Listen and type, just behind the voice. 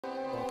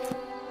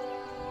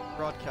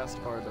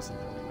broadcast bar doesn't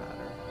really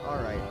matter.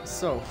 Alright,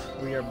 so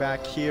we are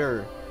back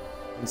here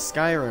in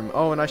Skyrim.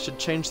 Oh, and I should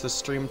change the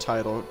stream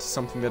title to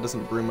something that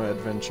isn't Bruma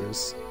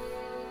Adventures.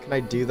 Can I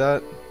do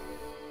that?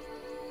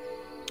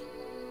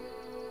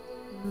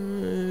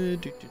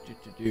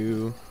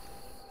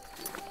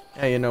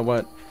 Yeah, you know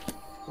what?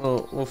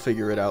 We'll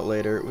figure it out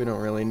later. We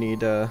don't really need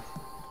to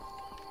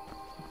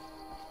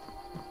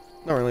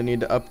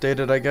update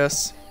it, I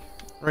guess,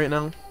 right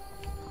now.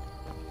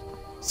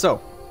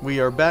 So, we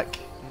are back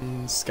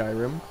in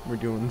Skyrim. We're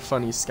doing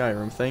funny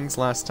Skyrim things.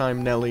 Last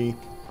time Nelli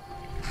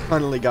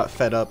finally got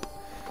fed up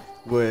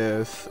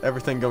with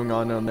everything going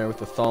on down there with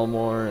the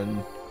Thalmor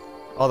and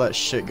all that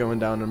shit going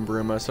down in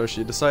Bruma, so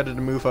she decided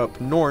to move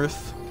up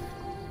north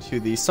to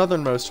the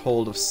southernmost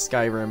hold of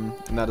Skyrim,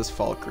 and that is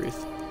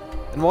Falkreath.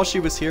 And while she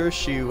was here,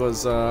 she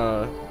was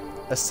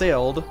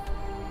assailed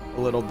a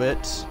little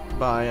bit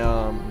by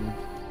a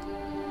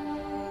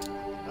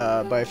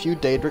few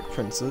Daedric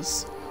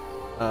princes,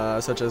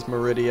 such as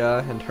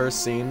Meridia and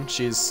Hircine.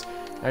 She's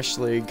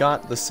actually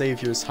got the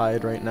Savior's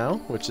Hide right now,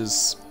 which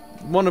is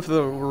one of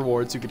the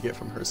rewards you could get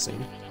from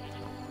Hircine.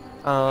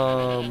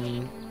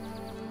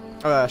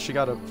 She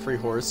got a free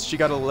horse. She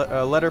got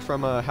a letter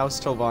from House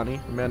Telvanni,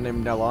 a man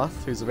named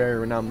Neloth, who's a very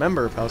renowned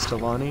member of House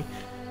Telvanni,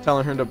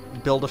 telling her to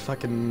build a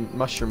fucking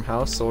mushroom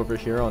house over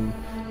here on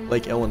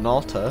Lake Tel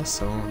Nalta,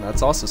 so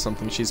that's also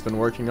something she's been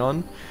working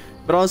on.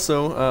 But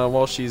also,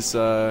 while she's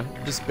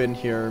just been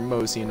here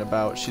moseying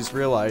about, she's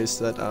realized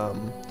that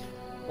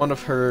one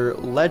of her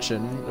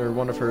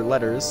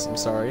letters, I'm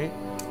sorry,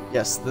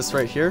 yes, this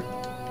right here,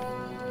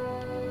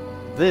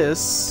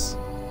 this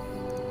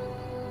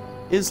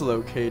is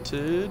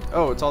located,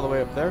 oh, it's all the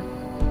way up there?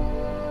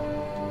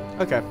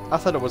 Okay, I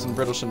thought it was in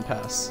Brittleshan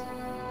Pass.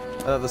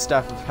 I thought the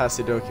Staff of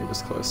Hasidoki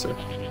was closer.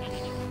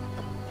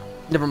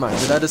 Never mind,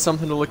 but that is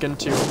something to look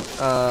into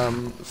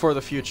for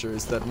the future,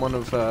 is that one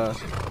of a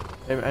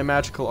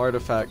magical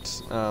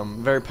artifact,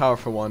 very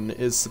powerful one,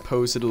 is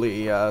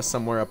supposedly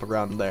somewhere up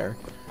around there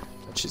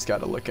that she's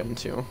got to look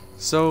into.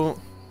 So,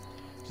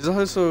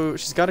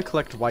 she's got to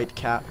collect white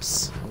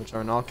caps, which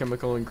are an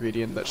alchemical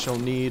ingredient that she'll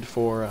need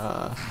for,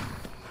 I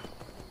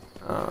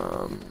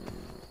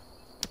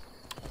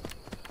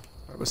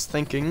was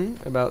thinking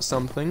about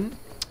something.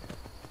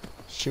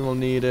 She will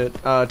need it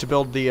to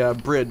build the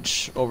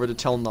bridge over to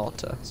Tel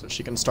Nalta, so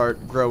she can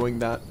start growing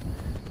that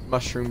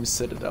mushroom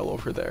citadel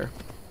over there.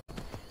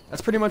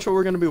 That's pretty much what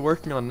we're going to be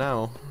working on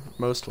now,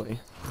 mostly.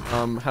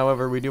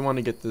 However, we do want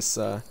to get this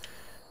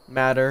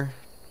matter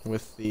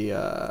with the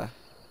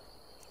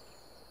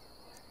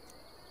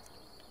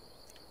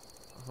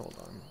hold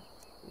on,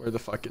 where the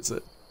fuck is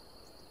it?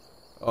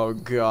 Oh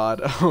god,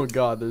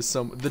 there's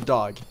the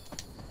dog.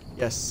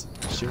 Yes,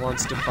 she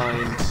wants to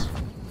find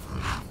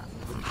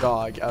the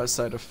dog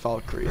outside of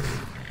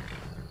Falkreath.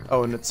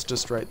 Oh, and it's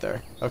just right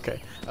there.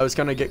 Okay, I was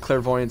gonna get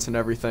clairvoyance and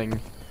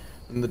everything,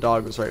 and the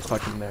dog was right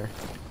fucking there.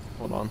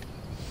 Hold on.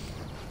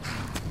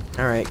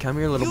 Alright, come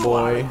here, little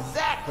boy. You are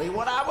exactly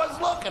what I was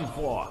looking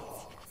for.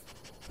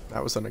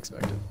 That was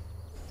unexpected.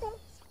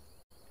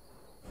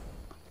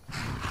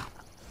 I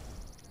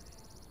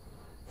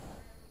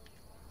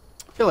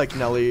feel like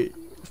Nelli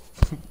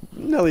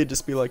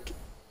just be like,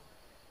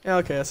 yeah,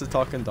 okay, that's a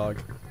talking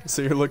dog.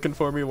 So you're looking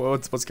for me?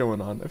 What's going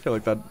on? I feel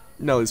like that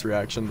Nelli's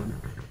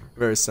reaction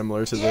very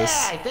similar to this.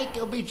 Yeah, I think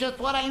it'll be just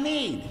what I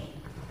need.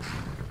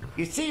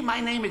 You see,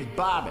 my name is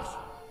Barbus,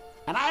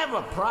 and I have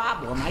a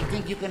problem I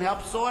think you can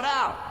help sort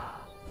out.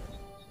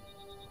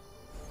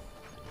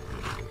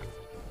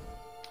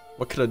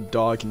 What could a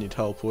dog need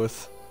help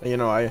with? You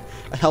know, I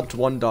helped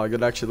one dog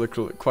that actually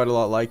looked quite a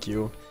lot like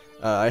you.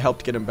 I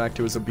helped get him back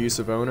to his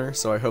abusive owner,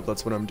 so I hope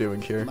that's what I'm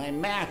doing here. My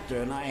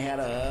master and I had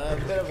a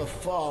bit of a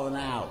falling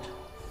out.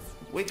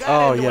 We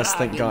got into yes, an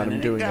thank God, argument,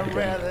 I'm doing and it got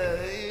again. rather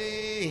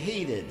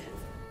heated.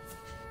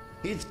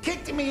 He's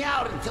kicked me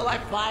out until I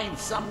find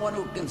someone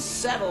who can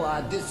settle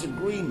our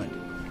disagreement.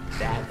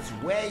 That's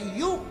where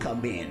you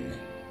come in.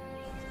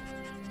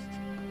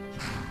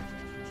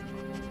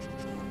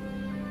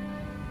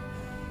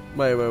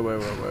 Wait.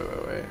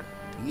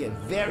 You're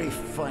very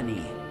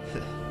funny.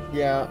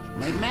 Yeah.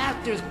 My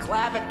master's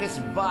Clavicus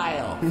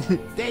Vile,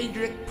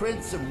 Daedric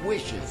Prince of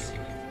Wishes.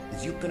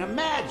 As you can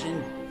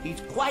imagine,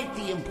 he's quite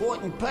the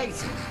important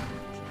person.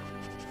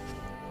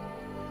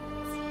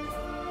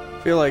 I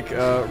feel like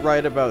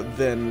right about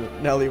then,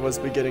 Nelli was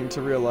beginning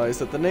to realize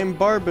that the name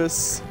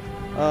Barbus,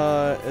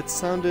 it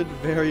sounded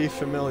very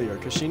familiar,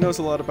 because she knows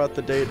a lot about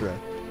the Daedra.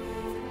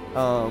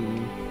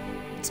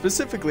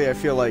 Specifically, I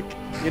feel like,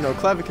 you know,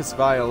 Clavicus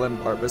Vile and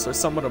Barbus are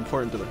somewhat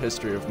important to the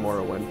history of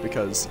Morrowind,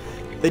 because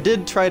they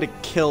did try to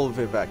kill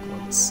Vivek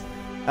once.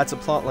 That's a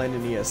plotline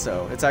in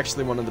ESO. It's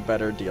actually one of the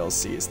better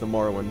DLCs, the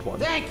Morrowind one.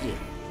 Thank you.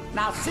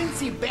 Now, since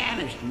he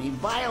banished me,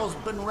 Vile's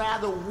been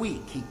rather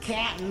weak. He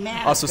can't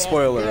manifest. Also,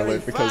 spoiler very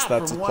alert, because far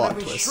that's a from plot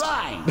one of his twist.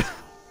 shrines.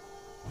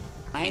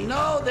 I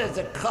know there's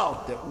a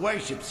cult that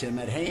worships him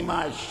at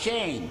Hamar's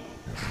Shame.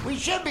 We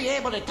should be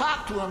able to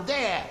talk to him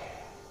there.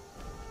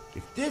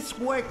 If this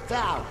works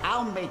out,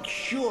 I'll make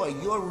sure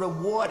you're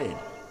rewarded.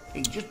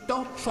 Hey, just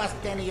don't trust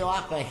any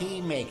offer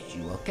he makes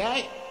you,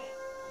 okay?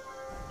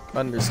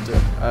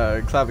 Understood.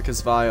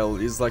 Clavicus Vile,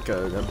 he's like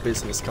a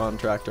business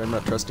contractor. I'm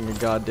not trusting a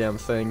goddamn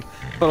thing.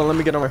 Hold on, let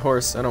me get on my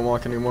horse. I don't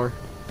walk anymore.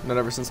 Not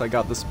ever since I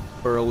got this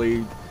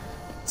burly,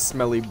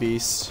 smelly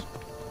beast.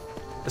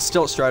 The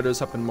Stilt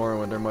Striders up in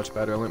Morrowind are much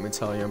better, let me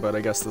tell you, but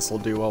I guess this will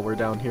do while we're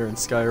down here in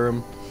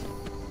Skyrim.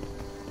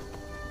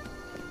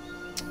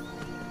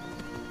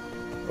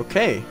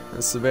 Okay,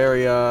 this is a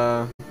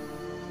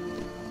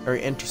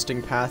very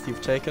interesting path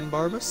you've taken,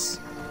 Barbus.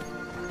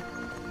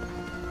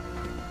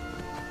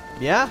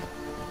 Yeah?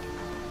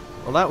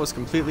 Well, that was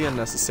completely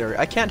unnecessary.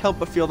 I can't help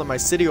but feel that my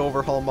city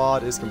overhaul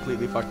mod is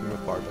completely fucking with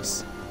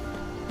Barbus.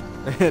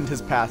 And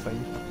his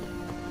pathing.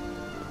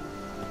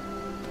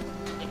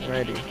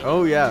 Alrighty.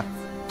 Oh, yeah.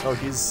 Oh,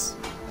 he's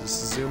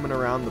just zooming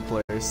around the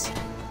place.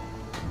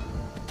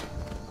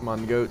 Come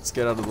on, goats,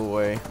 get out of the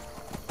way.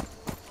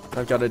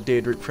 I've got a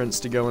Daedric Prince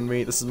to go and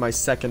meet. This is my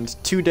second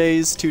 2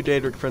 days, 2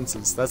 Daedric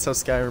Princes. That's how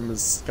Skyrim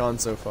has gone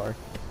so far.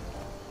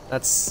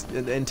 That's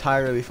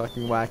entirely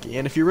fucking wacky.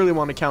 And if you really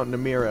want to count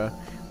Namira,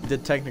 we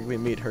did technically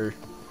meet her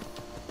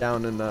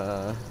down in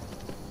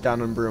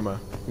Bruma.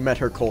 We met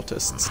her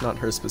cultists, not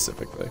her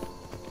specifically.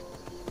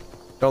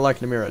 Don't like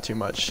Namira too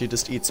much. She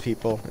just eats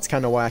people. It's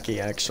kind of wacky,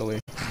 actually.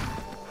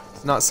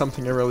 It's not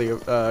something I really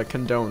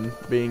condone,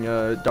 being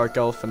a dark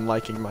elf and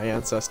liking my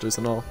ancestors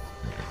and all.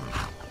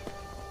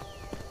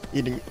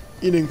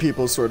 Eating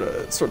people sort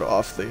of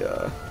off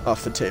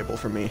the table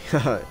for me.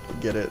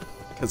 Get it?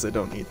 Because I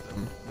don't eat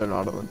them. They're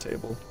not on the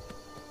table.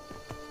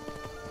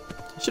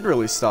 I should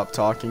really stop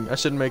talking. I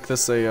should make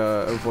this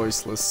a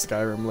voiceless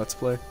Skyrim Let's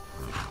Play.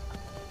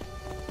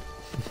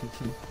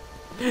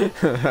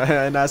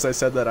 And as I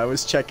said that, I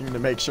was checking to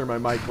make sure my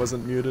mic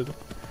wasn't muted.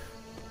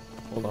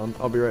 Hold on,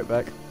 I'll be right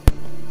back.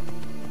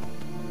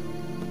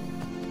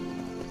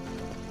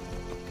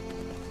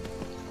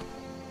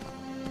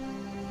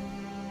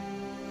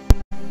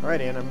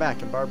 Alrighty, and I'm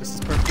back, and Barbus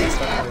is perfectly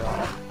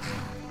stuck.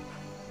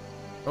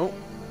 Oh,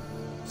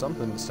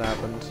 something's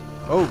happened.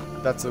 Oh,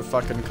 that's a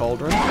fucking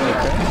cauldron.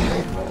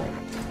 Okay.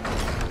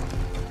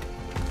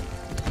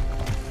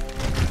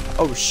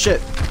 Oh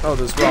shit! Oh,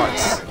 there's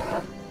rocks.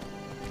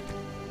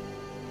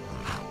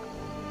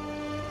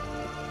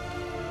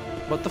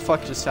 What the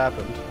fuck just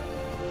happened?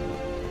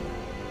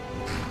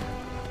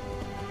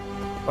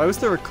 Why was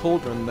there a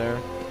cauldron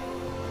there?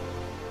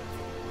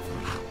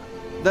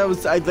 That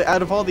was,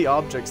 out of all the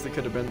objects that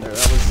could have been there,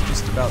 that was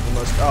just about the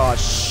most— oh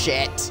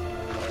shit!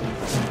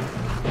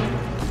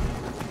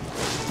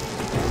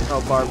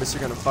 Oh, Barbus,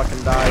 you're gonna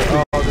fucking die.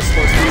 Oh, this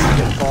horse needs to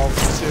get involved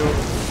too.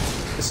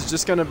 This is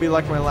just gonna be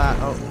like my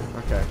oh,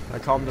 okay. I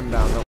calmed him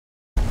down.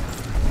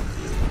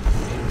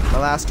 My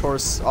last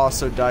horse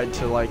also died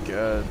to like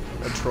a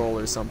troll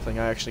or something.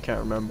 I actually can't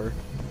remember.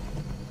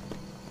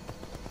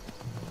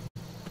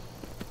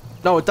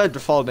 No, it died to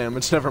fall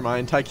damage. Never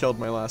mind. I killed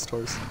my last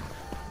horse.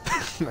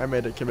 I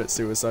made it commit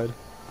suicide.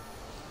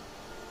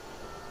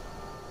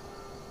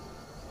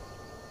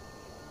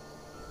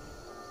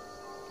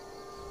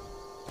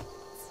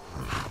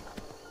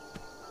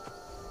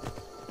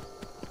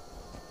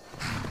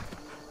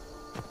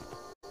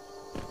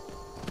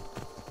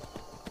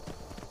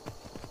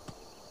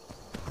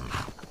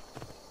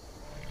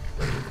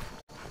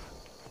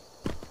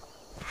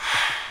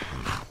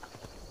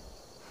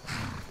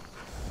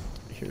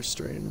 I hear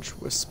strange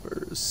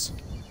whispers.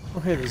 Oh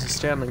hey, there's a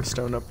standing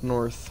stone up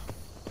north.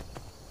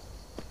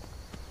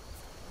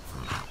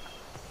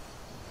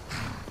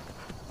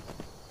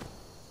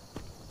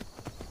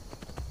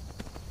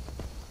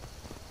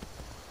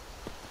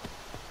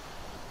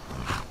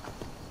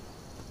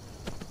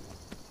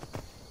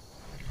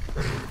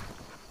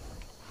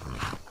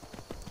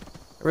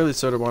 I really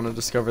sort of want to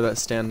discover that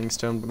standing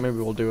stone, but maybe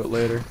we'll do it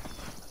later.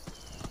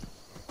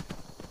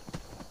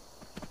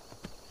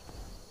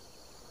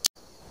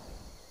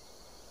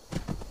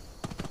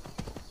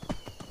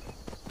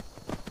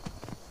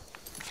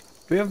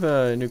 Do we have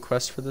a new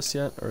quest for this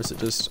yet? Or is it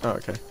just— oh,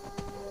 okay.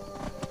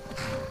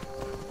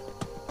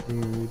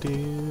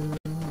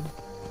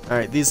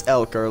 Alright, these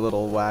elk are a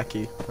little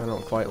wacky. I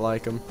don't quite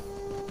like them.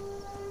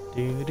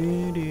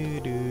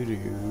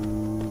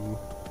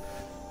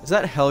 Is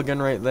that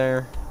Helgen right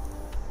there?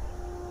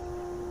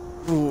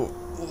 Ooh,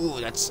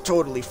 that's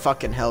totally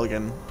fucking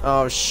Helgen.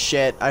 Oh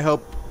shit, I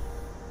hope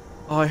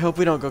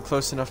we don't go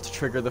close enough to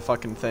trigger the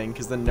fucking thing,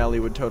 because then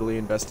Nelli would totally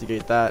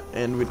investigate that,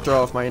 and we'd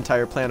throw off my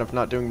entire plan of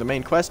not doing the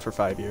main quest for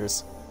 5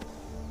 years.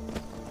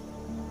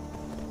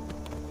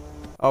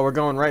 Oh, we're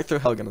going right through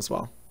Helgen as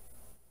well.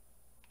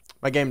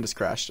 My game just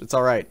crashed. It's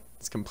alright.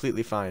 It's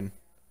completely fine.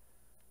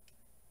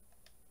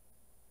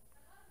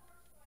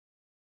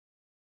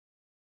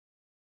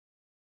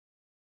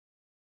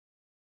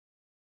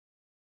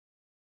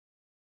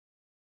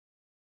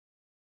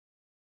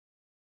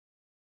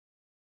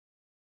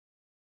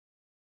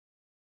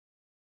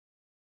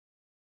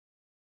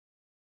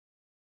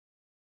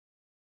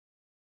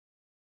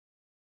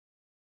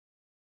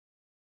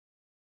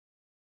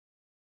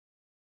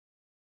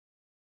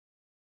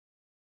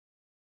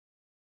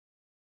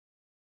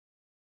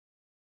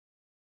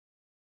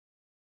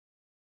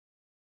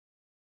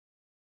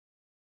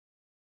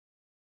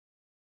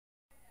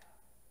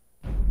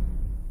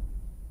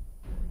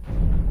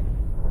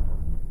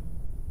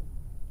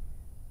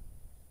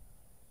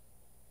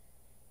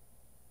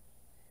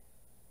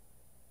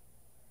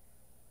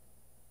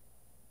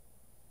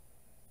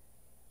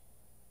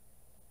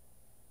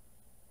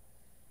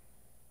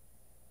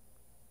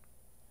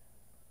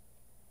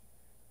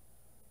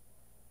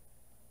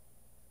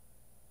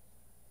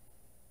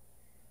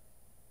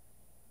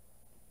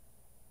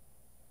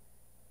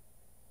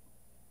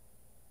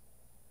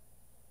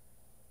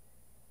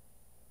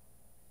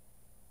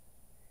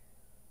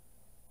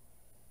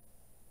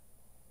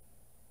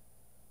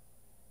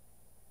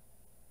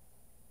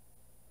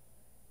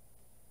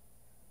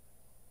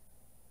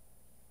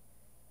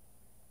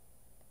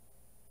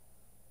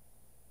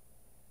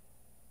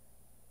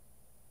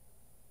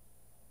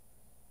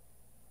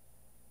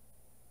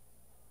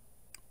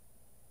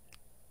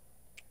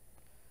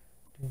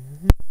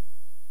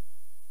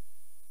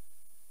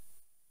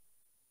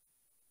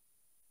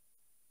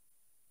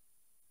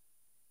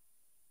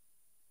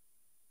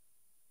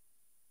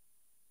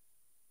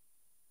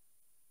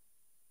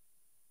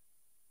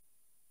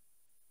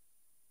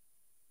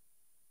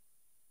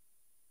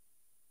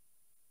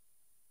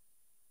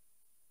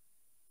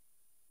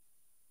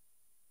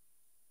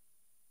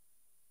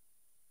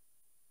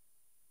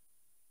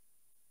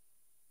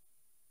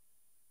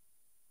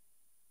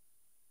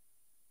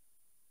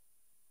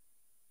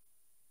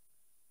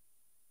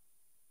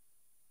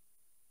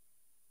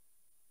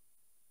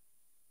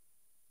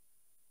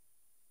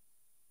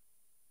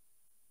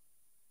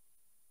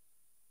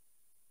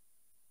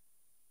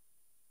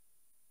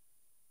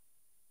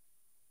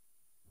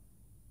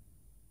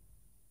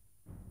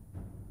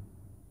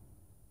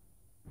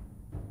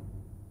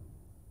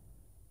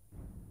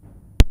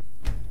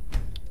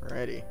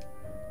 Alrighty.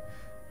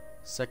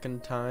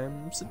 Second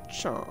time's a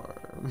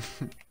charm.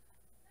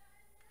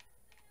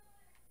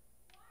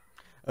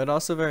 I'd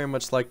also very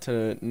much like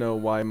to know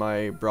why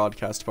my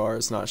broadcast bar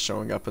is not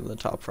showing up in the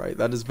top right.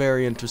 That is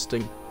very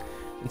interesting,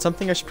 and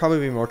something I should probably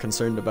be more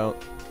concerned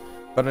about.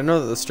 But I know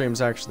that the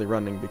stream's actually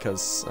running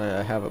because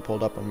I have it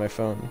pulled up on my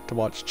phone to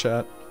watch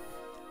chat.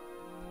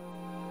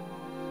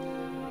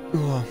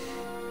 Ugh.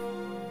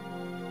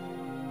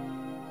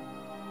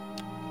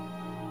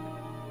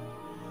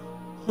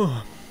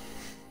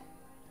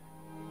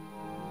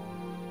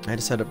 I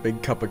just had a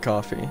big cup of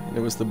coffee, and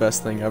it was the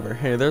best thing ever.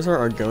 Hey, there's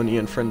our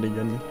Argonian friend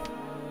again.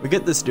 We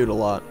get this dude a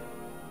lot.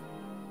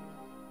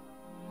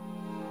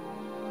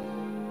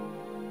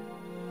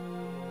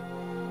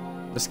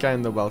 This guy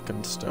in the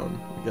Welcome Stone,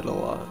 we get a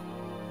lot.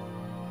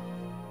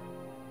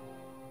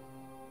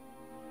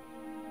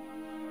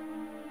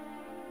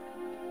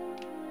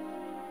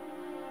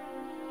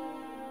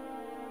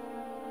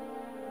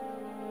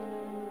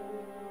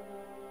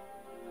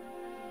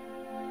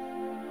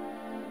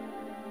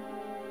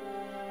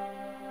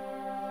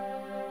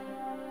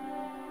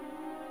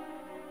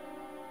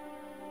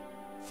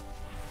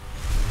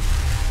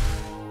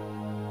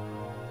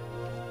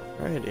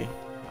 Alrighty,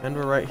 and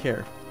we're right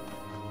here.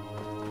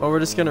 Well, we're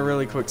just gonna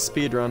really quick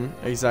speed run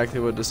exactly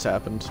what just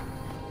happened.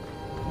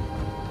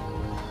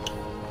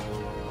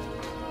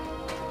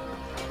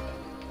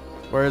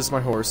 Where is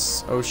my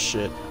horse? Oh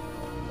shit.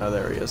 Oh,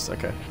 there he is.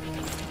 Okay.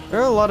 There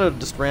are a lot of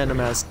just random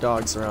ass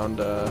dogs around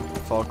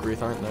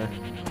Falkreath, aren't there?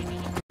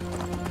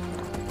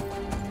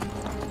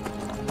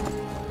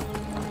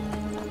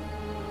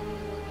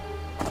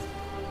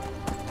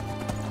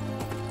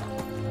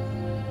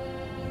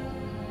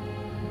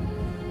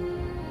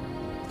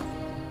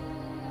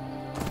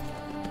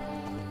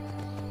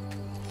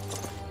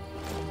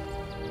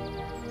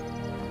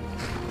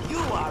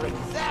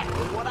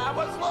 Exactly what I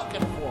was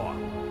looking for.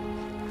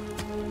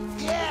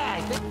 Yeah,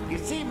 I think you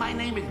see, my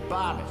name is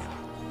Barbus.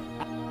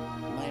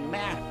 My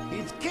man,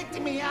 he's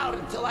kicking me out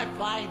until I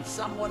find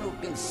someone who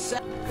can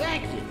set.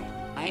 Thank you.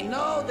 I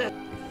know that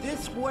if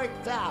this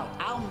works out,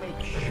 I'll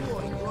make sure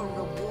you're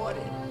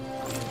rewarded.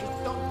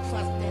 Just don't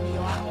trust any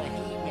offer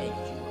he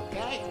makes you,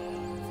 okay?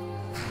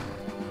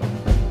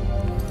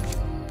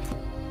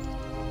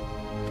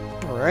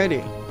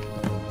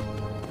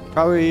 Alrighty.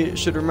 Probably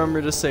should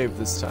remember to save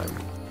this time.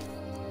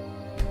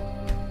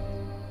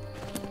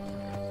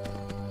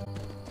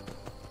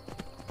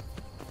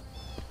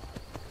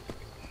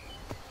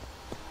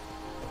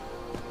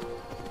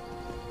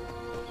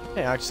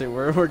 Hey, actually,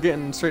 we're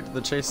getting straight to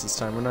the chase this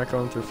time. We're not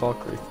going through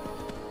Falkreath.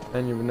 I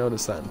didn't even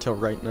notice that until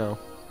right now.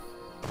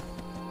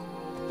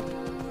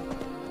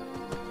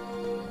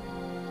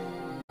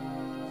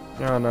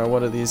 I don't know, what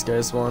do these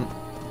guys want?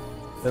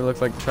 They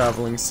look like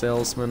traveling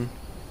salesmen.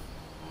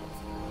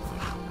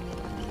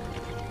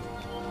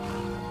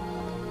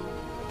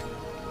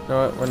 You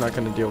know what? We're not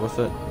going to deal with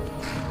it.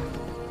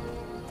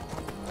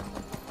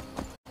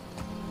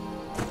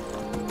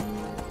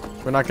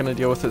 We're not going to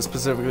deal with it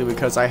specifically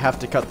because I have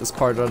to cut this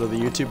part out of the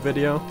YouTube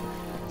video,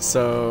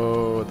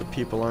 so the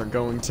people aren't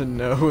going to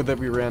know that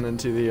we ran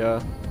into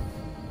the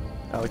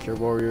Alakir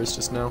warriors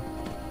just now.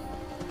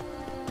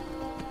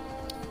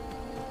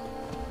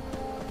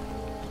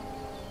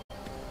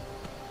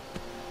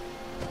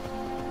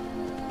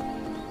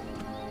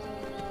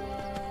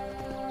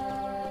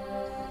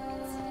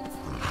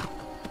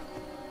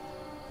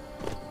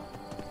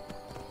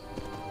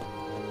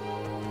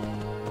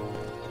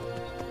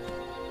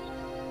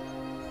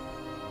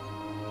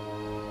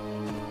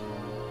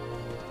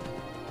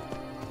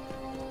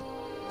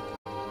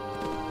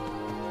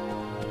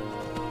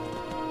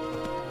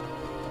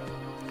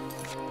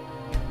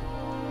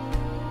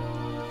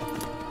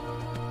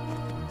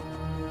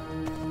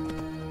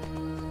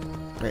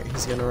 Right,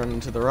 he's gonna run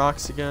into the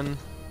rocks again.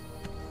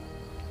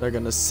 They're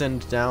gonna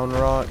send down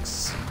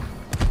rocks.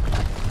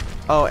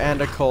 Oh,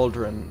 and a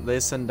cauldron. They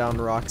send down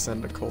rocks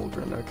and a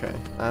cauldron. Okay,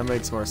 that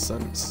makes more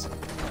sense.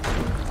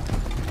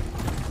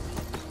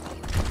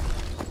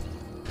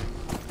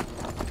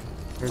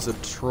 Here's a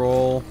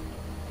troll.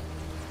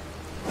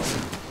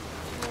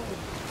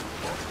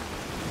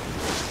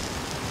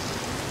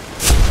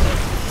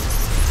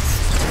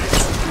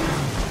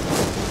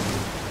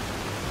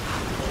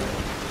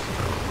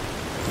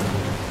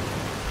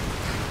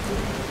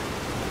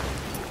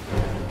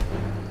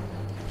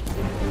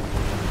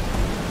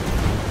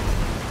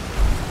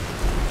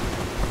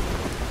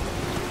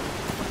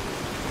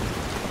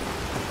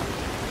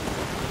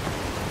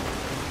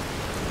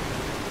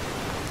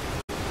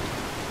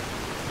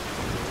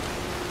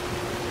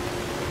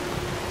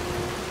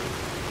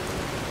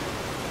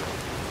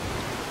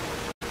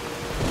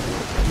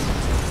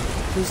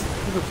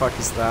 Who the fuck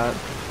is that?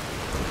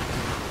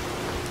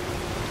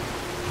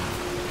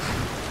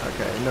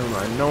 Okay, never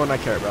mind. No one I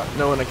care about.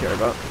 No one I care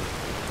about.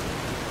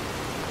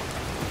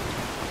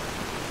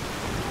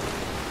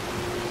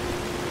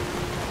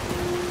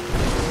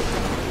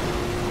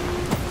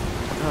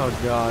 Oh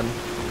god.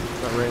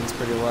 That rain's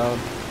pretty loud.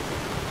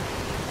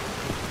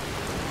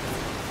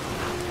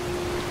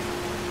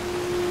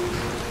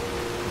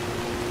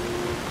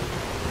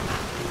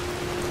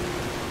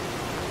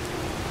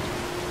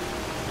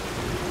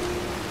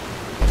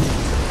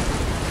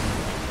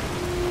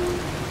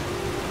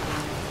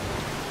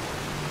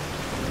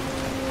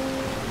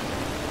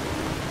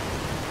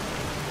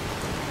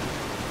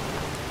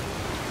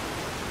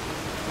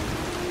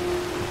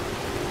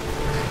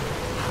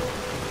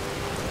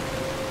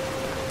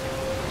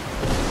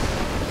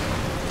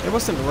 It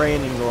wasn't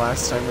raining the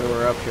last time we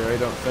were up here, I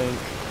don't think.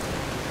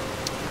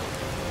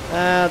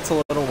 That's a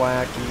little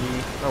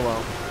wacky. Oh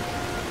well.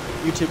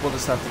 YouTube will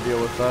just have to deal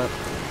with that.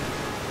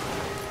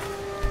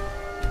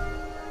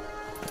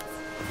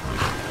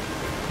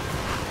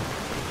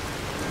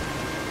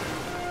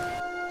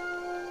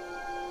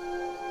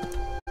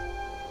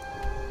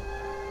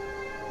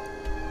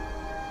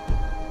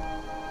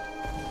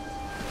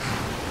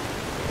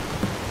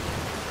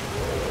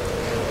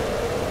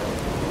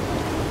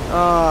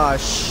 Ah,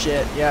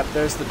 shit. Yep,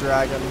 there's the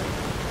dragon.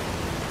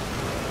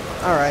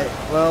 Alright,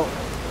 well,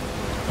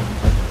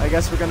 I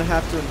guess we're gonna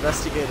have to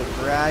investigate a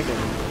dragon.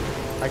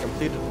 I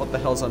completed What the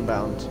Hell's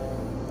Unbound.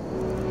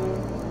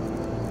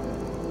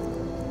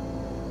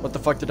 What the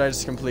fuck did I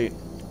just complete?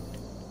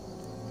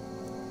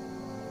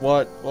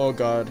 What? Oh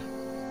god.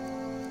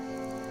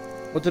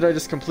 What did I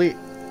just complete?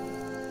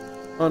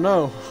 Oh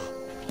no.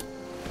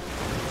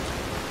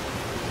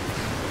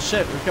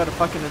 Shit, we've got to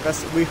fucking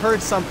investigate. We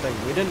heard something.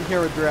 We didn't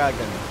hear a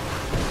dragon.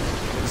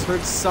 We just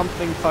heard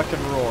something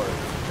fucking roar.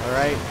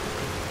 Alright?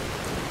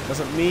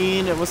 Doesn't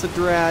mean it was a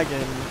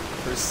dragon,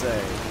 per se.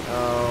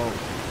 Oh.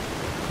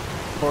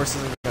 Horse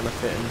isn't gonna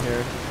fit in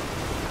here.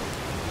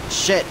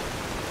 Shit!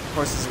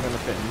 Horse isn't gonna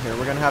fit in here.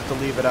 We're gonna have to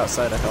leave it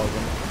outside of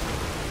Helgen.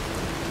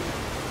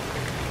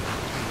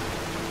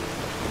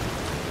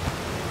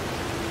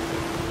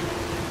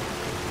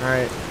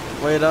 Alright.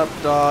 Wait up,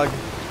 dog.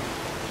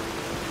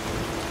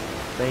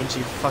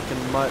 Mangy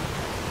fucking mutt.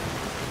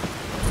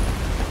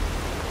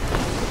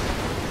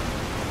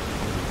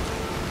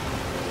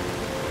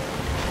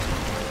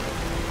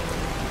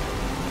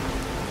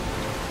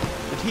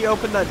 Did he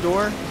open that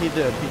door? He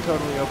did. He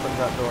totally opened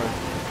that door.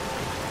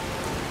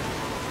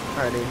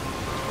 Alrighty.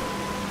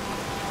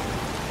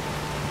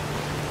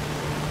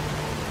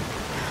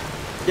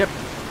 Yep.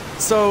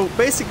 So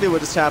basically what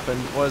just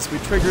happened was we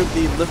triggered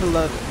the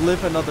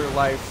Live Another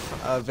Life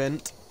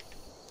event.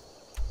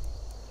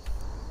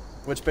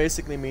 Which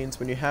basically means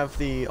when you have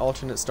the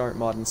alternate start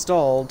mod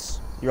installed,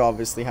 you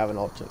obviously have an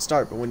alternate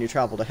start, but when you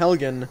travel to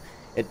Helgen,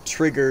 it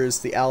triggers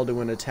the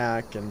Alduin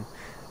attack, and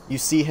you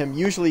see him,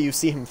 usually you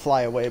see him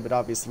fly away, but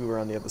obviously we were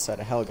on the other side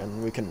of Helgen,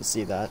 and we couldn't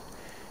see that.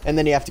 And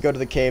then you have to go to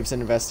the caves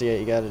and investigate,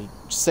 you gotta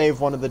save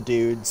one of the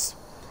dudes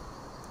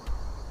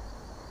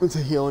with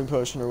a healing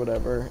potion or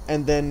whatever,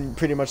 and then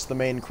pretty much the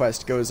main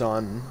quest goes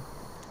on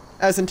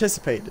as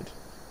anticipated.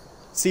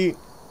 See,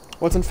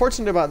 what's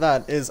unfortunate about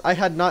that is I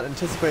had not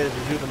anticipated to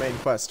do the main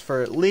quest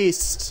for at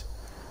least,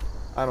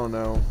 I don't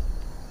know,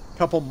 a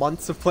couple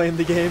months of playing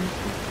the game.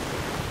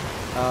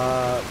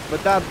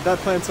 But that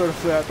plan sort of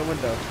flew out the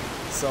window.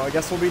 So I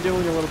guess we'll be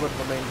doing a little bit of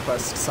the main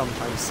quest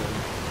sometime soon.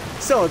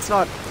 Still, it's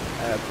not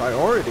a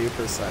priority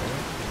per se.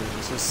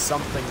 It's just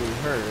something we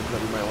heard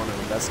that we might want to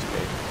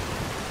investigate.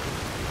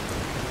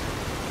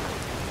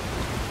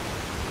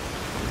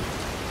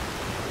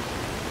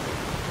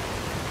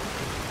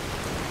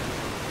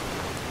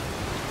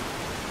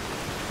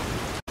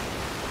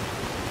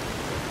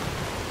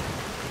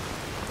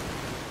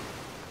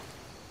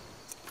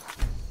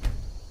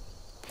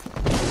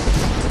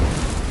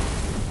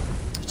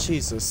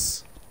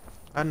 Jesus.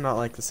 I do not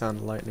like the sound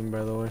of lightning,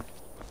 by the way.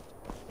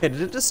 Hey, did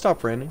it just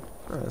stop raining?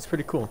 Oh, that's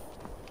pretty cool.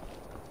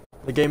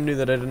 The game knew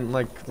that I didn't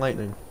like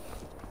lightning.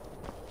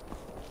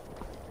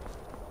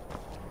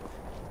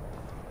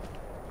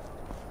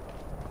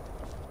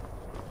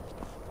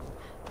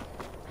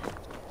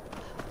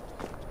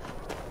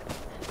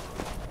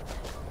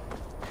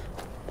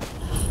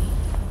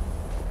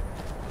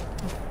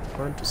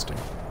 Oh, interesting.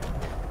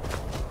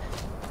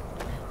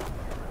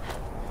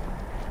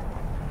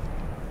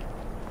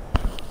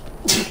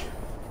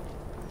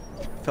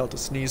 Felt a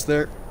sneeze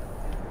there.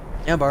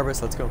 Yeah,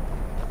 Barbus, let's go.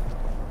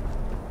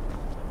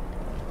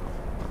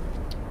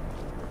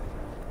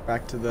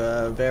 Back to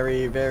the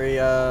very, very,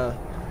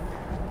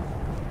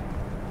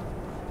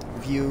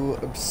 view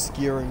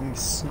obscuring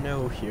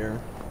snow here.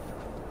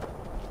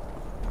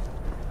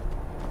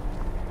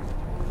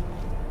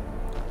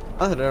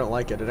 Not that I don't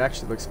like it, it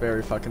actually looks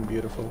very fucking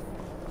beautiful.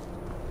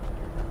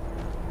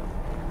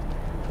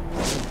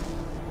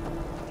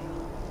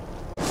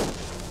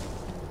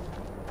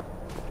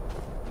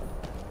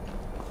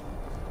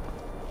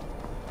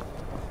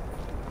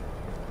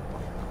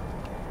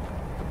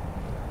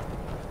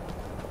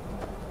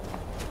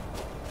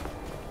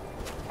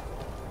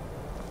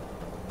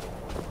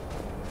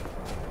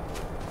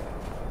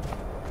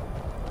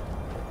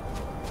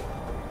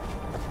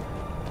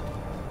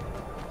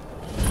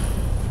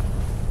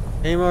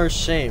 Amar's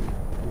shame.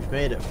 We've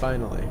made it,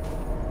 finally.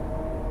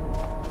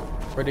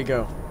 Where'd he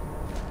go?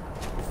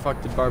 Where the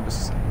fuck did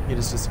Barbus? He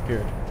just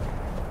disappeared.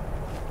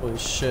 Holy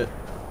shit.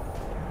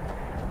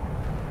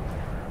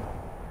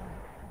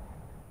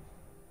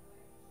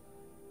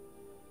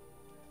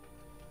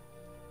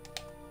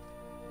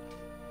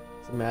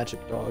 It's a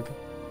magic dog.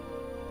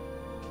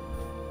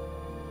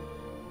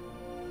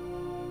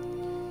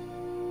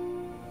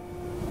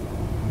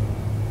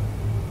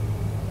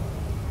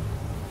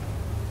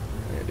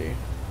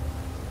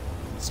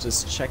 Let's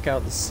just check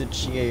out the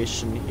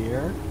situation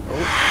here.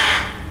 Oh.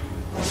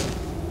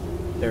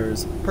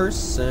 There's a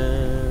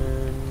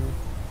person.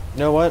 You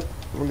know what?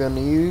 We're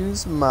gonna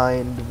use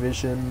mind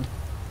vision.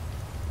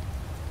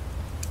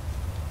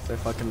 I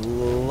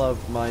fucking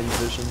love mind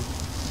vision.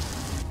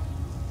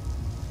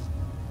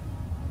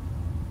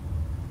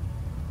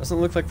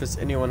 Doesn't look like there's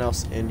anyone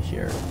else in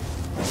here.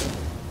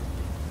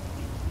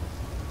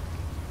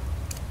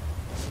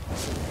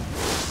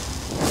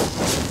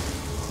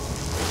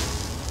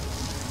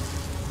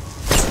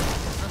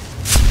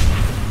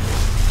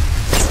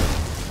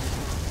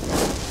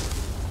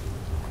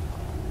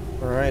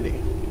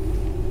 Alrighty.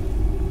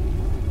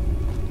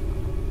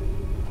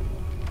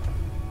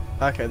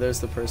 Okay, there's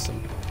the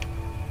person.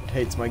 It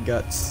hates my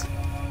guts.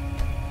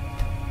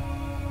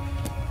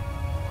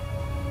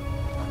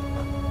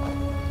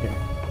 Here.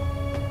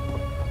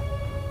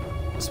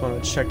 Just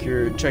want to check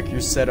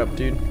your setup,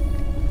 dude.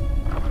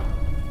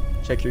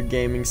 Check your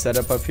gaming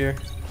setup up here.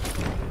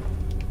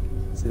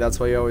 See, that's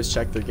why you always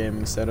check their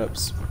gaming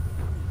setups.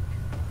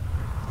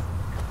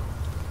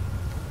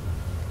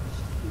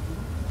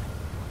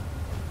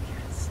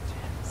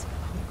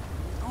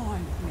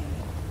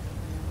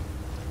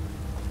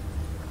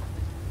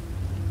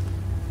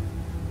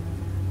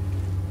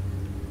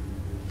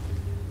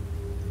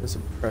 There's a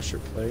pressure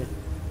plate.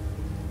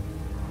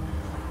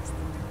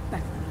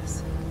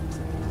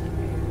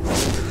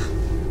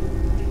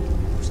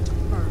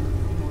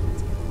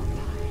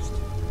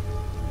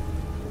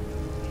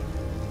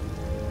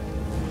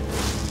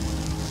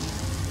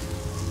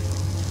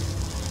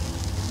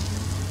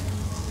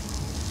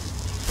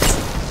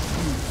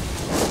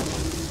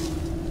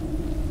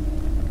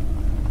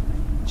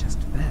 Just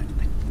fed,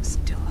 but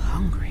still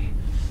hungry.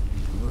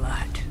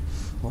 Blood.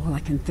 All I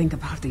can think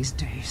about these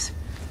days.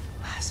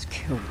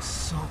 It was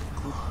so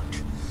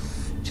good.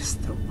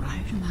 Just the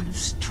right amount of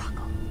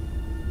struggle.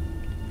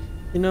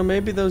 You know,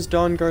 maybe those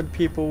Dawnguard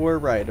people were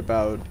right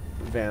about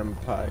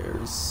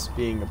vampires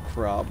being a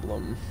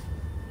problem.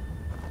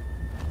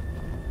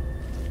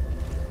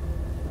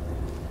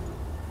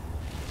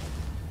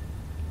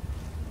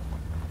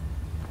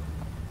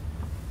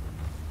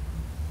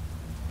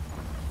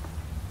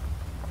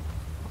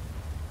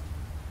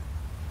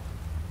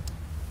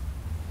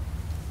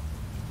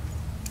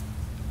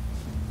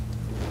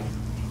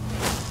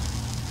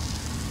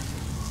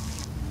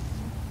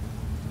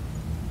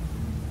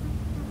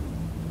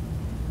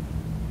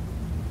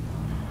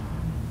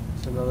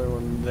 Another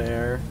one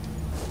there.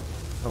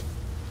 Oh.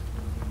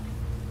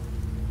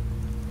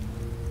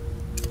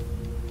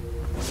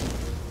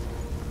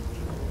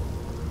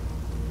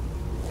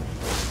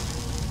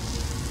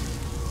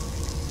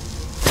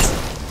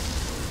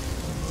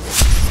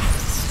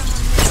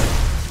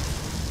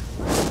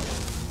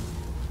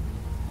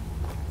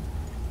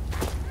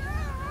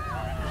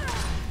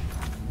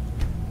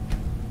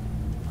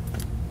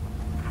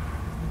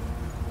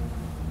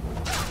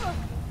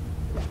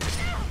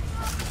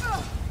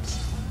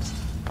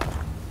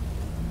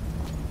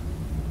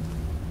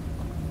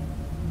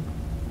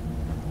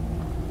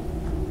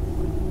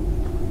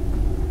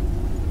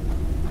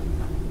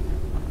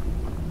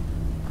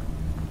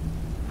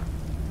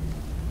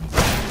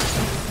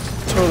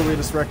 Totally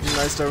just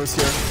recognized I was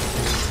here.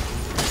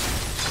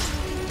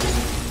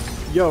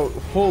 Yo,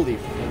 holy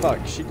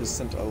fuck, she just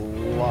sent a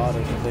lot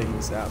of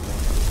things at me.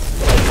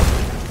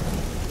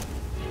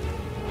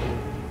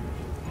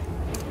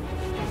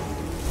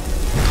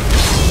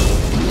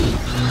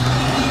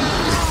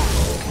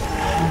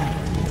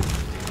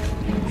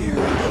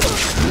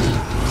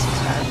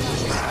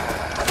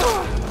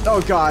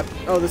 Oh god,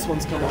 oh this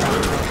one's coming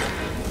out.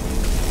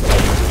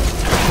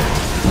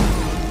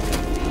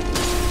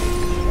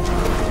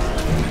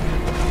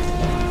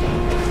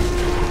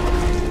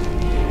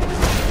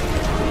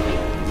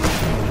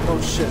 Oh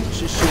shit,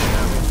 she's shooting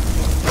at me.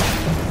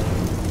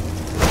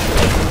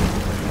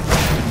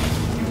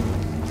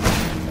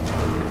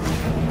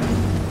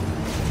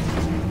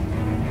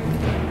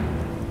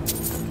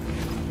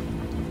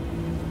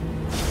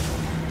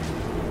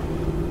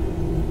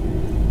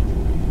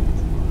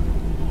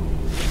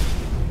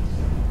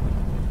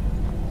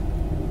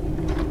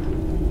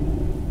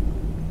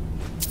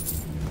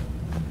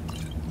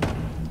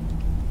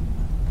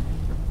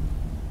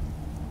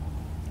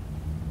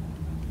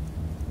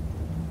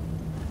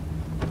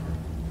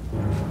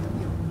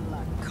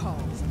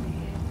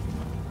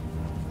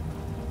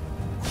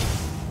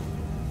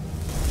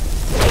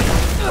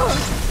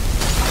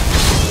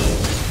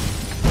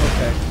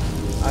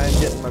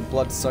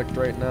 Blood sucked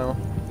right now.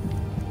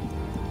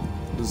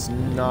 Does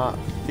not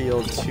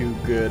feel too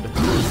good.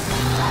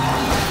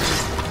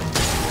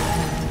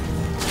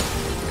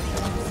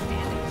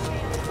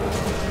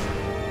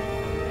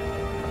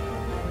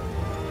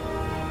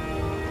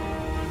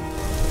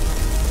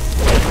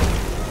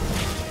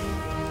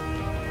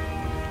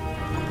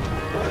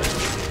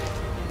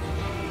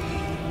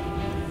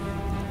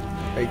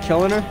 Are you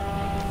killing her?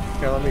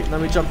 Here,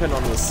 let me jump in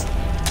on this.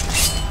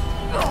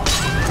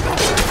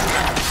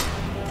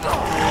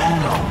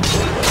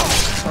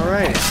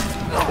 Alright.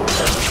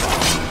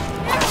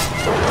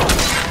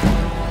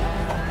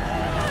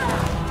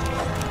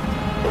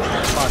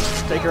 Come on,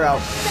 take her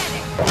out.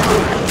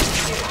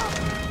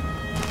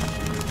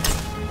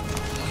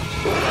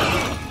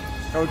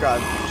 Oh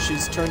god,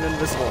 she's turned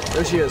invisible.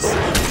 There she is.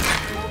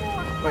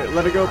 Wait,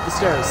 let her go up the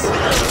stairs.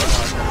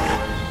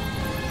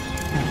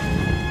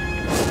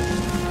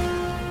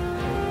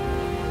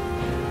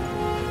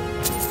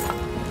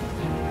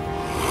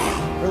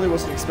 Really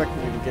wasn't expecting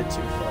me to get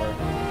too far.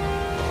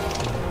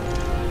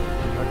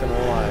 Not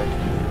gonna lie.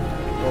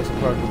 It wasn't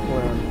part of the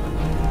plan.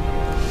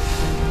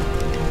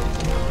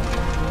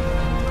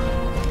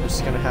 I'm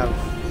just gonna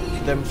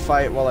have them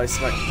fight while I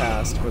snuck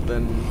past, but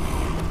then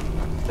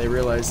they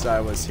realized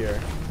I was here,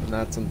 and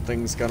that's when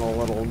things got a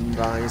little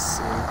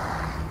dicey.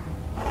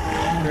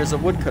 There's a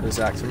woodcutter's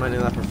axe,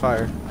 reminding that for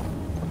fire.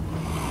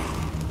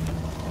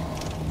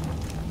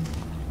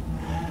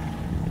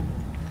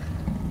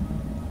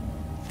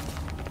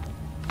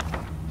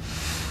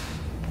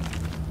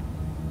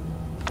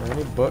 Are there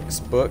any books?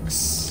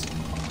 Books?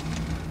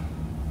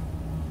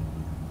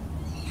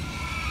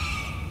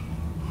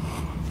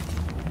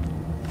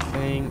 I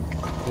think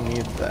we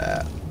need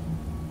that.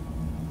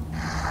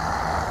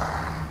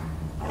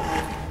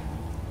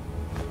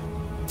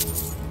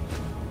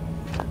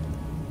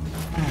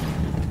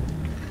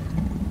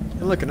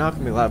 Hey look, an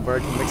alchemy lab where I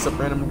can mix up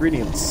random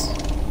ingredients.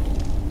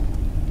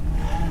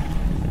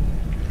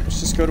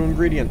 Let's just go to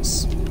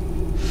ingredients.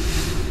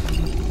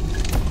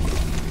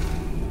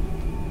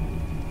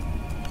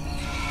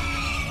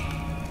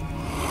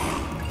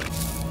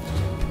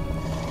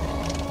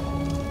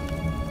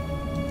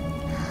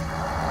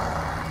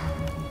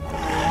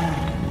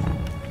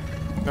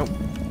 Nope.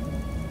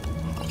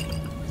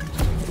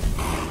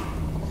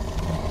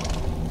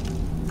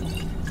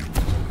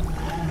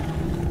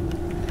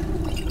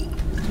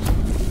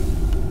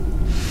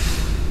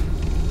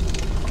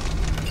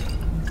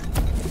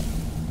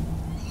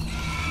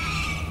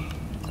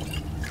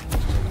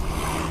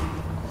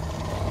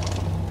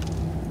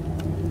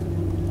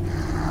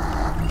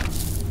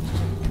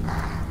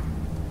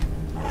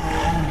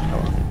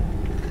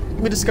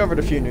 We discovered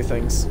a few new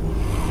things.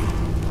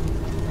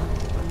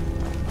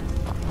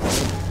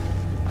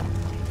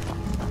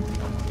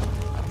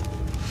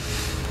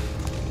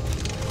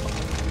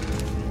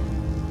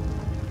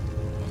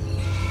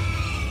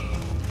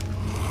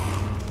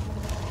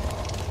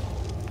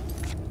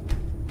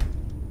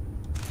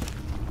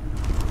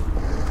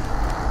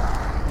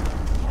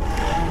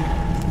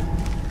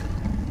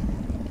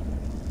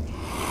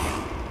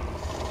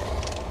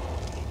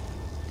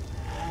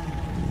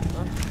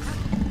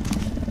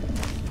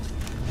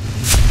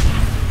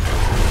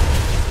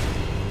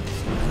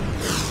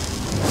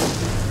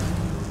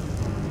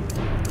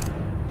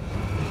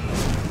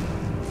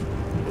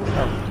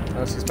 I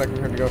was expecting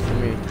her to go for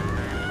me.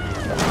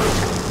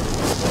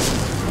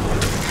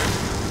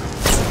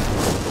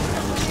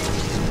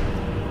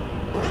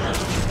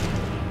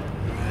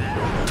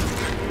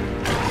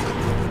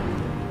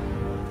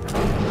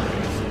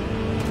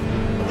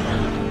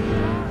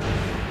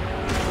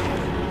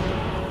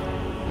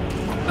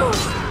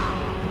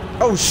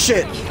 Oh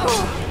shit!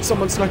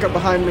 Someone snuck up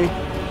behind me.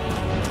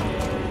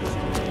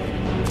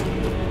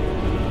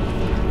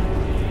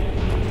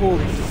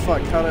 Holy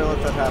fuck, how did I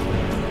let that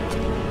happen?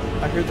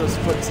 I heard those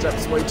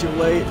footsteps way too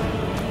late.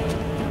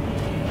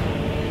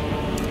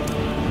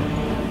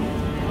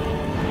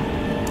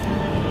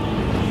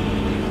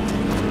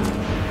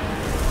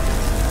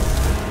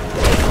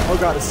 Oh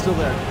god, it's still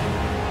there.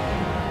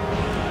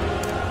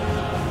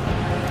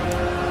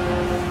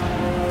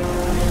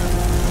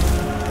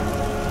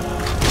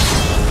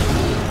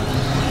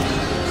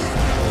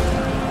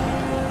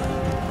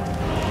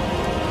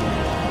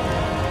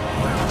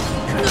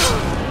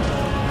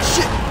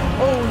 Shit!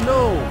 Oh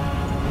no!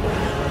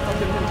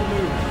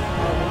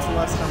 When's the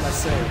last time I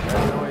saved? I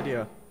have no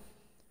idea.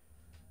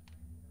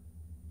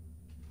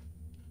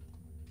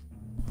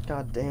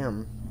 God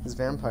damn, these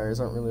vampires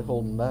aren't really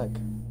holding back.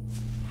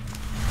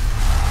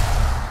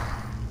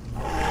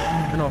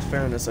 In all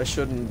fairness, I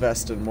should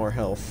invest in more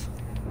health.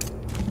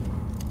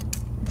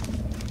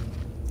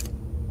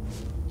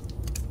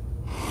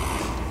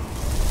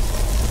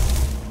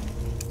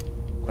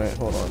 Wait,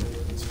 hold on.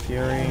 It's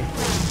Fury.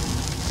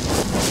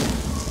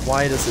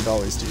 Why does it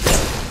always do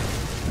that?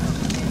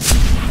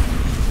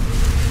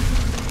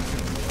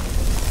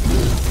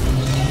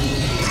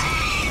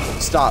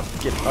 Stop.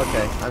 Get.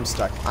 Okay, I'm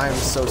stuck. I'm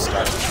so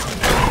stuck.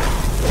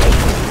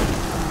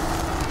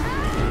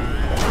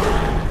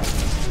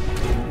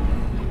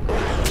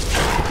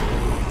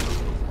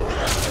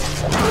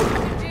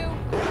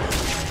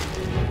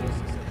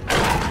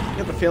 I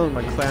get the feeling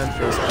my clan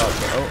feels about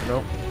the. Oh,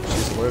 no.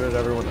 She's alerted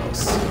everyone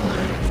else.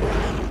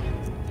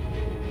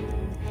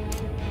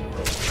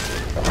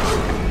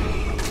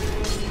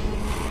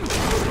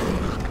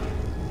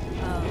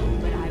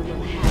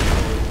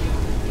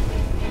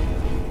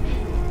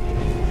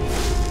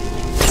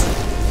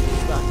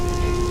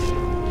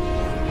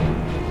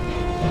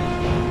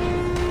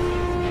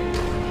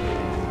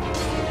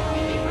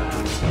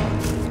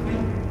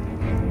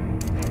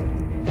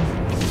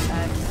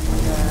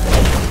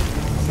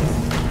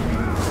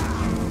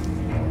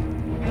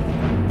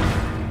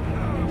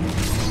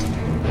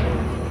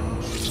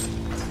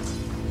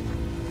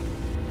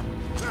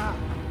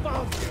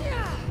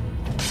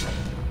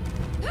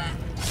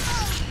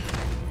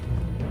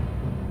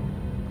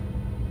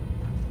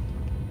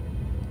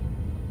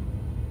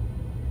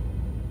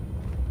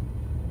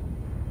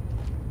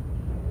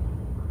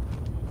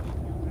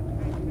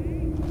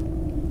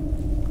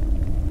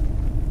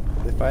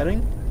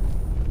 Fighting?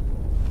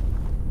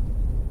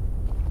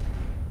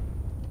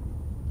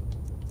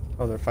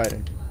 Oh, they're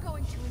fighting.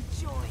 Going to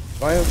enjoy.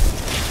 Why?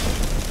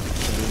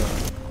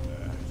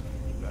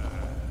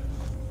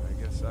 I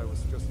guess I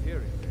was just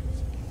hearing things.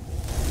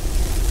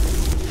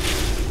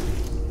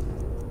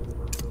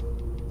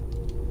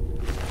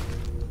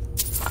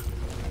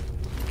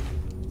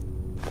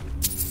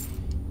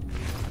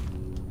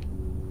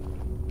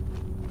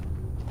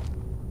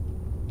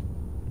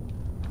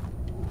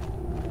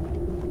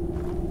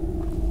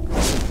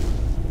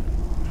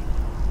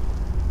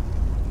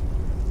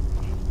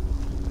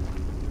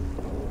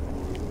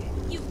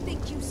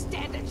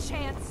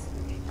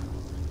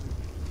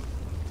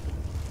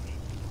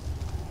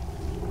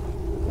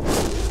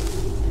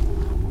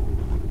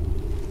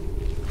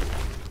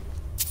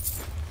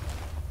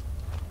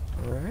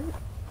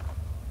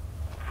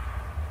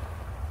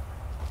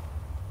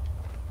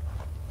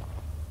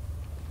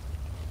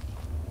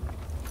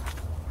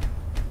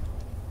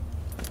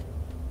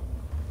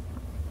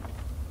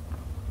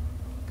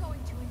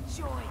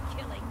 Enjoy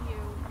killing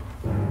you.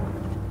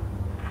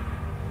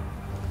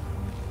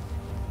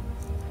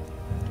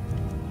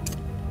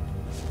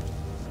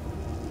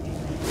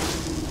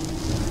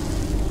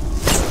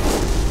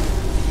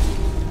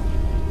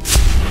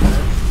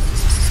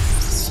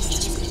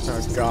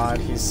 Oh god,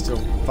 he's still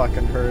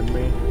fucking heard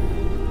me.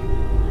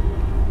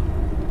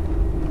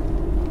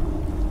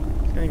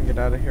 I can get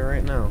out of here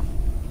right now.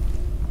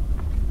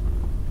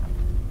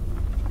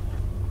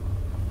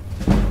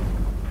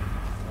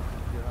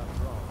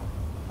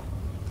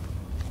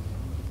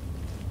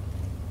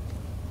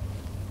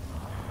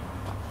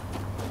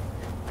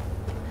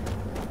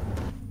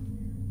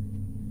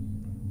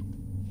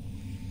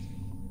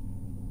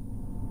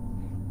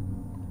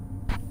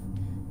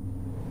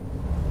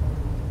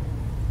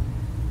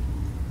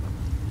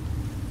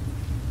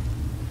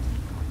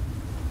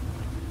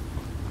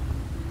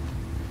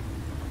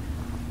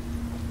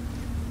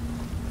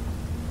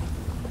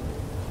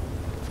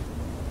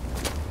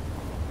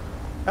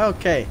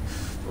 Okay.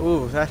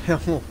 Ooh, that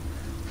hill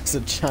is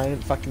a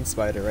giant fucking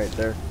spider right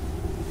there.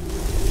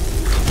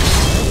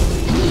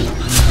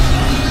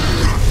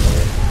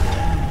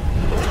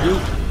 You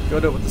go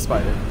do it with the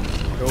spider.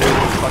 Go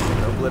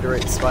fucking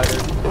obliterate the spider.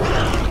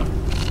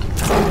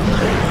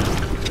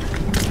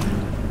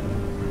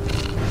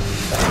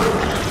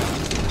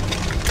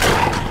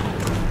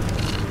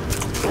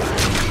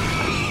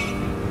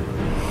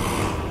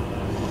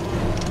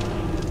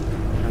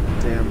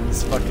 God damn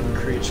this fucking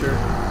creature.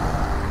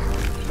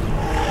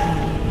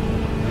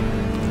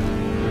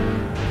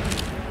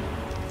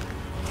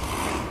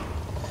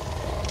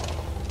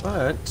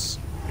 But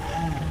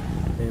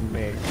they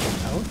make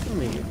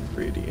alchemy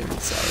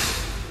ingredients out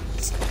of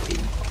these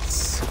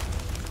gates.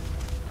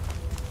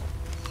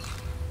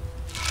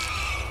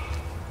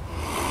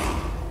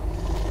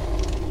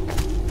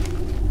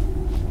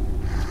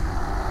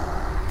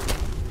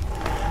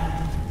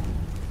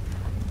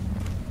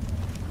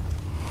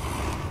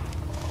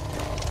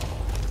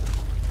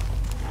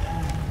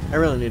 I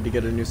really need to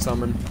get a new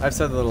summon. I've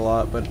said that a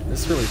lot, but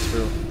it's really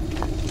true.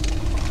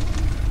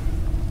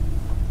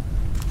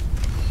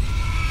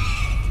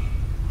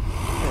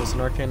 There's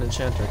an arcane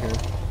enchanter here.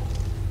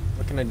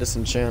 What can I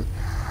disenchant?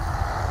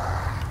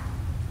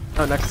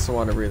 Oh, Necklace of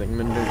Water Breathing.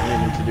 I'm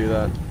meaning to do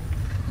that.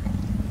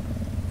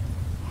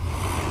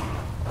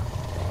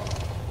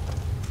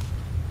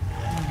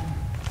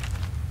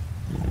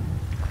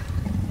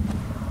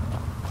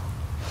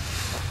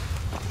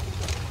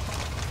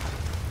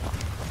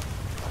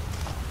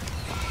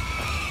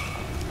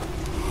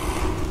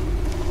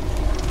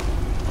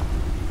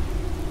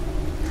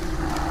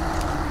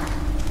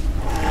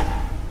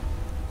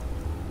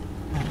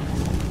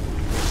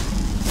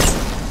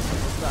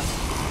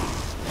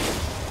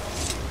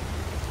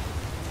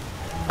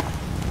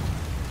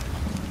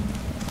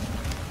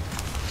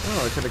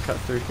 Oh, I could have cut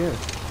through here.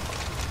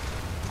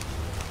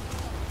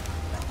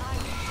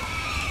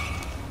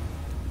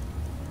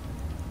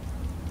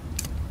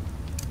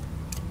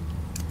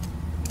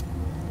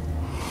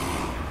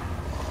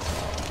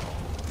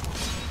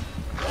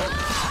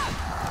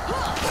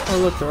 Oh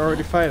look, they're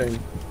already fighting.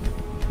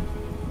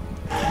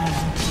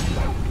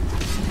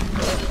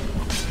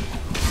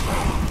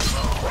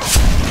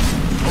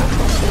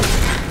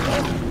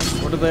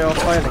 What are they all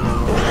fighting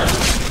on?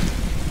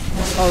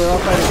 Oh, they're all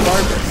fighting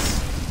Barbus.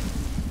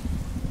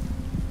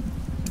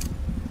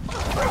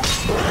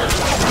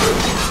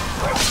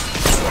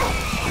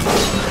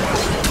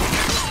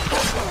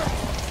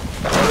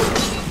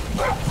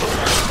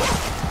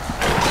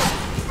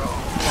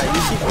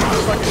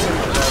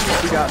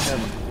 You got him.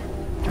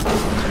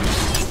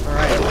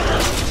 Alright.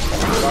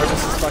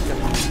 Barbus is fucking...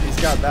 He's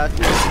got that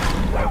dude.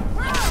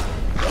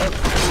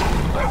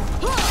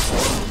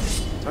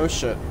 Oh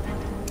shit.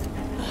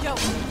 Yo.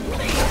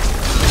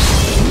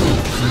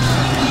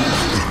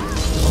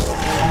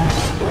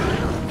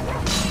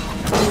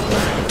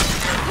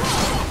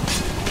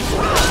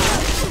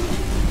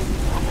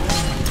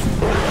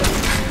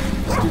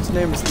 This dude's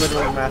name is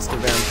literally Master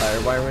Vampire.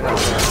 Why are we not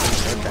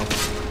dancing? Okay.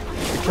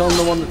 You're killing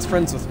the one that's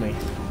friends with me.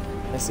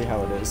 I see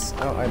how it is.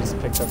 Oh, I just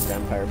picked up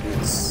vampire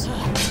boots.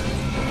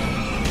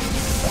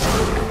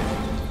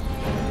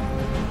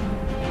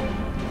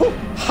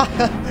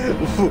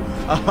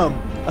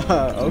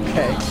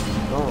 Okay.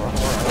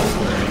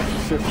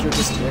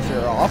 If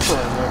you're offering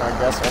it, I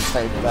guess I'll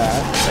take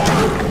that.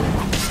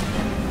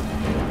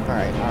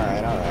 Alright.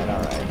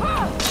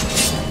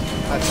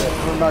 That's it.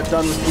 I'm about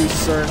done with you,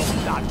 sir.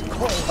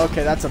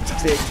 Okay, that's a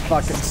big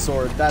fucking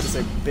sword. That is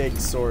a big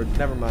sword.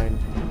 Never mind.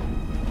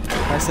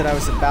 I said I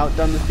was about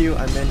done with you.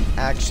 I'm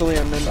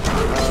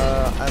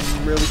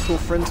really cool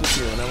friends with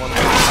you, and I want to.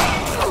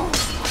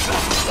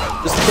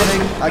 Just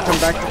kidding. I come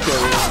back to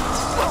kill you.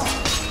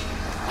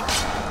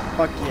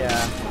 Fuck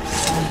yeah.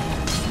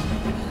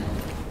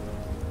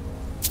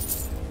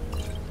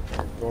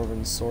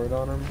 Dwarven sword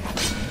on him.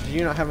 Do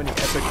you not have any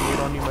epic loot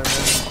on you, my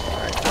man?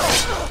 Alright.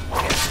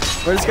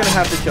 We're just gonna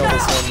have to kill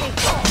this one.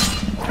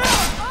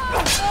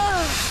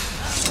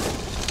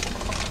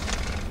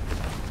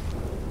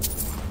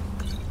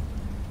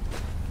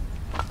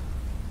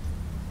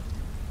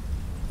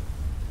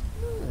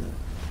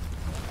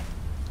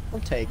 I'll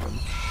take him.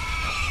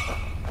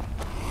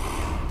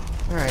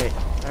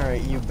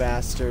 Alright, you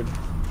bastard.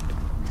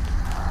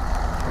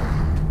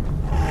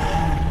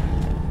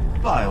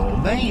 By all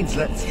means,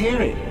 let's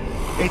hear it.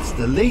 It's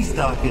the least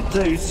I could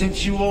do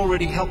since you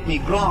already helped me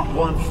grant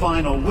one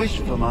final wish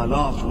for my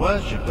last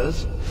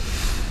worshippers.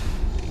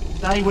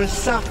 They were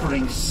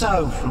suffering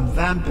so from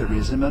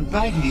vampirism and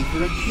begged me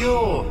for a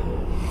cure.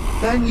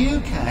 Then you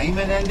came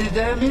and ended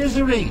their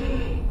misery.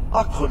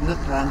 I couldn't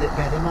have planned it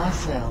better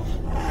myself.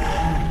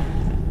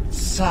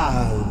 So,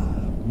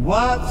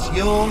 what's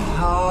your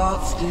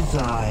heart's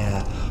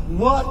desire?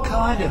 What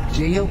kind of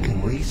deal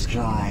can we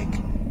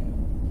strike?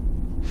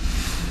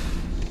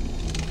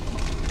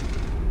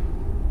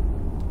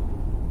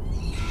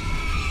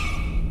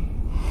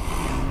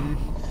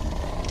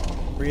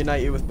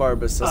 Reunite you with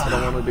Barbus, that's what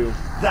I want to do.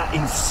 That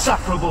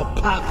insufferable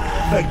pup!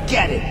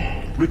 Forget it!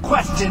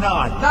 Request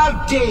denied!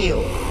 No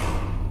deal!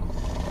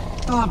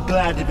 I'm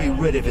glad to be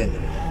rid of him.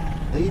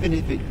 Even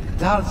if it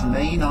does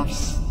mean I'm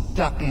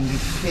stuck in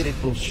this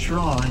pitiful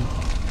shrine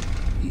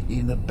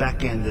in the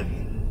back end of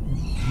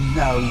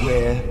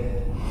nowhere.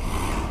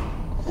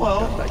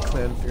 Well, that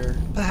clan fear.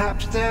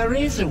 Perhaps there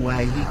is a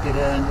way he could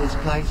earn his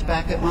place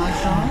back at my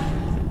side.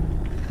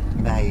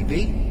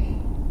 Maybe.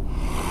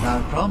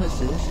 No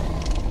promises.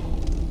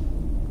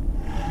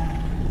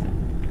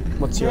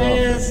 What's your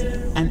There's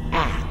offer? an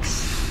axe.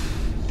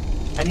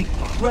 An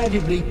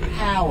incredibly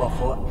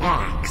powerful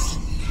axe.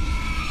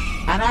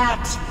 An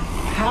axe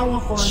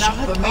powerful enough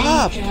for me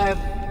to have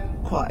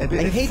quite a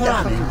bit of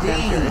fun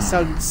indeed. It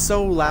sounds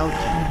so loud.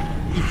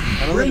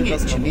 Bring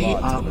it to me,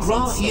 I'll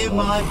grant you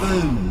my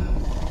boon.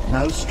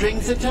 No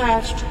strings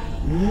attached,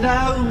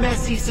 no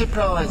messy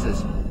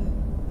surprises.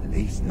 At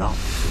least not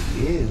for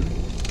you.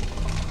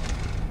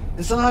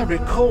 As I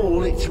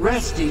recall, it's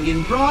resting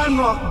in Brine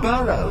Rock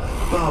Burrow.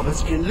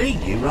 Barbus can lead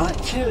you right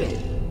to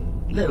it.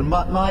 Little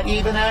Mutt might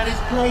even earn his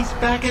place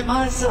back at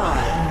my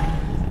side.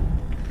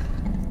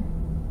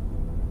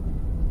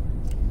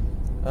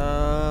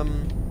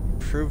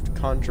 Improved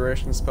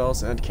conjuration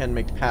spells and can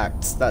make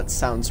pacts. That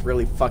sounds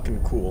really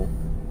fucking cool.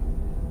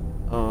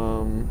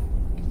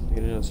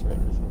 It is right.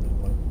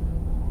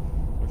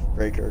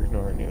 Breaker,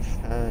 ignore any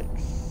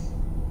attacks.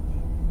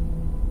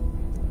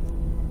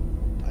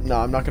 No,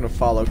 I'm not gonna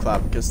follow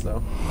Clavicus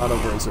though. Not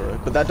over Azura.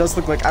 But that does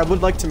look like I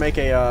would like to make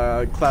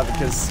a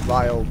Clavicus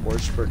Vile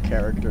worshipper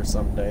character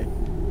someday.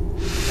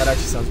 That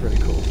actually sounds really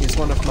cool. He's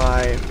one of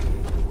my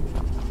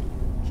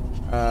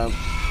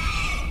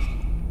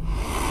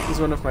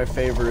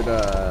favorite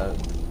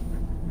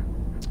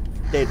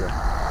Daedra.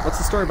 What's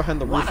the story behind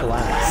the rueful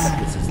axe?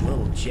 Clavicus's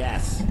little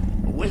Jess.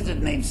 A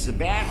wizard named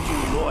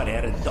Sebastian Lord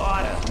had a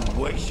daughter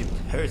who worshipped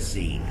her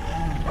seed.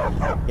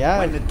 Yeah,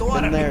 when the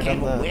daughter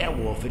became a done that.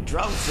 werewolf, it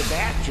drove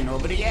Sebastian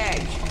over the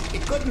edge. He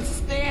couldn't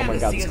stand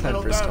to see his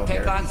little girl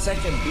take on such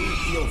a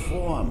bestial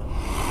form.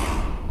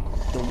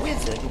 The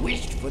wizard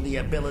wished for the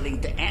ability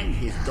to end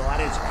his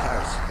daughter's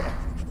curse.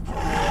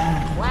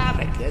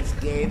 Clavicus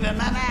gave him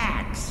an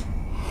axe.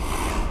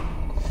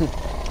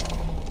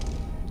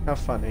 How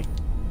funny.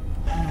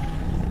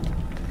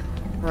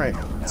 Right,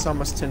 it's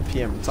almost 10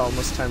 PM. It's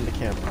almost time to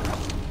camp.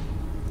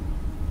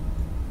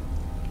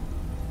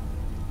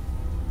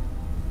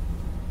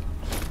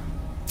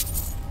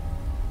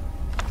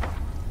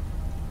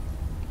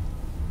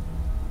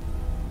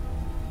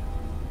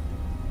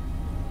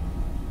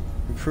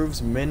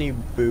 Improves many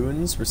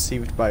boons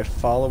received by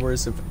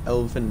followers of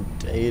elven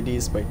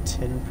deities by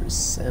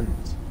 10%.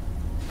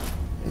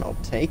 And I'll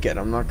take it.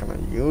 I'm not gonna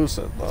use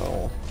it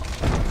though.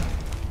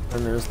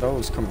 And there's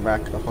those coming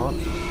back to haunt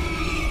me.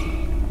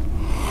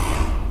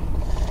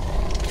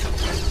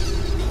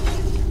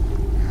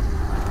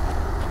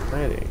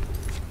 Ready.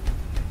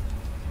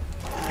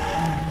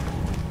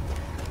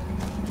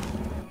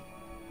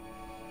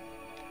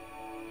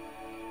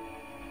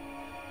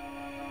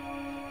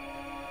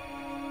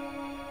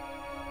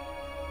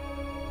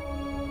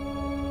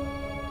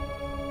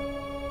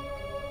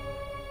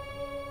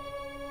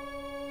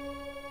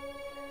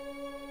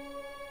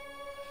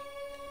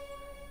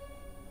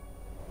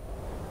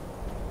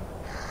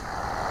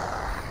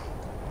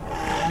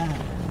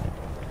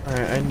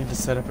 I need to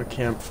set up a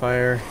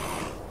campfire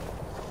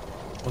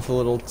with a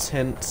little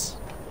tent.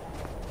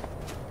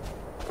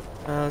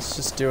 Let's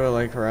just do it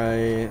like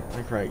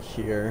right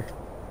here.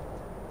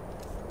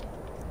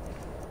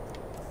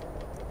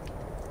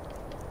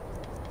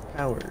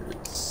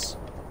 Powers,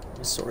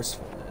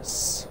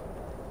 resourcefulness.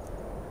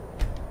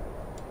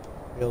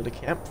 Build a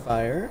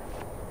campfire.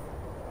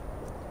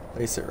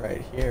 Place it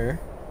right here.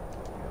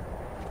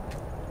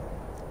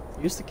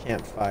 Use the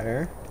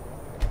campfire.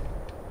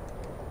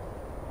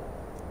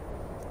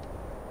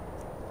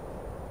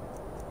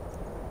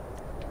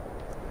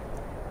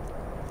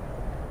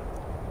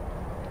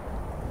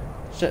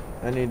 Shit,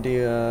 I need to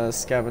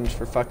scavenge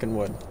for fucking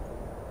wood.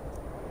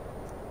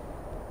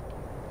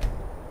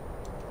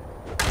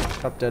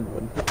 Chop dead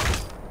wood.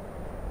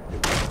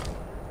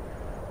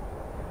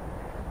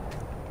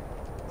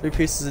 3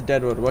 pieces of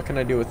dead wood, what can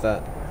I do with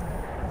that?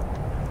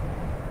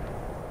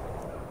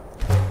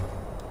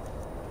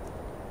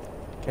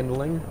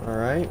 Kindling,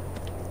 alright.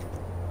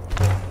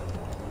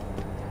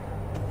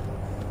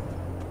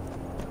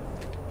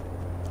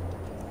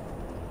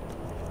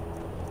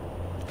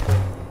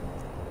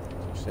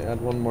 Actually,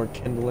 add 1 more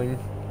kindling.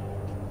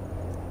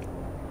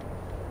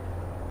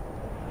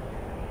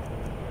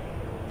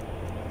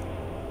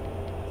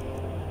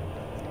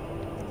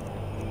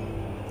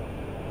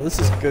 Well, this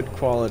is good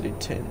quality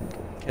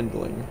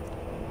kindling.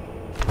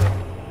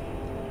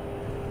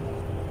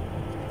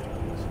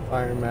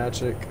 Fire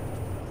magic.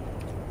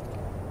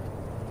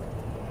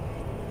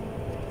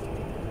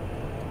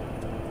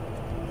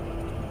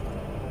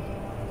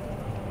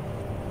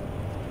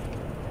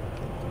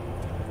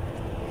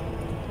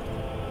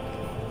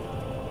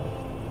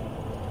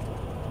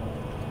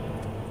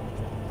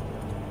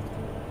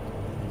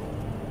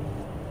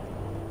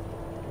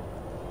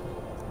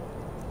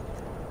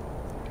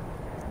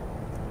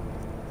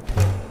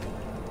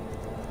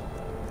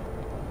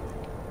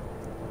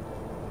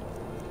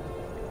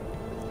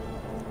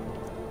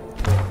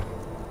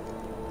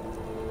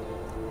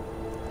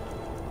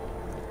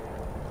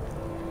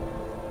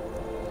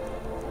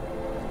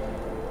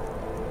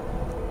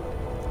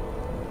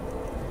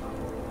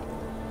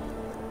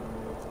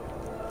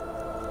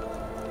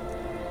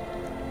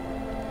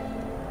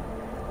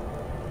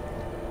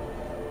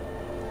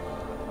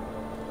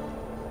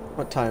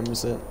 What time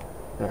is it?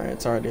 Alright,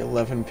 it's already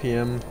 11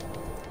 p.m.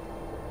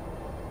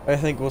 I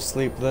think we'll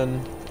sleep then.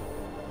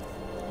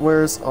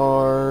 Where's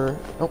our...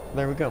 Oh,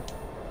 there we go.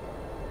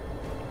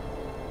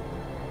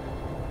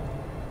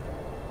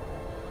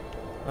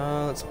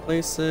 Let's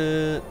place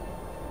it...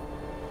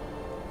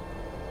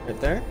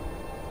 right there?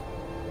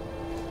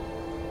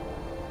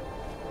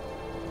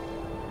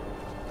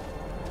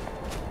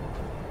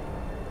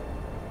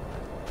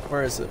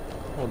 Where is it?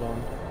 Hold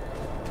on.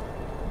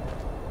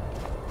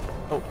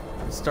 Oh,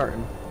 it's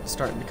starting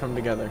to come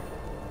together.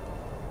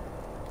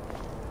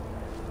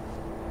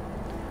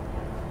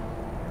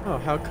 Oh,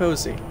 how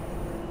cozy.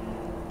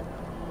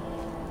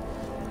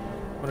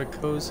 What a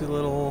cozy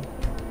little...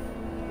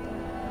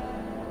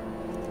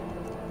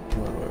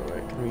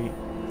 Wait, can we...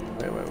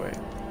 Wait.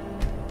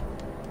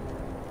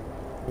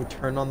 Can we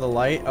turn on the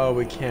light? Oh,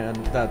 we can.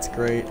 That's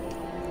great.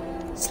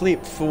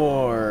 Sleep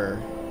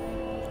for...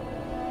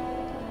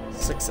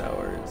 6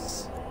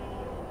 hours.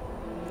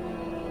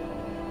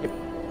 Yep.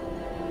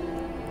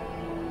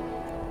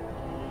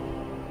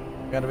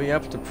 Gotta be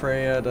up to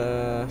pray at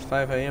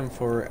 5 a.m.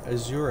 for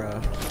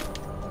Azura.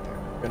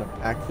 We're gonna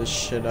pack this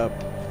shit up.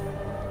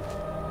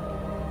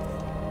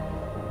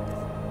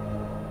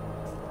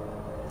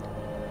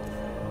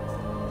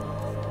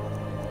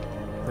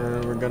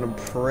 And we're gonna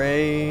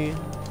pray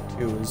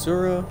to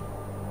Azura.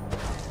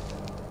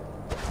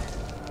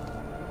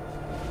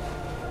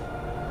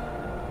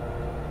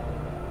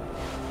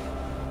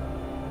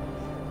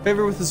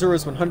 Favor with Azura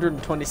is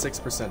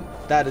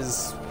 126%. That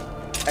is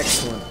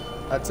excellent.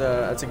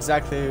 That's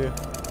exactly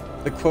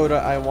the quota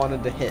I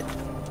wanted to hit.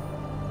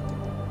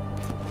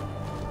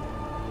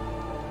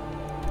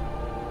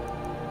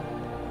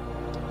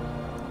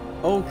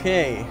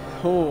 Okay.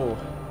 Oh.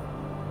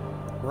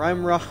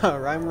 Rhyme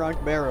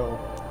Rock Barrow.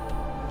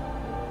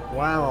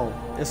 Wow.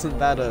 Isn't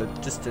that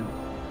just an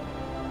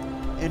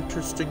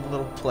interesting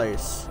little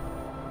place?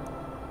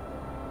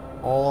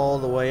 All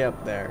the way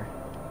up there.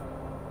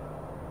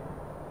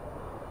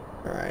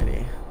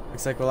 Alrighty.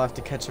 Looks like we'll have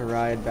to catch a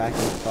ride back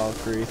into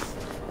Falkreath.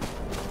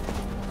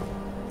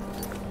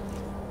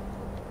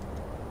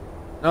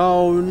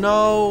 Oh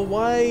no!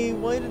 Why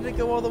did it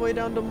go all the way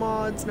down to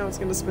mods? Now it's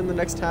gonna spend the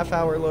next half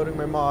hour loading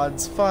my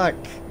mods. Fuck!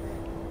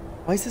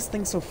 Why is this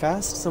thing so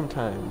fast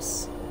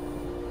sometimes?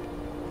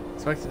 I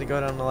expected to go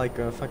down to like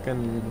a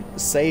fucking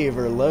save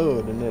or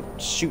load and it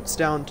shoots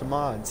down to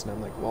mods and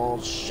I'm like,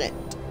 well shit.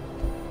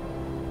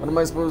 What am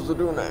I supposed to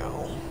do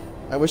now?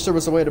 I wish there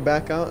was a way to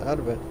back out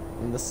of it.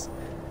 And this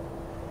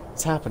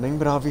is happening,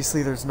 but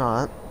obviously there's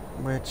not,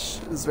 which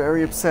is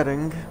very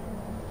upsetting.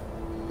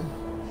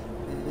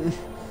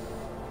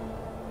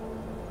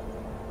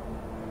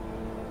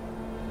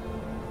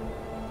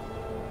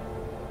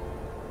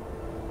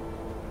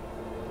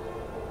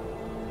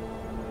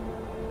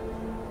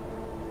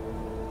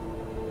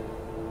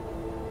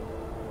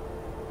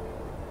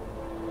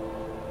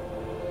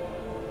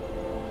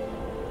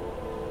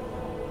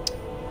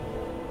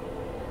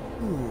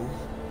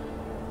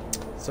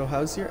 So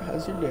how's your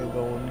day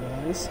going,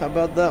 guys? How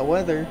about that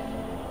weather?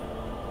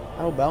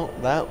 How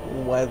about that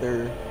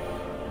weather?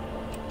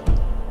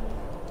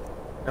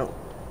 Oh.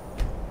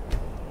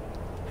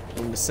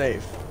 Going to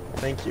save.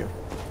 Thank you.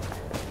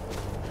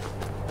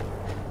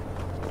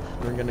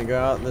 We're gonna go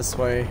out this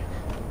way.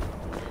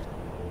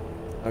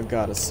 Oh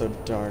god, it's so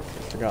dark.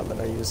 I forgot that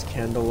I use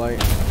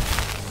candlelight.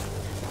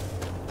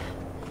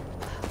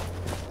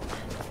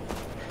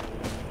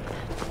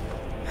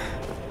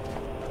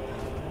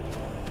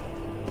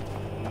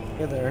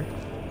 Hey there.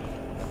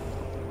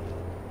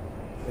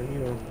 Who are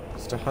you?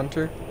 Just a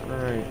hunter?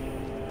 Alright.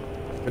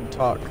 Good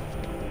talk.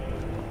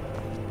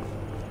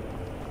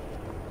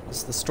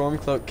 It's the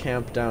Stormcloak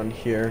camp down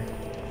here.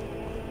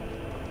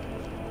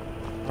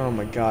 Oh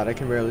my god, I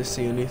can barely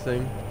see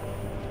anything.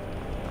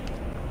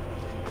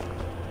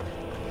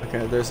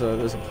 Okay, there's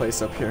a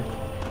place up here.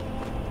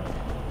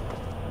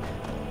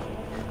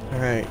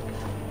 Alright.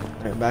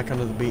 Alright, back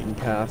onto the beaten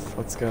path.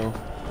 Let's go.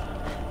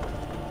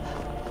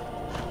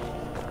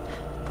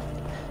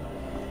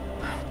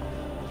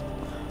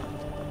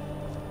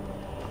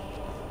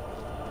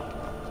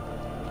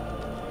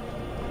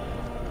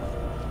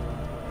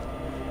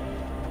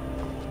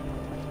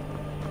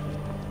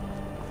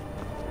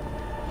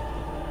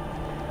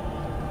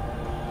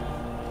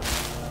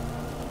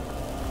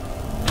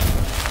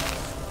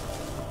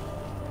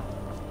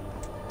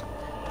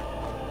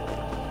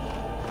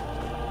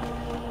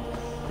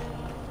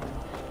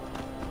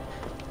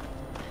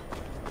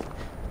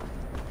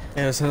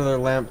 Yeah, there's another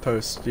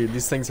lamppost, dude.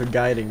 These things are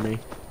guiding me.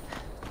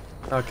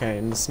 Okay,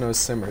 and the snow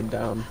simmered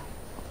down.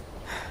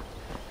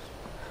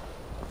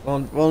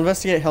 We'll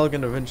investigate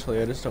Helgen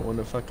eventually. I just don't want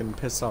to fucking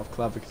piss off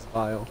Clavicus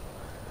Vile.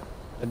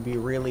 That'd be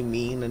really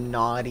mean and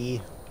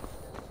naughty.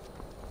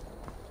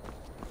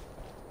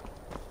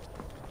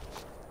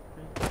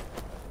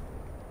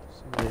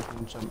 Somebody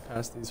can jump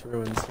past these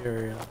ruins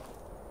here, yeah.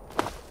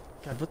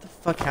 God, what the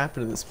fuck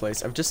happened to this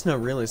place? I've just now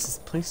realized this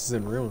place is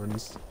in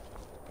ruins.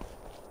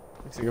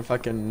 Looks like a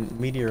fucking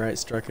meteorite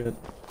struck it.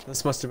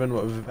 This must have been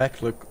what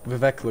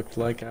Vivek looked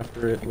like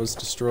after it was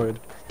destroyed.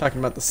 Talking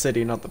about the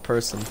city, not the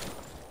person.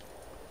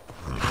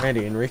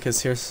 Alrighty,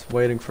 Enrica's here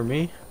waiting for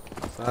me,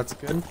 so that's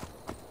good.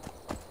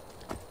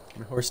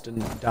 My horse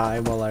didn't die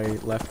while I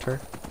left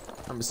her.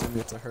 I'm assuming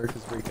it's a her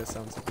because Rika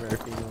sounds like a very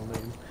female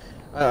name.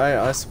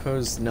 I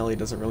suppose Nelly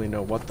doesn't really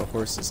know what the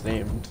horse is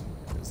named,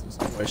 because there's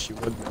no way she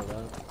would know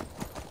that.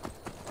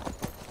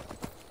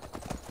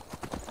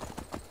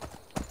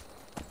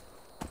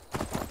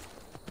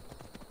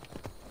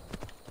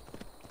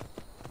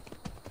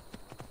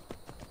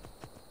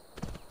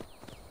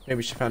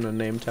 Maybe she found a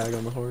name tag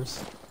on the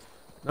horse.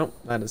 Nope,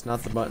 that is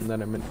not the button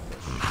that I meant to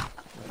push.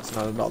 That's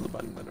not at all the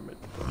button that I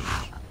meant to push.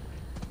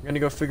 I'm gonna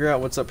go figure out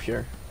what's up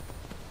here.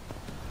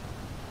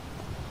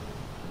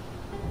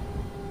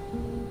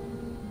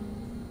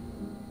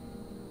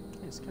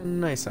 It's kinda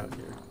nice out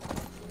here.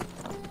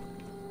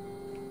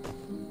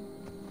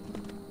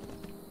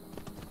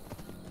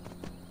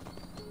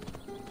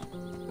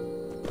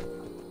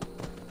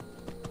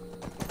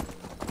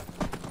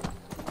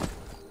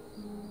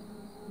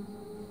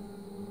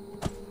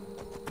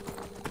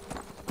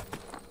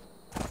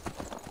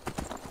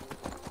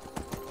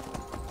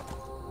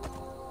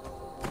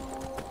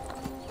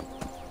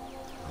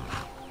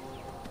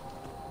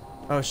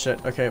 Oh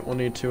shit, okay, we'll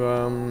need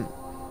to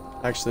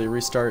actually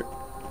restart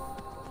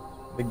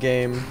the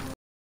game.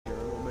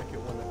 We'll make it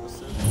one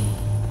episode.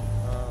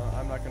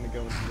 I'm not gonna go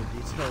into the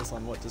details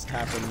on what just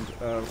happened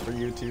for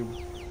YouTube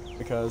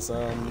because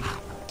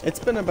it's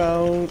been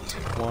about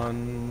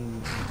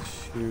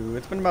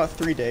it's been about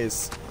 3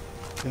 days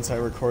since I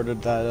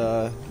recorded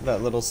that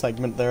that little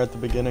segment there at the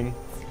beginning.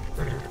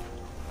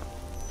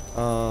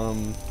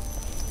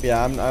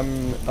 Yeah,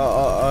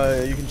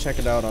 you can check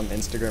it out on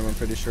Instagram. I'm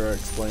pretty sure I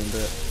explained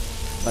it,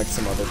 like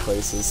some other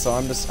places. So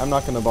I'm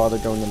not gonna bother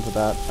going into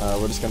that.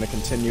 We're just gonna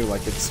continue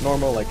like it's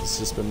normal, like it's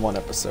just been one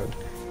episode,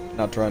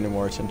 not draw any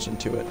more attention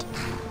to it.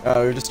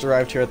 We just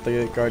arrived here at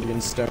the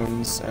Guardian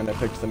Stones, and I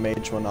picked the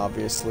Mage one,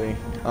 obviously.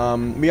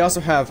 We also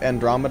have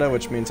Andromeda,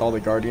 which means all the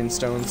Guardian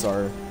Stones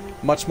are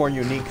much more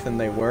unique than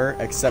they were,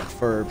 except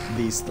for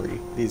these three,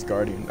 these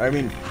Guardian. I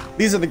mean,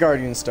 these are the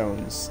Guardian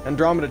Stones.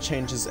 Andromeda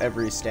changes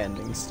every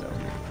standing stone.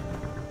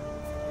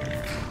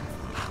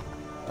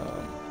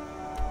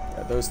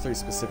 Yeah, those three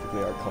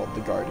specifically are called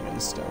the Guardian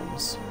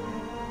Stones.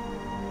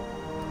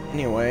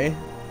 Anyway,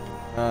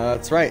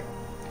 that's right.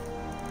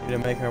 We need to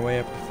make our way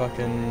up to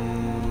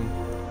fucking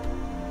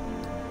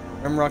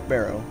Rimrock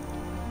Barrow.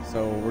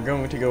 So we're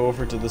going to go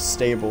over to the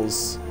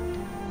stables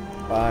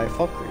by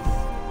Falkreath.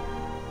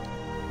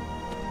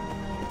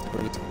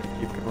 We're just gonna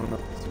keep going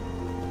up this way.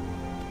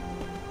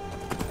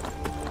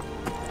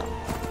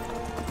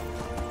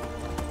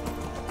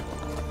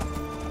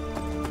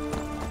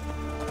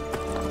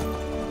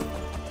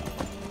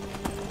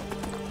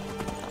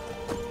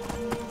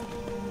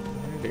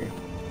 Alrighty.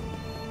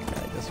 Okay,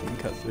 I guess we can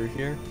cut through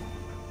here.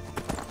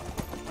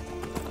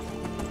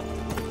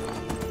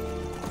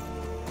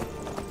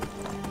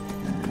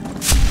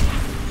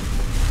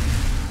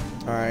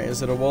 Alright,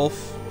 is it a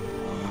wolf?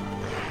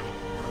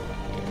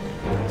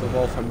 If it's a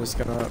wolf, I'm just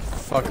gonna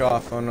fuck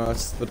off. Oh no,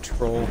 it's the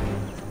troll.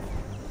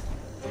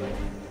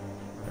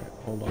 Alright,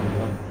 hold on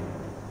now.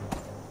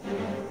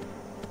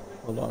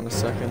 Hold on a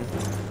second.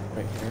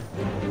 Right here.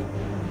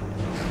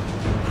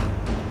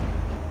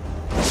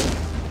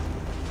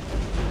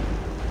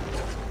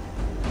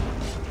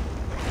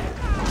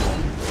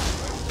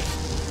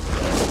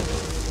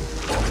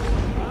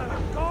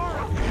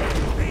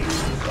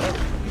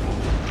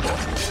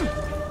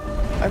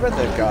 I bet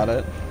they've got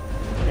it.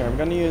 Here, I'm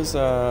gonna use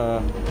this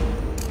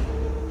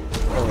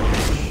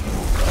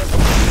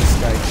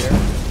guy here.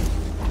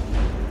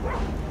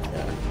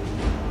 Yeah.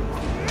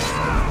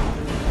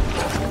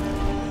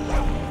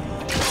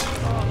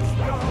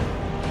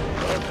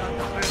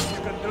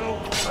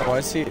 Oh,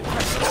 I see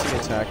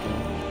attacking.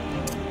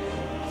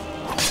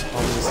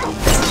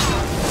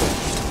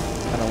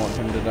 I don't want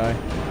him to die.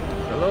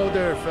 Hello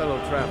there, fellow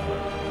traveler.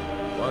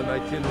 One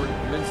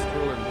itinerant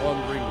minstrel and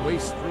wandering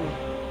wastrel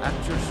at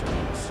your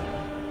service.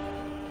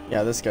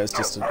 Yeah, this guy's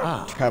just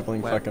a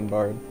traveling fucking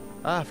bard.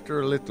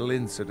 After a little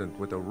incident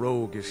with a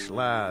roguish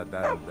lad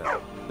and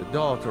the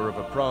daughter of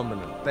a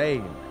prominent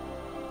thane,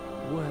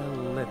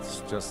 well,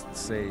 let's just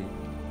say,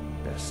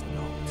 best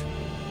not.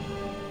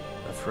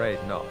 Afraid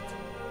not.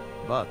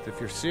 But if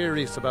you're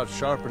serious about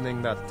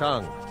sharpening that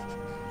tongue,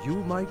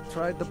 you might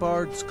try the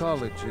Bard's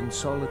College in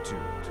Solitude.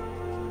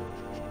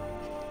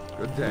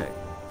 Good day.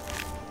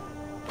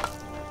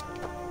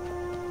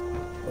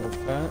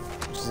 That,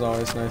 which is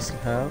always nice to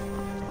have.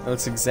 Now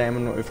let's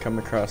examine what we've come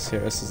across here.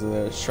 This is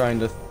the Shrine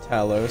to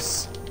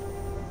Talos.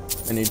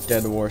 Any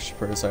dead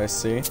worshippers I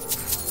see.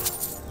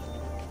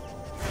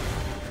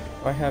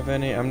 Do I have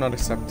any? I'm not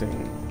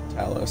accepting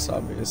Talos,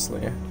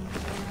 obviously.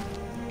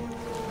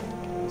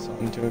 So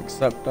I'm to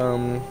accept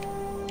some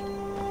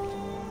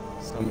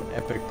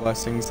epic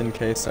blessings in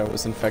case I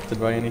was infected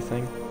by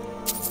anything.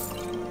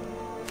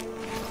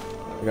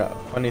 We got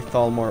 20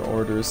 Thalmor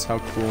orders. How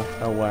cool,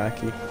 how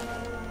wacky.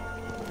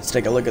 Let's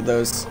take a look at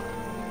those.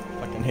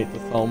 Fucking hate the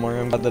Thalmor.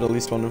 I'm glad that at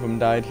least one of them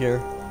died here.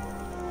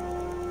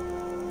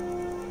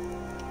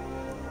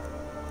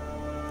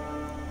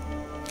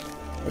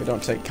 We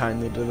don't take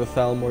kindly to the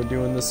Thalmor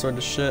doing this sort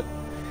of shit.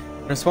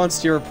 In response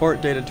to your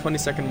report dated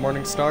 22nd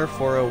Morningstar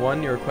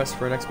 401, your request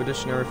for an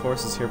expeditionary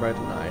force is hereby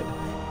denied.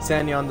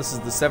 Sanyon, this is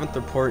the 7th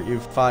report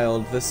you've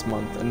filed this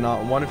month, and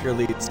not one of your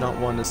leads, not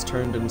one, has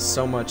turned in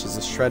so much as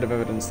a shred of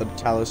evidence that a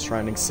Talos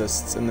shrine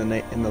exists in the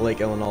Lake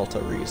Tel Nalta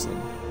region.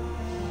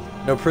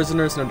 No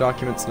prisoners, no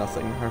documents,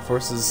 nothing. Our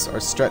forces are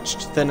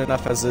stretched thin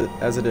enough as it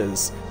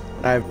is,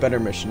 and I have better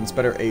missions,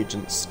 better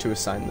agents to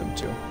assign them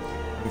to.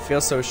 If you feel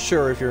so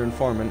sure of your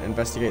informant,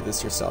 investigate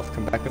this yourself.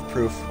 Come back with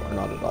proof, or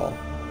not at all.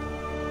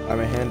 By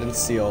my hand and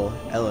seal,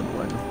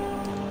 Elenwyn.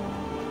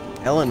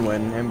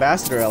 Elenwyn,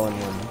 Ambassador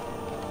Elenwyn,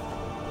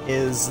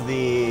 is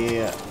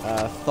the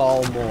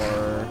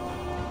Thalmor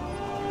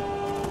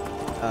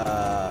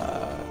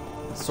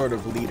sort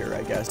of leader,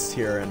 I guess,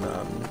 here in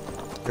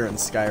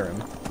Skyrim.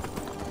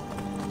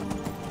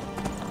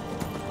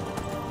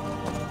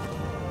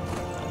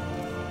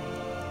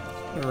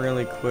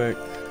 Really quick,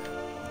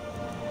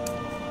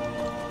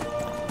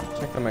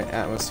 check that my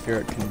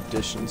atmospheric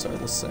conditions are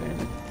the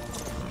same.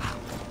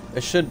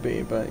 They should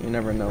be, but you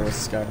never know with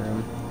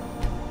Skyrim.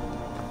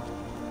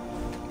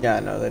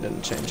 Yeah, no, they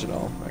didn't change at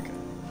all. Okay.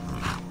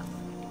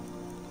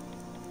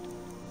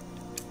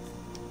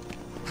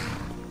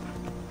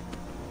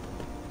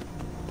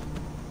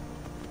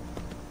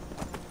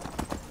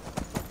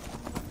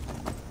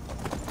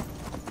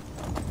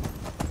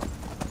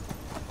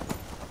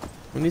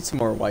 We need some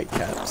more white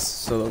caps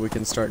so that we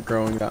can start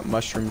growing that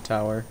mushroom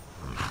tower.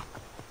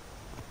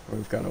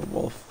 We've got a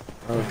wolf.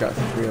 Oh, we've got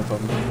 3 of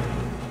them.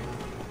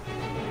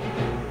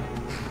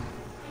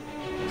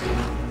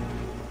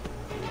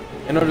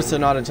 I notice they're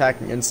not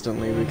attacking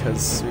instantly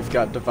because we've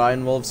got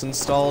divine wolves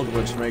installed,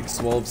 which makes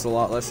wolves a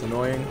lot less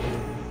annoying.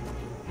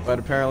 But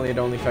apparently it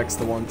only affects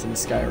the ones in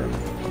Skyrim.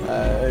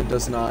 It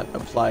does not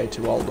apply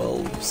to all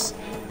wolves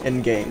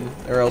in-game,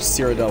 or else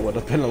Cyrodiil would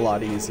have been a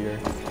lot easier.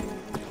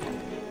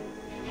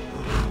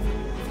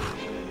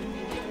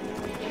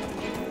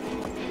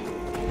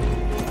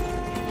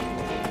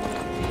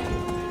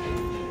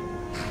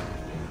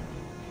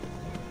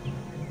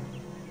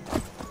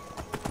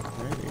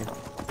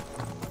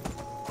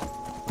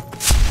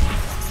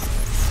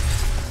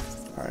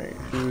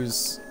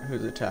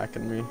 Who's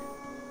attacking me?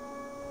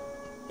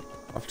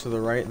 Off to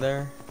the right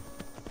there?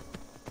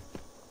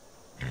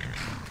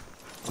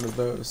 What are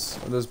those?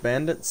 Are those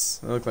bandits?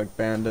 They look like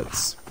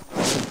bandits.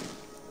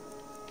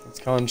 Let's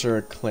conjure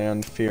a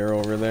clan fear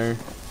over there.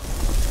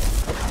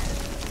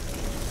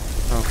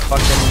 Oh,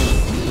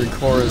 fucking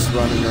Rikora's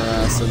running her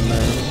ass in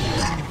there.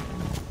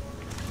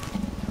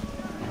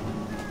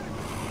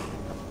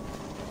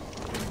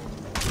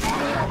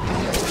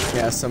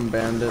 Yeah, some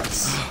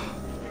bandits.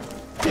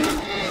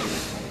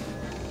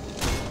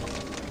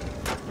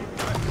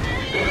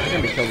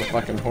 I'm gonna kill the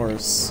fucking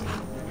horse.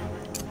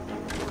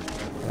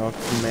 I'll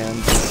command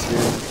this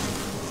here.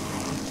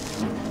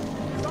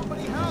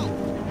 Somebody help!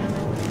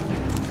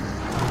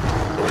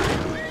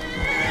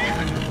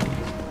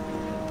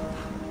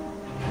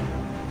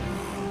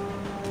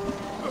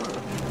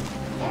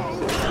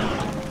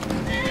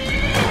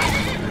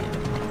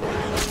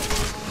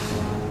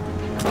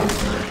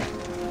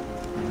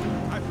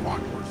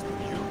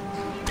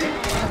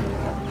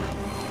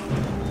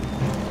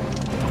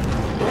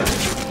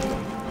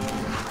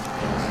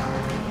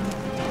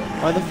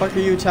 Why the fuck are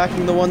you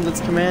attacking the one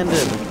that's commanded?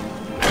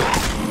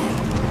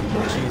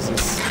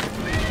 Jesus.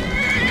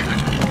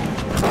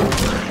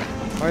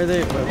 Why are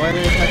they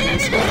attacking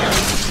this guy?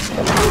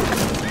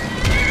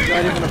 It's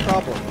not even a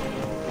problem.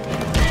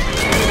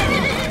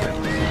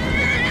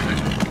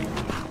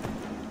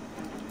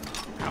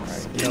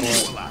 Alright, you know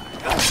what?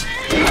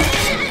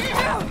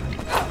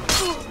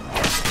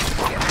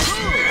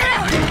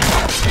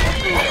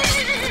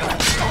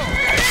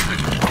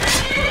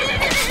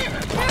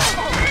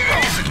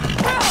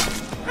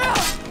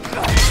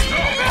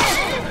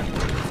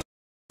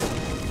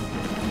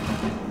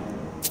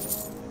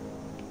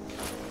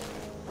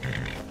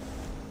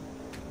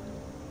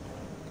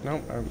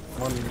 Nope, I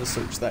wanted to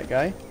search that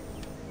guy.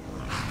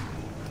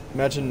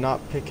 Imagine not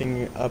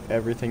picking up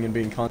everything and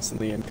being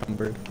constantly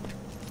encumbered.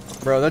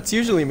 Bro, that's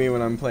usually me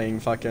when I'm playing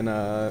fucking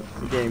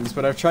games,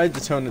 but I've tried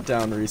to tone it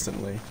down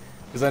recently.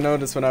 Because I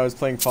noticed when I was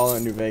playing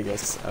Fallout New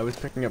Vegas, I was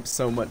picking up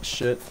so much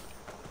shit.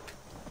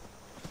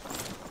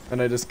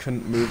 And I just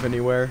couldn't move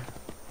anywhere.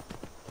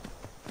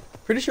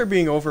 Pretty sure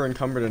being over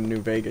encumbered in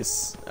New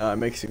Vegas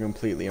makes you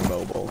completely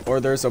immobile. Or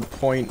there's a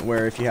point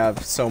where if you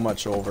have so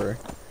much over,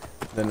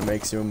 then it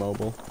makes you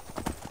immobile.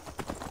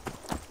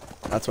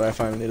 That's why I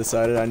finally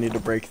decided I need to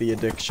break the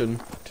addiction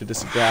to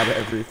just grab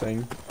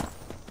everything.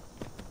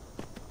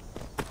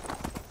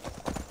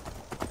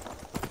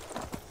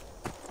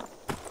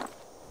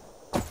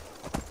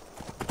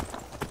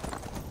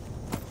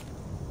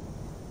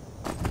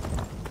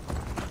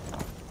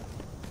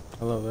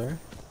 Hello there.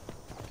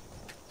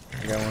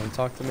 You guys want to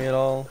talk to me at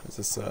all? Is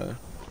this a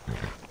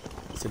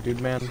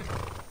dude man?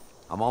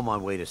 I'm on my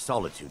way to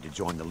Solitude to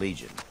join the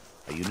Legion.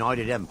 A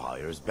united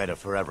empire is better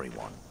for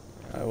everyone.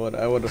 I would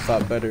have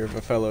thought better of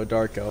a fellow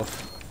dark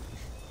elf.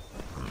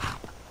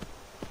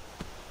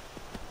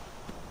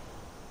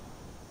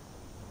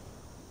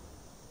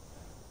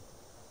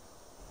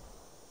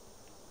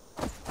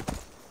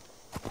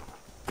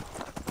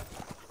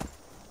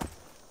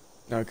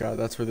 Oh god,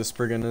 that's where the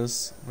Spriggan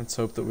is. Let's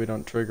hope that we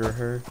don't trigger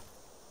her.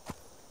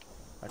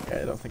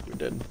 Okay, I don't think we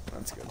did.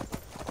 That's good.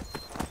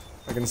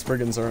 Fucking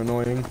Spriggans are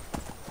annoying.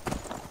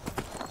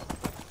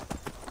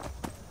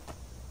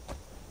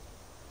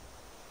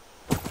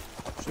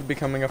 Should be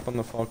coming up on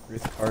the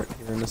Falkreath cart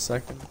here in a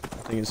second. I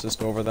think it's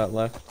just over that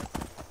left.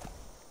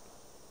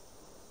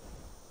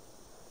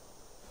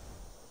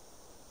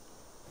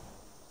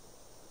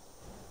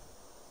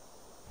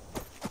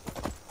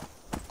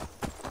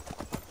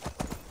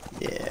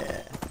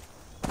 Yeah.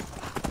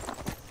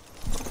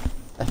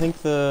 I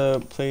think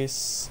the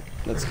place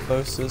that's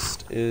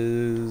closest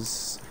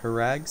is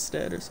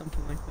Haragstad or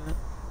something like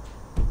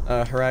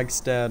that.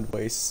 Haragstad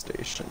Waste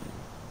Station.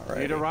 Alright.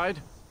 Need a ride?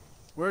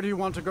 Where do you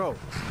want to go?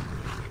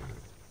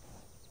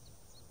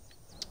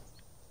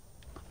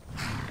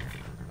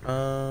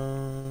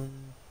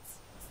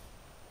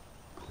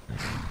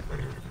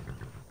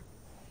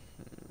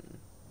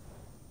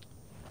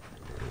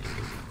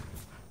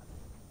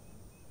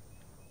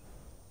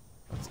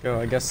 Let's go.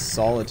 I guess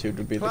Solitude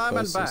would be the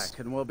closest. Climb and back,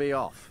 and we'll be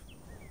off.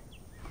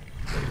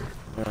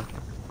 Yeah.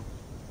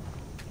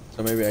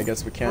 So maybe I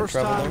guess we can't First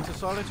travel time there? to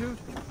Solitude?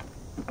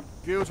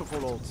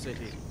 Beautiful old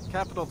city,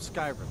 capital of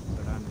Skyrim,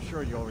 but I'm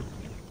sure you already.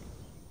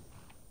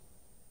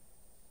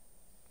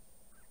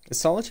 Is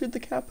Solitude the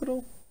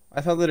capital? I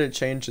thought that it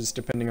changes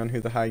depending on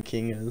who the High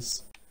King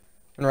is.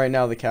 And right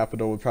now the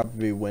capital would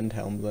probably be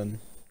Windhelm then.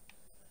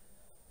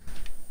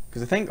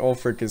 Because I think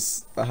Ulfric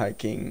is the High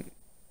King.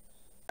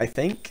 I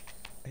think?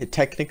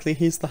 Technically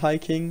he's the High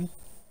King?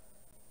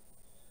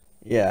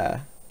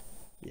 Yeah.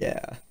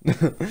 Yeah.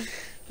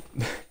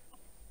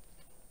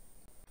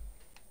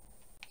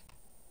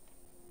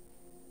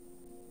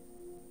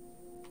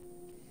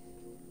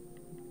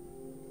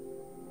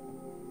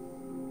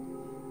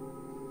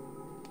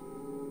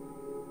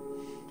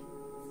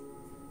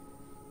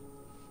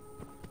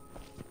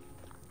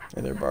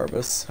 Hey there,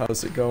 Barbus.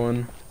 How's it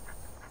going?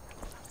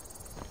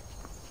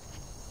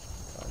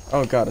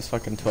 Oh god, it's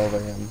fucking 12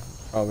 AM.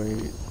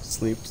 Probably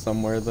sleep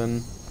somewhere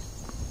then.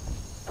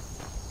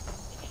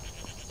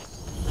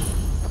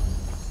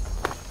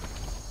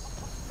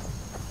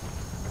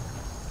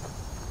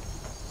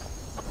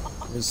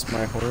 Here's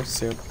my horse,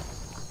 yep.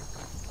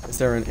 Is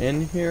there an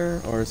inn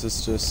here, or is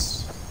this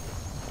just...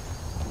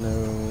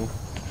 No...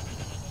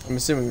 I'm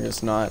assuming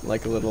there's not,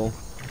 like a little...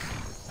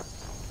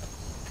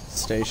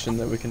 station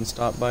that we can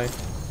stop by.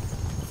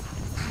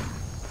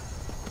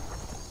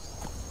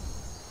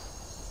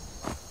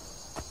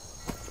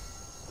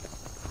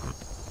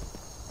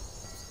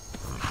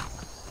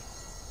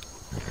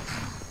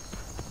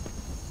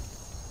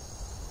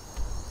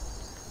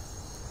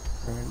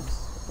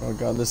 Oh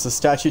god, there's a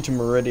statue to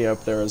Meridia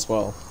up there as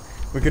well.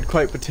 We could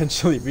quite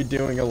potentially be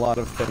doing a lot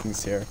of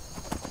things here.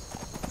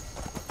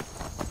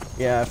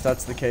 Yeah, if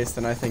that's the case,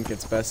 then I think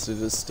it's best to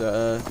just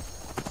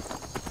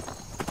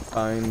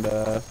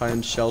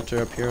find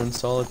shelter up here in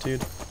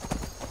Solitude.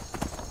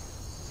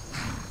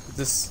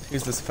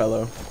 Who's this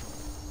fellow?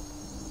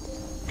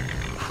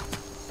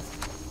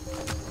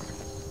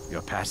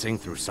 You're passing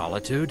through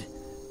Solitude?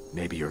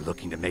 Maybe you're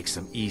looking to make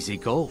some easy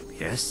gold,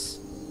 yes?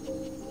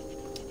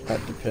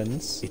 That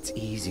depends. It's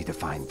easy to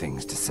find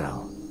things to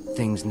sell.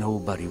 Things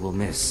nobody will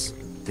miss.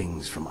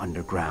 Things from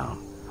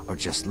underground, or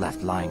just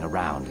left lying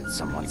around in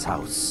someone's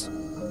house.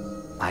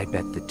 I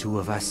bet the two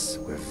of us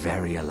were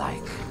very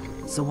alike.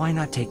 So why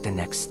not take the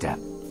next step?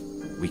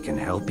 We can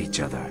help each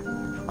other.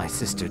 My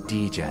sister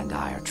Deja and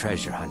I are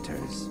treasure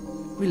hunters.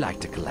 We like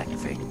to collect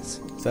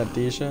things. Is that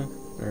Deja?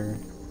 Or...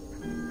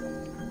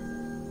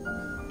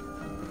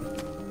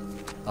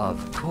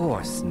 Of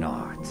course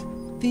not.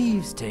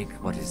 Thieves take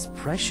what is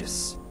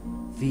precious.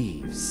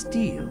 Thieves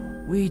steal.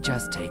 We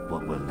just take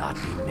what will not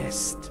be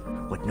missed.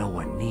 What no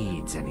one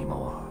needs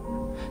anymore.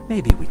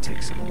 Maybe we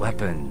take some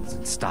weapons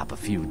and stop a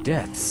few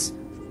deaths.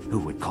 Who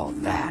would call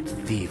that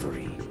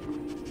thievery?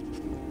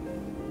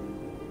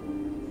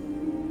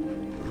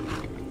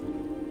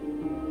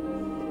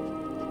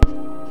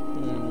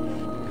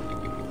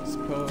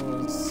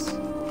 Suppose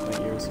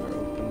my ears are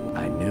open.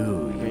 I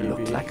knew you Maybe.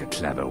 looked like a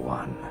clever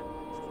one.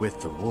 With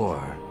the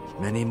war,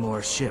 many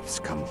more ships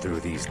come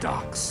through these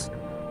docks,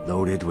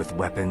 loaded with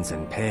weapons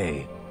and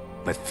pay,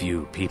 but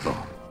few people,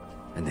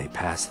 and they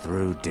pass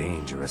through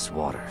dangerous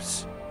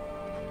waters.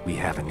 We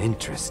have an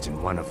interest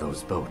in one of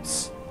those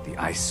boats, the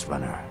Ice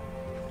Runner.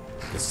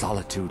 The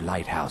Solitude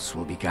Lighthouse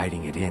will be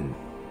guiding it in,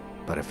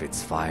 but if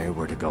its fire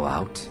were to go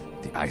out,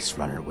 the Ice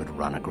Runner would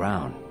run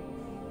aground.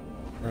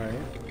 Right.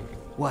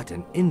 What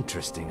an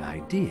interesting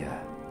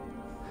idea.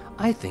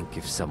 I think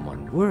if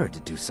someone were to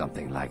do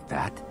something like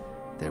that,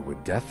 there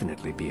would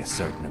definitely be a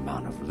certain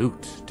amount of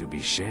loot to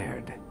be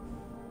shared.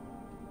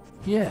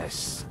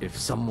 Yes, if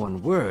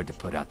someone were to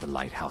put out the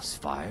lighthouse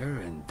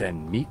fire and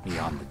then meet me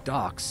on the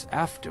docks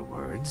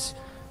afterwards,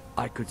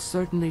 I could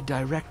certainly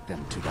direct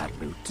them to that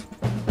loot.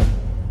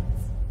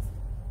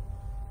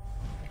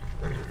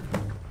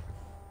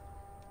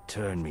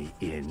 Turn me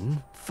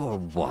in? For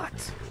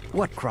what?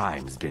 What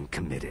crime's been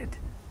committed?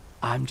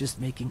 I'm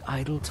just making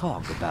idle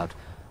talk about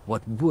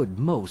what would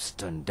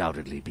most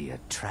undoubtedly be a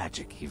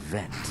tragic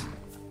event.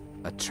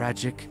 A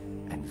tragic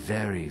and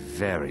very,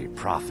 very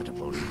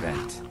profitable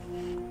event.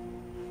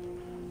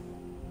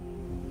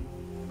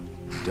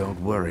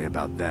 Don't worry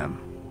about them.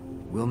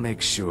 We'll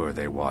make sure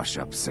they wash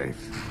up safe.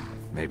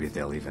 Maybe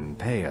they'll even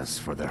pay us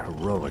for their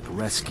heroic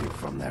rescue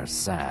from their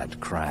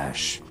sad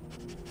crash.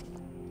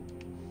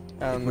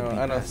 I don't know,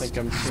 I don't think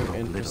I'm too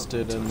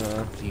interested in,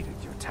 completed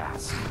your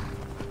task.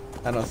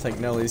 I don't think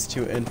Nelly's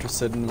too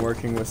interested in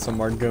working with some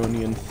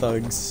Argonian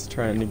thugs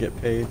trying to get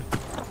paid.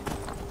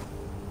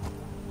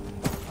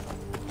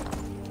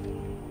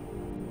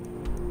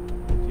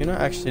 Do you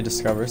not actually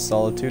discover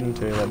solitude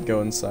until you, like,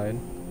 go inside?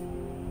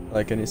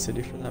 Like any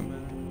city for that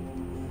matter?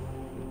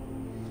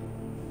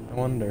 I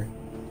wonder.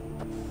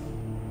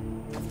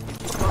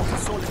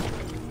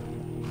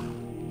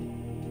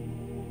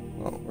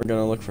 Well, we're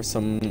gonna look for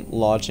some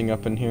lodging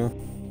up in here.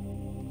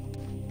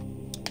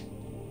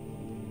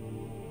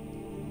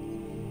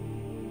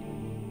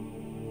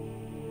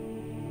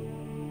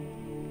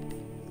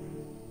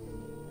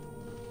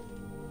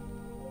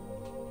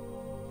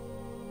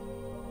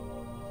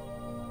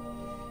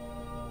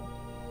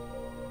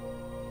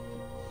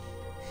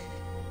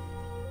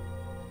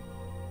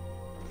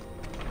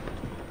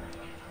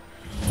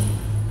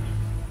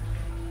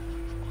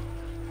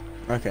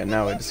 Okay,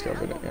 now we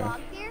discovered it, yeah.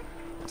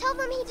 Tell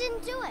them he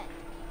didn't do it.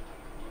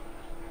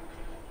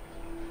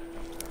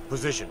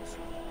 Positions.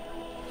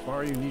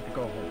 Far you need to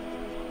go home.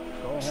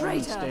 Go home and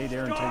Traitor. stay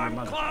there until your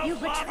mother... You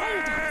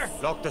betrayed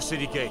us! Lock the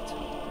city gate.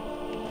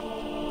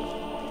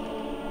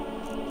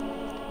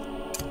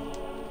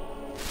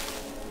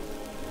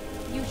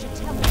 You should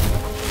tell me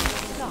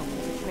that Scum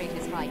betrayed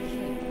his high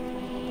king.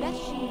 Best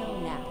she know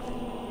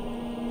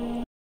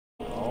now.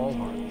 All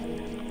heart.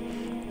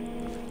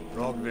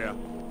 Rogver,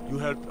 you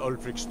helped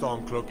Ulfric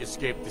Stormcloak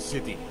escape the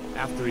city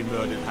after he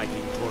murdered High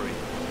King Tori.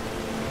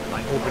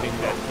 By opening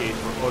that gate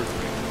for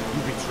Ulfric,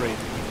 you betrayed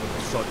the people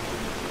of Solitude.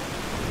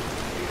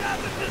 He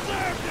doesn't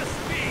deserve to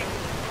speak!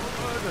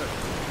 Murder.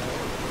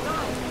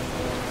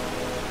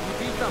 You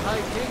beat the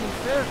High King in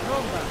fair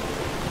combat.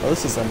 Oh,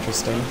 this is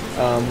interesting.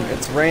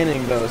 It's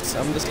raining though, so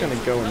I'm just gonna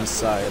go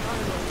inside.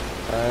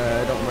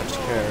 I don't much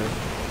care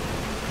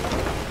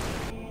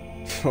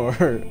for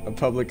a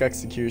public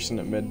execution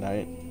at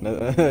midnight.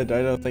 I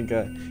don't think,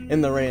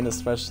 in the rain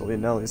especially,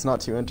 Nelly's not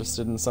too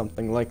interested in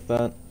something like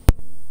that.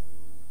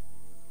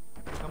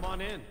 Come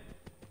on in.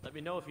 Let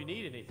me know if you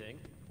need anything,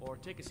 or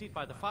take a seat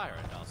by the fire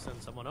and I'll send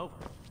someone over.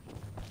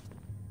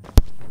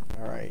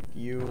 Alright,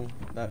 you,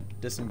 that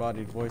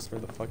disembodied voice,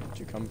 where the fuck did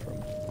you come from?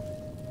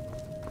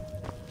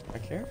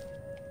 Back here?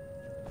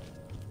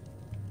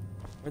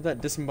 Where'd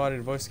that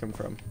disembodied voice come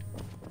from?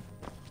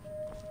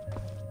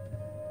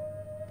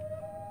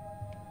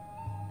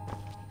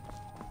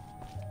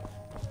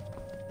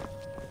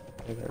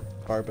 Hey there,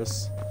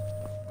 Barbus.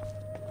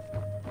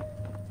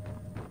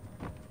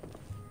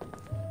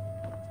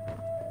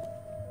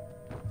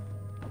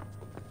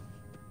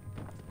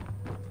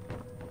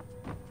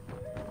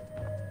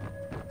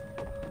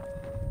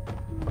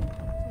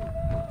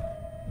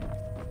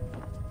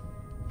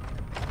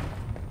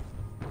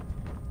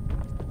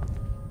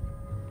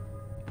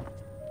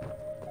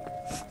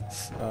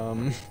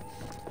 Is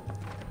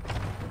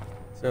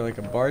there like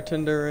a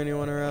bartender or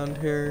anyone around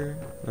here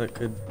that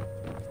could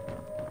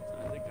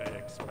I think I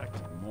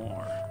expected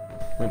more.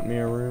 rent me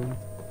a room?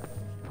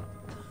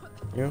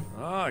 You?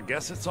 Oh, I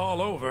guess it's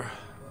all over.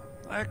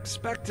 I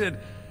expected...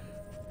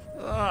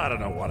 I don't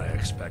know what I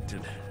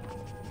expected.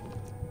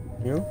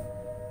 You?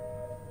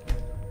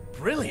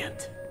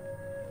 Brilliant.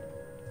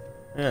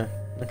 Yeah,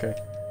 okay.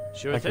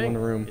 Sure Back in thing. the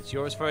room. It's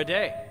yours for a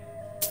day.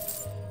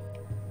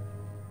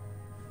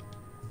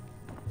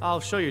 I'll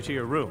show you to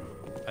your room.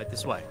 Right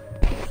this way.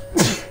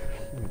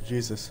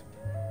 Jesus.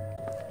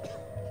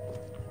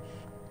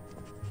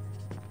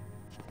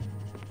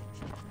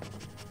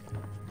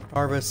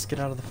 Barbus, get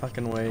out of the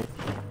fucking way.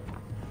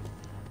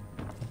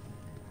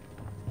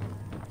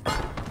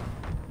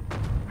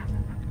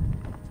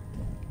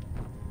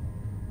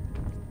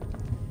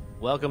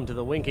 Welcome to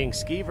the Winking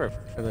Skeever.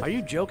 Are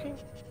you joking?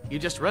 You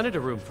just rented a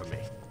room for me.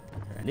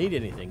 Need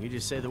anything, you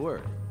just say the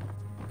word.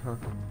 Huh.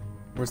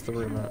 Where's the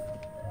room at?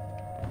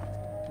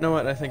 You know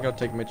what? I think I'll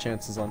take my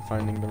chances on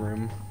finding the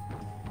room.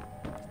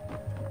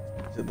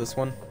 Is it this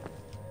one?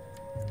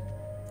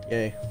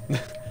 Yay.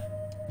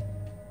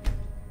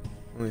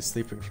 Only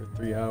sleeping for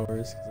 3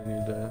 hours because I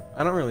need to...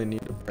 I don't really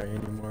need to pray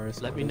anymore,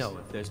 I Let me know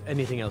if there's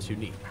anything else you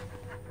need.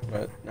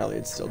 But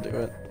Nelli'd still do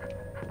it.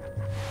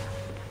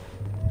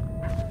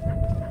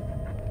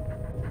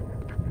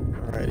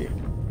 Alrighty.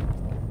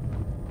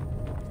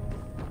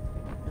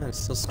 Yeah, it's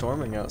still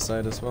storming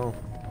outside as well.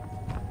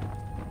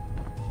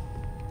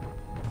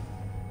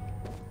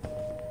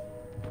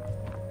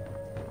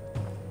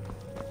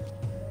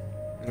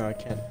 No, I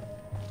can't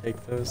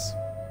take those.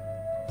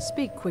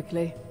 Speak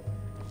quickly.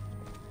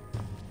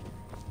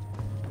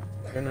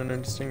 Anyone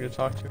interesting to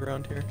talk to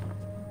around here?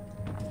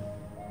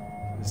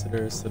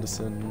 Visitor,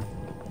 citizen,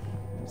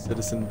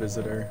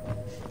 visitor.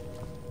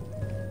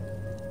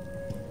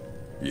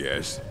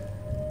 Yes.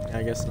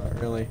 I guess not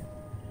really.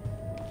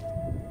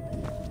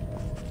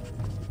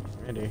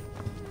 Alrighty.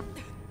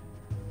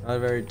 Not a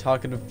very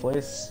talkative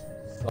place.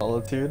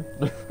 Solitude.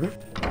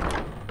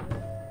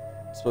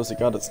 Suppose it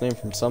got its name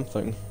from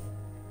something.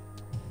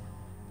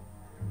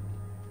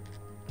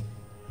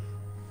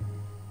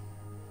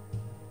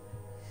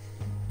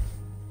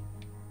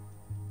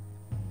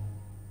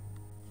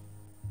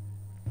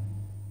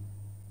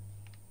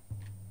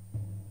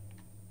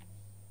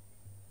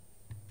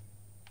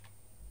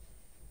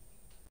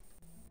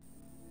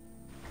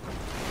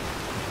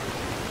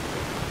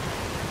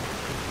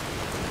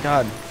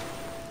 God.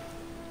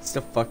 It's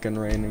still fucking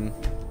raining.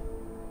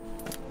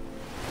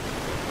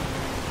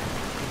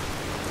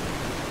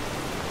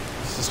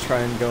 Let's just try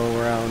and go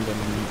around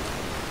and...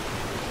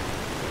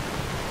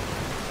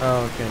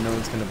 Oh, okay, no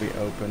one's gonna be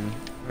open.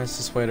 Let's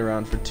just wait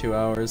around for 2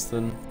 hours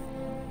then.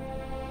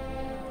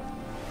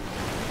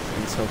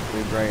 Things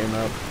hopefully brighten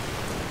up.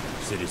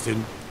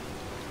 Citizen,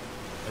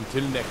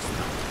 until next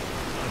time.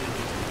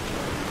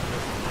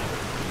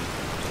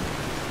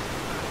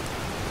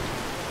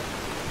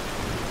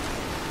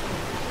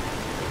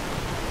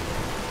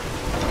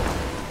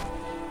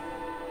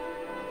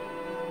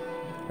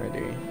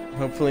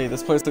 Hopefully,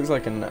 this place looks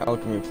like an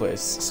alchemy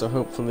place, so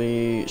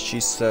hopefully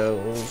she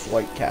sells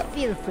Wildcat.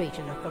 Feel free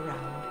to look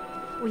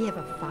around. We have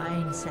a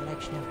fine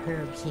selection of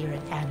herbs here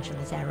at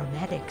Angela's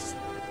Aromatics.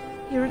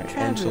 You're a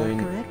traveler,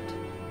 correct?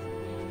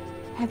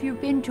 Have you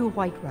been to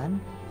Whiterun?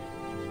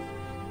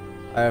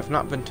 I have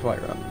not been to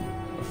Whiterun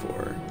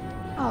before.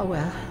 Oh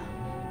well,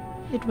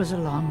 it was a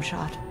long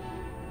shot.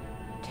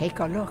 Take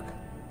a look.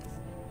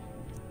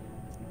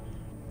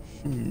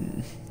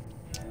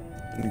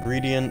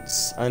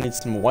 Ingredients. I need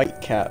some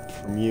Wildcat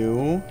from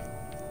you.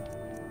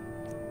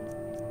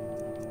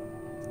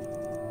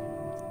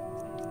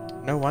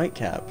 No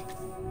Wildcat.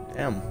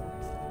 Damn.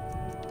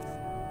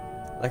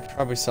 I could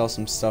probably sell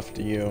some stuff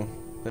to you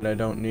that I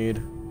don't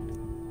need.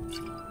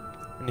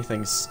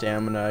 Anything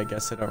stamina, I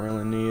guess I don't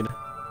really need.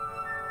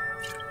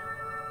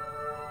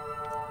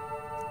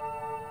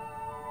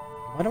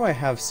 Why do I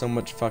have so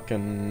much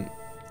fucking...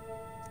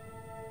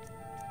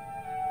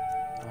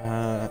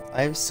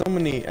 I have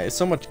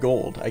so much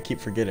gold, I keep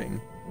forgetting.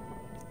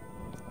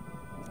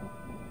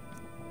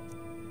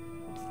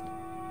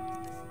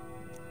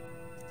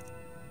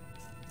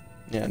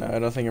 Yeah, no, I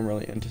don't think I'm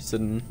really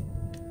interested in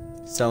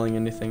selling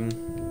anything.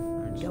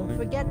 Actually. Don't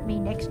forget me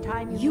next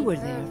time You were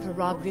there for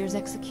Rogvir's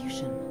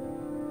execution.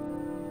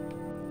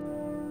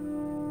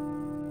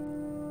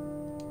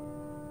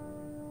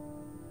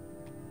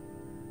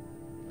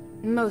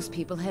 Most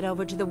people head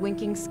over to the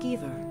Winking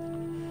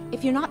Skeever.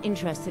 If you're not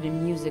interested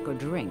in music or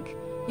drink,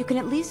 you can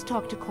at least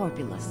talk to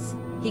Corpulus.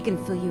 He can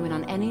fill you in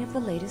on any of the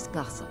latest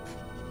gossip.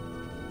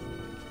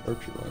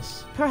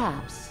 Corpulus?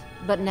 Perhaps,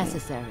 but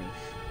necessary.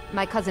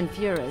 My cousin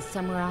Fura is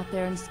somewhere out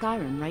there in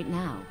Skyrim right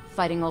now,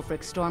 fighting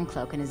Ulfric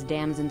Stormcloak and his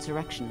damned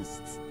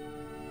insurrectionists.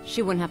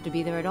 She wouldn't have to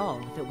be there at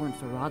all if it weren't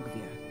for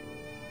Rogvir.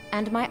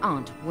 And my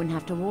aunt wouldn't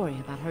have to worry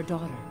about her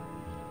daughter.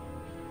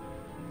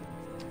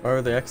 Why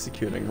are they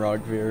executing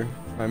Rogvir?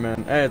 My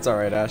man. Hey, it's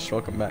alright, Ash.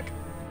 Welcome back.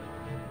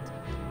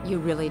 You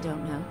really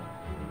don't know?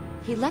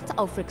 He let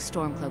Ulfric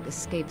Stormcloak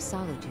escape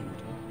solitude.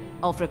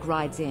 Ulfric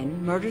rides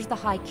in, murders the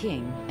High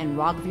King, and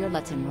Rogvir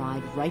lets him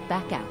ride right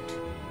back out.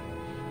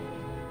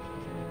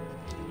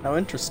 How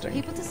interesting.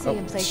 People to see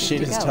and places she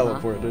to just go,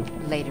 teleported.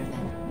 huh? Later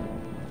then.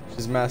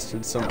 She's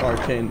mastered some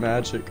arcane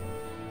magic.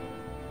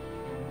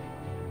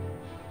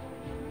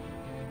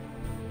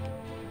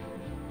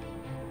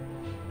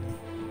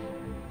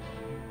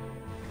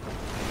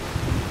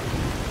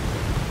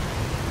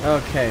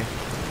 Okay.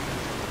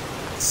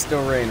 It's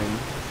still raining.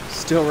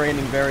 Still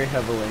raining very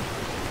heavily.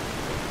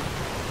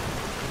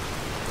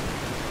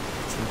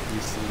 Some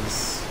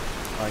pieces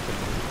I can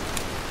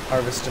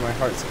harvest to my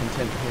heart's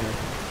content here.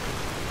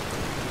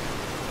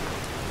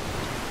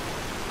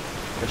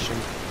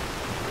 Fishing.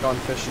 Gone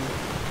fishing.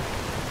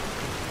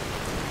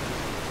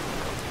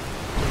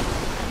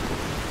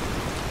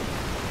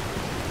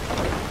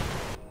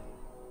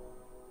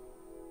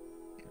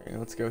 Okay,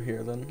 let's go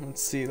here then.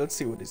 Let's see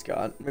what he's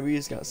got. Maybe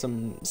he's got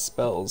some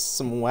spells,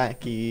 some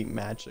wacky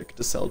magic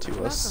to sell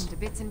to us. Welcome to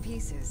Bits and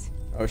Pieces.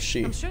 Oh,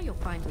 she. I'm sure you'll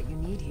find what you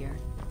need here.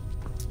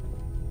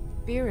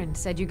 Biren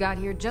said you got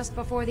here just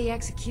before the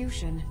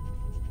execution.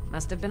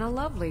 Must have been a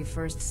lovely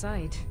first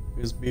sight.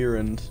 Who's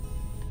Biren?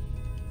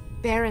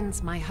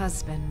 Baron's my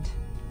husband.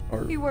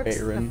 Or he works at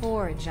the Baron.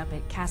 forge up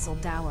at Castle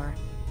Dower.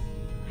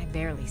 I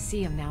barely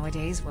see him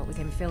nowadays, what with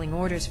him filling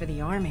orders for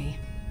the army.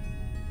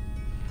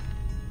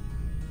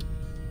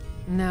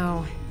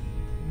 No,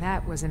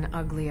 that was an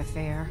ugly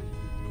affair.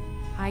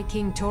 High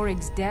King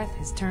Torig's death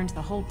has turned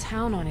the whole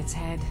town on its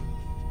head.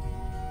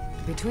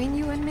 Between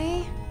you and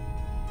me,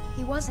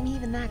 he wasn't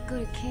even that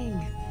good a king.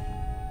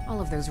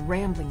 All of those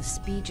rambling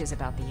speeches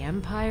about the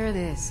Empire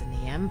this and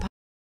the Empire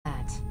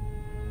that.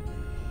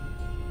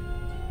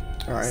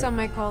 Alright. Some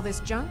might call this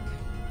junk.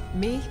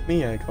 Me?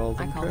 I call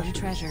them them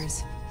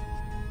treasures.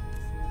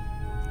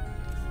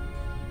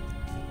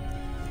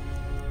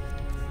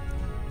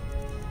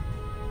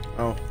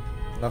 Oh,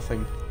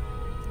 nothing.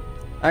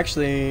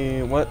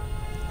 Actually, what?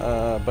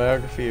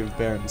 Biography of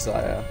Baron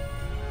Zaya.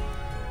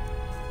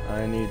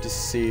 I need to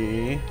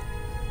see.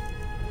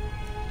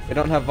 We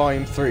don't have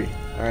volume 3.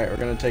 Alright, we're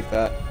gonna take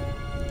that.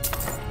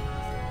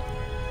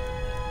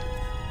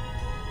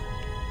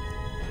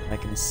 I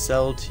can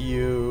sell to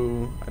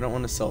you. I don't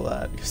want to sell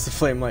that because the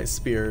Flamelight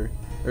Spear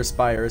or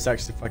Spire is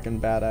actually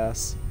fucking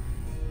badass.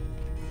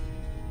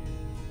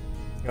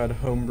 God,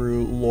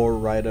 homebrew lore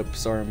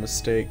write-ups are a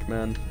mistake,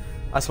 man.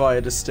 That's why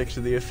I just stick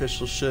to the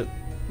official shit.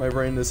 My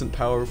brain isn't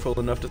powerful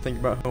enough to think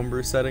about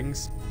homebrew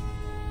settings.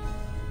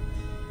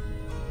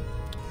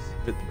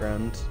 5th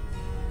round.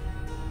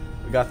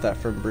 We got that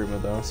from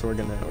Bruma though, so we're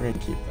gonna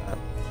keep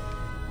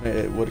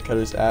that.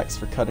 Woodcutter's axe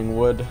for cutting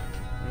wood.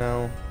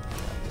 No,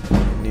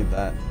 need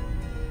that.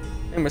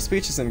 Hey, my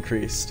speech is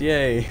increased.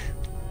 Yay!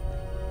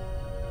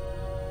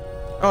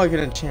 Oh, I can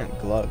enchant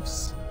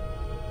gloves.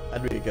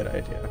 That'd be a good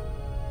idea.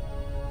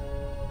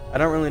 I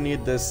don't really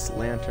need this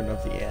Lantern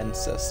of the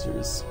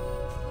Ancestors.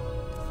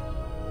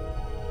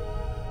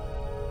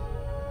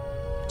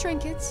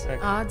 Trinkets,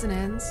 odds and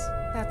ends,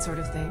 that sort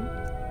of thing.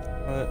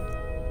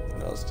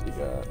 What else do you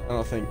got? I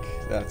don't think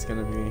that's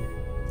gonna be...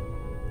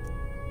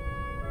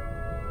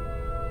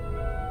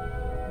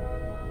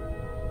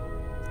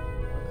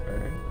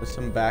 Okay, there's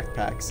some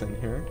backpacks in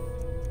here.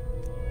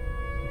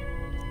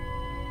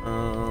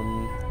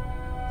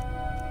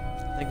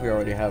 I think we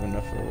already have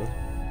enough of a...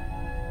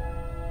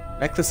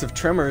 Necklace of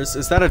Tremors?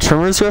 Is that a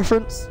Tremors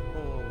reference?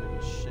 Holy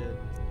shit.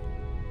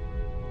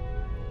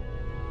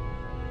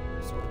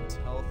 Sword's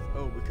health.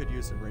 Oh, we could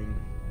use a ring.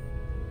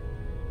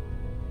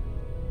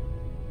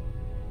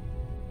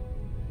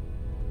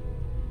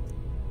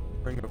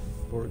 Ring of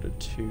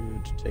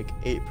Fortitude. Take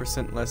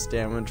 8% less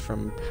damage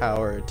from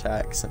power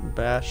attacks and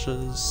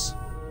bashes.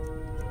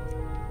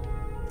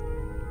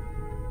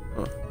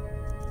 Huh.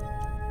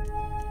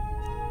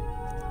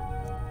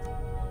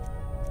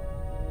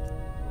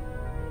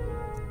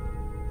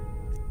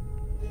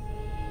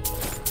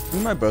 I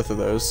might both of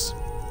those.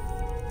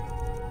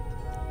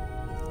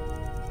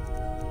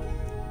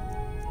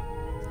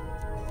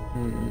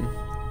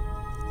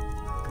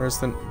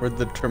 Where'd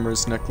the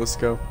Tremors necklace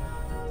go?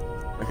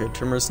 Okay,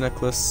 Tremors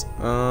necklace.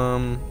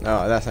 Oh,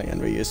 that's not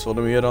gonna be useful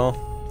to me at all.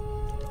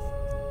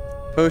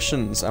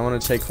 Potions. I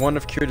want to take one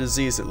of Cure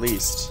Disease at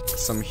least.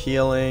 Some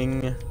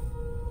healing.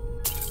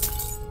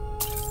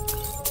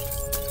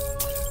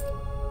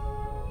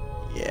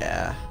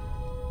 Yeah.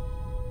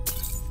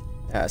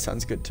 Yeah,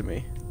 sounds good to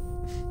me.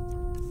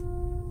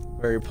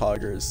 Very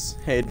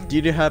poggers. Hey, do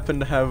you happen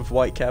to have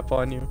Whitecap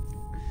on you?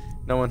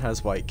 No one has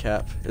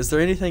Whitecap. Is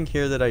there anything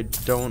here that I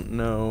don't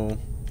know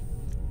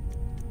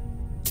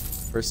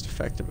first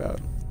effect about?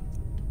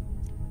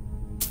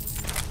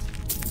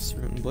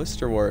 Certain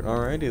Blisterwort.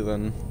 Alrighty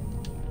then.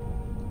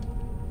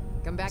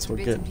 Come back to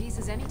Bits and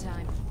Pieces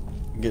anytime.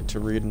 Get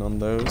to reading on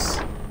those.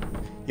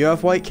 You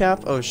have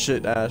Whitecap? Oh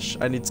shit, Ash.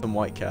 I need some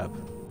Whitecap.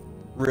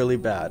 Really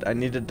bad. I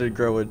needed to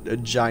grow a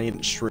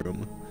giant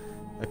shroom.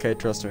 Okay,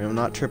 trust me, I'm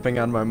not tripping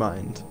on my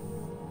mind.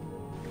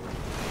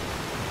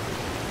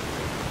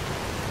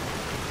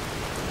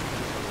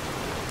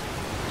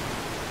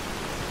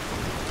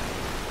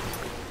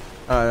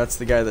 That's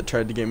the guy that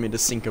tried to get me to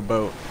sink a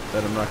boat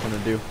that I'm not gonna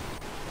do.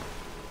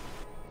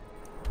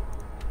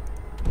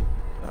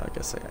 I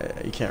guess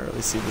you can't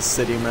really see the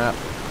city map.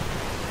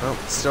 Oh,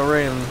 it's still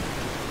raining.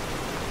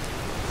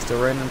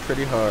 Still raining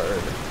pretty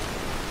hard.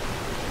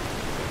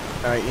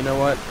 Alright, you know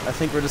what? I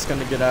think we're just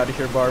gonna get out of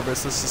here,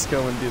 Barbus. Let's just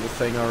go and do the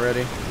thing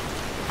already.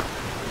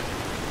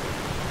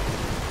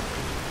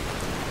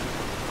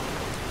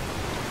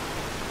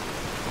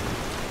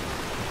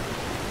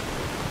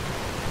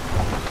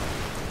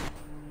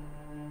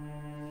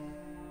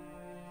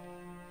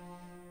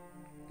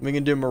 We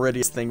can do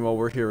Meridia's thing while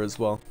we're here as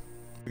well.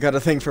 We got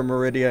a thing for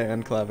Meridia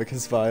and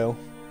Clavicus Vile.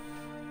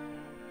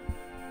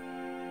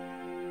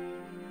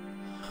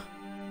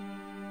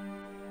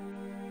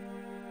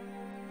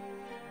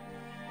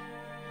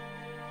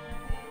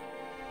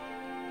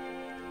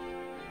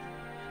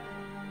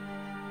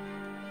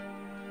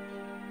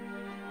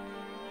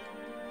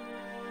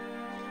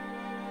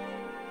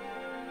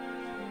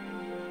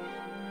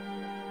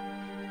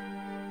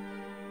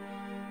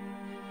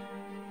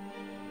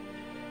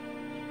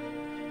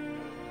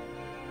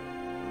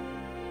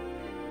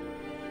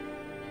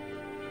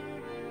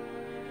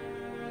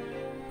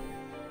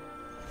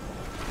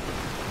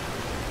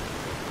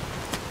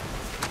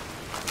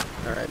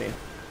 Alrighty.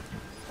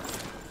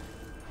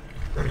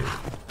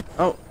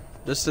 Oh,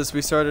 just as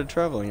we started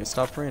traveling, it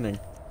stopped raining.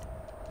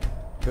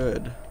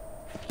 Good.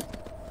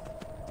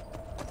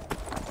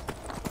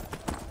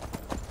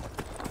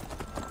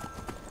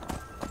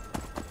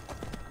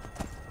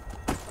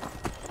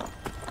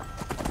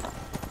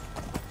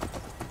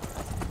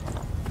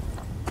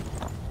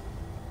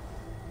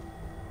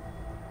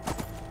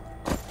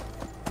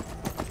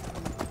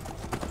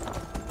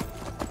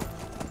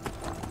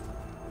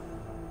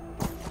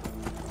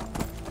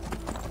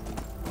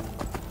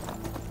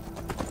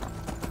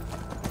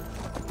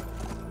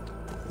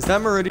 Is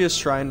that Meridia's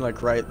shrine,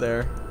 like, right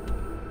there?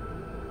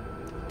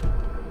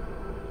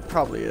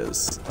 Probably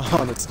is.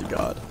 Honest to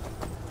God.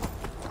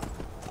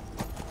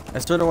 I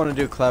sort of want to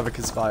do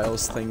Clavicus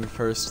Vile's thing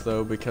first,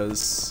 though,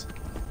 because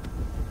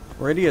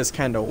Meridia's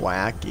kind of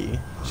wacky.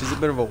 She's a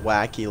bit of a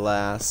wacky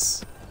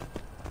lass.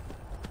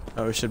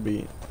 Oh, we should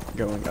be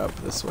going up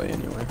this way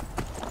anyway.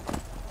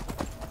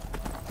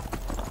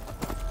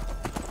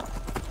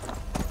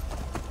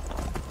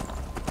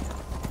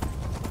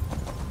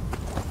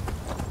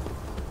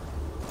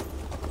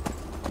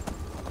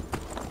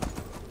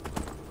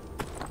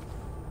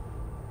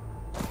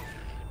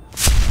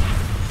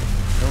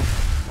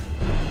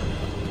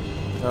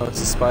 Oh,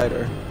 it's a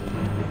spider.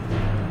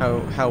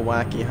 How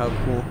wacky, how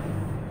cool.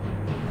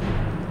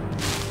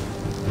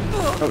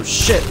 Oh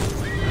shit!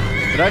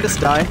 Did I just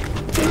die?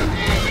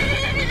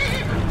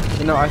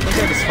 You know, I think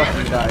I just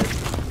fucking died.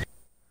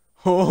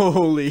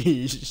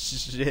 Holy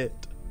shit.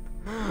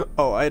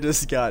 Oh, I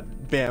just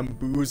got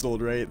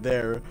bamboozled right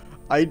there.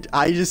 I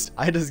just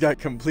got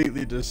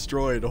completely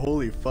destroyed.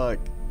 Holy fuck.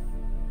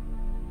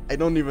 I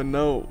don't even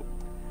know.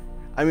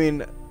 I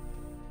mean,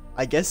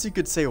 I guess you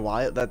could say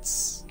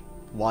that's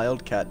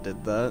Wildcat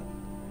did that.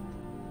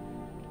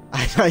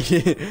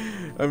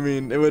 I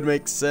mean, it would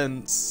make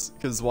sense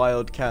because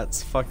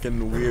Wildcat's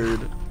fucking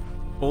weird.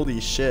 Holy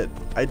shit!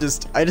 I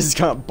just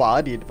got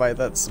bodied by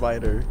that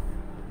spider.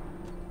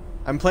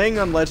 I'm playing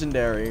on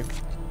Legendary.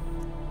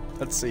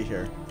 Let's see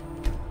here.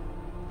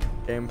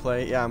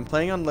 Gameplay. Yeah, I'm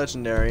playing on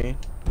Legendary.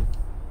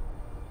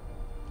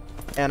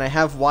 And I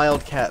have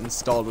Wildcat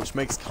installed, which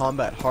makes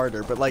combat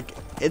harder, but like,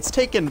 it's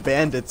taken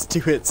bandits 2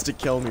 hits to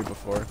kill me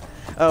before.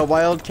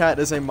 Wildcat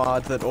is a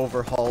mod that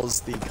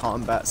overhauls the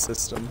combat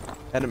system,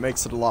 and it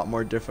makes it a lot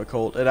more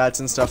difficult. It adds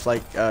in stuff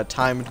like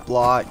timed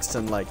blocks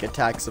and like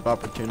attacks of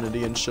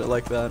opportunity and shit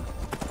like that.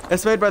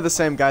 It's made by the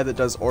same guy that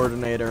does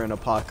Ordinator and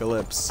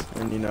Apocalypse,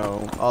 and you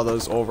know, all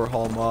those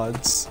overhaul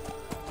mods.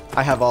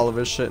 I have all of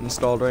his shit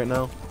installed right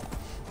now.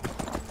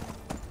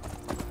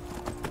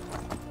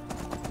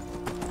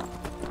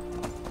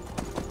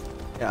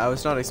 Yeah, I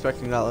was not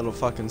expecting that little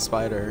fucking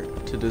spider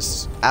to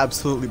just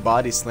absolutely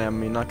body slam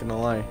me, not gonna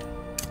lie.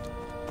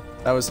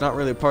 That was not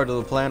really part of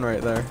the plan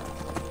right there.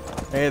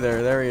 Hey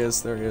there he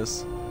is, there he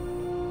is.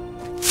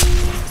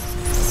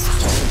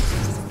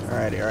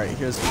 Alrighty,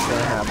 here's what's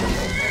gonna happen.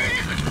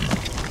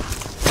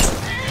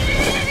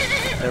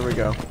 There we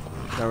go.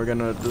 Now we're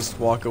gonna just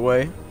walk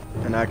away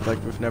and act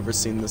like we've never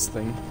seen this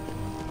thing.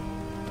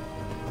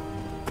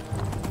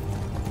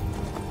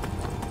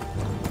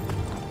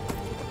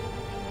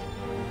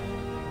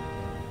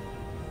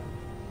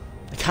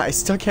 I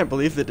still can't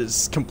believe that it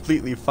just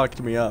completely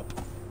fucked me up.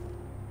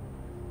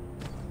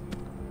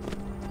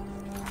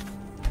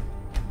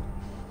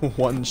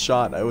 One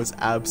shot, I was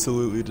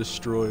absolutely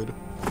destroyed.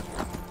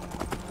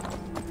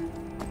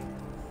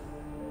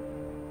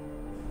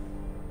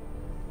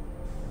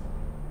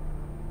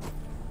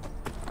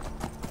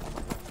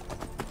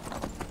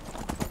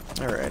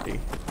 Alrighty.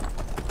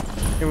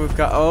 Here we've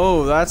got,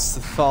 oh, that's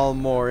the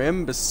Thalmor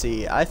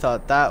Embassy. I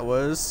thought that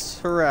was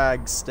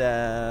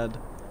Hragstad.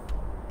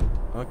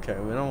 Okay,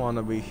 we don't want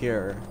to be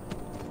here.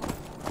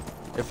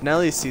 If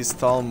Nelli sees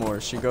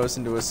Thalmor, she goes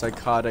into a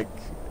psychotic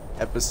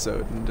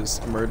episode and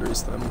just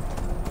murders them.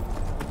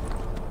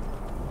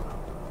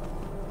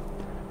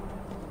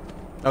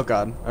 Oh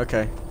god,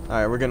 okay.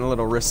 Alright, we're getting a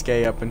little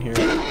risque up in here.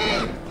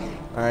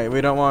 Alright,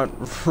 we don't want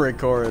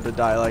Ricora to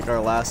die like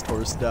our last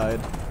horse died.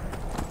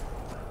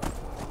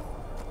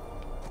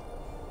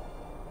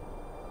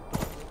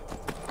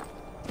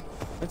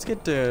 Let's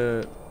get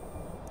to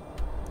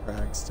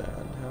Ragstad,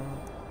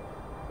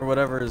 huh? Or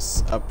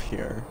whatever's up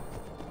here.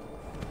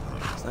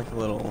 It's like a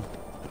little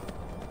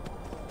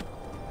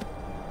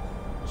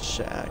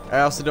shack. I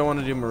also don't want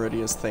to do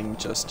Meridia's thing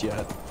just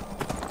yet.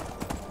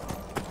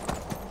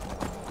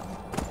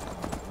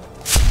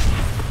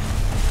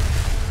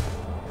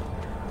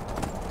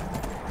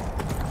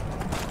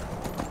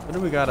 What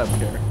do we got up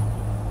here?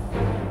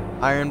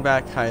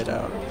 Ironback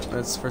hideout.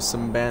 That's for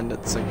some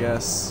bandits, I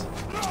guess.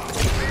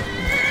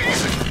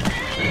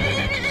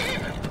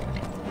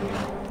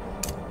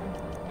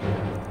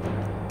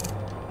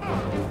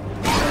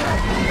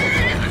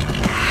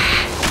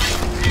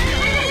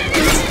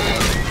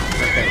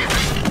 Okay.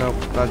 Nope,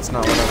 that's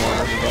not what I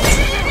wanted to do.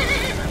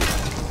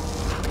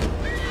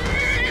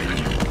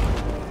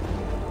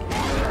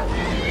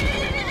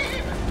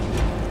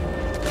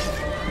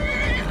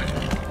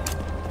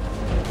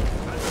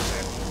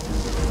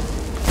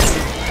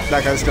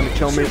 That guy's gonna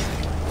kill me.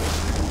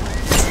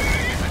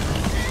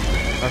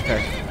 Okay,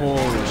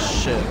 holy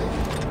shit.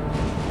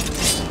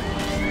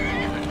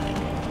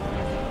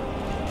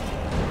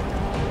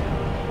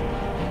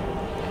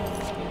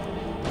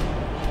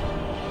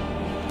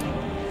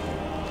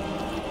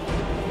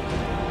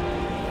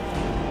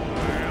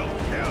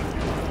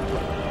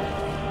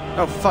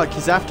 Oh fuck,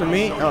 he's after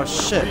me? Oh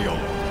shit.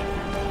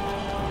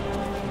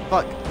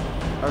 Fuck.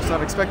 I was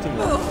not expecting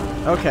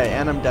that. Okay,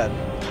 and I'm dead.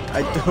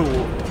 I do.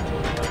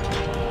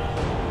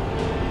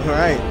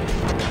 Alright.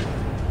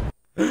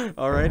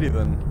 Alrighty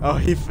then. Oh,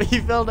 he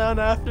fell down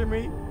after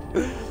me?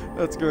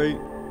 That's great.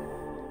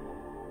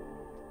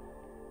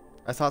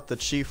 I thought the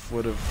chief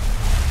would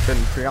have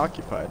been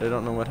preoccupied. I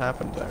don't know what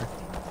happened there.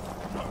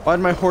 Why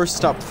did my horse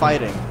stop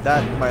fighting?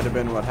 That might have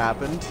been what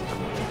happened.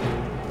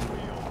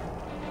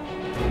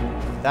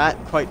 That,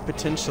 quite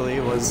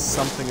potentially, was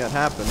something that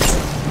happened.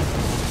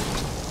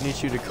 I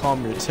need you to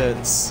calm your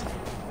tits.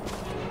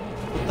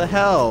 What the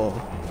hell,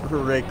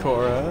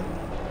 Ricora?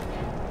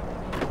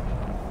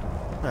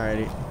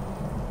 Alrighty.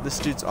 This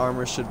dude's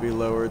armor should be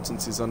lowered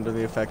since he's under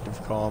the effect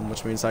of calm,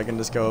 which means I can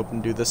just go up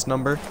and do this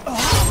number.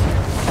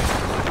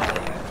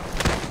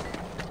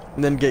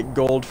 And then get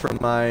gold from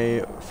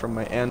my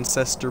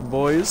ancestor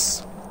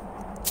boys.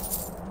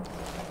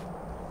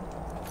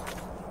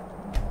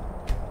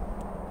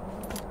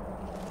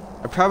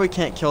 I probably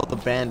can't kill the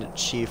bandit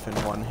chief in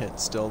one hit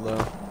still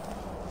though.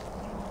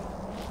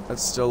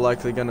 That's still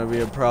likely gonna be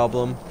a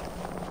problem.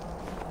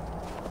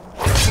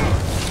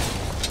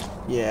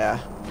 Yeah.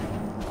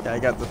 I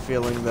got the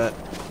feeling that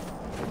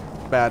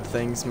bad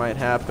things might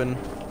happen.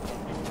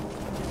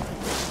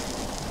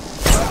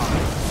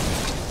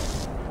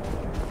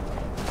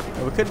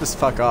 We could just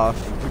fuck off.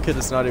 We could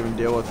just not even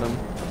deal with him.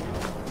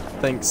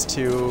 Thanks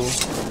to...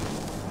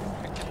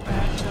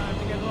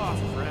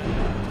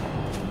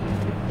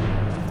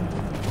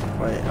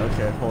 Wait,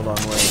 okay, hold on,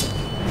 wait.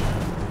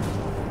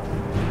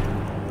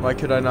 Why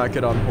could I not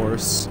get on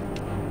horse?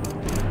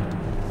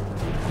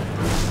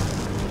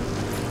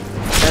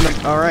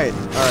 Alright,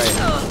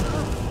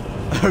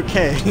 alright.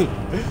 Okay.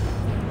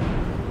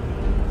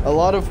 A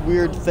lot of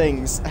weird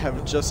things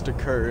have just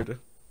occurred.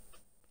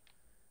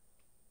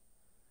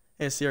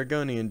 Hey, it's the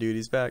Argonian dude,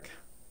 he's back.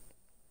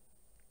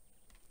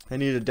 I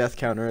need a death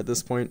counter at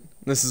this point.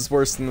 This is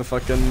worse than the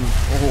fucking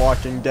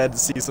Walking Dead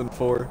Season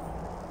 4.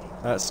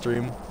 That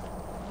stream.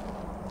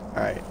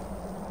 Alright.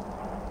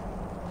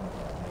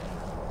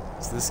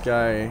 Is this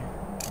guy...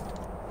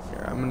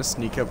 Here, I'm gonna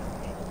sneak up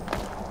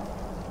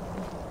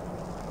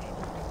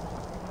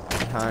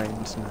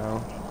behind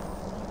now.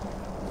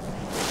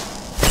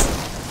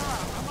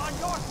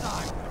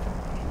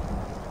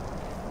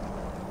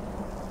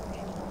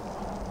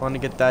 I want to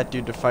get that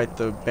dude to fight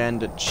the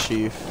bandit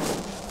chief.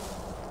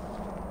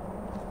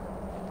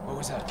 What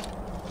was that?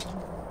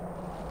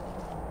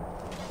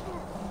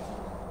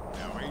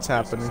 What's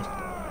happening?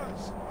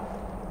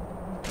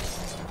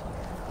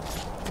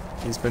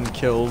 He's been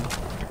killed.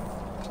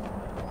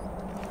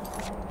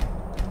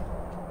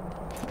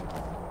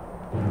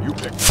 You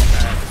picked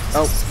that.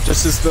 Oh,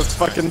 just as the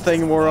fucking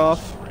thing wore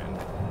off.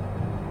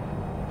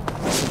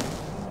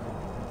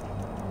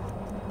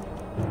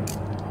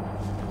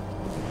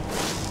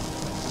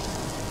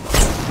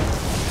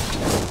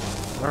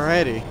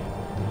 Alrighty.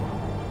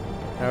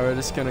 Now we're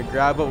just gonna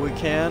grab what we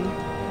can.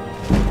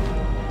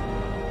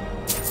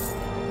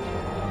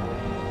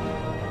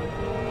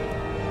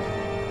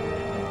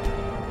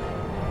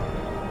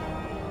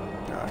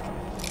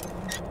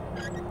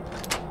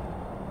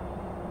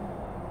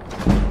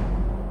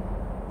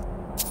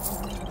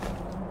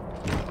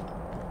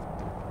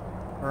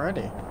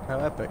 Alrighty. How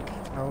epic.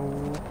 How...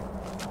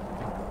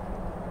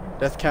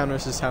 Death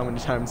counters is how many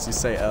times you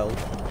say L.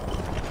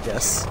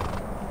 Yes.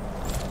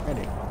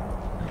 Ready.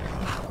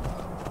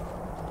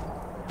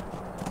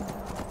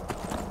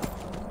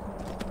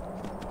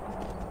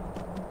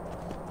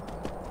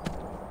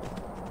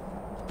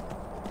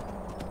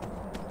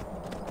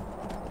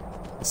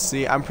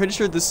 See, I'm pretty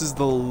sure this is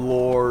the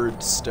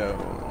Lord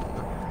Stone.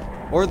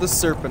 Or the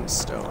Serpent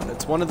Stone.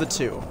 It's one of the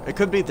two. It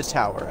could be the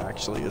tower,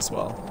 actually, as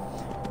well.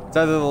 It's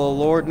either the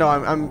Lord... No,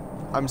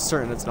 I'm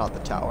certain it's not the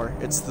tower.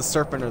 It's the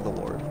Serpent or the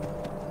Lord.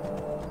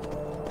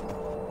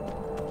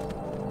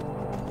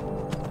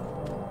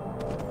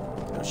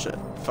 Oh, shit.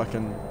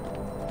 Fucking...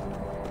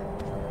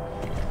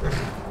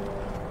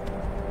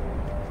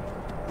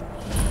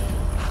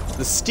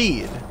 The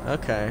Steed.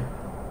 Okay.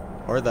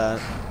 Or that.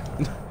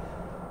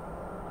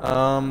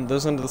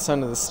 Those under the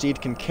sun of the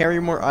steed can carry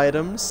more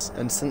items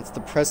and sense the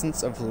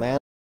presence of land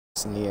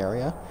in the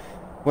area.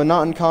 When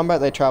not in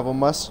combat, they travel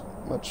much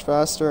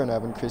faster and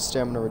have increased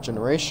stamina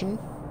regeneration.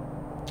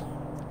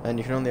 And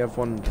you can only have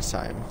one at a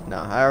time. No,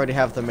 I already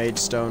have the Mage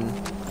Stone,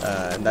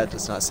 and that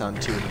does not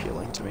sound too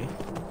appealing to me.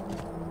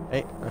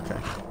 Hey, okay.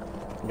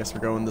 I guess we're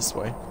going this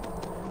way.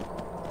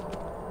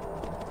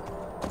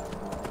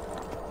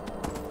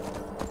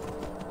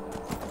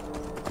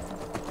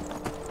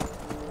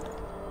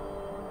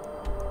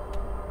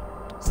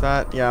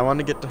 That, yeah, I want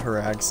to get to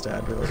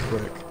Haragstad real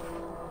quick.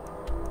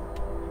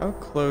 How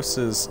close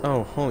is...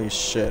 Oh, holy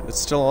shit. It's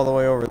still all the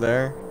way over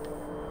there?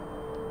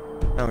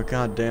 Oh,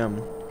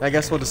 goddamn. I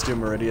guess we'll just do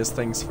Meridia's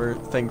thing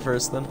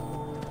first, then.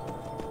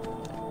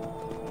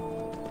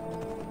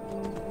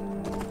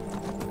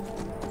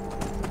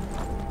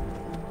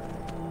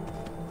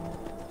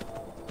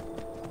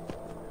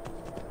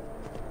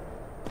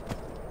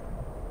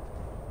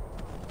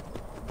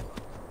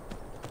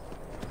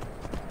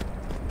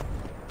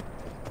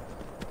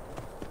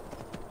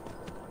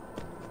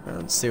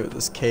 Let's see what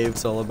this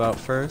cave's all about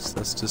first.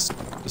 Let's just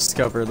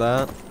discover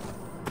that.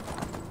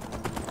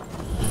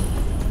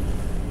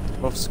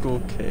 12 School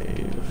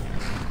Cave.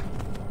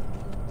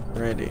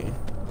 Alrighty.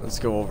 Let's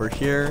go over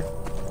here.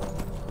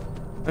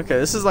 Okay,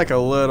 this is like a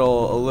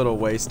little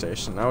way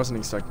station. I wasn't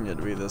expecting it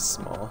to be this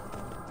small.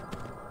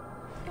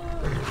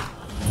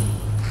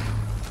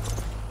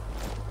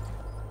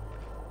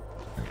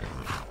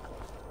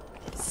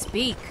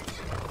 Speak.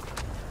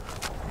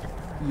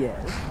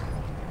 Yes.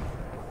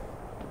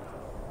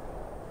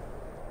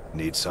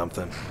 Need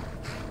something?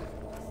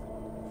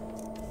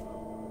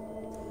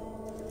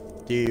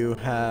 Do you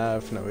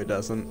have... No, he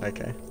doesn't.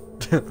 Okay.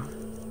 I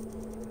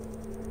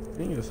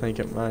think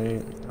it might...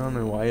 I don't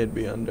know why it'd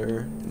be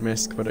under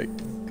Misk, but it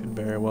could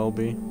very well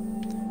be.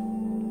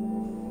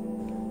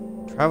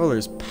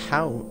 Traveler's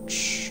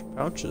Pouch.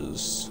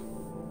 Pouches.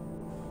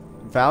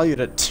 Valued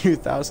at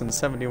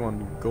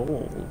 2,071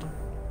 gold.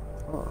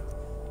 Huh.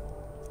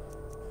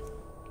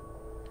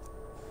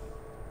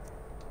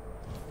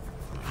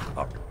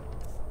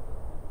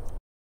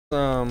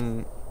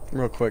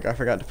 Real quick, I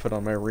forgot to put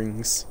on my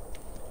rings.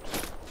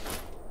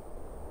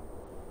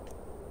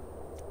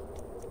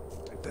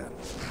 Like that.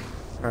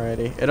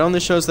 Alrighty. It only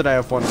shows that I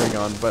have one ring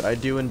on, but I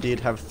do indeed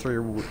have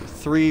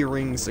three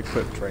rings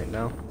equipped right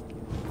now.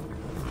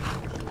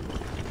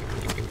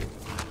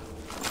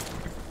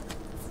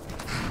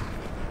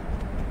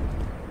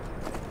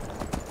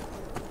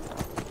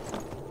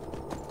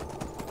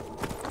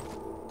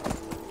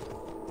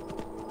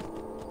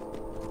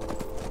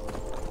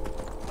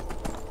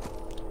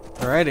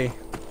 Alrighty.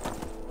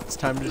 It's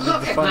time to do the fun.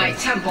 Look at my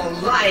temple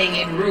lying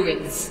in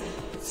ruins.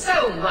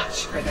 So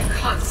much for the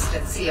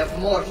constancy of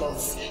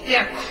mortals,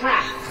 their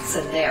crafts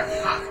and their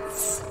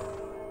hearts.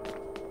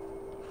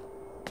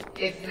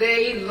 If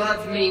they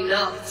love me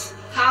not,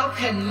 how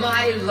can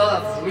my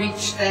love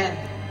reach them?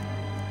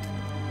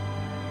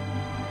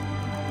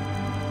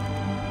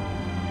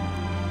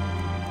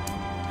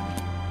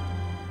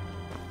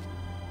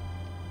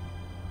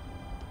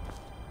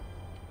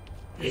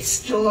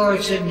 Restore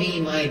to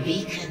me my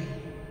beacon,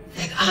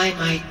 that I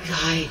might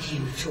guide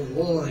you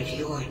toward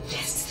your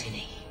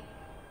destiny.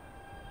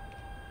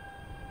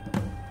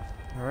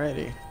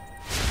 Alrighty.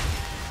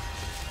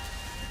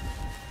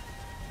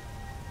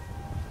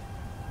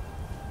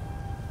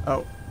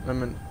 Oh,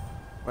 I'm in...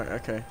 Wait,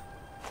 okay.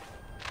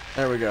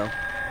 There we go.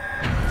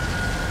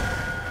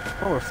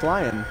 Oh, we're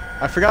flying.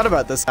 I forgot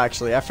about this,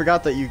 actually. I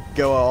forgot that you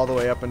go all the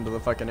way up into the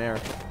fucking air.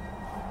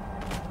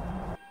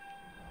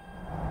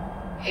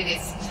 It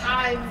is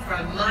time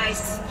for my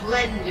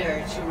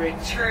splendor to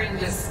return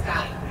to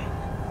Skyrim.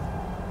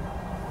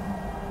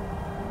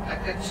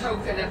 But the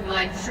token of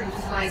my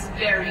truth lies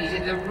buried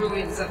in the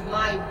ruins of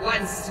my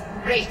once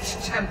great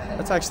temple.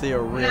 That's actually a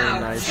really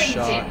nice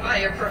shot. By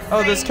a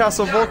oh, there's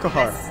Castle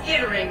Volkihar.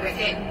 Skittering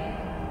within.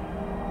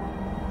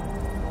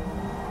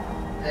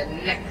 The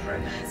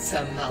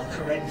necromancer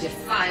Malkaran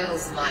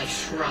defiles my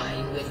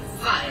shrine with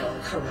vile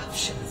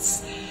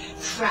corruptions,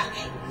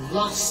 trapping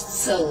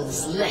lost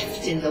souls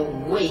left in the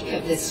wake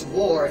of this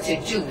war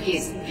to do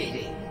his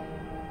bidding.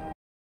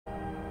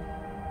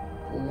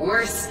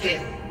 Worse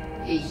still,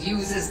 he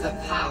uses the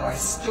power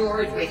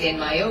stored within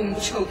my own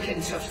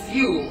token to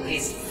fuel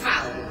his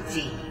foul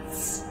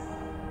deeds.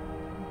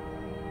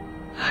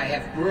 I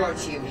have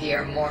brought you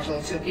here, mortal,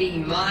 to be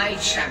my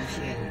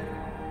champion.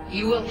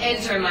 You will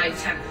enter my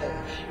temple,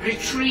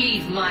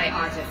 retrieve my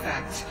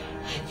artifact,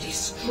 and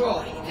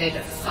destroy the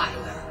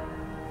Defiler.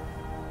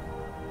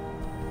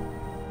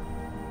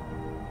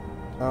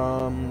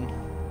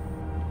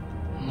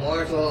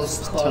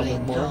 Mortals call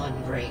it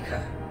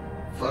Dawnbreaker,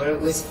 for it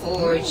was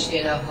forged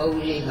in a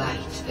holy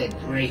light that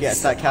breaks.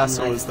 Yes, that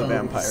castle upon is the foes,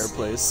 vampire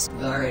place.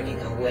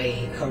 burning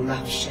away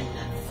corruption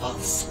and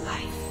false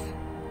life.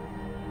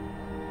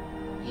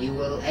 You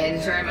will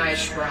enter my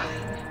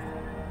shrine,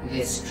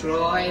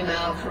 destroy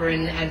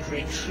Malkoran, and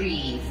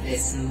retrieve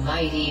this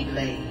mighty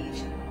blade.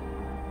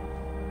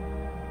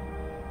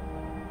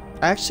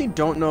 I actually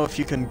don't know if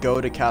you can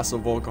go to Castle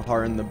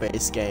Volkihar in the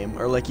base game,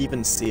 or like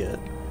even see it.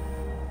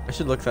 I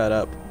should look that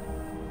up.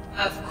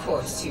 Of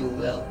course you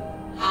will.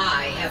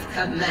 I have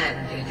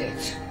commanded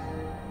it.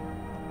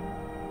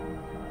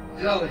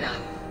 Go now.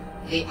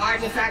 The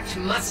artifact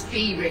must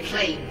be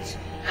reclaimed,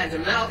 and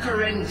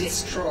Malkoran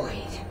destroyed.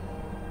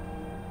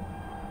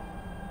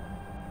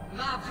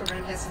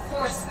 Malkoran has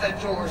forced the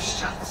door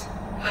shut,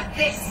 but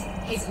this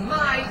is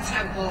my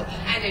temple,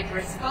 and it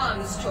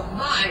responds to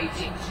my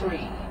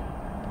decree.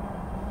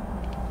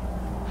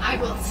 I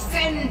will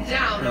send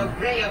down a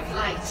ray of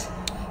light.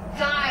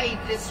 Guide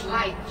this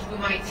light through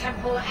my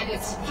temple, and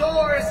its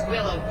doors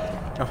will open.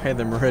 Oh, hey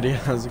there, Meridia.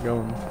 How's it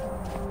going?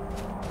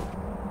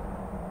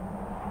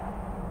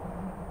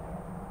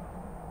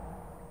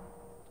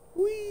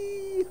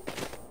 Whee!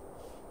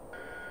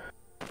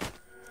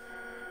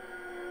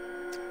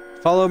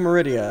 Follow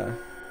Meridia.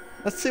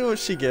 Let's see what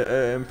she get.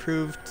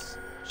 Improved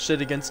shit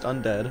against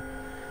undead.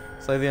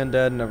 Slay the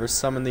undead, never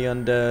summon the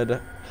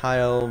undead. High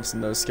elves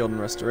and those skilled in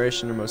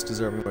restoration are most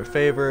deserving of my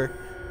favor.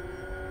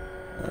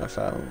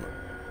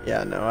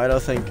 Yeah, no, I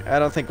don't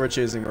think we're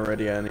choosing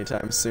Meridia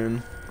anytime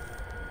soon.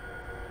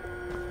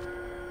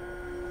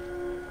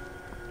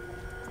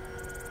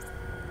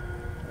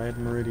 Ride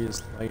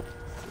Meridia's light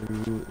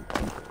through.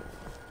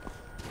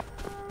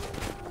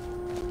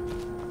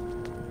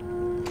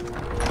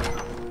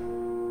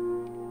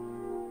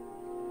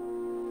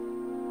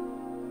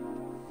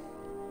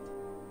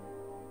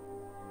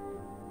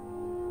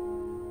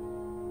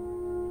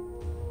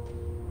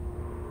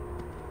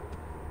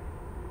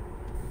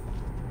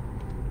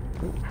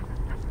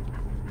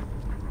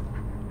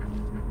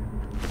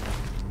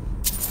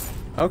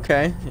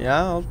 Okay,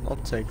 yeah, I'll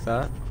take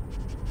that.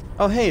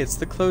 Oh hey, it's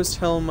the closed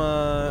helm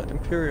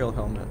Imperial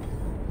helmet.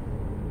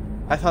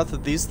 I thought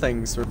that these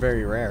things were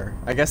very rare.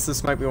 I guess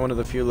this might be one of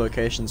the few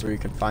locations where you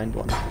can find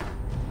one.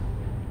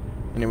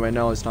 Anyway,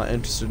 Nelli's not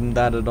interested in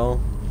that at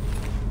all.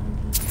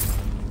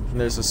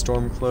 And there's a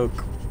storm cloak.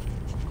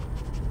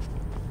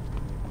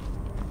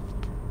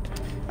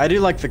 I do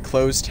like the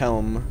closed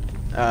helm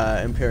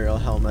Imperial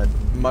helmet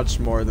much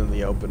more than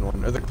the open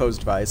one, or the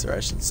closed visor I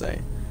should say.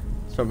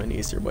 It's probably an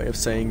easier way of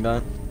saying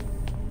that.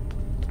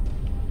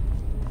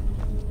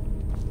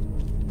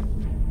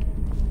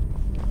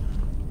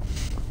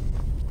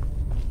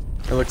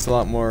 It looks a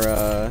lot more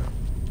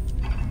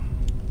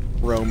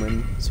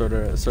Roman, sort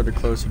of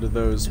closer to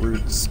those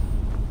roots.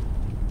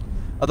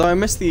 Although I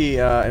miss the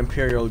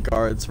Imperial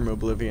guards from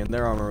Oblivion.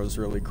 Their armor was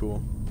really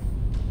cool.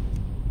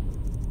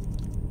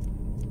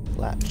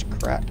 Latch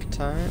crack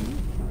time.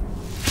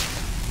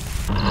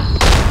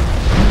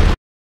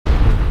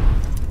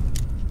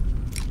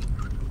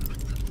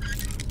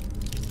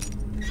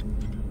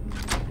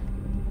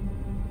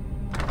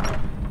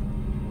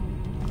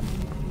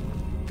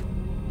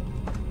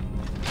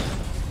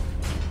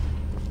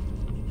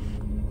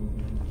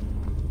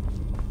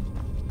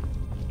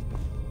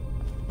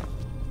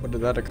 What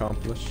did that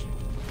accomplish?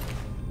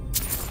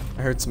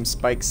 I heard some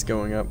spikes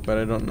going up, but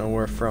I don't know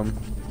where from.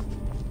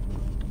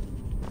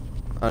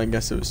 I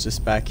guess it was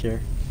just back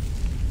here.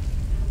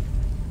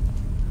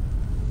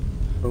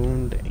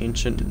 Owned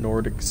ancient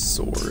Nordic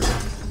sword.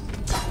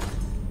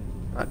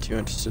 Not too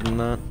interested in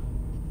that.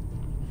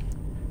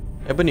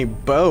 Ebony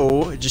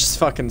bow? Just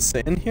fucking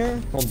sitting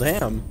here? Well,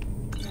 damn.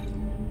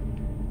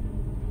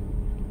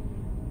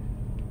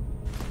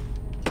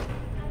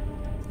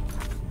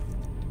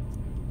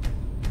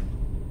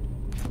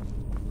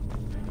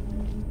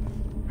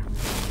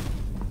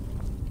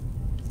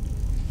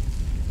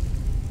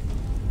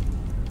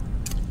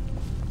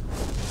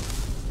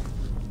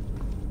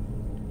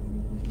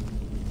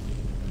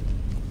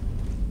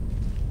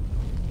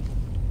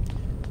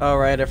 Oh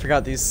right, I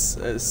forgot these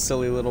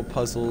silly little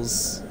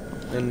puzzles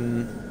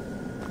in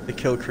the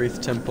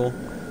Kilcreath Temple.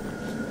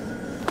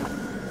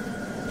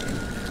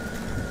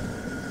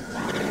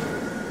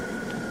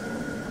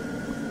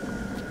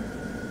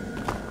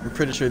 I'm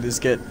pretty sure these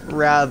get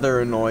rather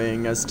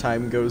annoying as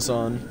time goes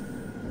on.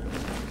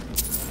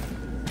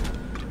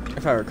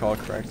 If I recall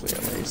correctly,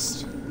 at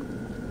least.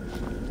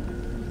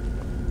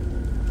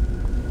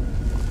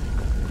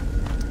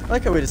 I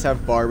like how we just have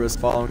Barbus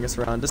following us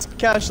around. Just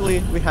casually,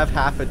 we have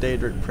half a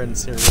Daedric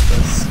Prince here with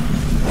us.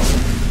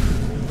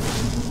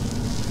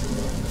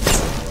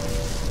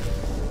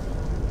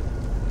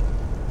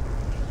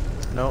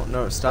 No,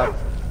 no, stop.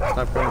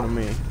 Stop going to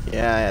me.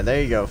 Yeah,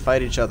 there you go.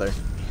 Fight each other.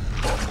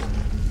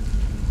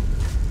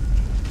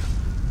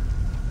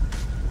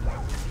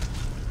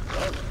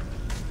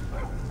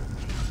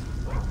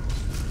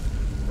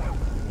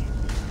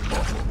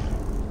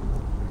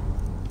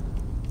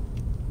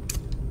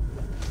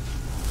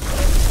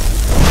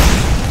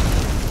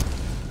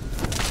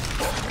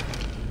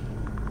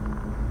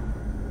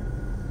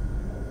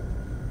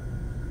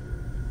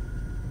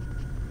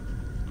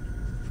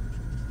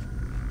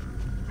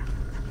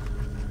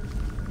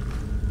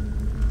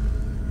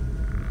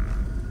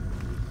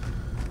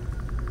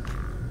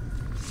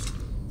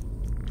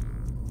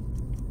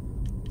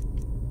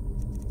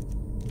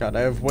 God,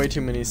 I have way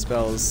too many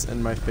spells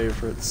in my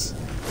favorites.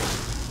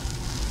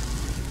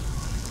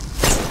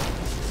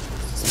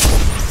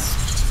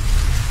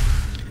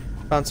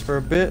 Bounce for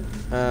a bit.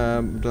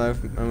 I'm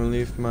gonna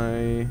leave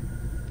my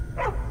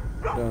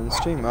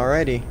downstream.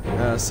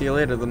 Alrighty. See you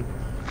later then.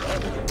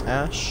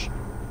 Ash.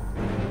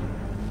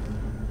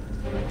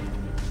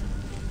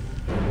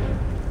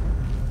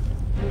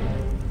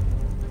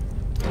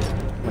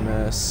 I'm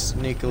gonna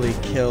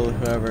sneakily kill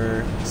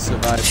whoever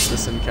survives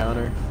this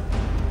encounter.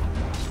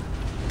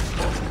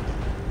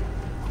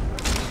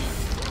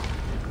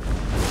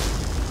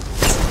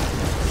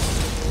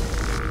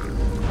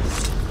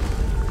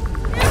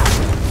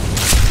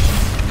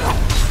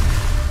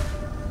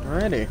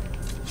 Alrighty.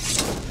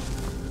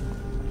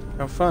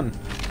 How fun.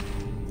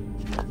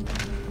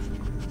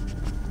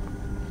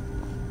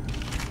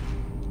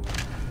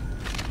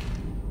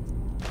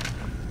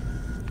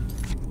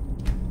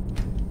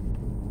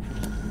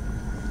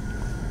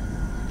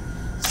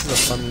 This is a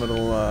fun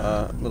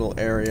little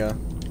area.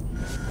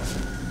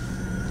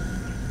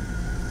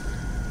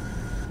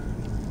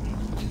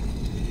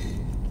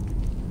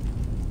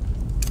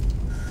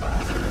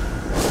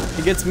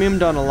 It gets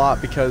memed on a lot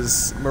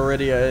because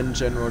Meridia in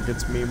general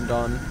gets memed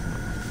on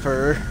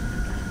for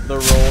the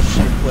role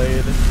she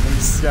played in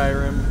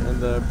Skyrim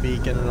and the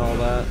beacon and all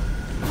that.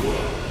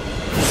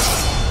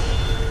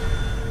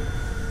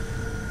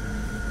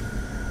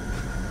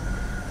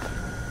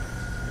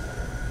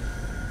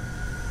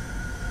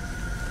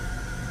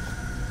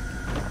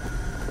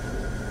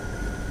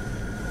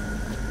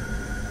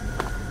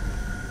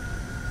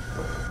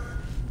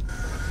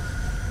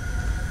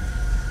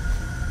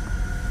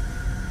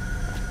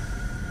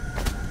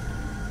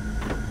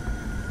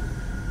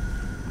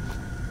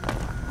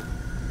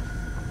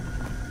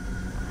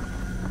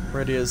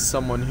 Meridia is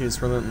someone who's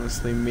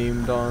relentlessly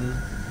memed on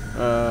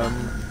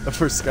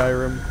for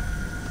Skyrim.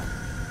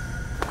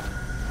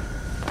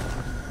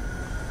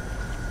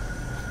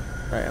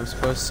 Right, I'm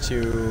supposed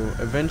to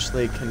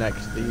eventually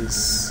connect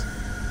these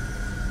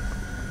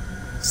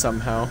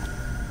somehow,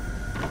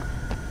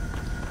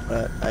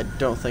 but I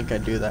don't think I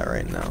do that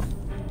right now.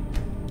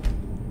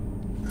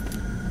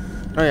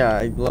 Oh yeah,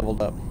 I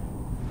leveled up.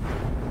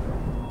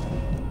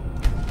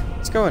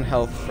 Let's go in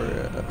health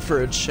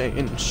for a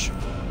change.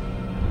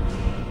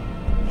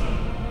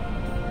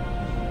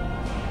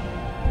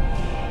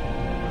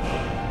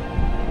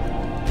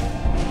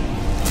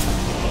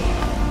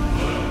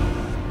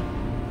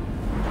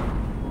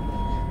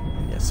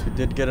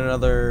 Did get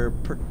another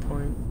perk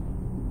point.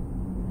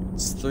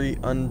 It's 3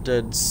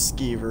 undead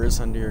skeevers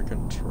under your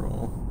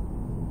control.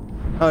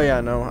 Oh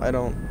yeah, no, I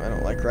don't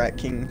like Rat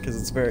King because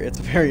it's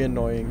a very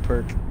annoying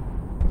perk.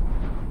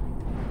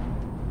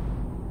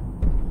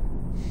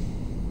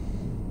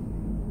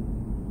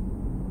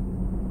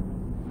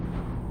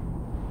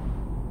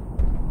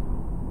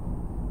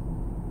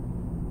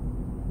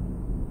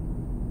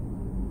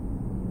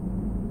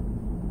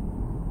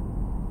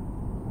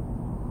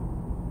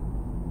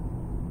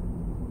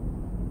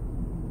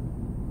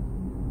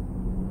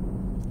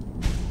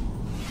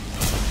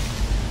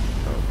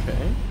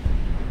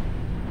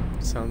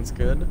 Sounds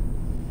good.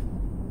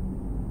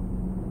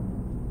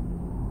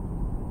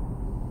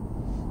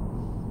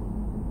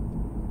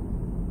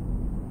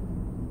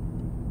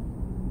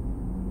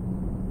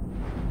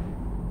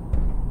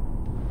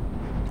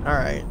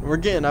 Alright, we're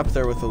getting up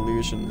there with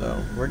illusion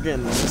though. We're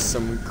getting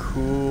some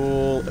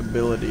cool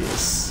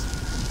abilities.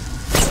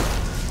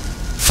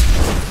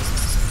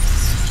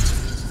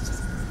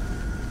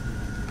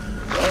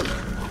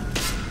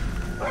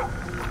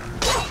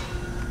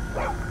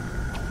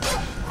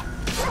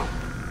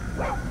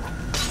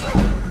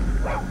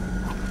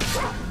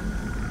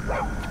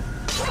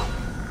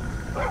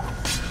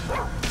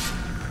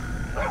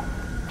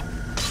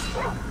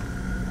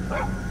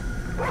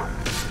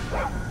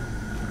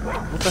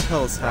 What the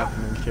hell is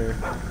happening here?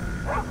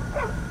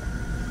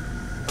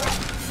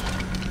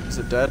 Is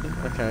it dead?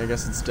 Okay, I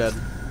guess it's dead.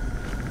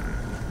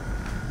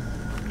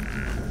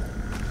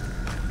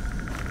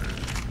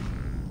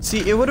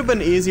 See, it would have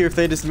been easier if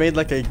they just made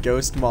like a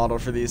ghost model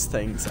for these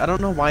things. I don't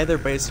know why they're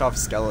based off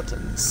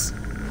skeletons.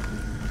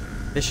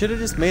 They should have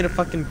just made a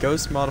fucking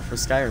ghost model for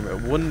Skyrim.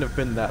 It wouldn't have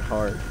been that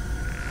hard.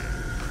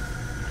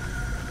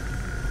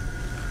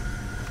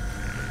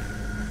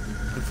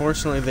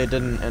 Unfortunately, they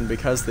didn't, and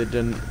because they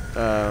didn't,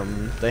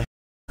 they had,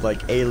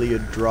 like,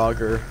 Aliad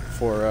Draugr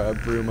for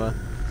Bruma,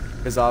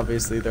 because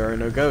obviously there are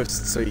no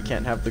ghosts, so you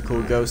can't have the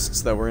cool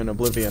ghosts that were in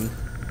Oblivion.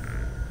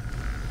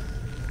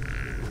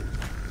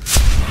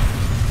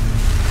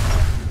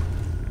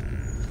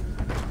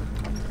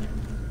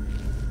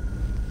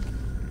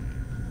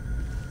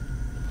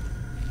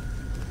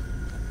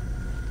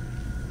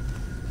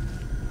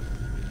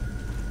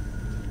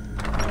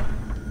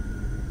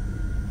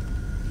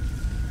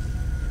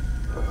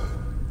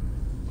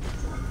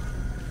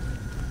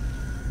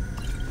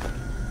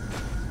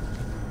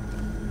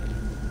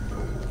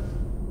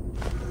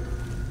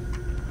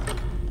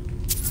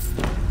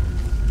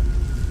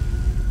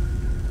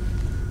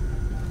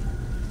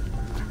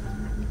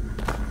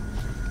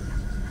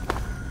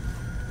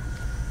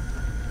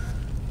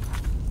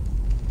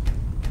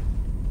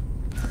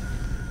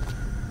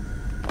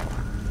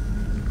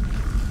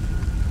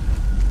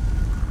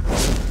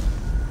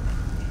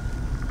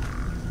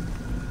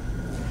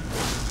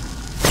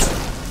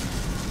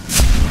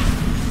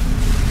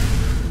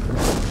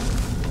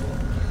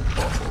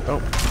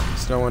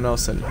 one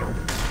else in here.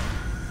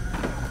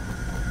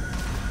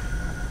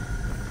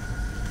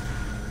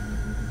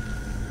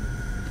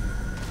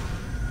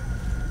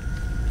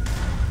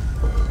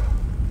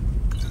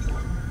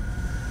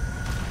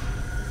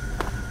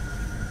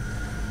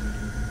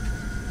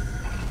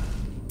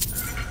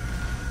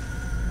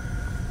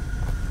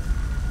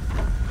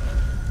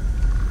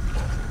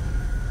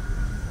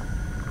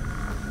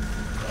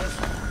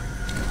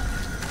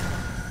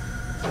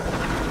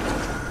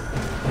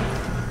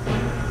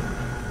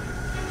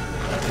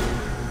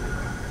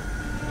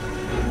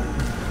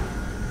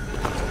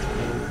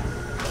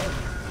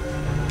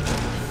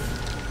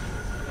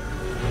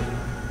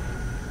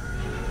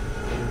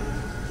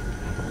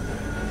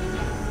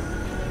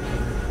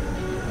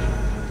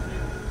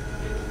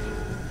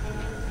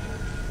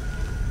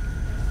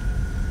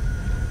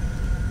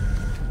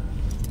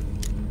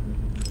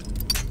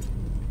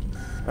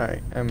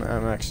 Alright, I'm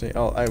actually,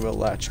 I will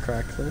latch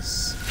crack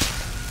this.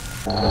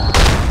 Did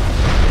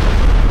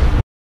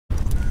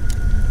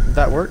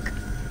that work?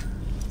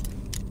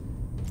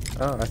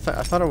 Oh, I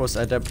thought it was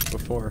adept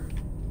before.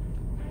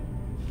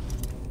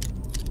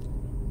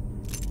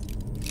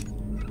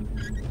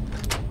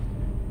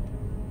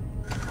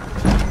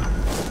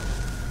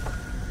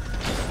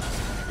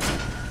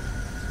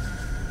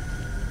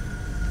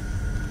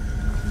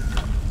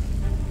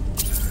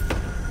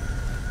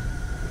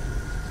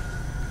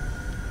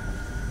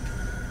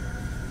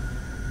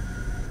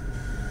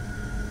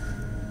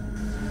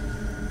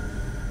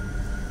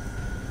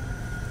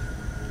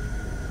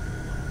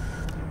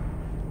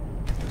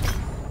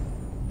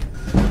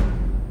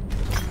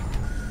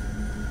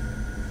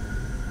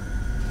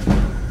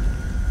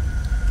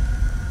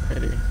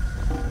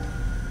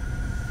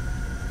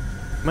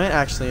 Might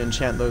actually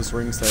enchant those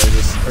rings that I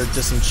just, or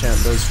disenchant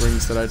those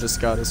rings that I just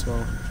got as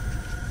well.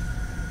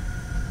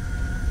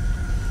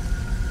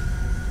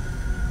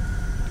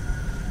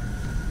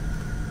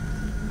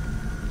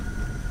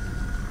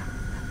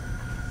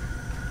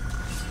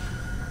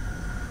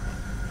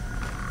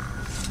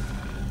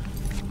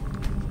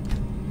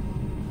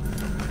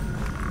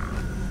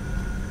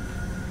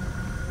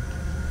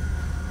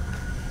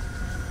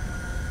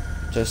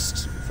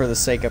 Just for the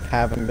sake of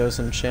having those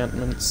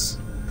enchantments.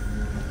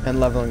 And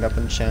leveling up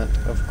enchant,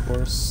 of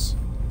course.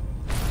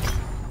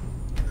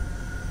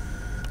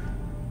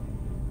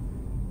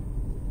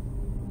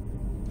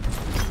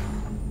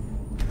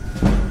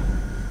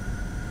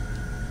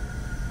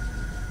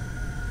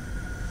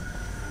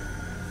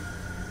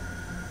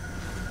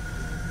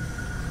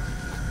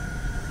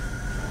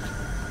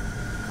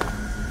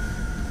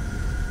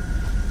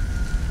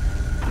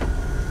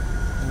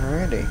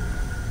 Alrighty.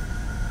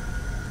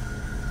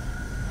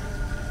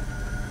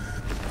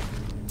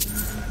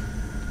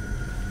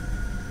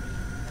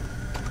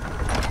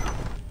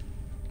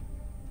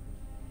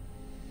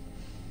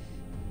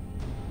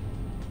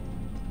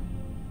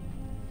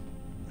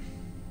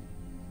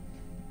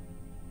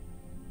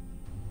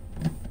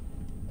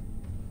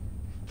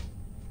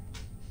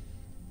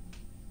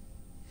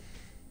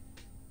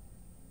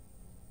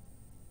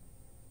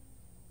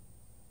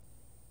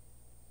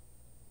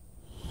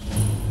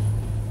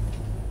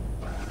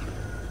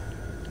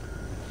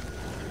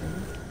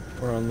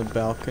 We're on the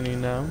balcony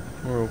now.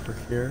 We're over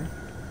here.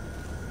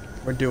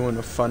 We're doing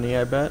a funny,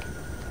 I bet.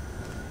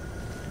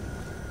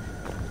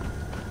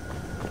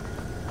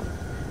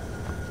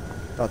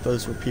 Thought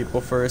those were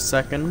people for a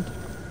second.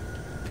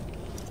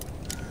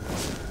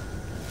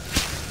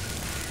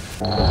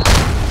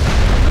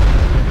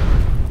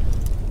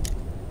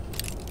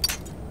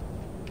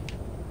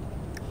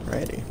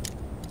 Righty.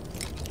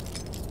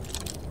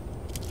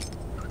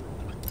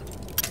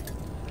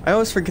 I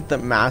always forget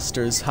that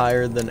Master is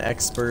higher than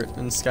Expert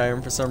in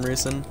Skyrim for some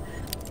reason.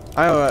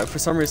 For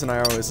some reason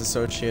I always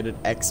associated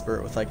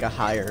Expert with like a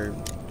higher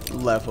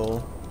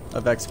level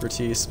of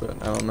expertise, but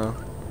I don't know.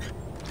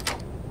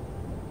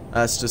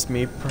 That's just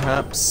me,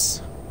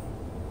 perhaps.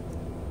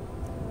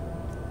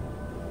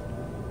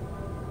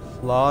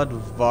 Flawed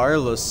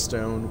Varla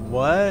Stone.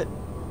 What?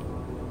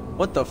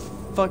 What the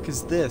fuck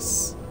is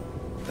this?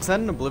 Is that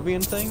an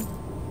Oblivion thing?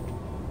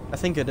 I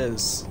think it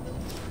is.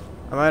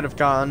 I might have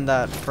gotten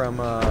that from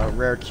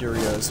Rare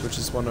Curios, which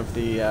is one of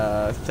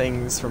the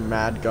things from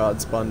Mad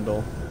God's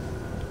bundle.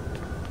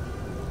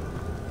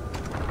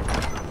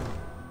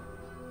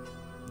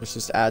 This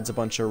just adds a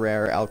bunch of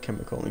rare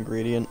alchemical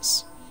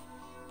ingredients.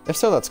 If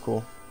so, that's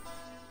cool.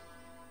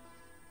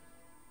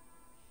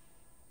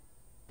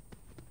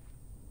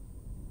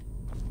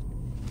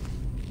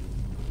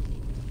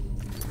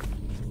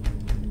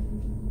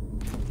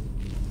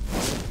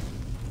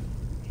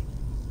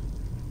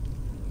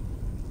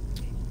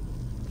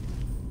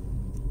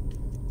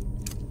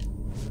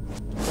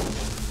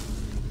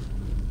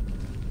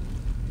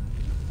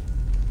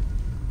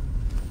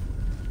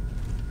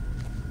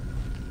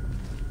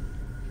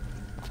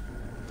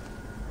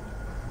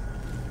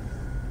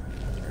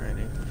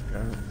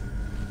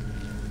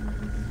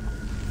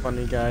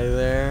 Funny guy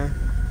there.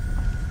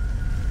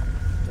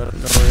 Don't know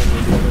where any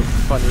of the other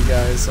funny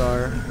guys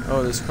are.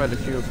 Oh, there's quite a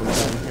few of them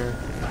down here.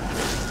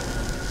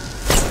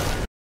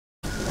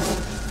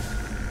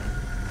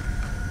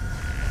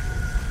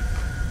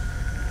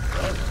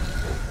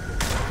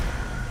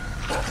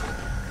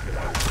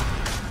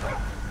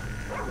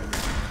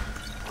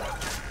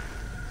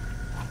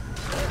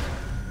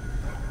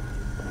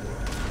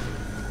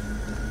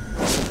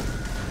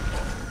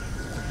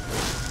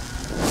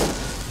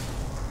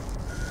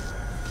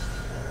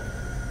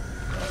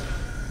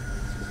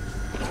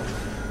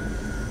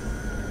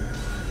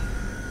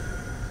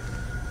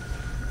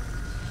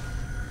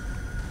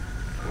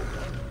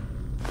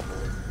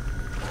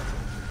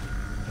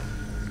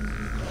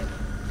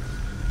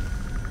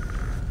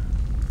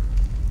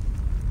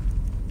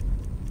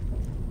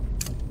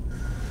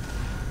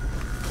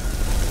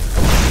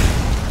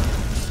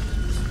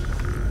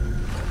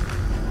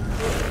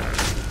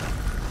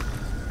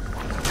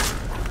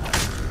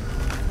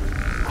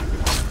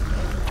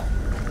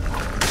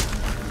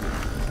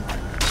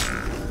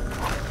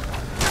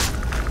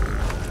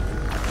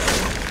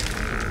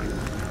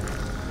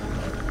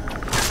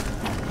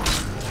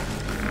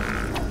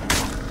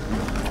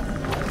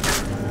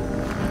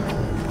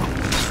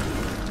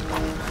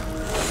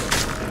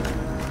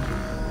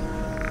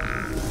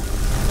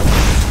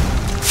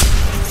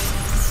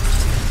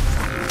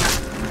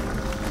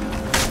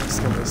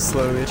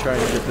 slowly trying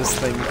to get this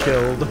thing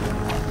killed.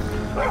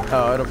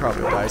 Oh, it'll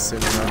probably die soon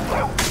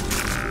enough.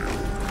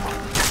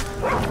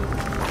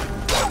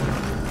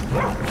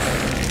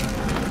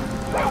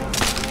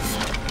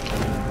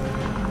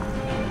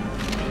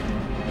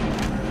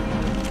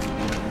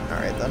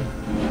 Alright then.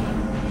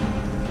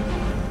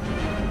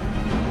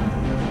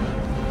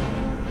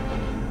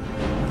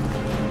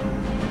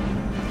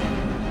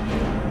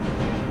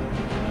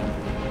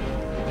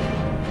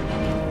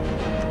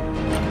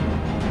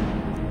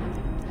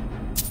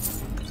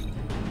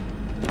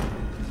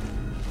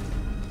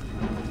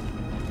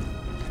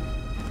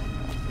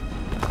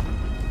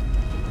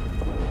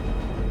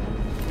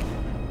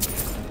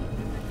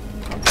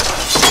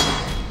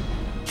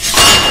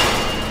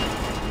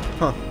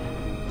 Huh.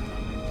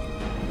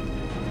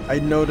 I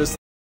noticed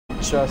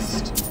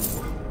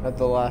just at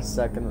the last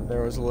second that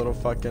there was a little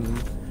fucking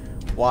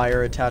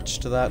wire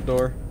attached to that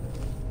door.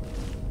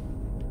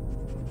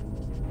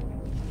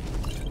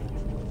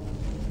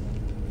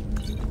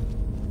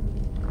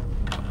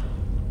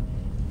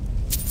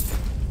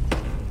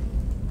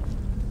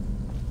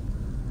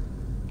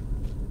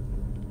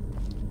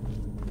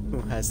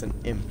 Who has an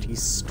empty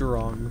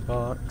strong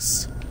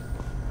box?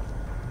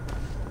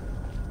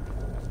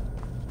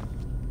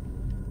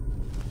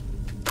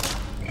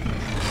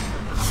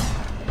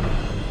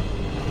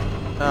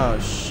 Oh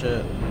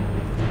shit.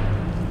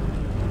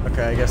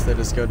 Okay, I guess they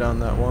just go down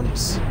that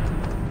once.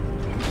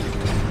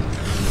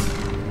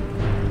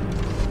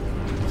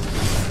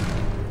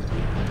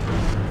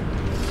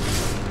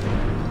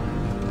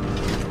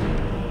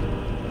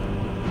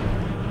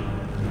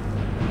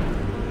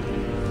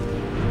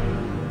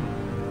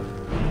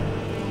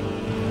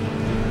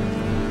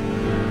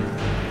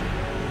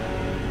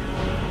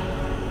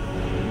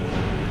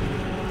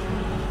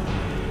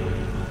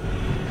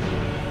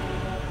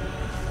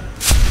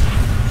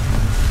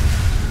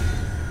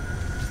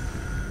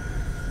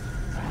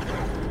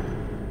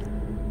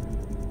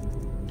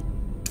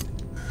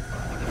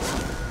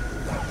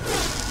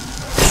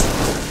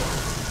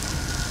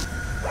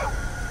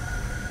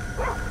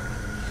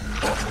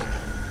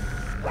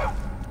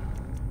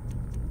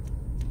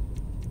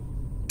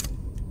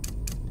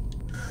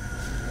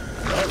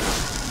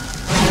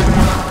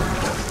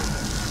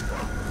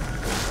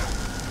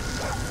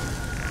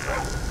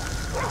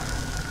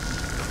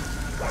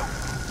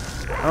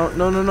 Oh,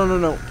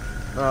 no.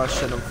 Oh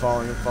shit, I'm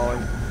falling.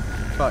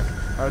 Fuck.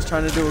 I was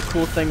trying to do a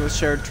cool thing with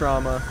shared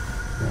trauma.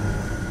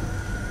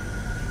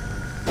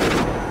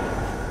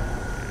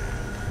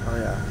 Oh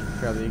yeah,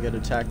 forgot that you get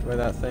attacked by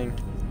that thing.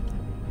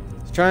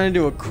 I was trying to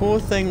do a cool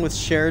thing with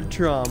shared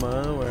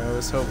trauma, where I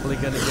was hopefully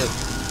gonna get...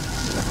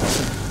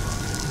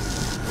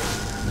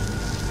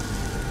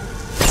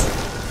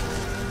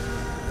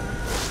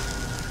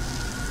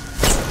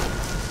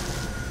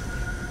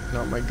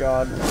 Oh my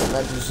god,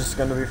 that is just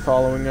gonna be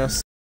following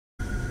us.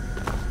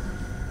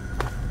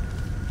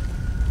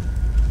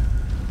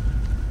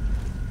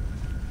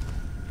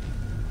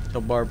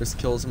 Till Barbus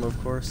kills him, of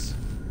course.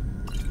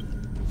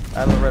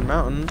 Battle of Red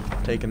Mountain,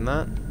 taking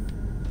that.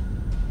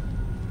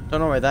 Don't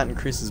know why that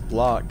increases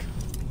block.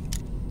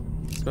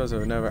 I suppose I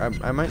would never.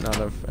 I might not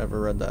have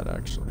ever read that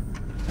actually.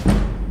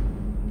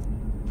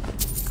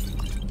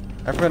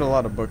 I've read a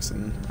lot of books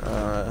in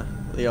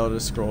the Elder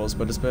Scrolls,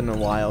 but it's been a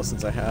while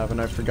since I have,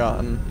 and I've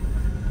forgotten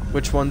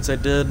which ones I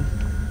did.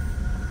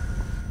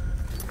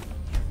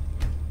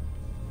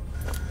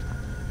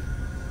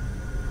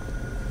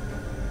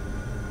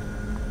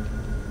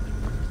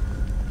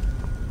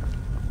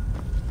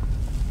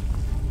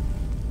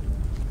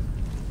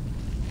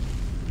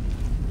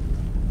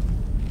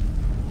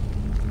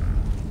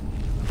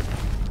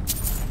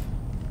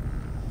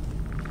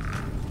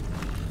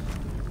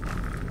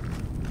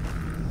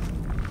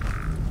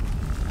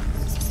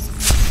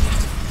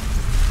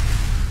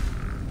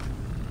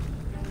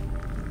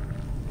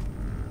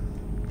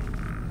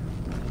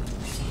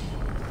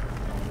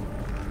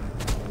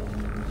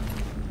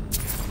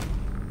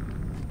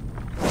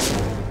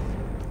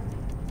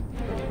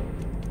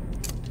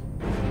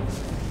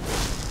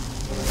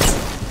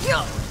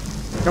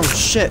 Oh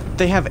shit,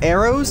 they have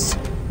arrows?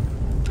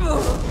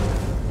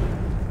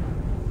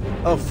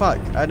 Oh fuck,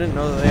 I didn't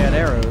know that they had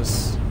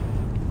arrows.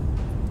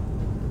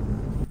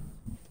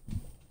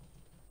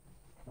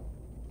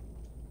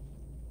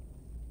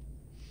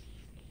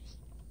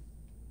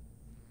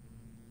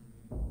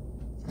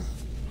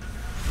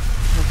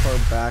 How far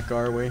back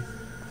are we?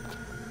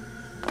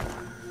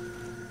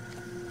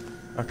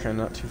 Okay,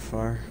 not too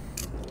far.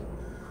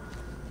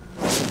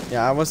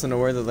 Yeah, I wasn't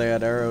aware that they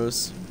had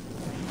arrows.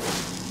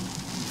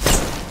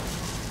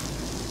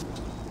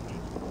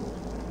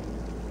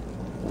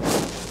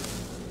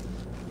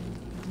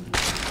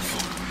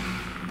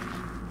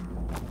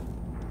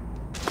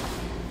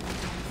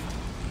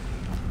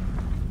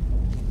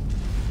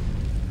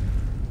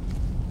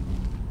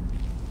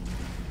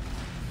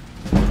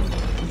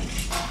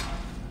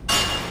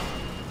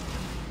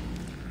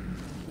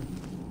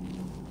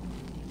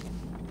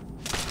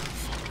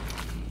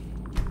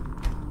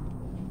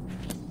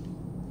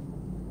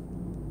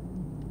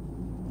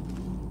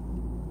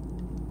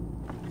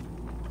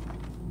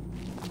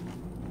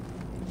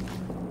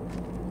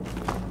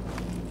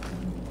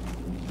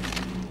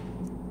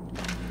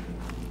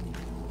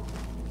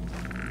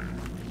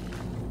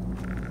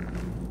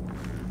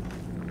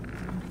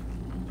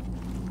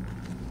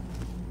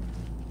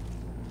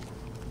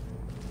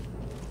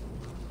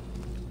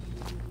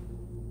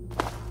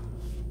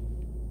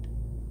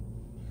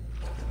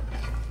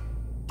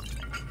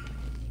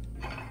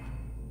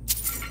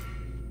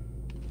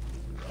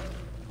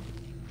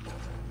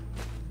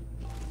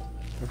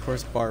 Of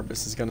course,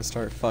 Barbus is gonna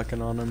start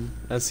fucking on him,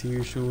 as he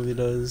usually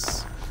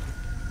does.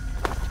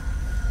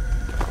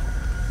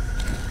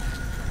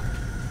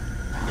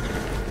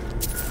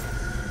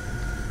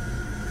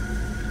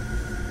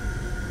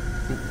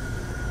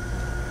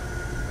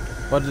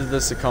 What did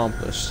this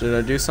accomplish? Did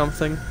I do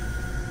something?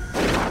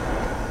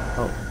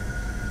 Oh.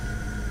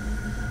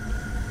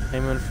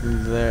 Came in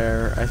from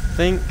there. I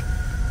think...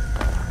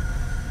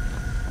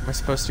 Am I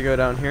supposed to go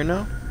down here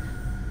now?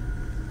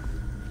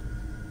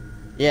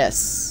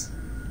 Yes!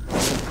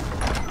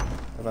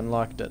 I've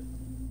unlocked it.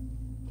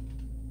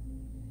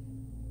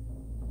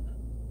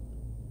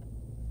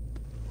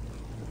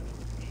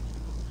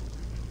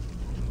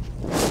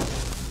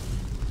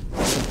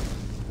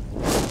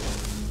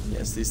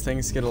 Yes, these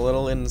things get a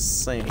little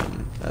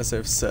insane, as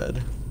I've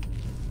said.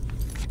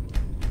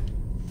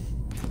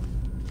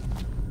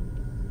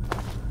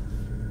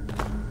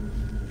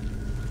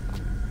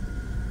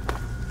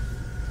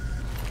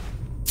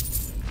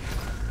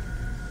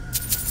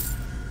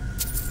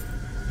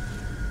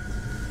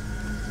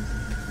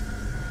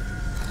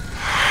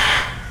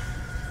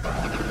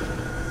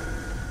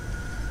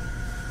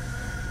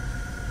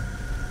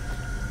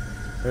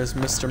 There's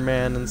Mr.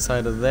 Man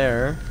inside of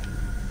there.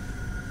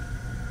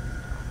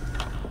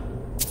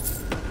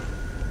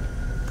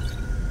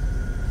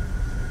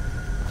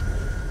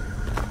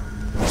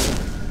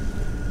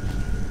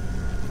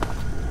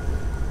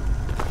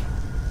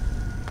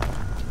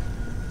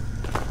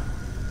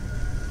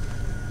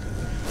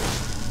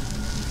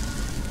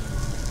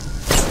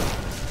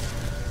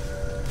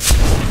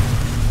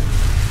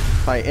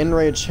 If I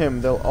enrage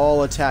him, they'll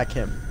all attack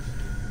him.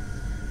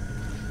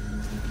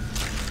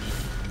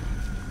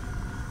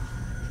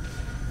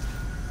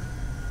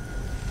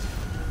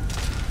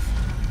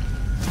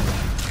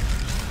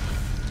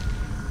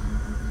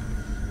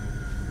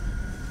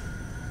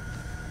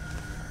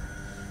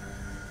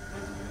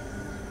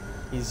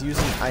 He's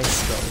using ice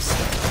spells,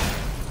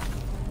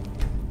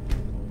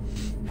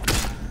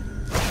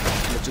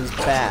 which is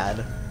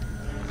bad.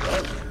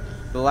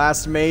 The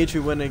last mage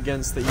who went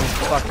against that used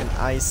fucking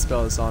ice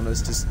spells on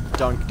us just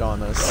dunked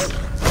on us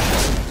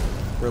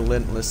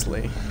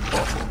relentlessly.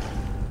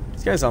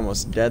 This guy's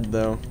almost dead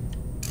though.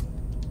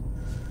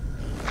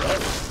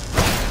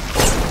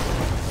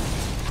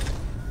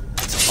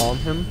 Let's calm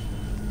him.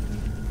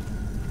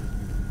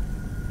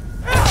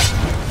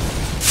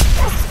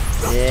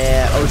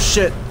 Yeah, oh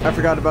shit, I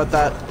forgot about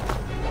that.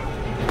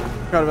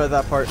 Forgot about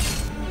that part.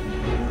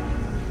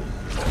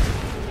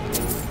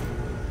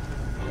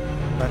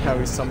 About how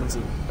he summons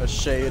a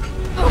shade.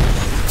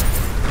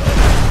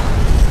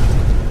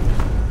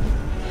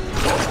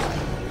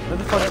 Where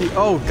the fuck did he—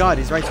 oh god,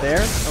 he's right there?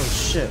 Oh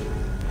shit.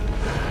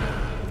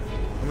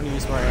 I'm gonna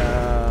use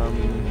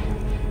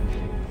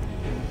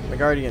my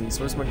guardians.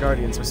 Where's my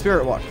guardians? My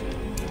spirit walk.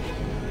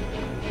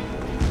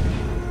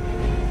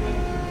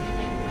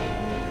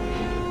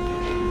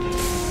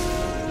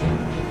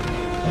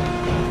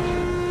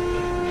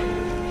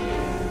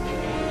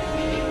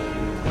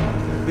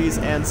 Please,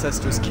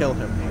 ancestors, kill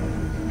him.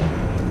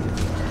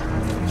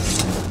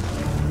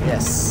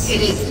 Yes.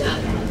 It is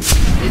done.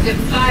 The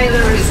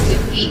Defiler is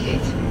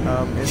defeated.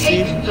 Is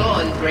Take he?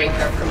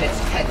 Dawnbreaker from its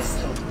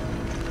pedestal.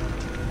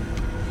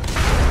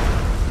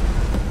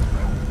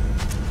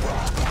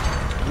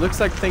 Looks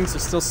like things are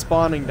still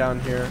spawning down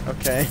here.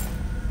 Okay.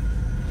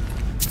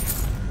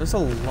 There's a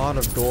lot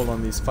of gold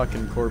on these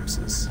fucking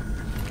corpses.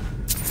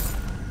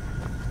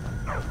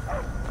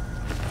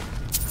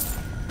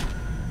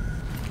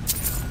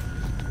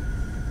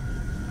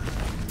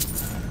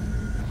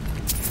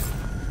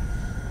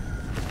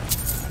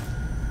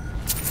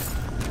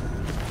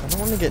 I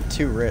don't want to get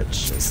too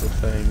rich is the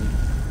thing.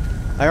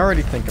 I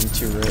already think I'm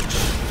too rich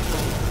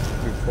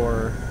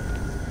before.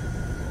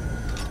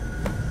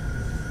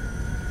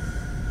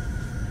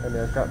 And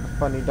I've got the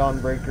funny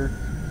Dawnbreaker.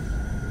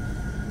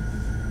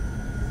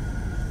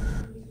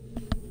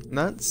 And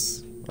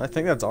that's, I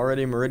think that's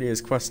already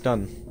Meridia's quest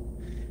done.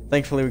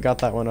 Thankfully we got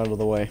that one out of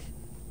the way.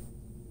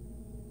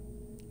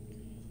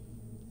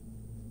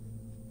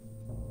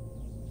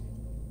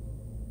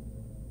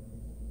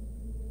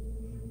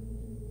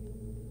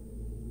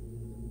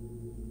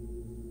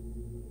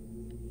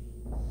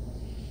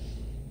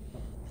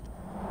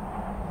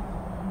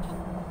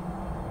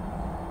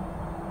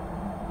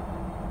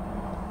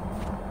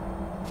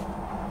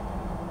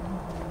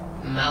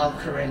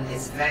 Malkoran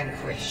is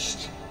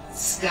vanquished.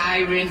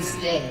 Skyrim's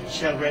dead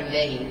shall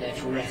remain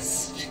at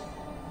rest.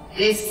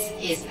 This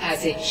is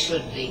as it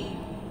should be.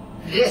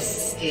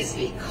 This is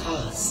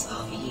because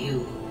of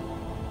you.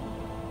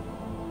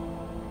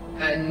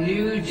 A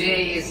new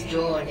day is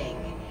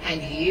dawning,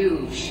 and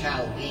you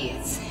shall be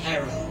its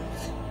herald.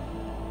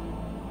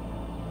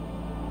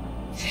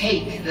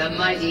 Take the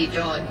mighty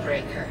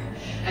Dawnbreaker,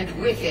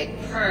 and with it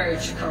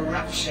purge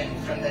corruption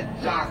from the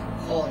dark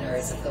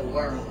corners of the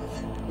world.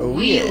 Oh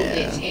Wield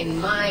yeah. it in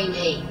my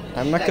name.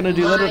 I'm not gonna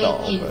do that at all,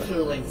 but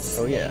Influence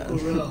oh yeah.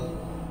 grow.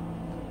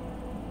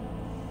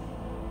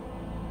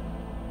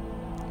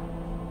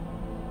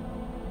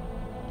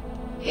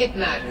 It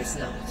matters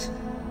not.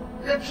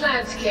 The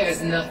plant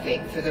cares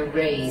nothing for the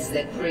rays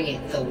that bring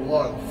it the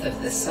warmth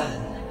of the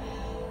sun.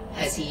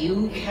 As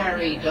you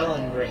carry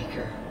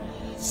Dawnbreaker,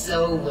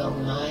 so will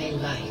my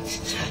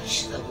light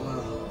touch the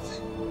world.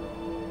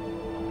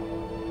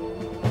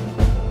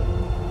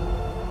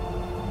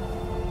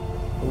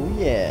 Oh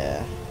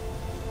yeah.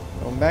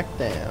 Going back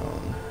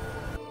down.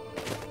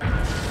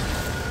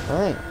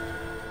 Alright.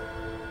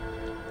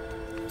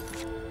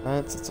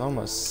 It's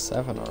almost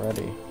 7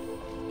 already.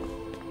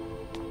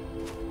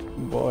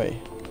 Boy.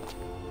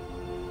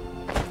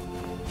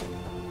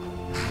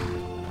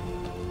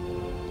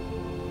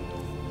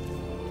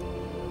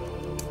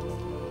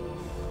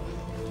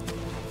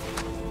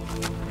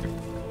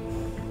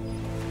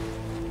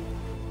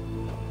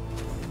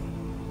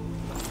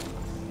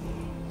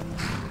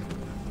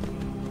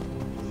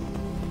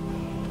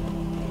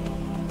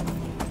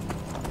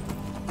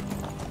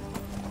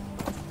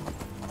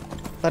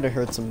 Thought I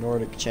heard some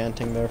Nordic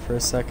chanting there for a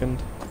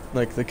second,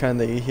 like the kind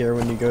that you hear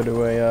when you go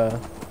to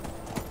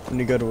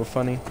a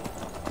funny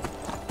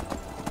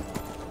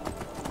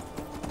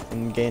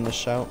and gain a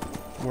shout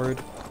word.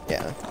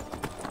 Yeah.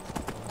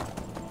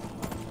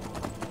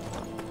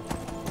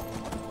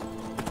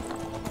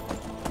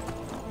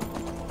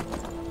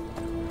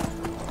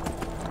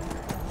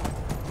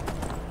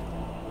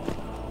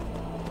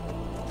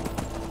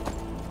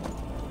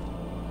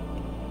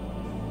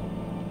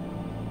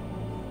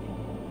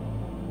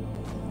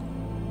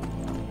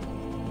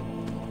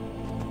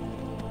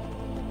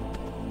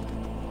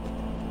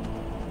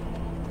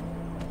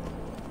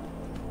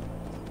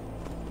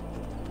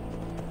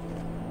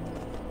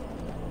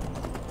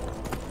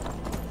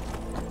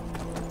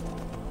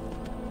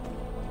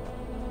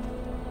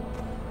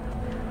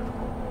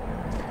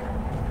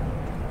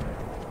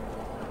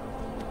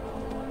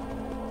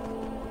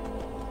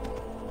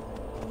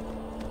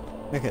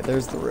 Okay,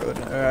 there's the road.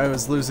 I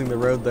was losing the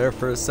road there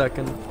for a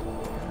second.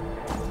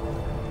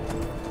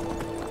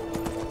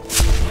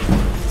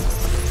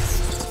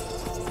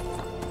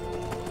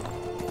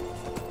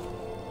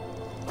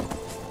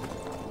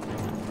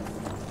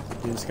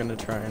 I'm just gonna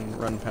try and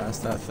run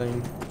past that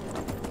thing.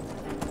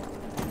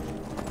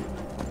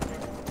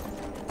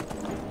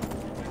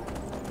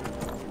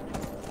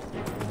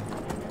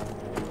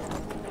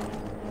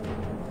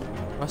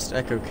 West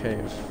Echo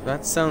Cave.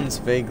 That sounds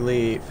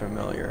vaguely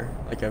familiar,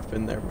 like I've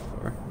been there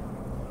before.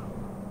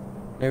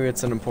 Maybe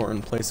it's an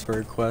important place for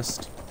a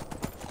quest.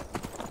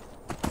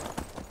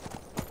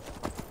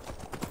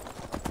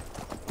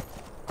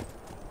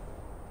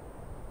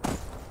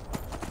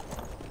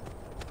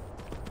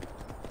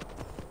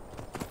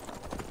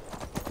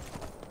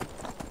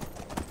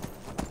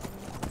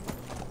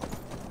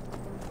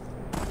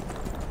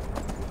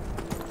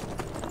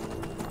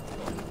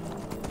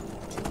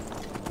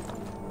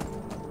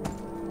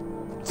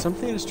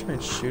 Something just trying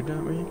to shoot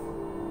at me?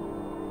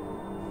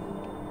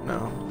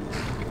 No.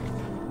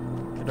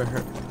 Could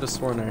have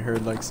sworn I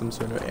heard like some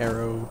sort of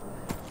arrow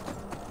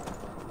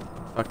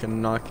fucking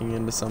knocking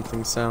into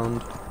something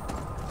sound.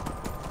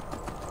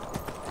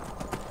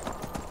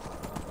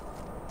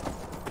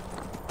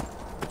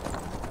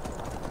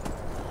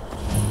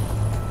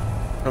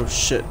 Oh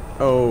shit.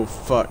 Oh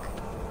fuck.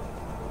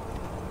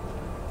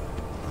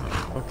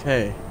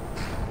 Okay.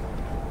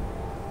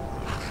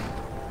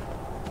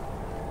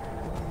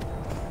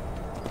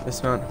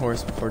 Dismount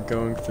horse before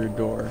going through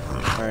door.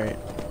 Alright.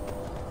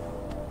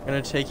 I'm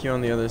gonna take you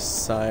on the other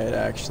side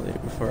actually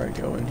before I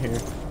go in here.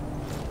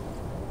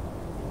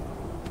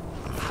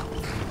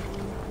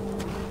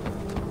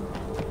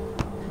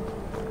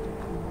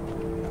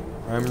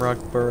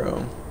 Rimrock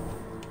Burrow.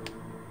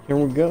 Here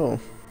we go.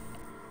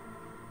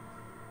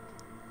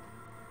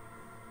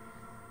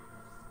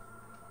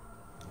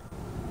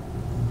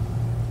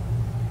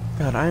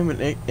 God, I'm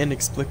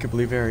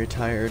inexplicably very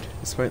tired,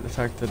 despite the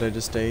fact that I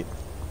just ate.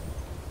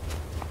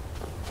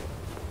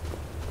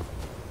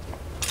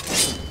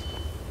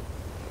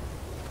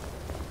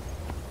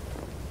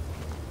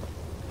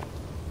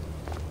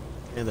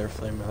 Either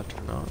flame out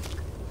or not.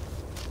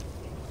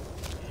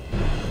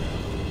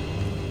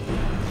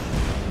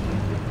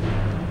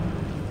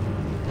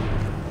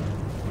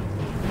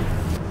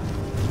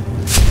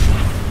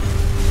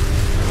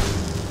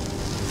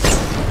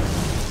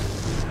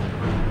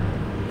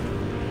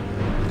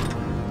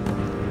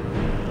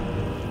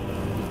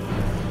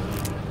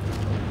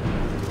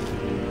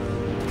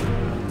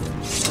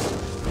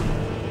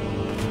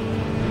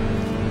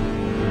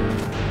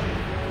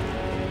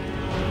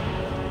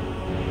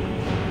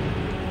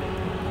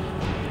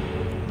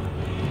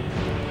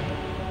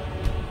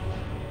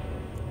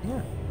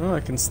 Oh, I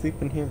can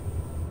sleep in here.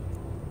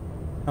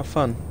 How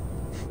fun.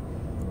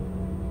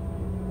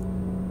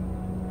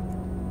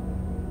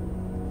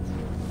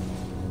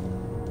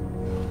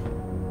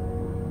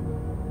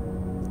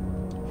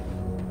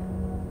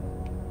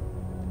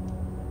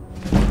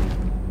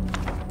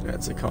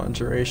 That's a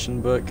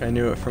conjuration book. I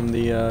knew it from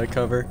the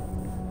cover.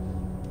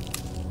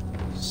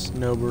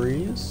 Snow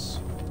breeze.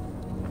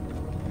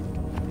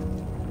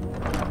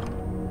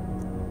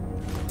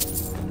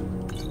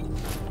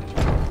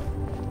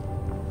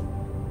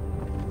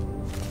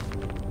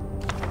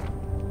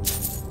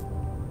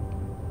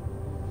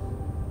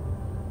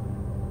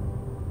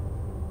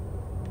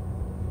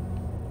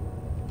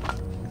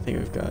 I think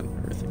we've got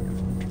everything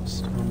of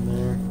interest on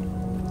there.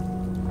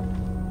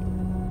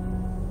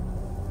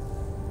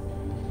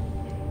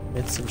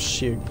 Made some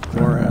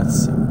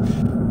Sheogoraths.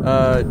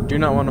 Do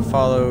not want to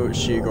follow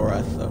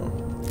Sheogorath though.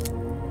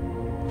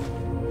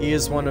 He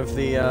is one of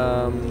the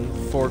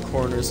four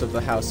corners of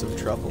the House of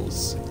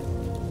Troubles.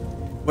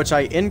 Which I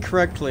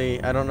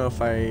incorrectly, I don't know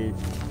if I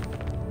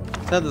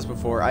said this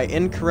before, I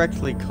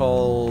incorrectly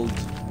called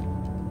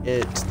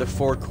it the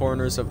four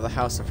corners of the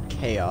House of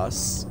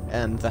Chaos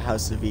and the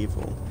House of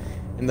Evil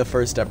in the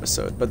first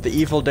episode. But the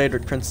evil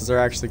Daedric princes are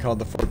actually called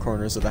the four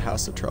corners of the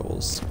House of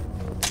Troubles.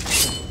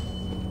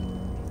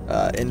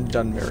 In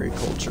Dunmerry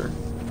culture.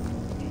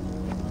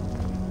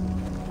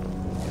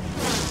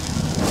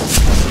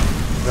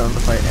 I don't know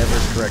if I ever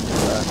corrected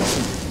that.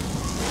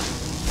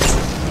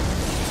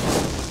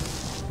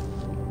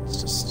 Let's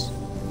just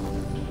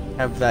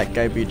have that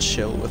guy be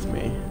chill with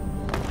me.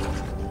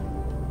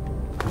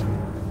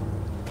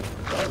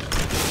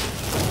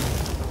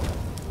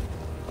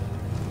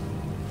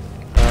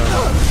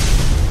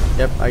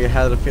 Yep, I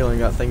had a feeling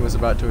that thing was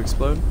about to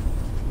explode.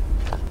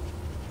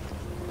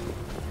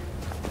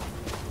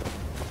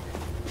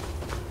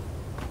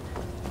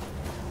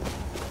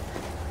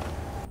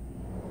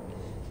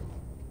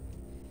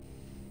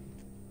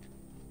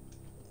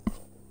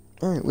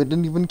 Alright, we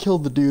didn't even kill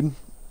the dude.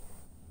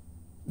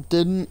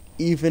 Didn't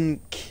even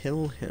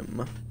kill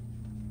him.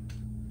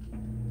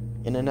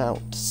 In and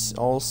out,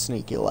 all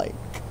sneaky-like.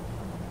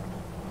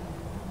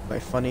 My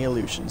funny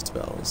illusion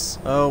spells.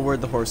 Oh,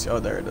 where'd the horse go? Oh,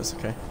 there it is,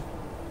 okay.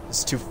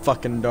 It's too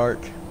fucking dark.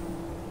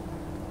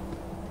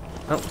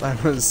 Oh, I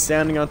was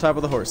standing on top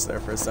of the horse there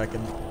for a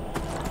second.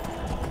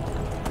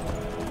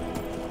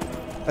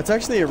 That's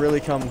actually a really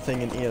common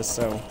thing in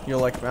ESO.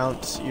 You'll like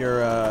mount your,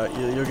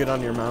 you'll get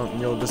on your mount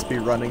and you'll just be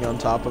running on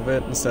top of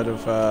it instead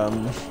of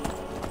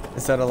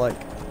like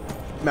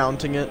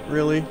mounting it,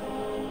 really.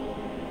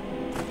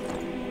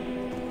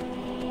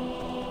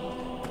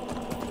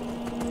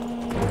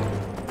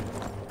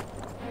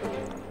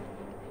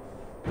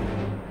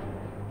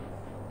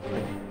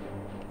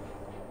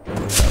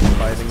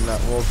 Fighting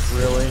that wolf,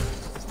 really.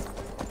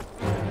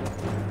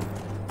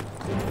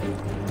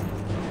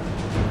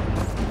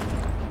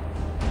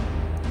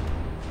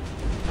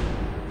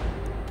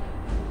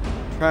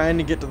 Trying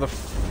to get to the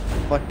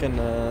fucking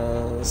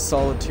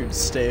Solitude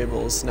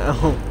stables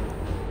now.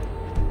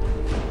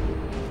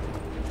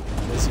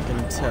 As you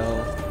can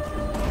tell,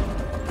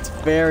 it's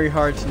very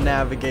hard to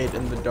navigate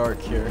in the dark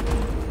here. I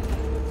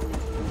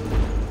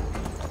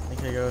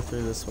think I go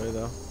through this way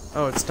though.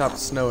 Oh, it stopped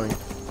snowing.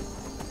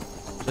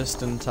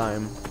 Just in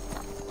time.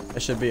 I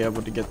should be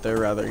able to get there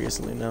rather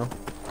easily now.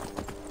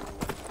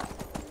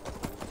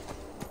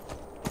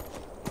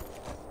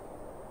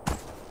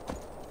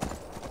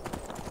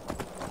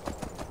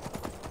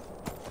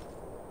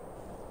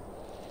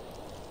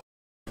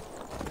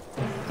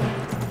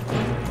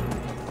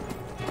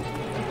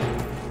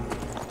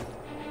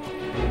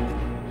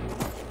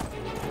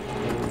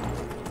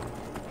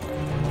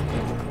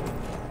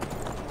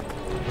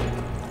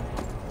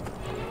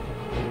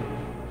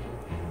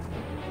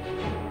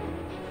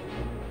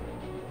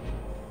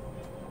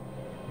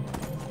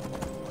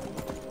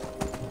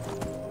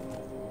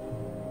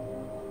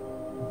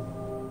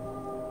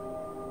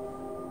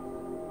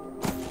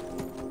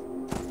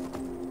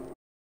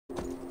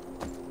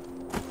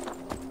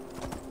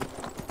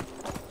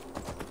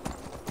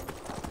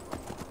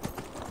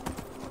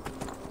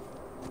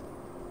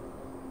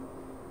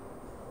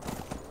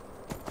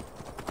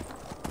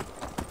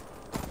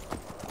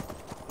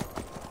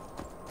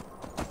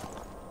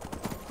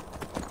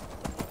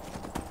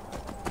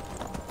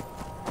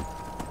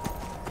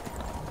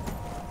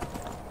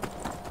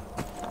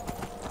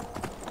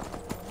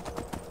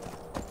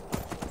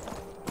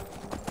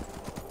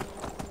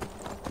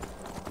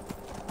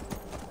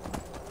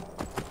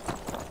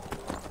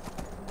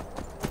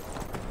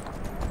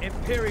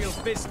 Imperial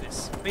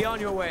business. Be on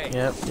your way.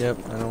 Yep,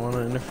 I don't want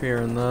to interfere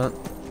in that.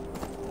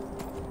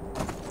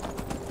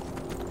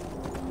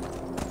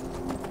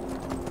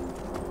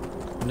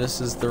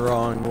 This is the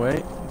wrong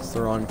way. It's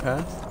the wrong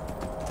path.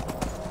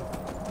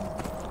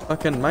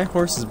 Fucking, my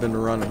horse has been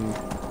running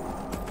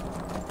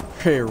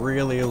for a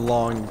really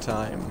long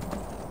time.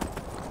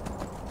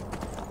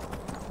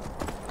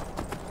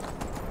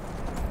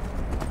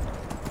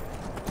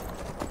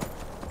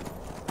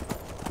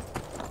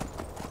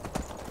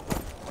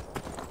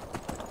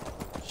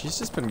 She's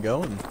just been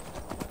going.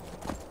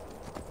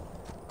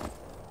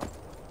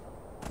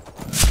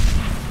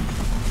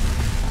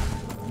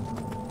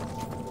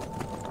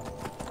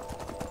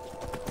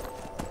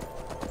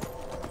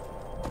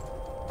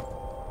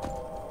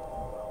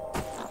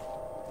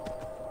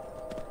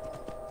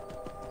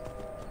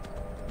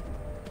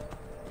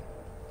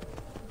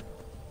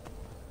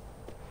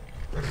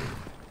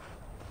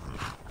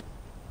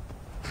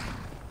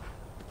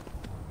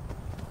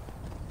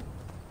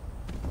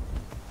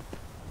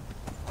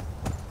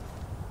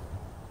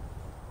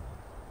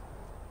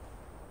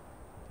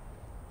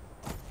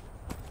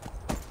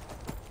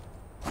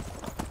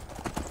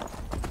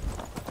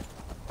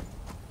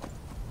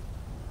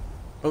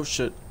 Oh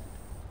shit.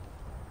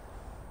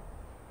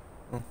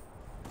 Oh,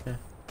 yeah.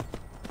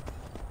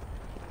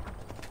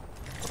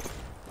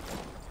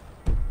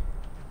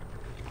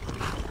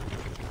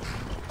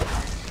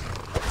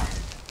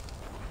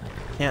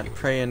 Can't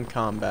pray in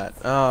combat.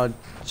 Oh,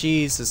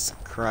 Jesus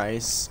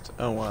Christ.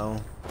 Oh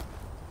well.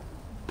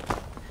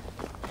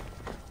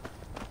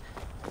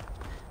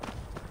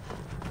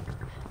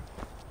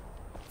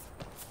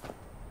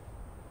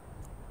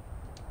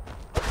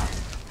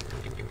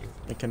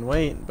 I can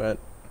wait, but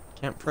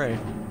can't pray.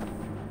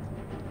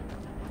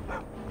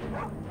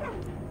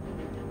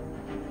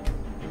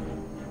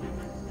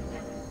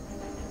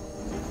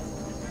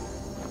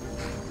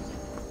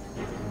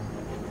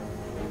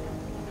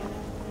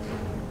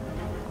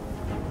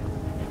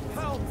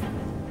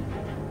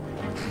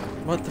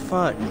 What the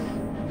fuck?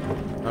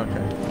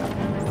 Okay.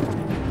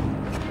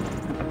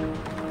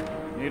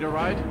 Need a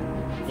ride?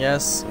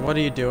 Yes, what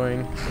are you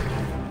doing?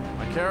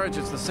 My carriage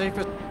is the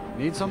safest.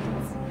 Need something?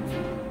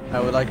 I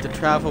would like to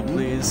travel,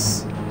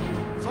 please.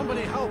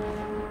 Somebody help!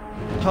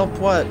 Help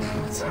what?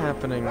 What's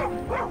happening? I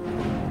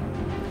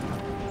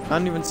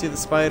don't even see the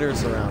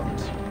spiders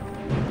around.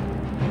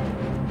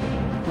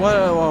 What?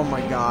 Oh my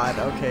god.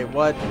 Okay,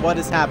 what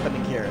is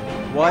happening here?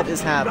 What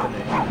is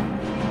happening?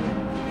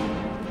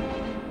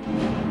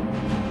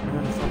 I'm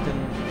gonna fucking...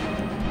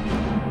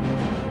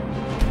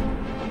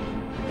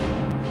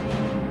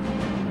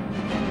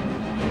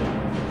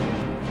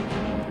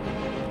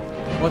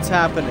 What's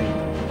happening?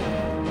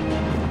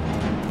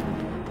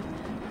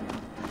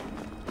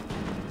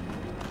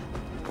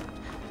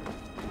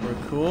 We're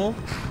cool?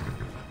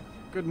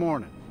 Good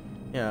morning.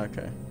 Yeah,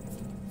 okay.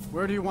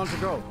 Where do you want to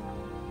go?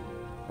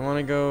 I want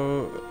to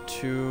go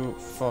to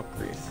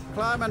Falkreath.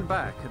 Climb and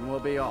back, and we'll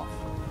be off.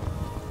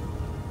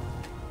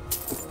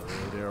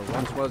 There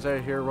once was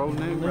a hero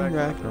named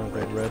Ragnarok,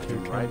 red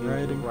who came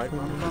riding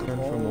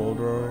from old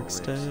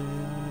Rorikstead.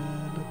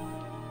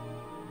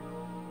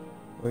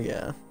 Oh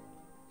yeah.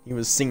 He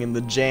was singing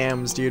the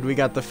jams, dude. We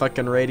got the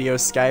fucking radio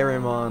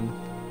Skyrim on.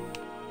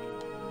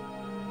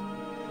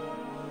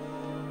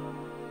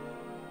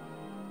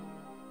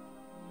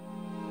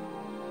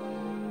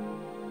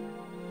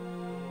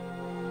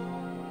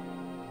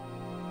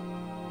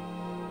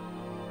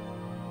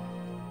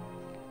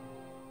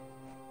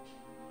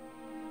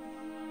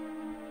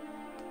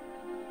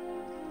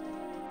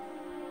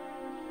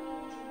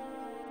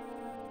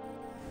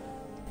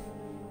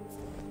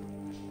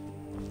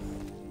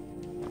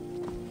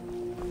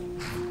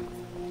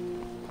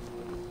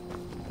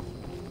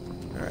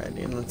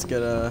 Let's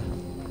get a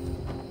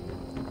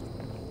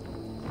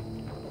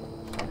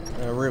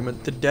room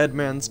at the Dead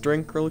Man's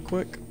Drink real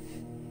quick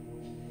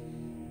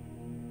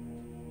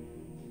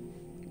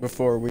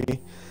before we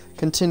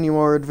continue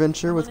our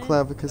adventure with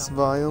Clavicus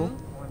Vile.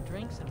 Warm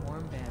drinks and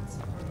warm beds.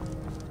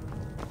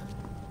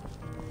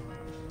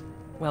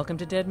 Welcome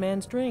to Dead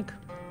Man's Drink.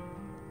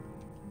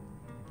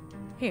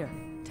 Here,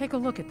 take a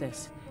look at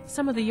this.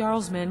 Some of the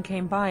Jarl's men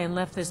came by and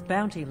left this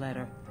bounty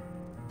letter.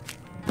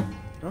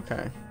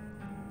 Okay.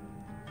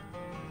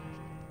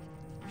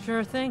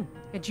 Sure thing.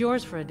 It's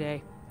yours for a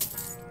day.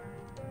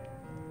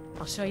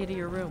 I'll show you to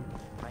your room.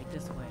 Right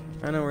this way.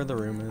 I know where the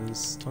room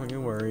is. Don't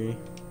you worry.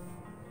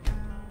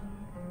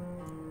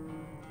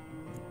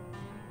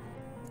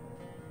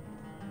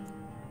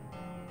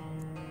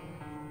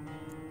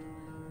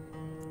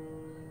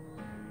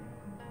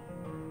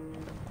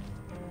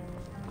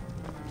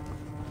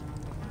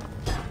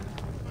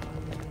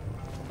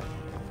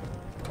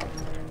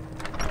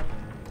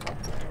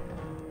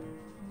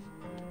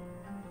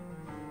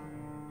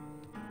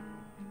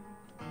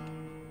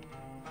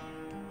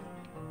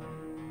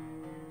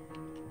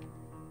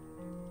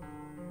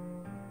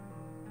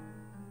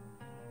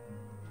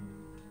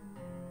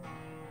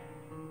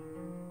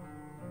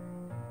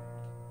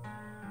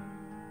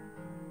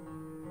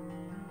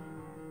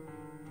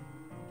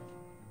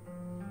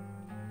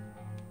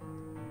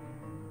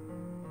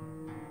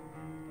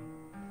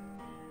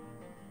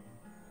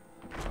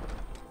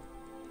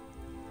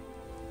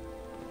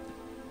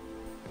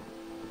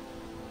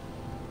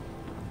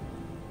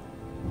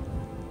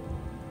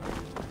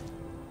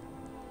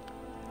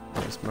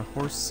 There's my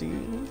horsey.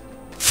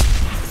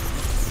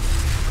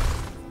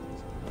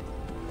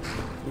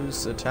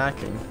 Who's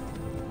attacking?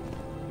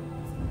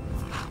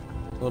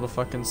 Little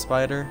fucking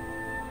spider.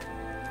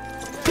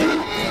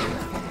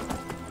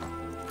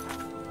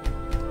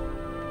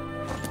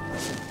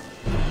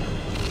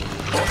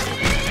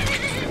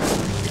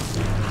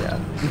 Yeah.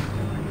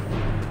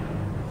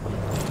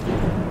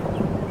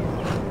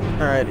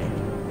 Alrighty.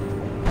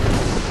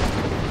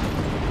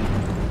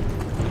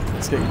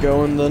 Let's get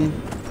going then.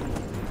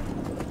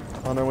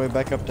 On our way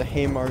back up to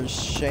Hamar's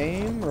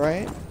Shame,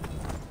 right?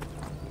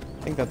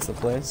 I think that's the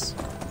place.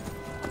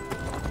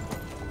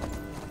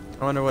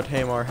 I wonder what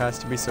Hamar has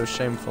to be so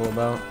shameful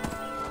about.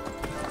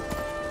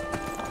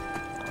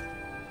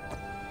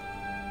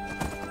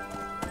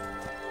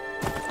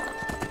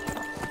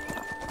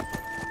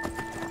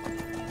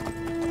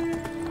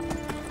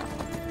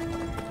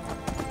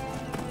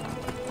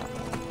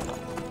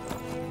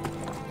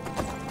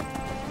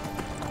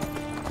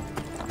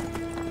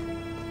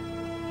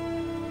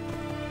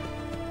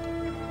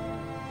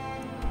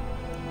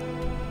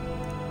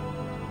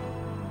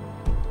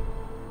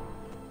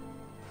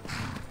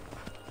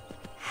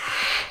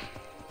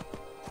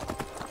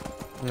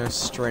 There's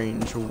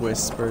strange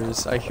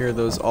whispers. I hear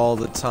those all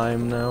the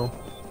time now.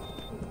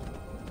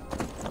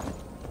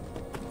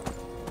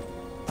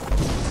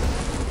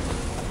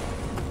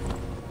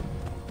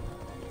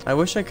 I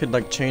wish I could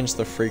like change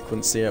the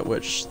frequency at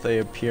which they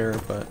appear,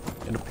 but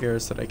it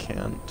appears that I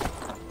can't.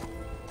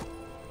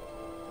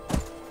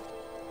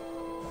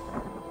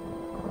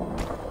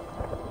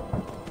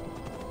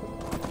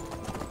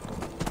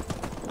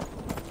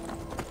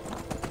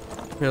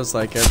 Feels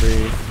like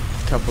every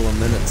couple of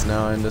minutes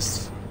now I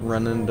just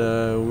run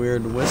into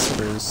weird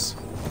whispers.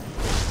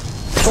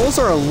 Trolls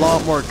are a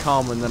lot more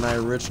common than I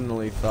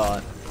originally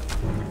thought.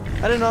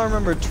 I did not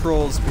remember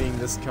trolls being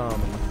this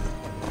common.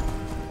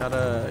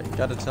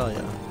 Gotta tell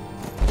ya.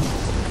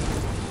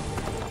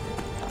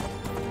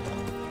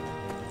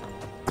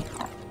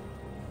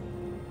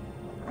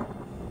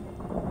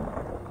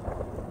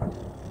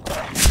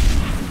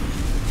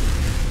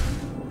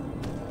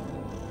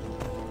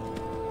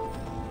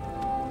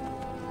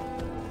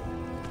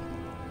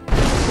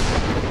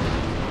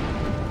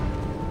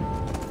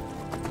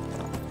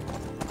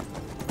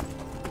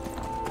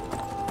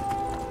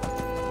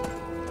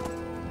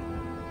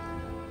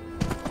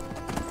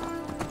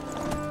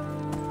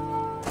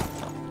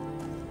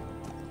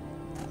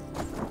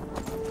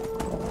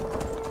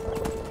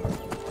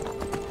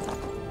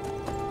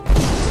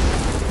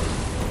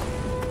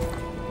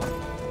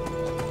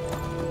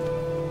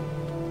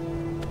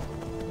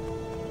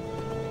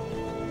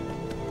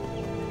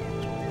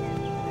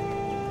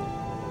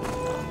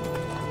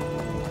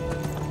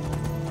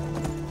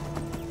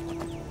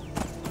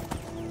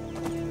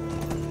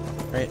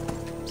 Right,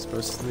 I'm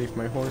supposed to leave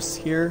my horse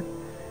here,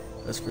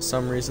 as for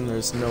some reason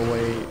there's no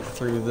way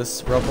through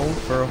this rubble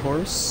for a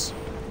horse.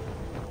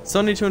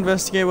 Still need to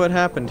investigate what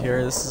happened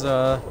here. This is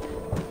a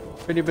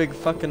pretty big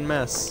fucking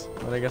mess,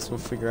 but I guess we'll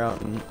figure out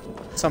in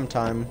some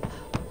time.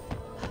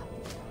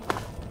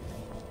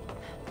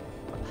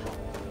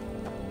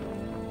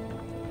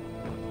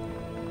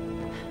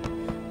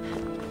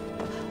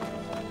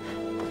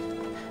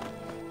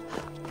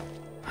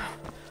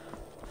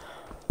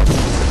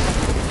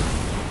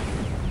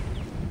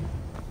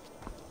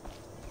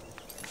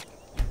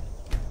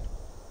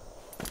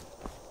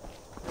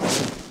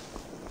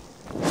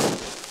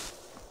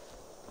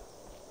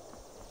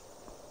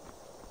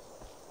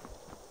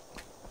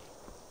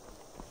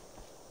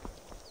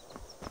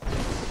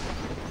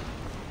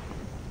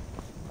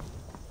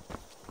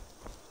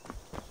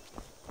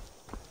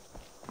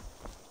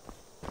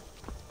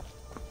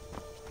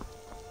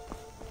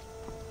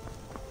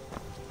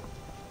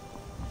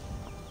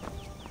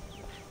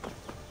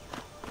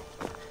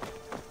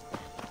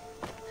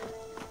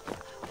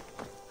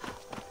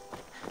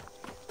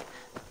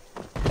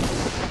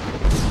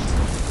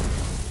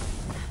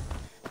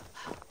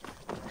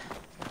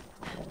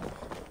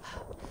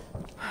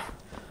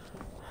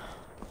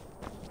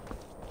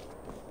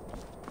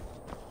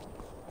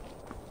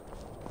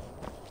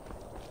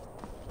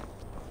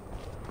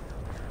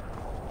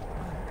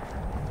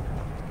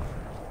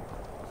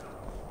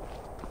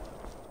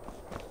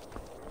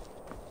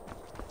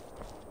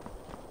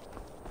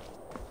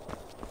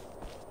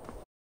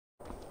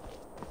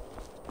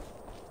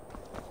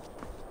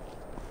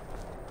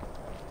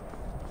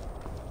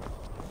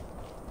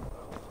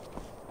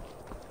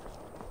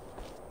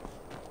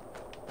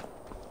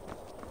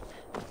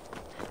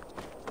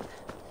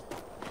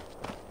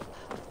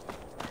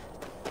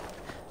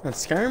 And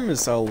Skyrim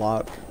is a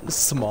lot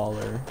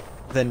smaller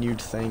than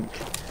you'd think.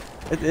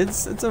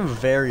 It's a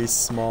very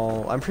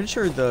small. I'm pretty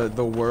sure the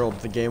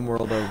game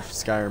world of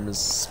Skyrim is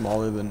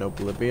smaller than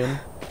Oblivion,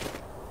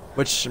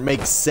 which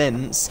makes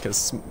sense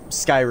because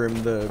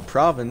Skyrim, the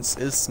province,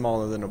 is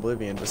smaller than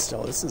Oblivion. But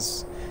still,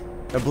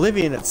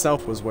 Oblivion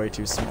itself was way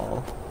too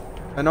small,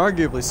 and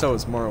arguably so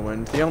is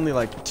Morrowind. The only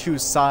like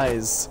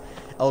two-size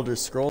Elder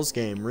Scrolls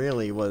game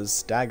really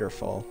was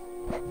Daggerfall.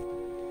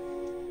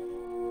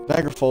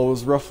 Daggerfall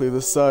was roughly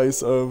the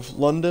size of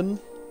London.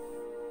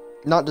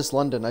 Not just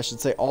London, I should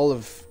say all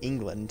of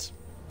England.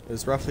 It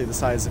was roughly the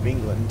size of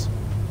England.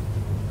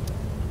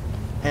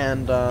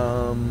 And,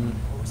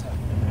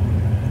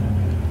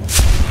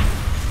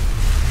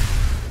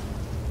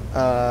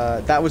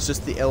 that was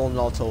just the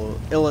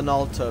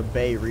Nalta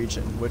Bay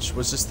region, which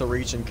was just the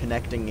region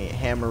connecting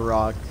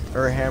Hammerfell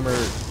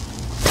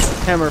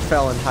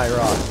and High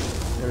Rock.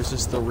 It was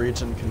just the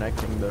region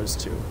connecting those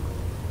two.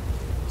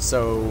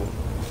 So,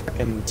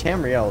 fucking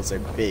Tamriel is a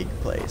big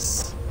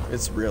place.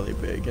 It's really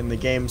big, and the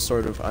game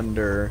sort of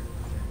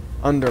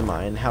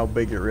undermine how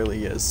big it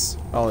really is,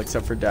 all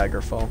except for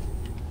Daggerfall.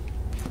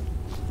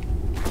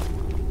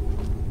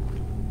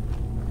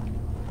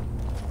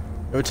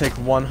 It would take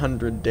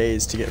 100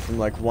 days to get from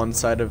like one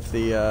side of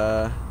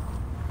the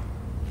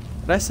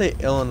did I say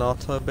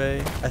Nalta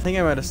Bay? I think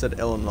I might have said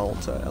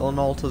Nalta.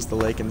 Nalta is the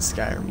lake in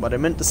Skyrim. What I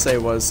meant to say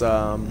was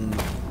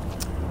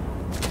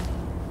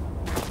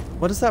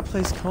what is that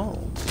place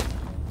called?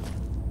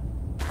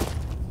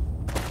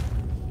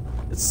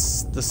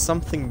 It's the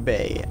something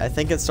bay. I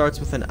think it starts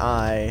with an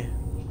I.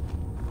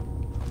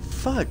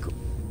 Fuck.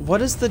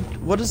 What is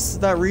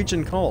that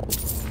region called?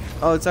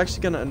 Oh, it's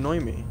actually gonna annoy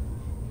me.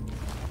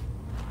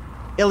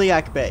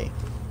 Iliac Bay.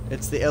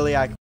 It's the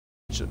Iliac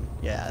region.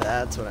 Yeah,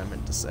 that's what I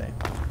meant to say.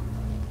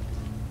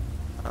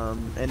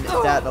 And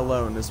that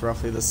alone is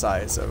roughly the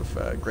size of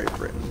Great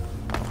Britain.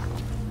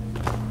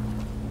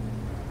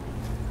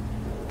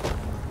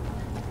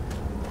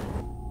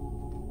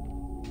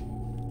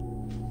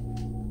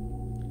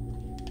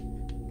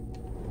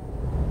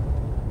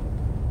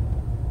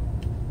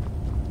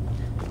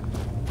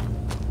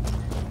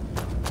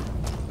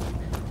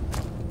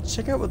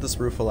 Check out what this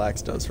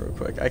Rufalax does real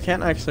quick. I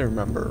can't actually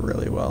remember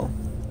really well.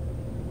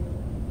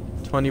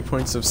 20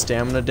 points of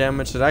stamina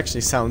damage. It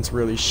actually sounds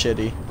really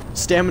shitty.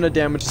 Stamina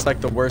damage is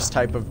like the worst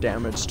type of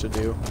damage to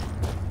do.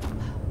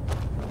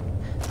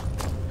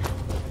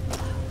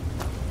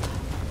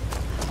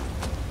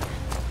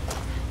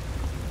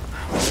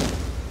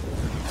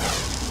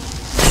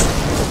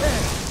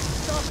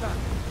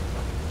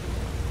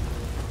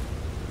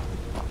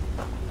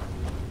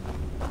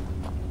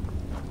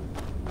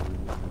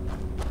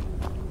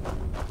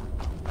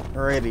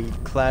 Alrighty,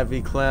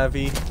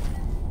 Clavy.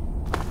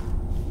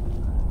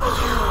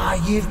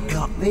 Ah, you've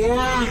got the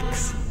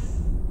axe!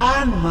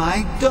 And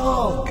my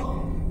dog!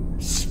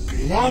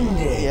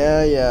 Splendid!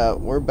 Yeah,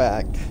 we're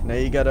back. Now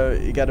you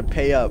gotta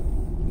pay up,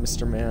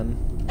 Mr. Man.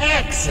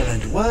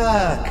 Excellent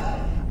work!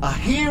 A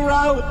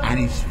hero and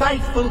his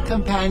faithful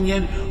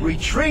companion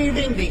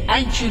retrieving the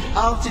ancient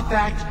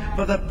artifact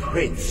for the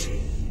prince.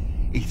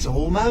 It's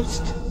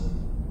almost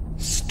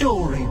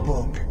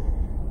storybook.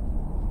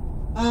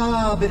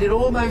 Ah, but it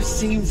almost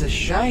seems a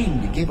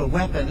shame to give a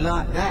weapon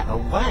like that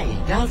away,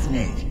 doesn't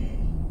it?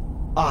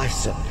 I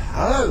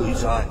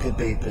suppose I could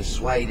be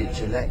persuaded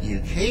to let you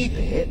keep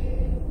it.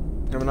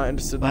 I'm not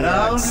interested in but the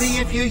axe. Only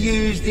if you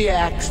use the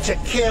axe to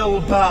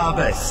kill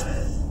Barbus.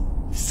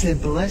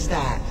 Simple as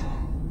that.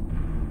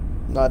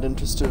 Not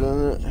interested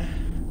in it.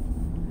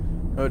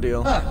 Oh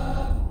deal. I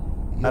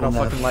don't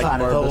no fucking like fun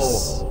at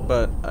Barbus, all.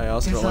 but I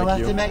also don't I'll like have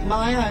you. to make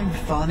my own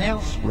fun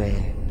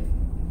elsewhere.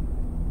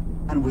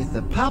 And with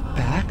the pup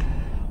back,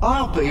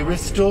 I'll be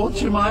restored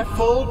to my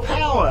full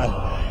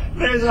power.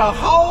 There's a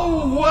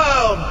whole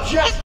world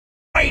just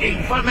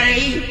waiting for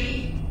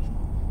me!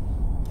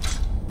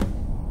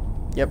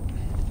 Yep.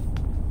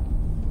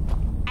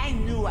 I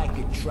knew I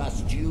could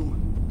trust you.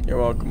 You're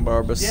welcome,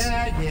 Barbus.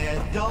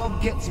 Yeah,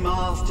 dog gets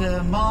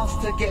master,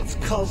 master gets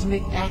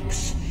cosmic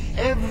axe.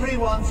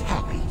 Everyone's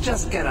happy.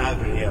 Just get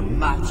over here,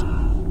 mutt.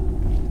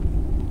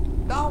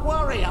 Don't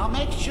worry, I'll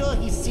make sure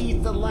he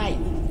sees the light.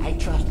 I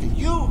trusted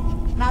you,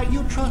 now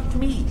you trust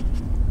me.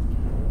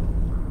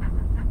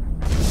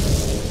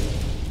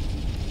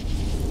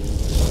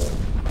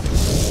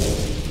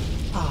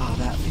 Ah,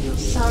 that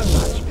feels so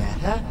much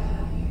better.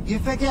 You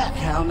forget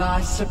how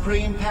nice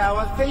supreme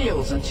power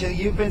feels until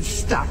you've been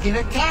stuck in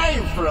a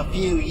cave for a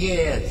few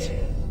years.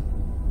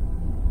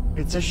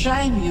 It's a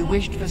shame you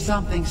wished for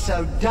something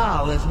so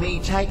dull as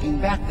me taking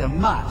back the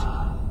mutt.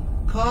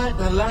 Quite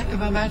the lack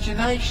of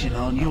imagination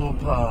on your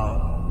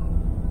part.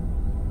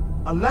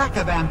 A lack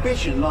of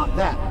ambition like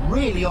that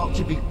really ought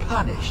to be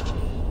punished.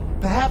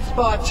 Perhaps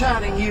by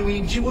turning you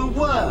into a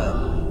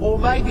worm, or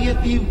maybe a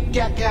few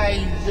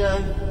decades,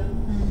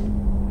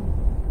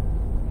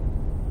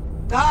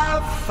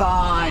 Oh,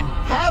 fine.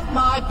 Have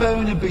my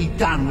boon and be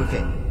done with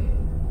it.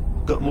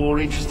 Got more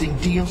interesting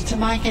deals to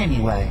make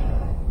anyway.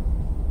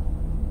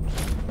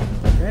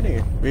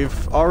 Ready.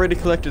 We've already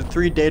collected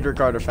 3 Daedric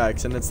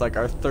artifacts, and it's like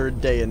our 3rd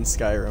day in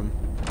Skyrim.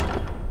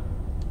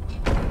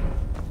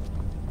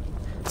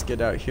 Let's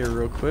get out here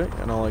real quick,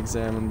 and I'll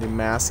examine the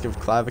Mask of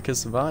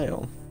Clavicus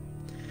Vile.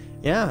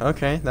 Yeah,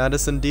 okay, that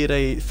is indeed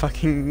a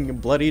fucking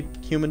bloody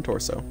human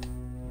torso.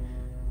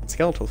 In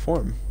skeletal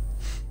form.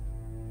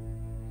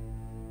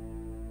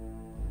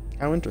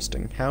 How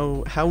interesting.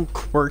 How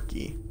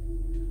quirky.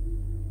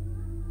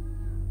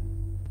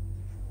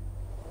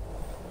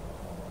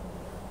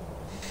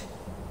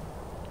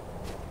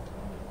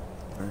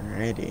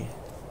 Alrighty.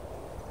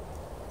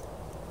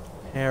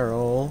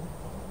 Apparel.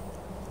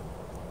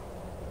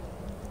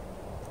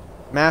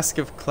 Mask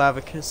of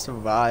Clavicus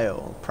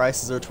Vile.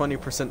 Prices are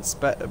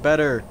 20%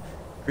 better.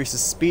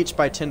 Increases speech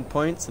by 10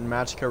 points and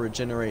magicka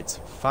regenerates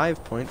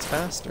 5 points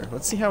faster.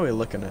 Let's see how we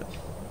look in it.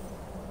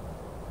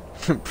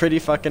 Pretty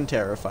fucking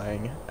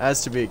terrifying,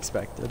 as to be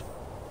expected.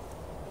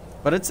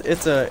 But it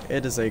is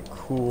a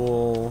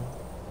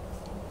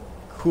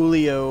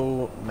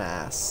coolio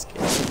mask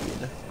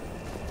indeed.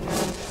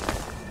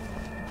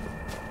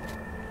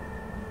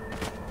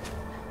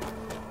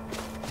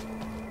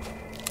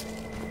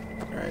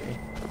 Alrighty.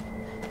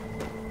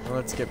 Well,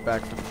 let's get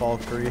back to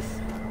Falkreath.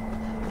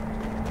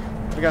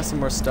 We got some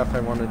more stuff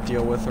I want to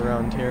deal with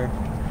around here.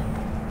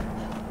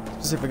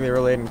 Specifically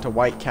relating to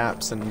white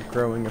caps and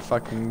growing a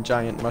fucking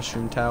giant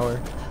mushroom tower.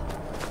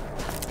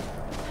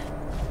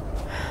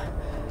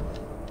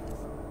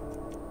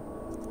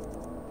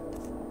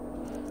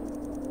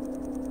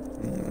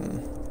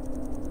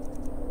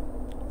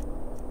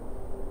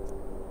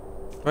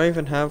 Do I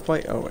even have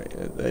white? Oh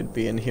wait, they'd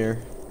be in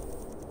here.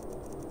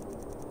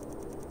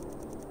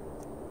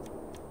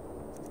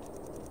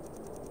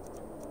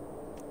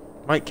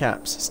 White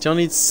caps. Still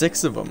need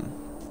 6 of them.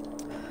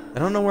 I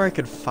don't know where I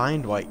could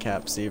find white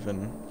caps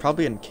even.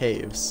 Probably in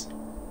caves.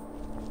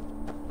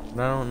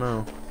 But I don't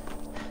know.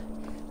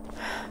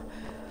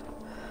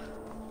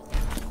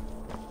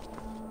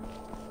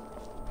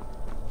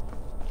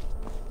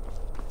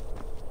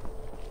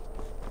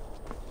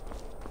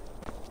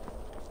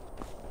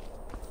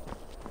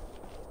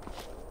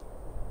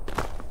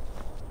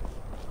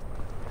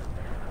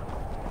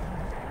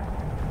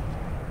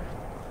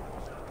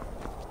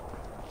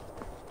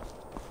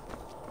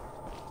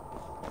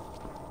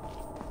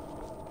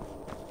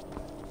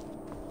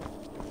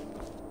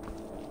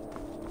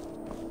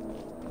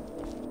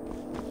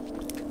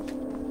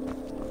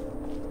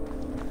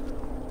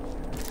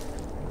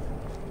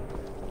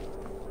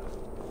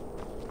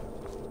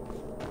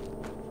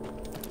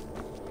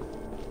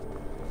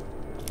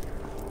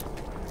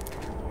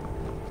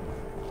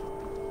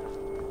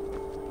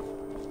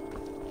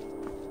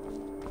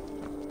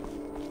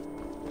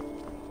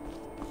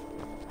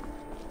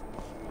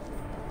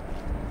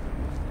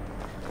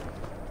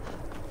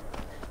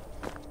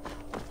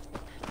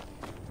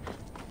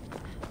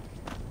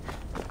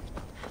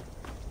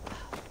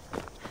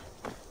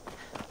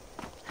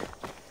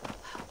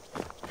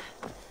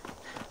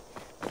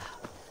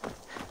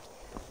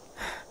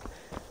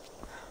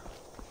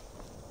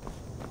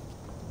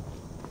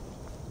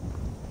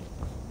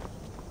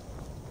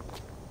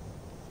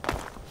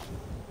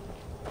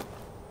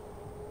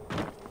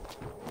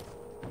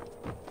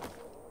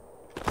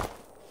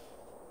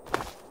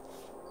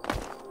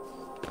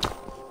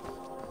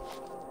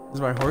 Is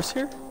my horse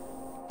here?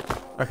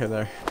 Okay,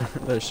 there.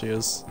 There she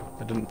is.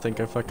 I didn't think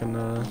I fucking,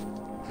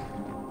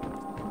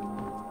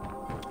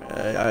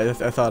 I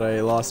thought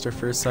I lost her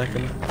for a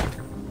second.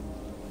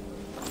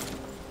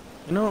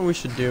 You know what we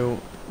should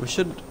do? We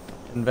should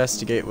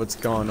investigate what's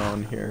going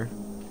on here.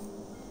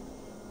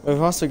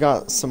 We've also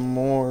got some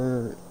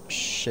more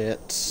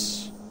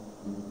shit.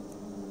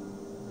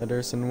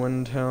 Letters in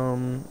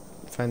Windhelm.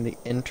 Find the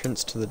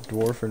entrance to the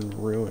Dwarven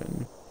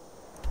Ruin.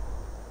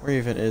 Where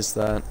even is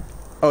that?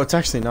 Oh, it's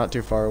actually not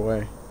too far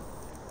away.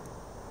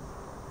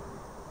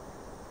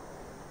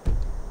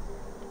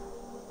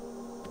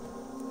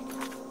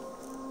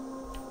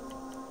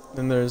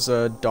 Then there's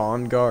a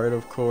Dawn Guard,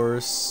 of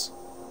course.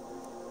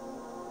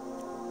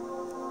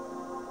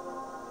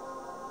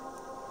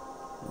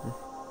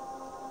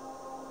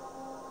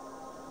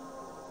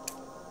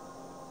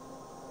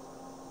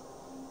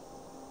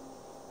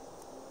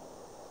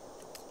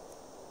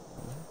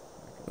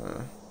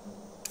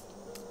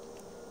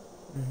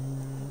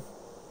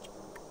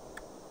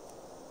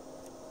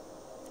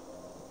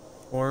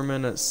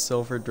 Foreman at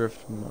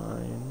Silverdrift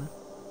Mine.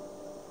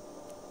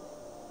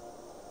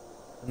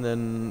 And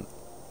then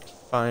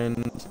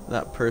find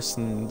that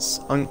person's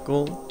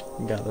uncle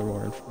and gather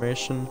more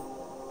information.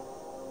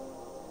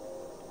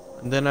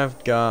 And then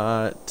I've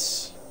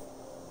got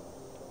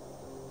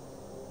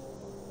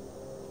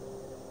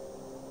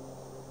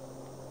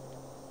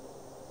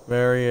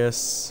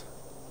various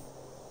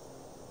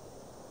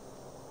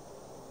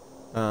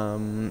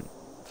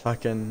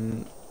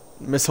fucking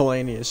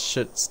miscellaneous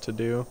shits to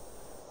do.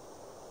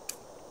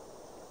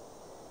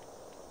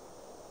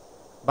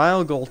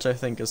 Bile Gulch, I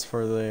think, is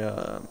for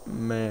the,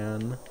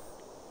 man.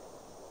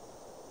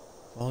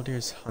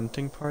 Baldur's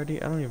hunting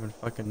party? I don't even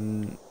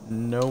fucking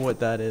know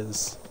what that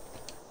is.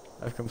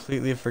 I've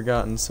completely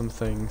forgotten some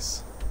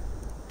things.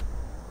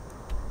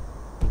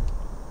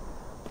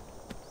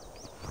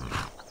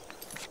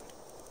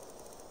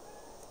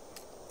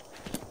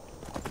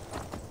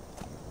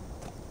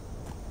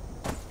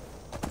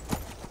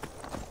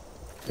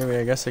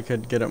 Anyway, I guess I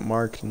could get it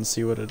marked and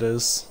see what it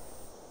is.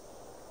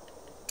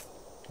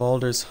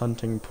 Baldur's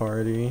hunting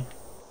party.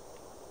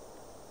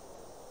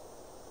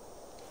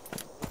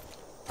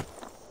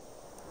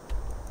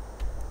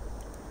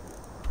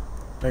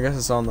 I guess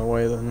it's on the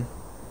way then.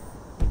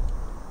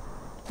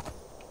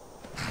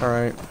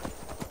 Alright.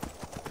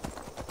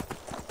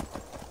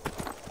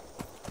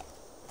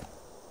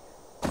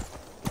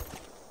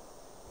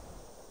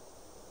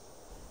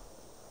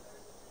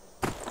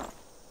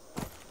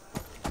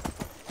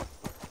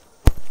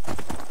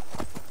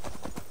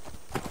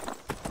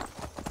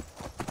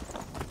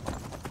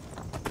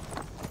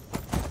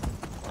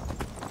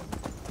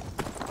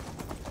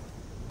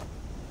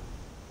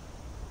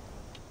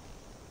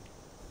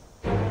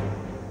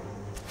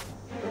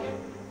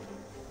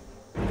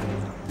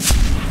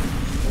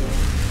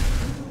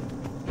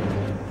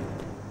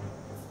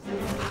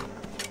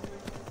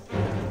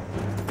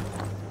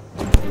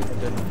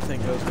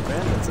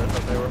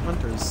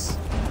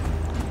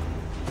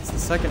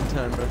 Second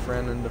time I've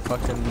ran into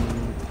fucking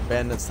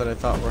bandits that I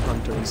thought were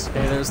hunters.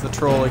 Hey, there's the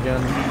troll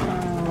again.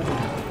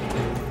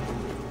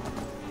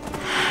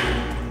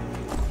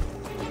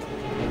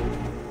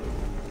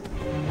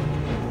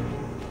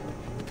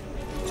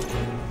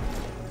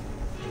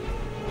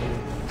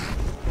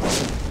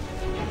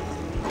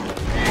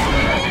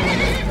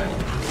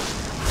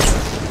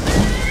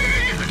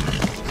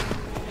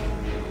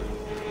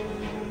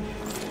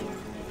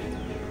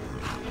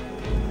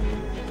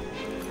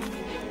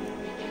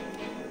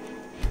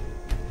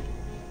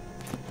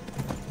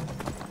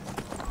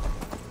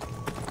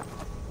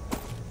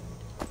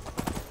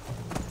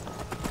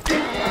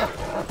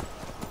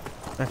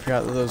 I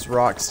forgot that those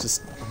rocks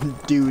just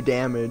do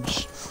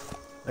damage.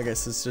 I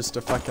guess it's just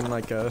a fucking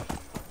like a...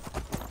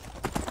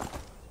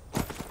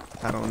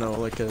 I don't know,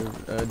 like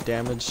a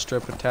damage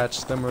strip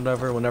attached to them or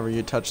whatever. Whenever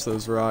you touch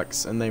those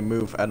rocks and they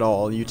move at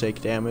all, you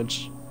take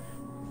damage.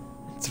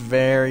 It's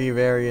very,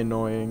 very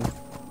annoying.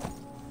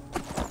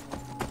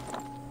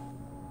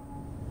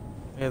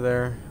 Hey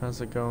there, how's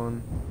it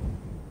going?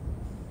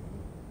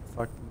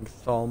 Fucking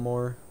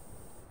Thalmor.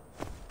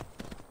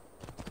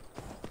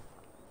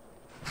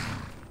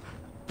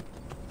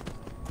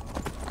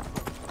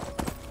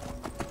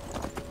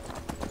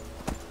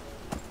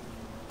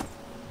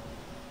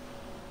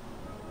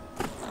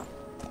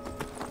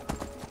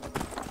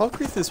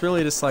 Falkreath is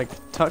really just like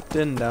tucked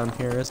in down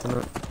here, isn't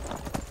it?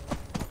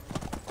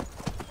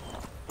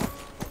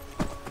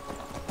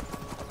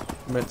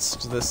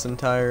 Amidst this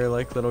entire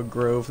like little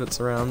grove that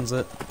surrounds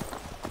it.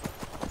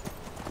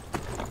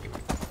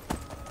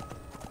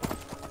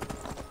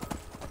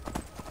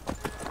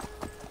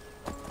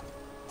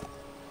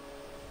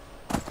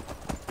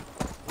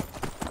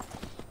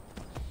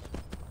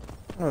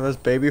 Oh, those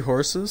baby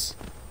horses?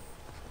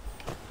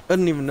 I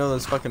didn't even know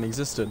those fucking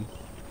existed.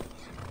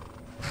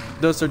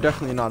 Those are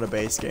definitely not a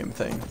base game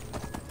thing.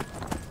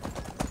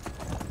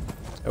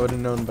 I would have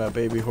known about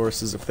baby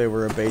horses if they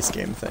were a base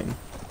game thing.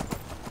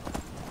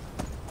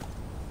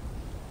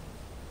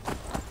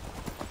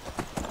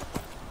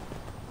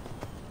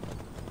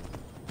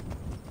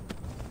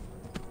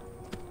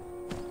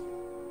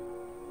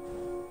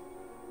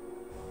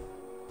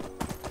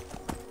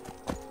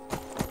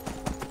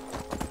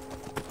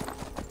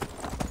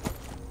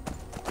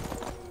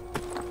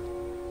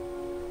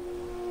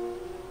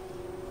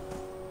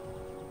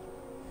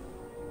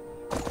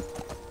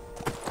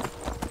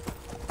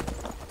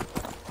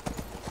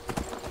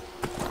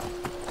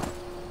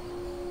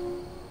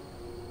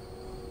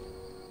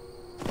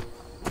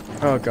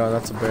 Oh god,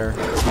 that's a bear.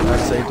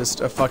 That's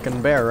just a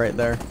fucking bear right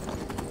there.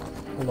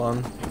 Hold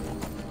on.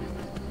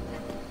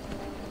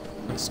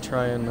 Let's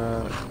try and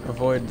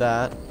avoid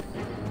that.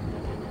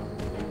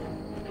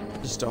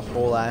 Just a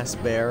whole ass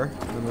bear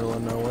in the middle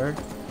of nowhere.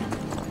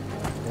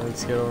 Yeah,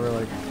 let's get over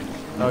like...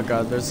 Oh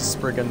god, there's a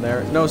Spriggan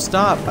there. No,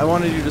 stop! I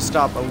wanted you to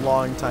stop a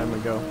long time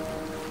ago.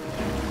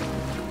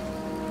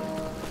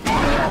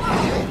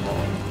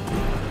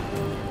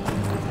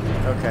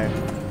 Okay.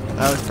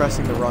 I was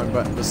pressing the wrong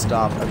button to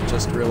stop. I've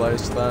just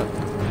realized that.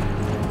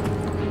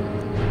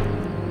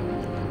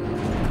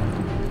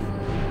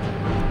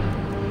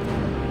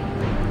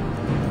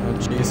 Oh,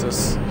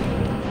 Jesus.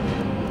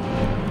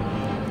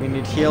 We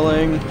need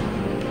healing.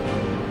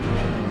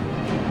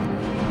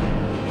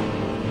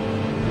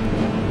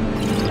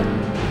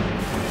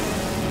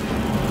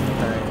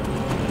 Okay.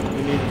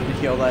 We need to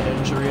heal that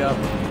injury up.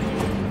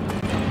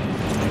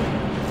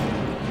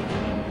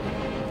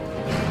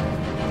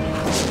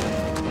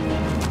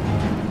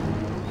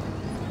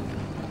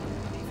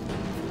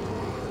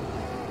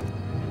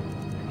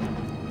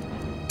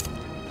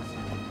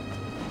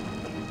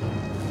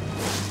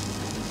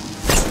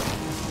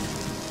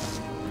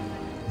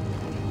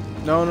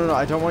 No, no, no,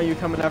 I don't want you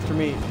coming after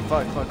me.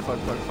 Fuck, fuck, fuck,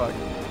 fuck, fuck.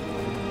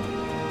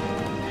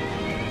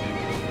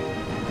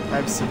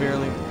 I've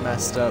severely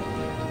messed up.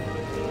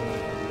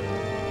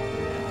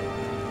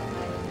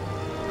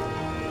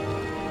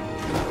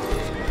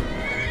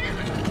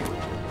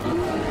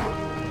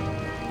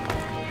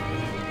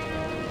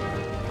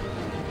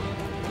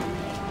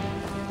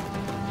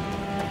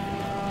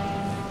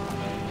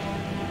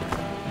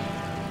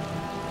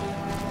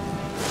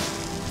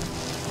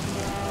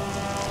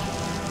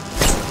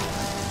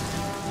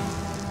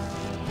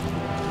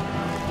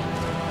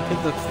 I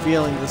get the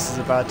feeling this is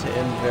about to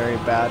end very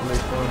badly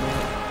for me.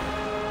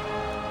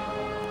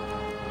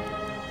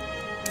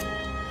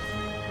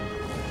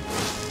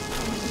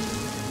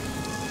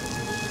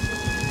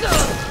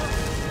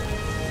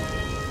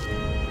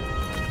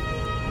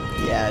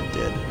 Yeah, it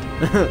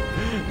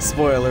did.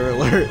 Spoiler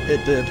alert,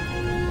 it did.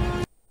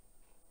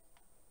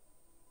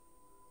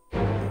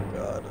 Oh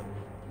god.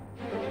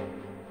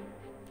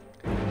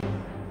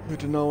 I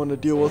do not want to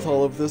deal with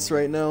all of this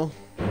right now.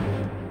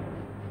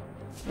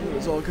 It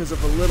was all because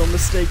of a little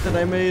mistake that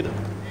I made.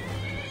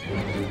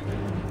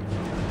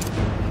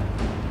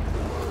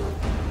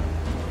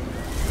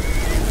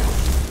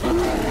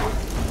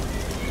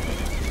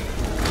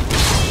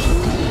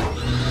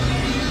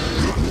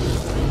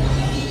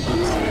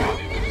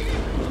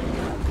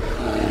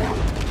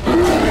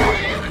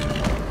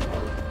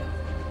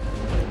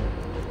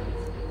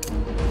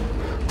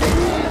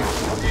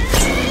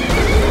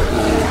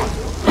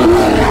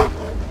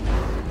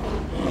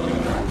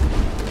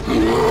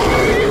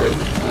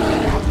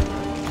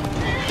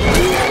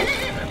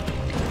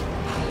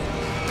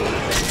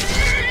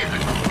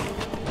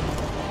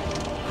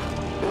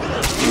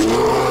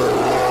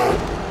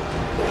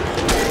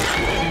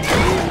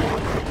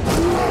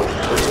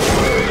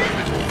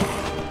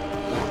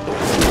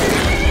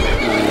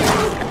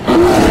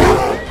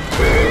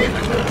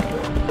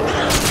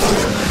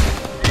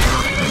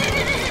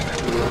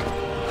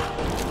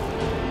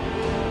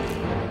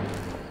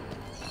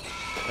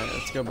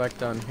 Let's go back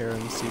down here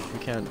and see if we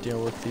can't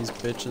deal with these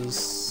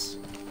bitches.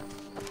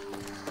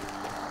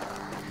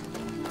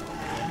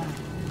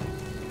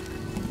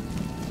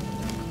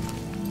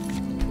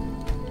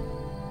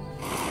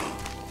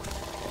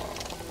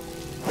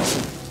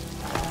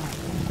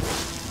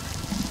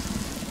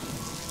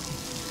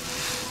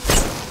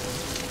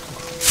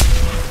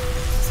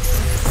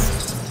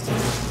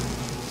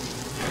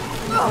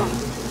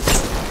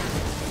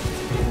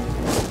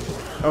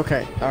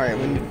 Okay, alright,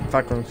 we need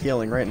fucking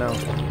healing right now.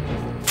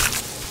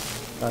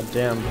 God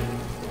damn.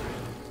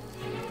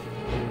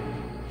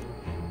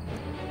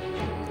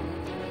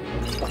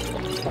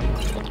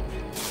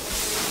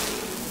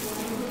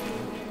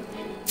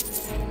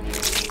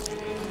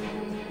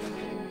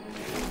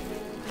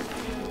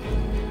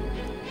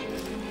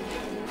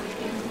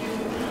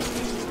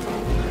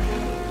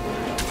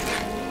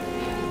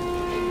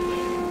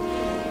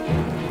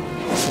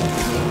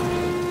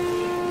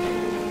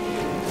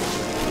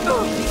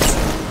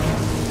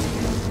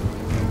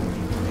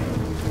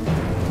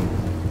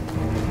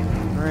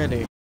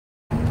 Alrighty.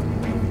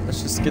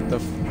 Let's just get the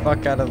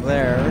fuck out of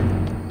there.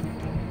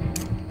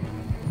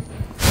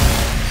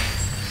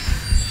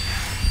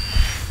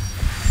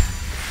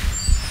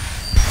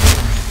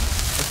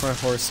 Where's my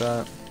horse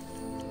at?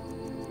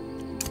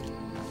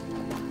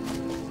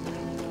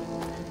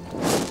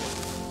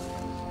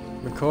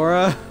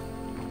 Makora?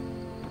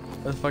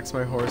 Where the fuck's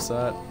my horse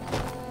at?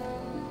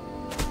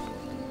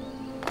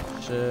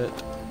 Shit.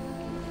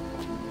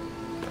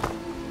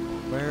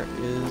 Where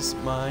is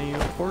my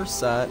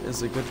horse at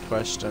is a good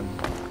question.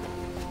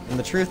 And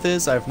the truth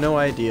is, I have no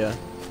idea.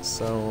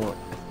 So,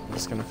 I'm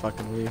just gonna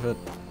fucking leave it.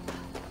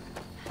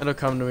 It'll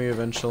come to me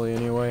eventually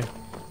anyway.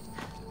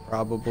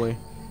 Probably.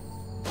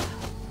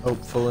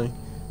 Hopefully.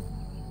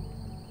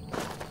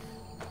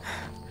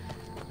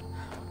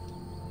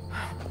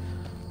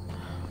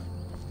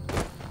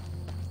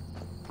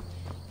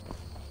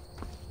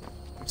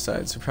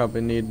 Besides, we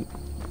probably need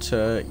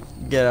to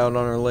get out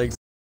on our legs.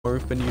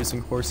 We've been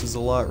using horses a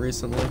lot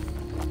recently.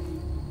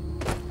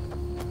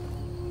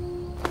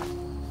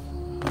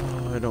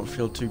 Oh, I don't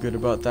feel too good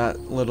about that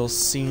little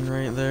scene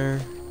right there.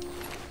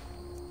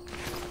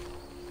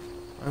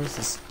 Why was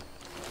this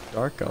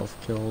dark elf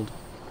killed?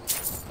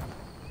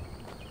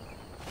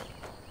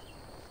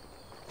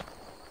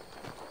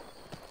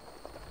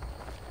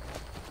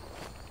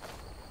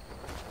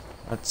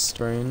 That's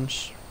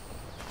strange.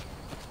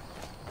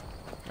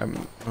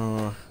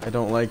 I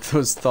don't like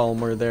those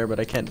Thalmor there, but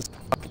I can't just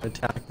fucking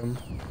attack them.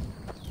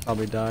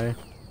 Probably die.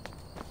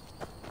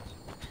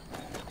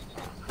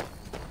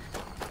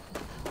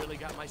 Really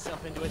got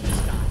myself into it this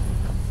time.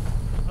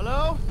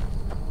 Hello?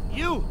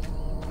 You!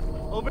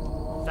 Over.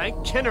 Thank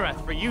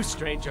Kinnereth for you,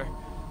 stranger.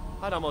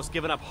 I'd almost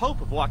given up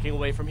hope of walking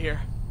away from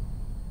here.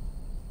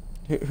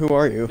 Who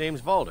are you?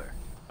 Name's Valder.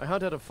 I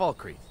hunt out of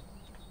Falkreath.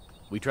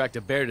 We tracked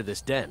a bear to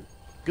this den.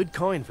 Good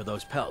coin for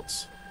those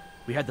pelts.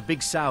 We had the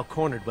big sow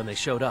cornered when they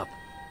showed up.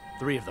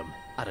 3 of them,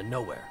 out of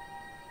nowhere.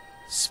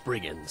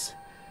 Spriggans.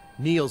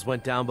 Niels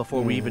went down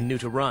before we even knew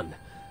to run.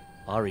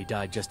 Ari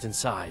died just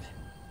inside.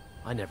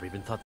 I never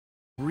even thought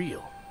that was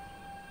real.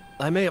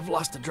 I may have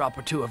lost a drop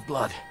or two of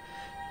blood.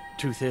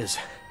 Truth is,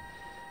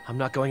 I'm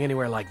not going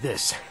anywhere like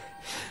this.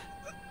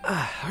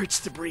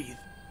 Hurts to breathe.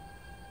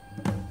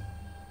 I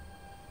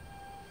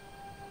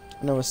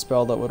know a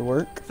spell that would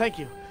work. Thank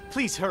you.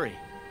 Please hurry.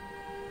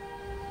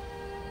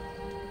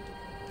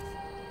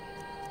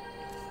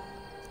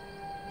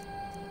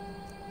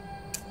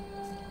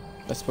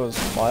 I suppose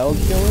wild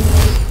killing?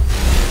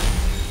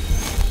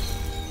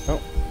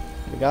 Oh,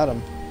 we got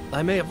him.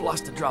 I may have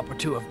lost a drop or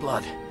two of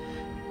blood.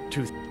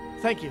 Truth.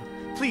 Thank you.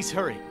 Please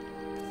hurry.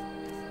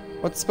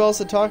 What spell is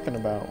it talking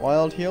about?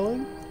 Wild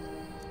healing?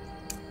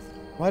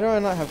 Why do I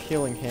not have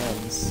healing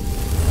hands?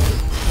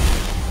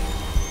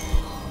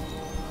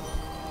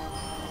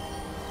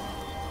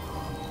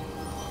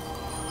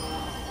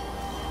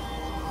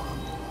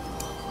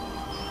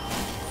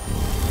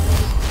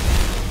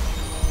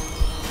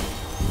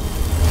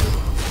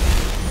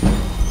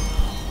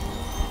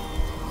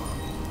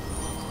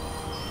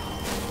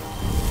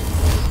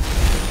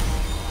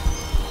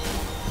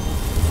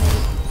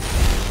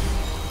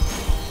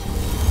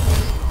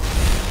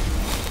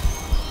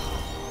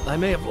 I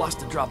may have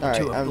lost a drop or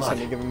two of blood. I'm just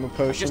gonna give him a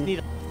potion. I just need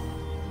a...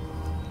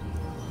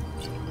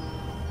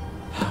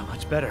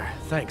 Much better.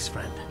 Thanks,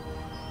 friend.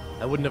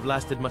 I wouldn't have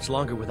lasted much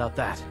longer without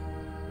that.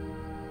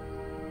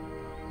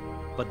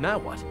 But now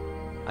what?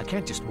 I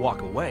can't just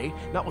walk away,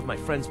 not with my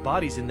friends'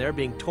 bodies in there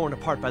being torn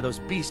apart by those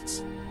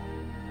beasts.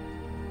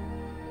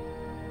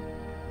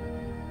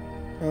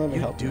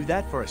 You do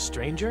that for a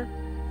stranger?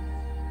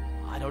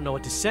 I don't know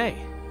what to say.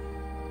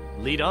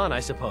 Lead on, I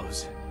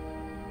suppose.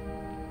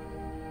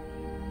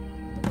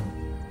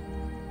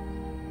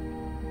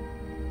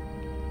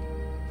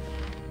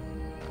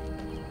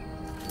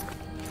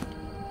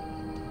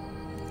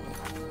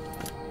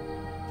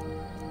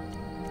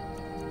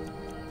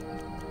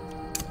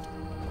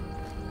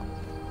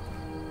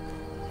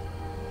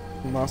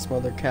 Moss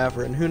Mother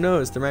Cavern. Who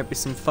knows? There might be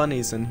some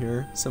funnies in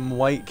here. Some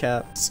white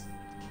caps.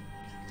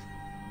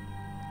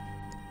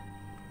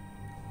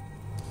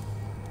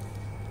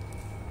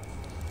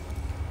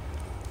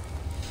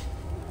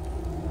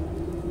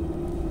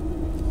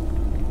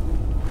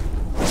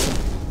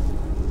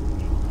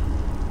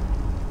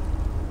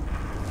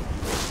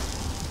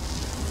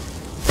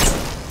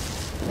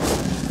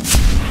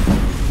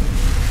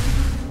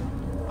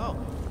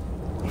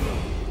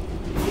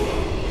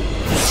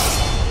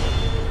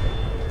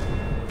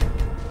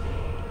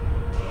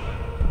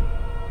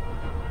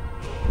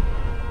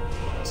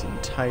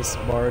 Entice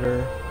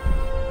Barter.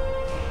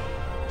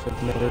 Which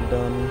I've never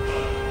done.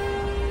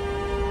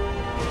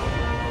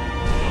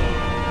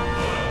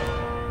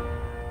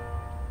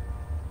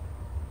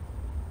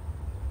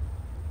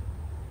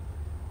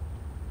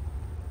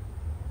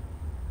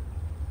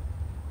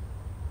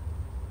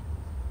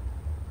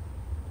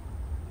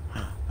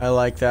 I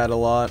like that a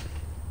lot.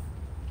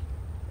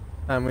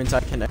 That means I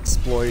can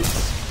exploit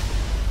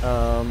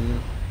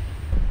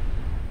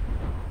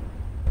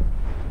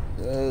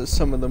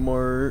some of the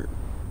more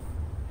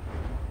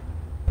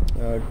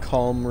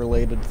calm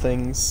related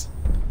things.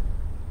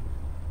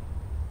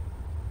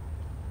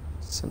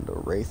 Send a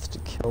wraith to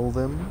kill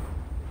them.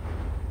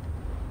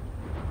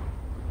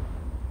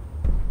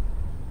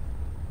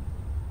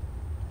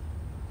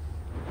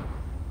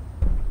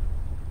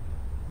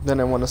 Then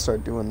I want to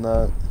start doing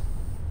that.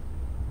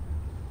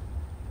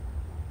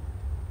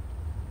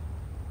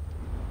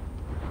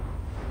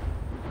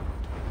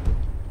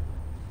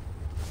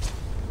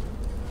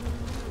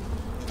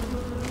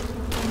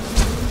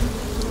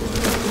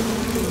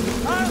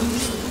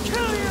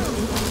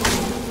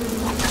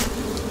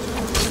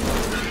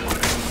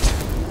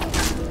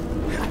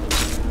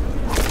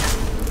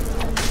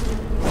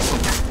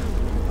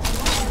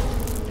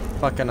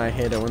 Fucking I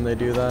hate it when they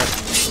do that.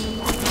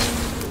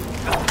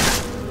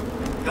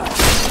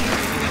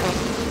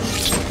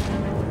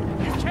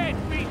 You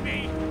can't beat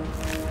me!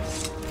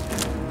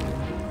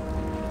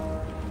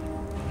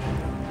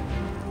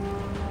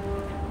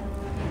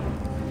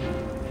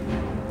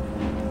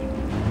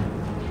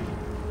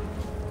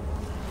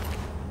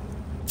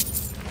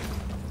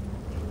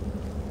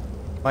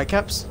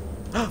 Whitecaps?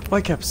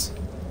 Whitecaps!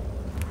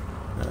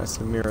 That's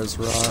the Mira's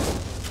Rot.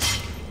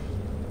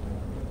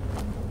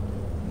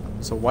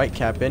 There's a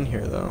whitecap in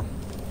here though.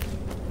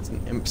 It's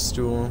an imp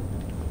stool.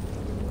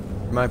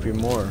 There might be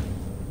more.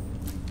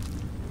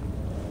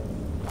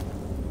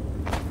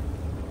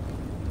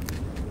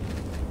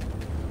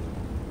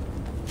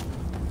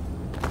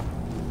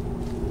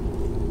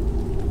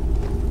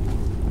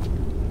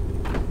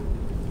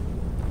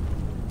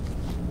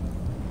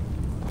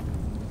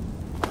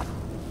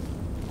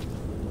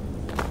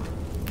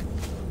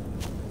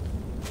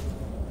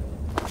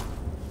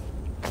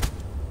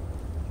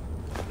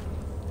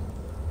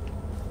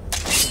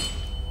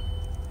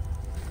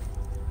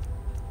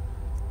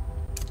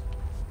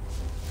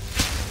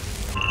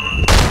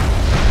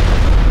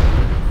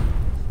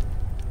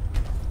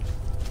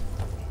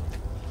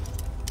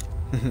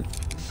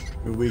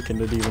 We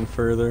weakened it even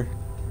further.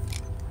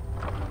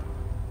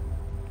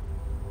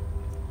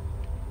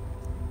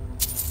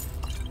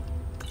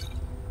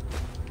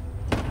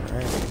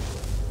 Alright.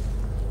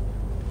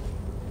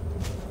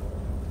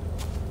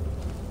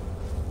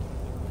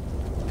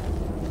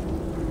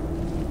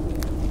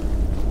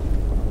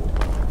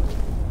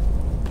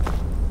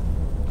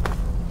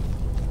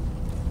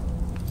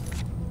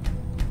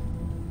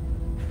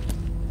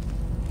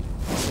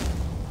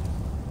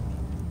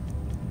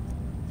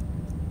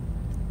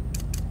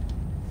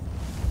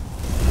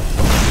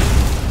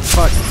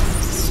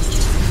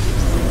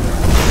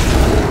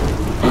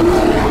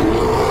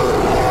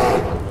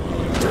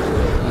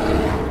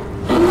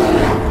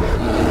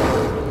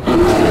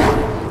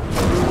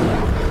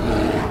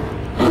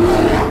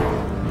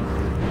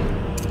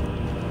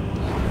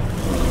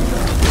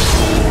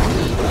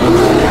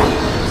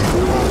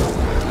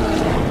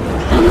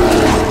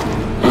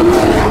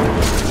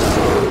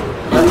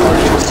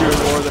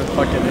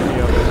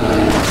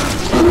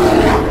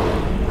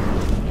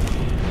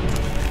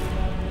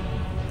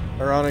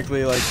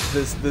 Ironically, like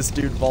this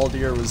dude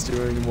Valdir was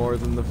doing more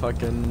than the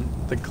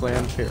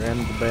Clanfear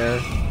and the bear.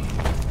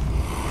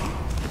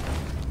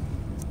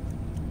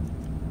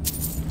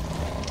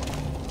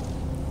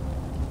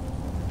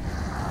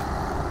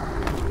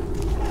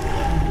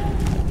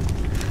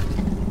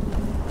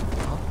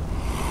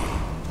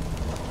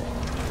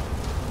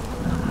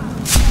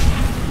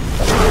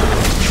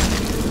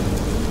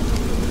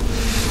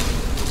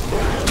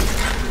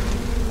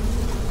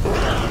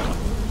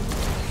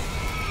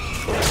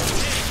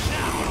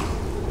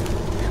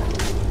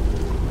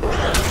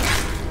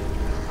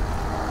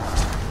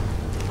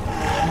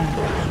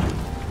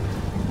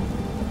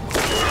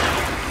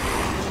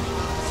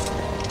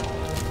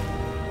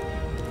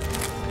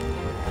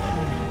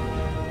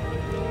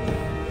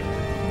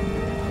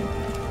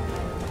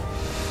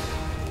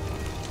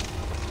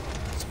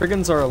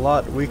 Brigands are a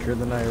lot weaker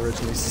than I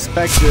originally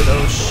suspected.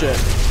 Oh shit.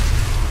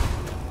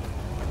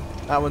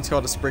 That one's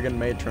called a Spriggan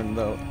Matron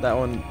though. That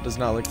one does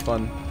not look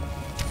fun.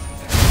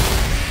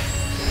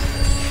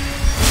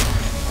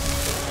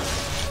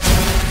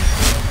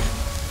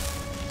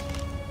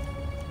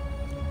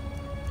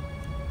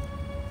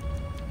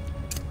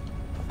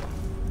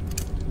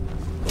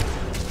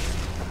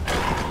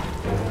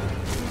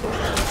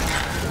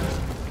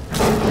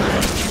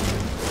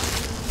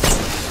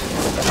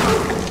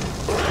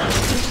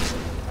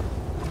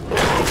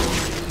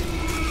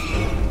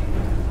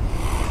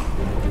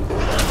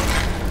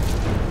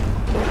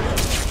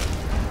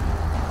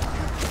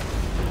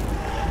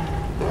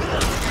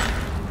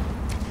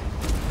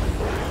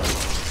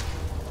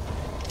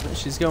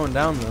 she's going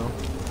down though.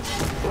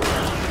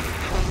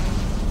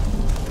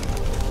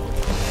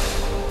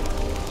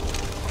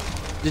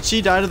 Did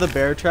she die to the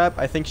bear trap?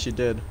 I think she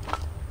did.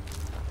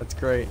 That's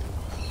great.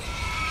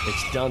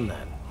 It's done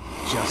then.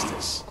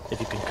 Justice, if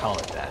you can call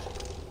it that.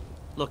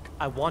 Look,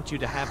 I want you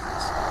to have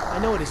this. I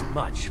know it isn't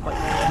much, but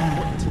it's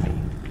important to me.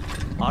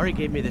 Ari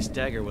gave me this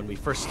dagger when we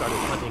first started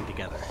hunting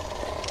together.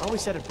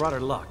 Always said it brought her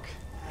luck.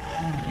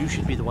 You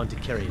should be the one to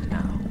carry it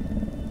now.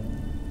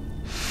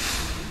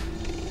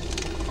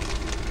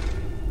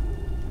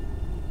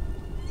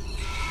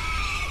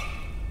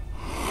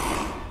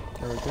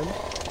 Are we good?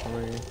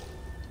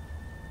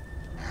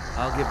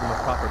 I'll give them a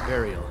proper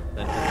burial,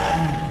 then head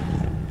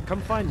back.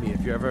 Come find me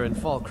if you're ever in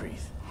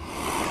Falkreath.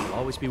 You'll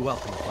always be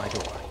welcome at my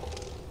door.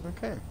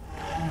 Okay.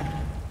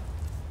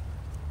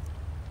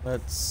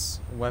 Let's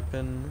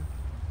weapon.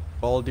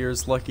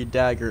 Baldyr's lucky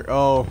dagger.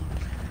 Oh,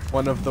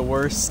 one of the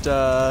worst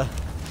rare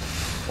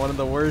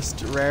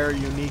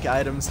unique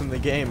items in the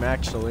game,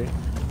 actually.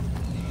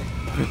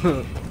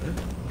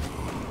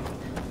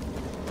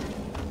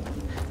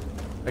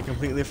 I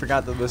completely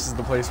forgot that this is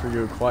the place where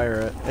you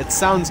acquire it. It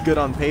sounds good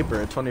on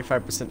paper, a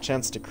 25%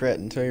 chance to crit,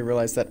 until you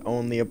realize that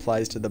only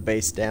applies to the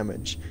base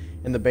damage.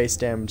 And the base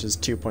damage is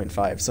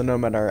 2.5, so no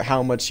matter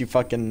how much you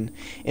fucking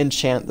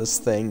enchant this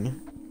thing,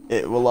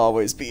 it will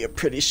always be a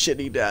pretty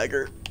shitty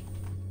dagger.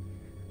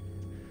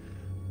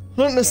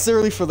 Not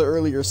necessarily for the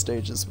earlier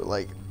stages, but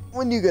like,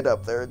 when you get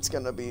up there, it's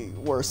gonna be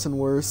worse and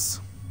worse.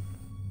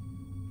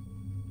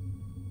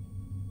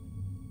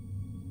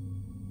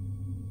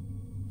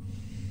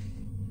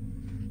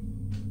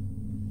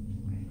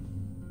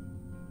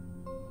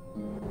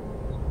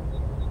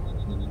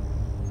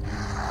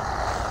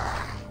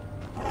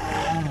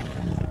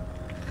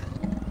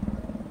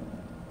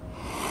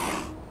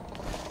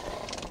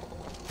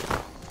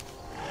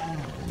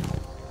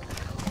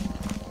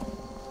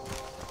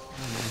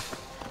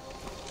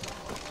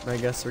 I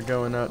guess we're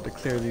going out to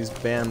clear these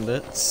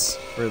bandits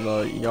for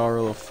the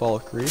Jarl of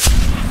Falkreath.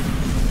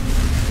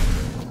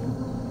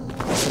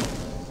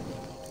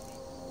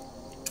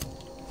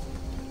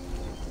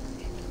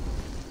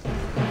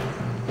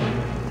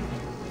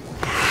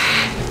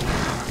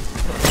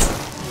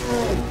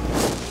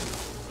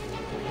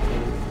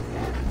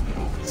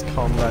 Let's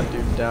calm that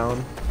dude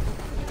down.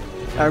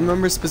 I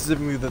remember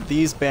specifically that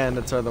these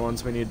bandits are the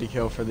ones we need to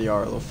kill for the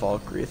Jarl of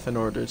Falkreath in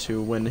order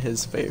to win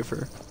his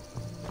favor.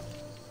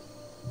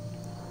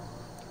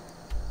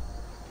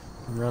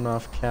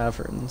 Runoff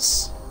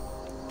caverns.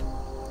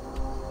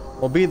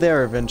 We'll be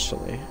there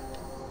eventually.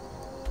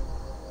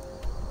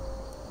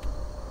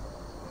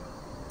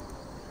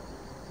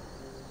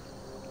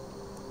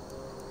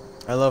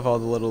 I love all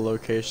the little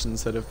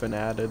locations that have been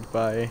added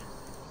by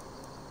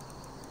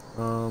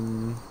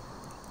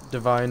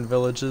divine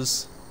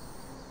villages.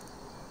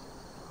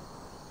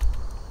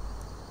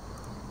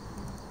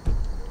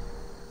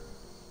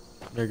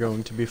 They're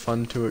going to be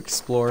fun to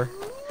explore.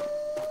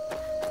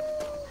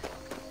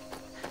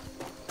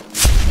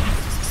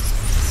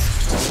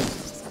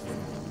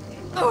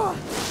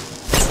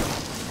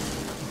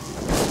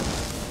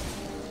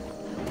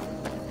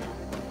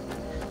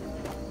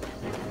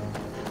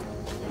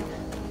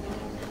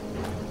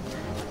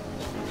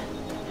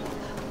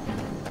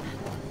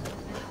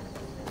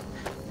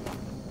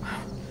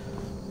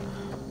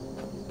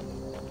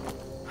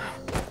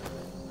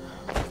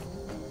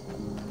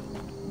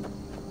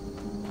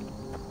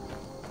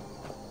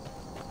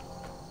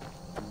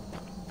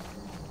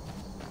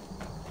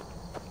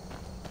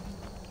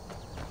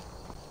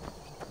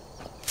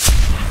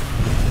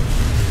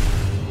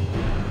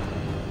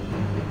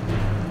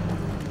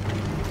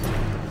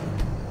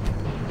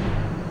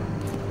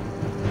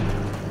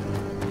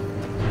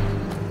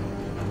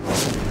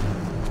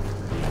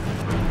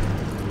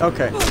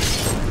 Okay.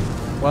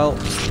 Well,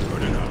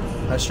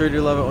 I sure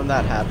do love it when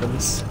that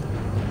happens.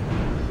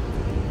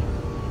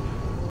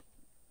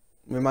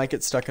 We might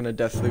get stuck in a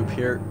death loop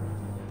here,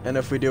 and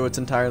if we do, it's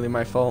entirely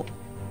my fault.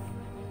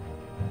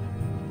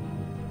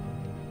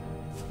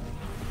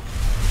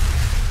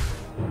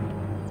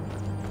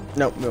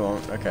 Nope, we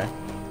won't. Okay.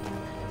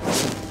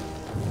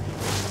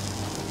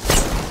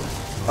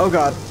 Oh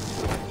god.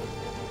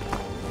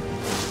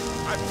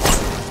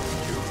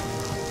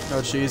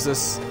 Oh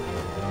Jesus.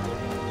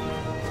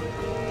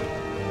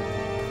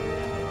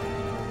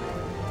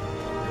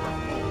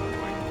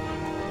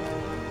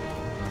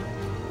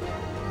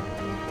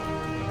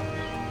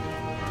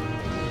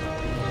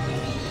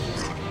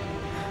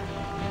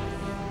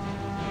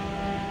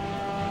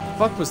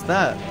 Fuck was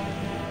that?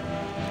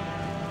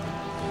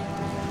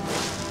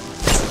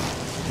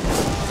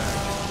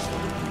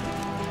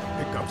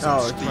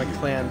 Oh, it's my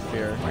clan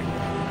fear.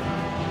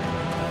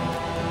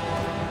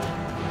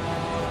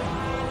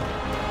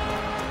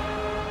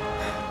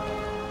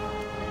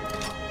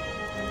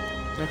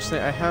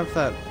 Actually, I have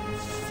that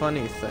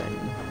funny thing.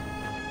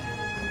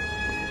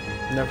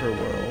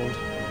 Neverworld.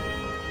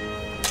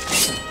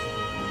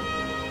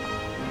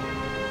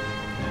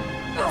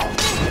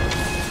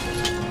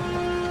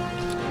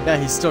 Yeah,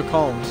 he's still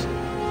calmed.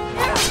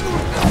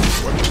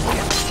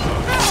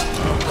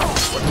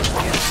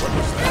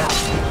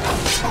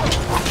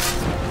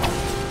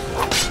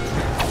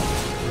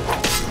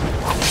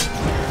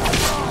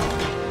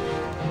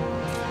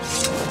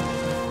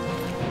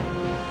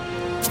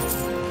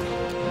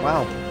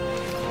 Wow.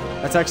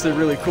 That's actually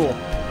really cool.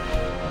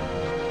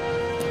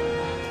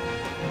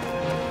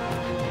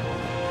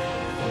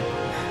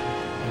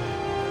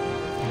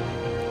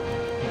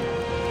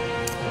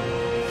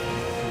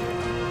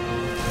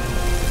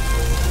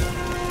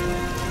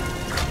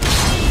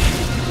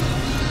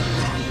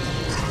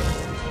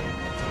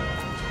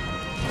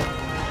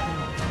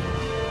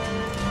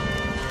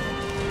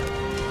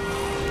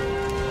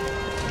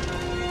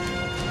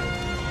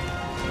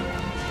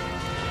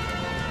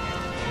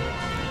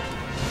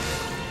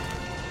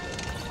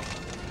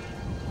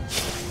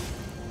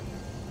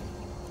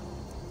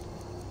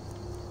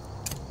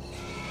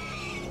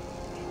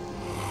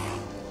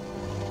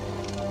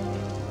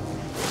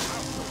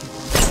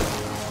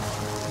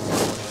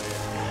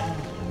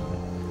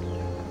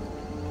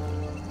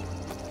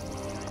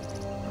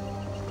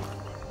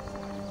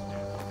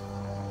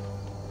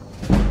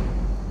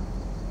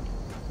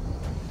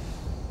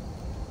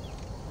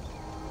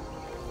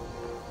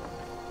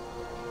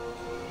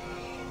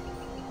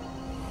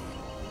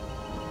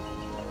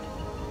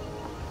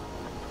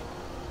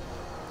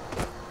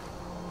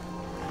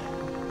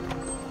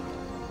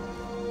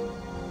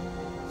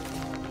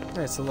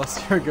 Nice, a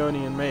Lusty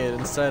Argonian maid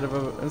inside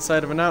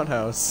of an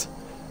outhouse.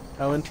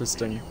 How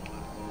interesting.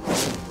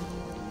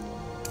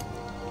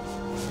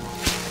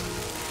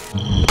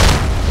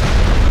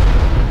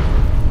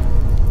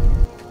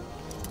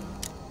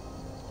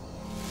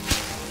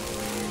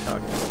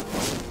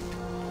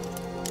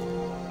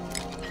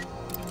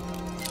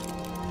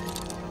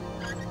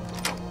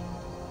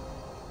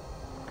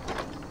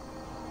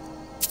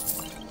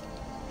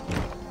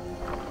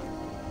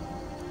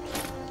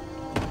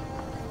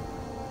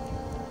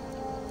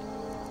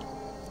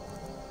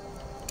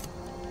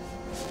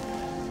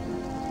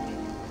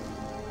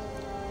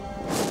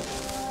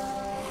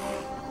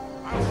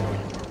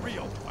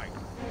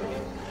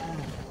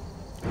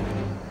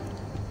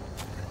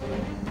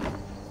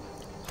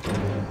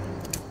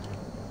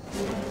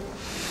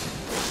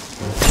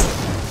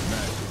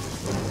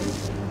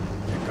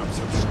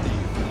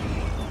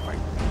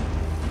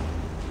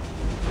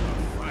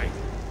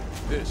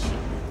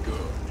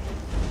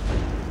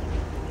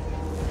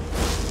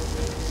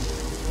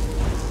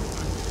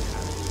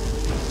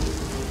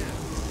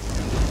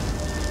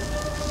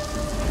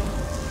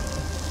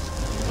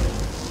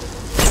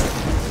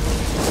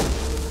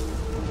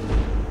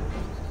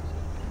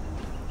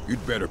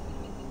 You'd better be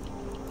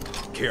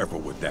careful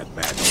with that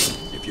magic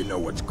if you know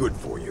what's good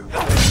for you. Is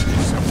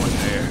someone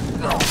there? You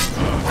got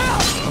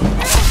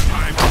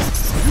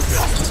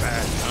a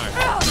bad time.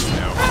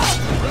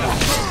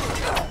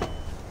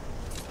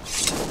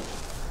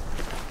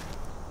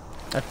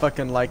 I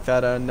fucking like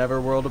that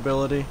Neverworld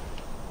ability.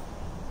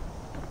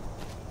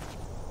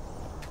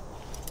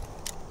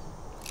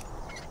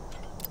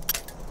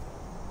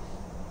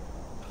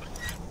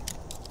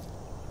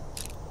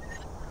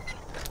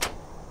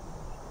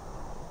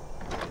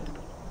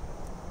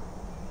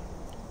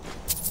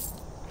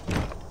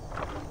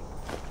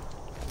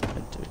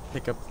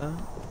 Pick up that.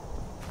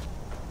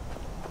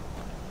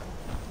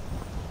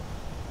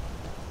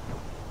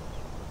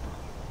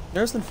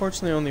 There's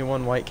unfortunately only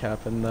one white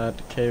cap in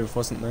that cave,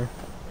 wasn't there?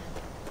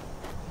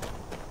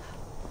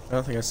 I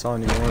don't think I saw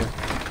any more.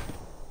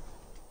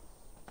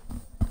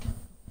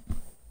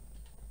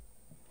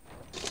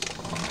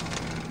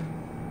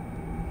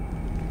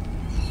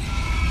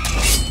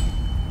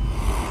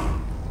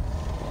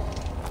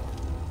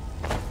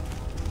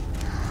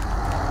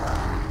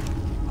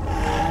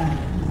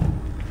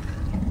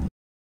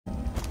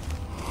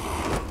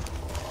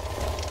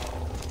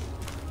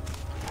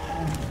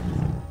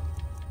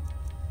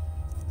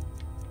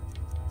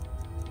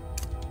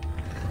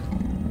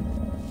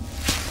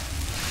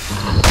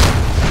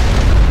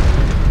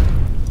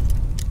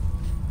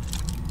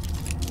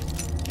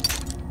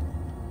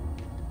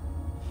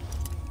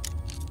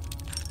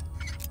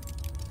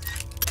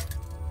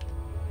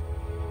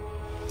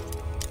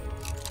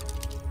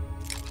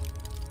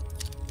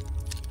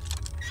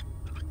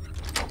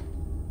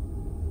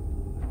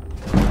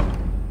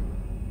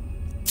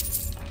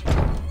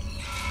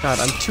 God,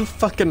 I'm too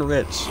fucking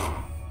rich.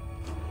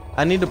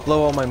 I need to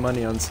blow all my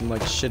money on some,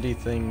 like, shitty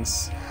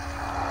things.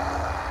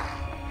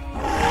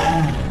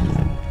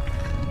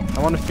 I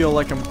want to feel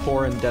like I'm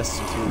poor and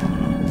destitute.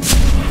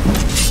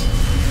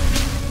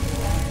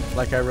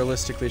 Like I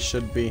realistically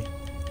should be.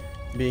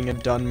 Being a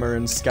Dunmer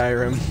in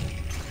Skyrim.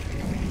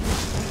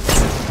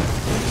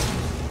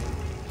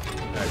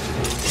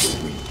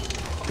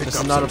 This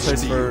is not a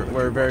place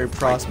where very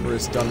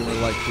prosperous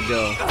Dunmer like to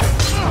go.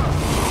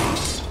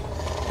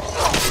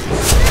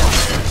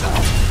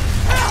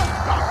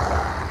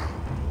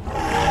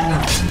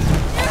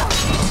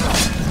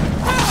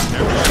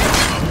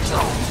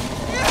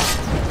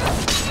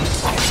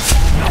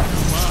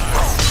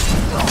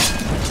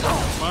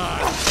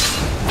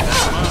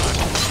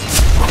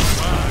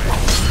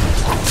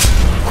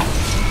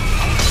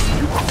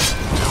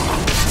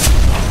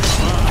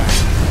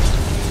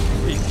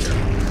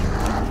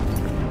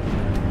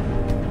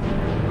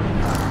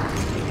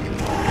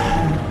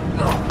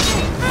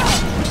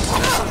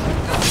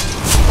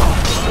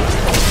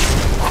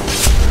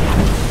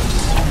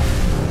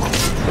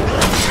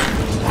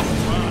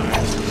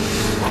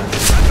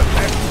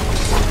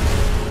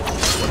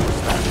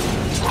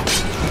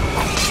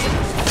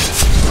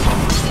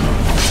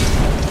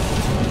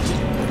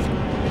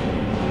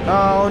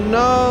 Oh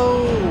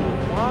no!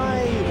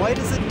 Why? Why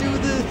does it do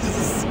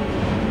this?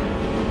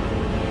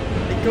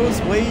 It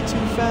goes way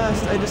too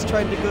fast. I just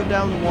tried to go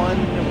down one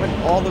and it went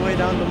all the way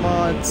down to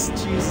mods.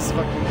 Jesus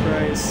fucking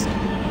Christ.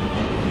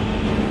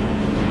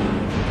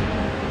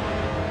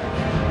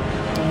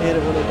 I hate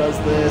it when it does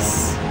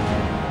this.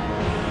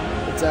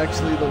 It's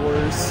actually the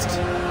worst.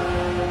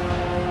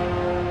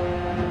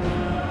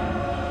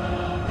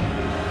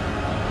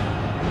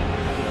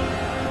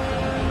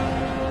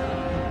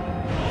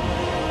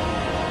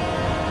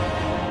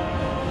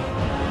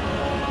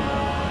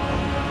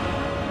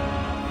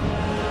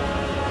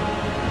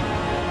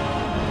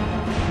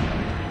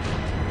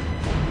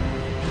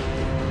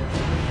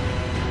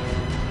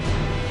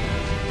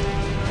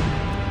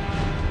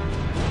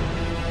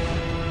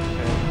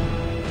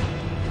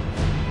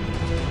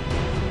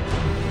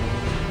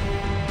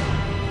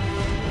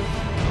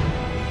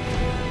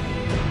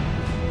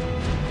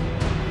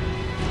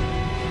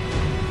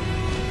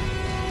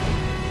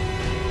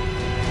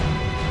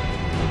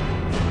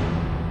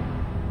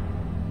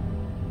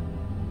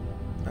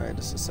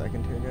 Just a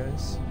second here,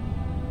 guys.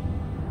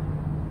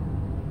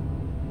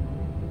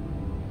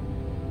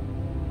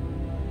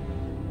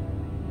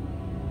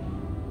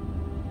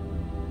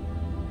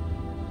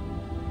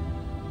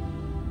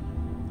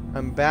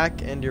 I'm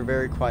back and you're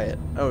very quiet.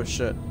 Oh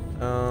shit.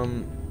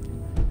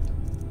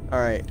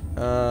 Alright.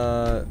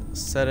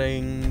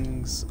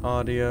 Settings,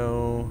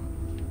 audio.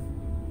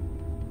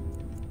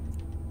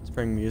 Let's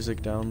bring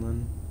music down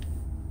then.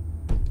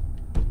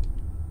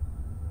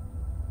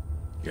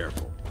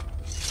 Careful.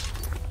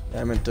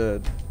 I meant to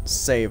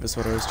save is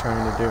what I was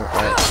trying to do.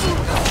 Alright.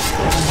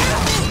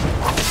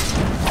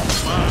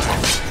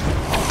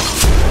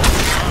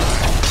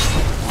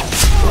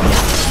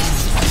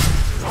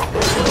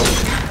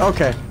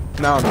 Okay,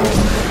 now I'm good.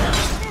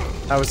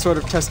 I was sort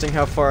of testing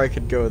how far I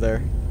could go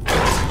there. So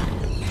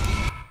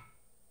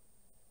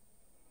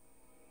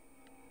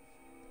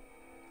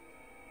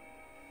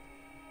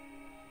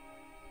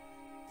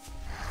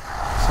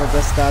I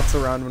guess that's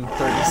around when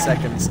 30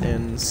 seconds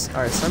ends.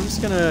 Alright, so I'm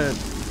just gonna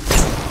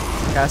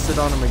cast it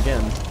on him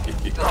again.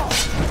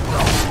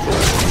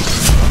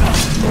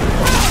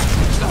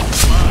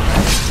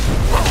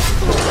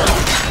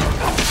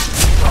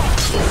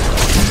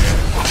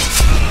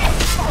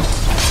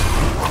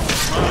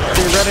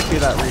 Theoretically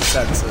that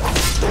resets it.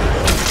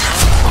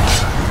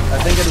 I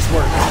think it has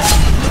worked.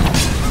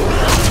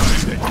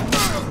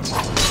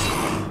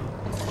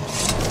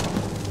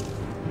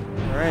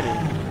 Alrighty.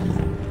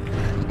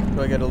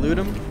 Do I get to loot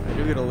him? I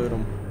do get to loot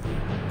him.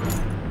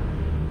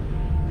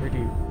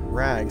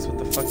 Rags, what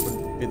the fuck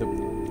would be the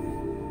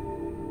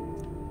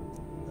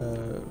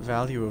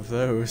value of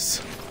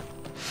those?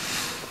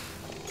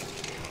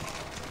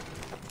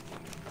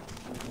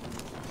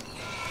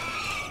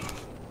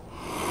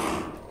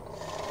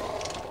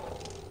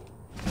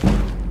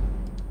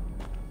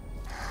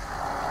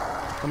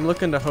 I'm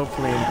looking to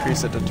hopefully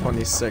increase it to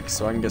 26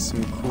 so I can get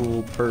some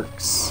cool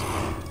perks.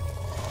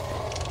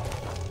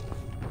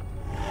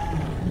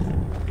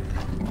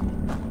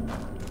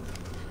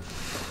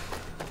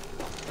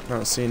 I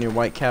don't see any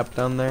white cap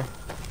down there.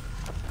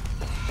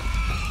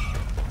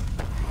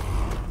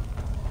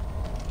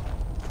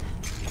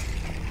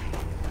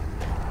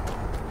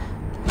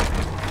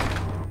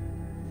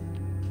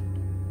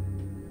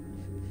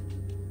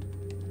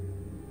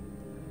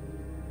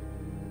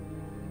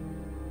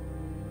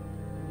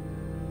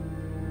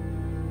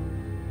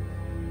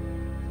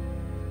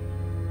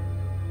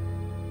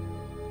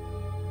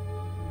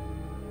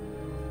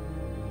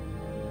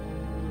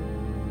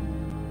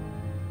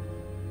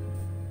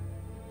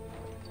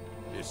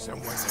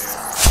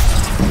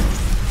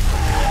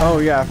 Oh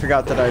yeah, I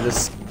forgot that I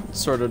just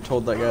sort of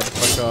told that guy to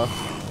fuck off.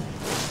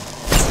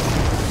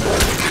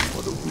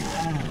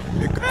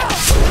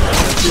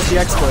 Use the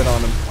exploit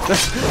on him.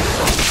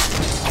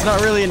 It's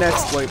not really an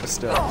exploit, but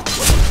still. Sort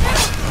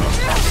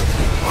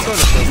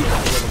of feels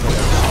like a little bit.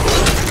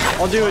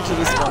 I'll do it to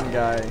this one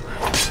guy, and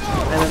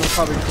then it'll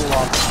probably cool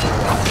off.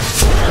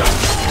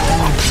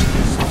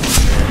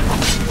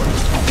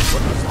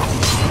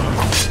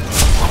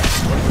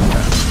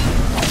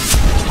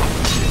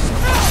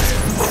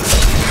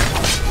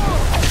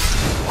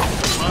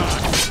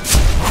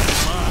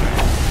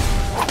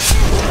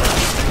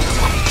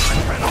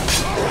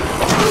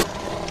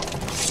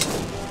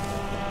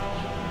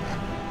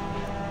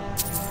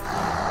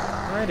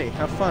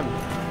 Have fun.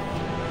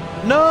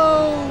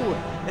 No!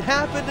 It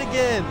happened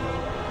again!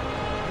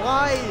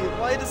 Why?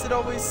 Why does it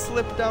always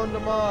slip down to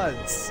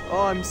mods?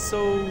 Oh, I'm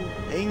so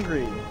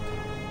angry.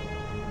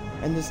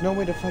 And there's no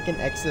way to fucking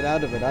exit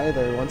out of it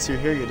either. Once you're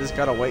here, you just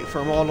gotta wait for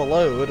them all to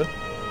load.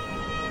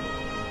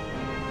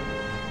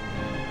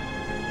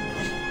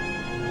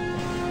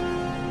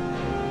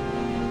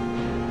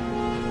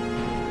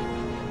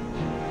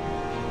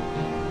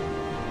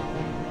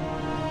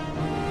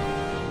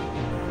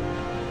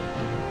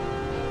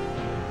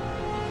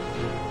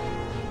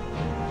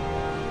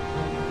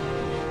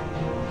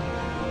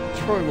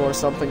 Probably more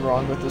something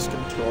wrong with this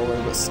controller,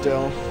 but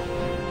still.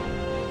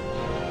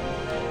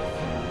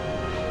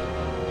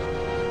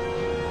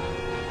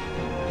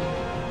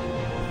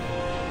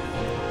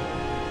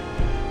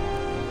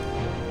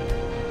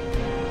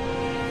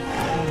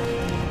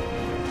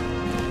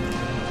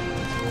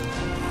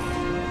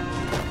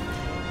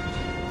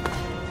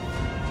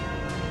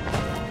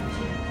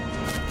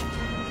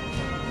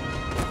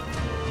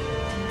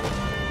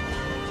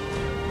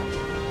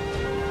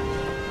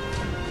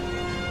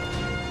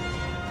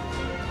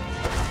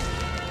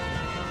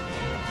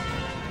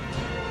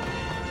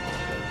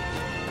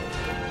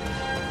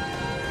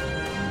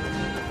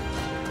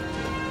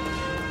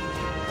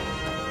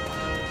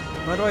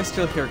 Why do I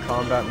still hear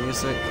combat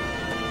music?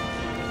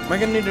 Am I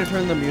gonna need to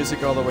turn the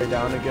music all the way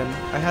down again?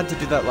 I had to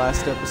do that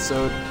last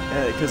episode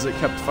because it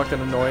kept fucking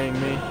annoying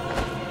me.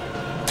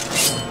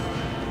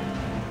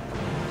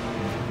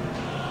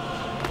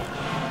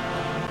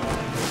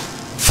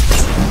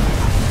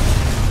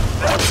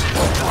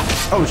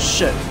 Oh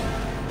shit.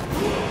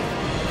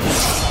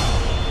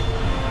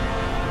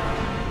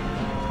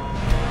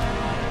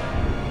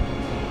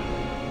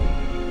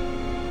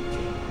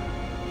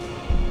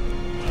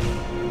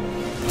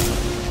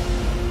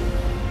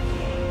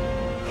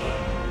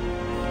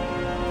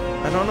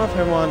 I don't know if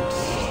I want...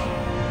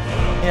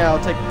 Yeah,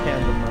 I'll take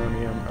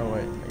Pandemonium. Oh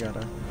wait, I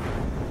gotta...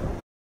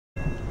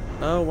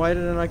 Oh, why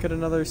didn't I get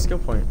another skill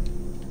point?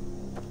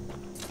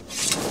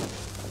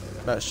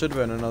 That should have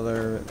been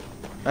another...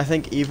 I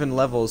think even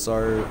levels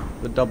are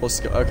the double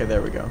skill... Okay,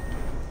 there we go.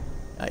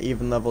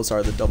 Even levels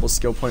are the double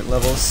skill point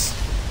levels.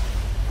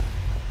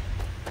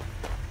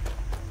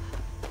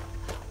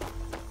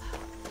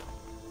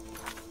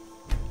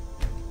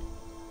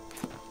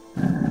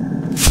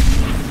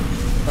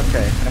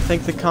 Okay, I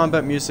think the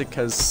combat music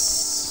has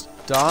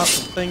stopped,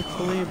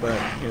 thankfully, but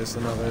here's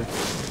another.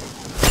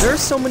 There are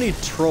so many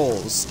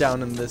trolls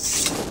down in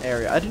this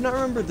area. I do not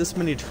remember this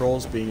many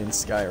trolls being in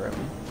Skyrim,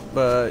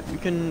 but you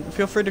can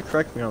feel free to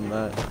correct me on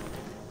that,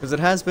 because it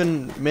has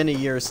been many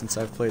years since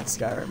I've played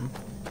Skyrim.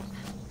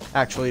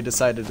 Actually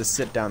decided to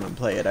sit down and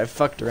play it. I've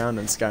fucked around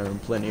in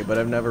Skyrim plenty, but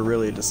I've never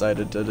really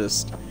decided to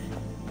just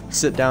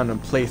sit down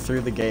and play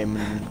through the game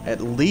in at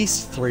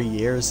least 3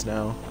 years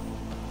now.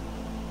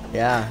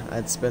 Yeah,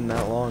 it's been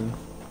that long.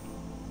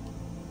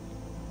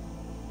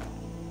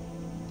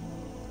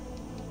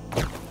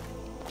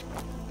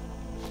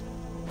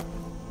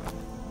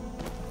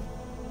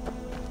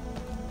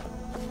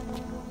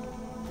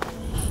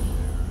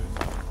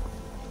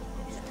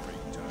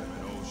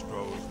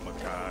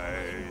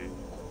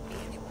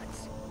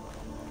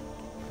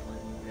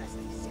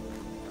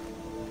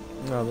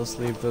 I'll just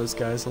leave those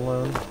guys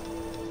alone.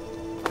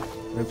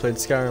 I played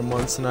Skyrim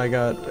once and I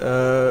got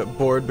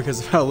bored because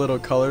of how little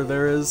color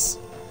there is.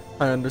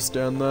 I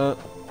understand that.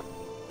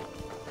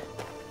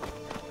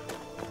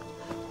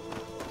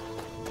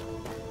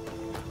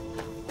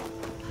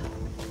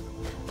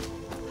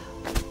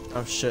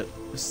 Oh shit,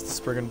 this is the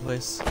Spriggan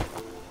place. Hey,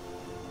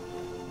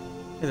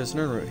 there's an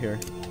Nernroot here.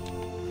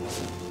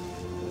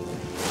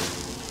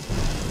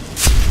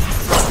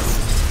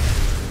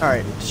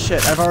 Alright,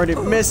 shit, I've already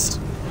missed.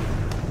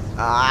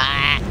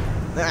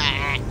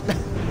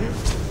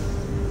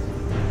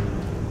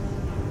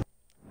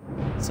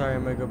 Sorry,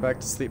 I'm gonna go back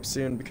to sleep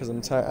soon because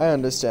I'm tired. I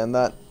understand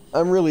that.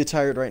 I'm really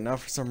tired right now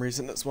for some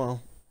reason as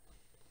well.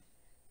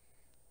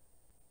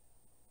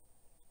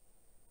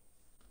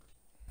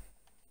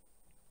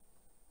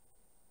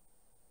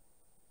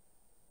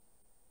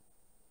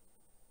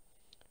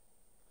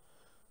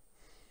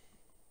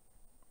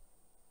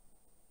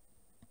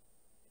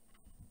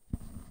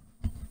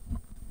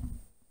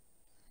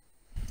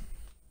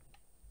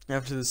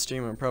 After the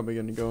stream, I'm probably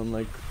gonna go and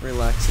like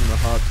relax in the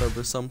hot tub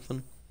or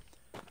something.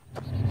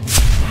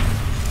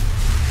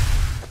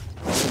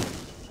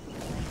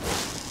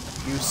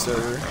 You,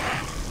 sir.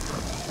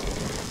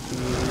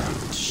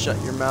 You shut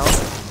your mouth.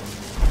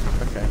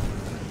 Okay.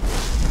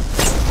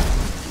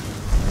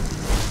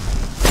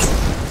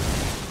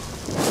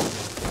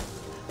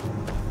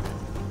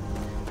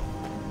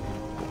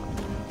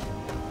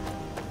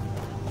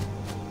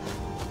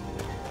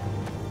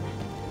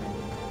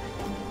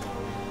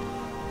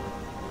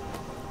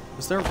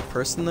 Was there a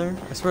person there?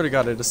 I swear to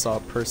God, I just saw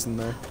a person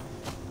there.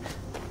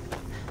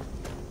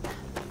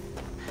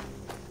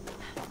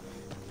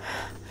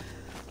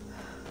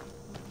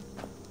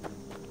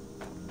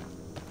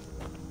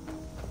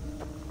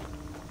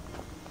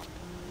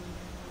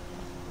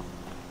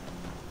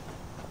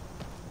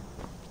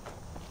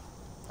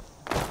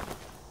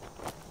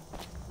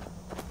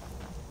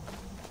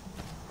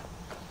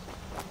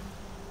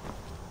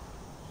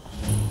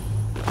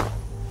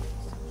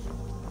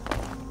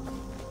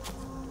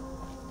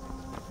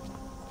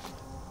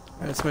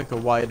 Let's make a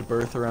wide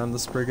berth around the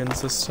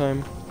Spriggans this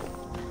time.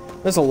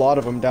 There's a lot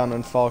of them down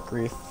in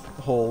Falkreath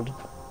Hold,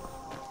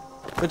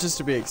 which is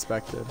to be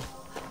expected.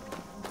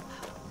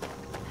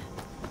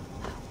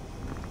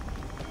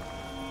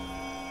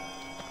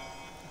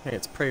 Hey,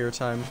 it's prayer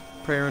time.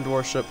 Prayer and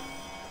worship.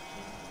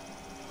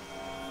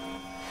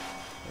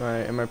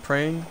 Alright, am I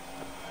praying?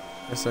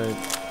 Yes,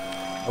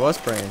 I was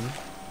praying.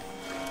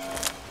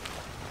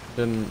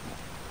 Didn't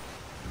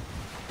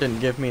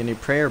give me any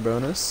prayer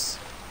bonus.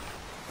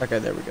 Okay,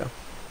 there we go.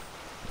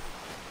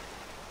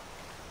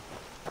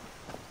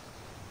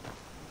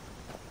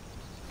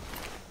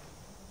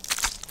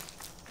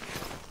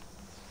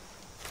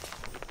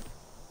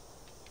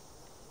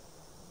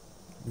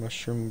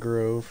 Mushroom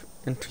Grove.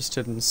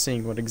 Interested in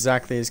seeing what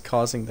exactly is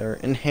causing their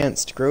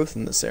enhanced growth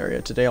in this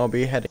area. Today I'll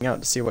be heading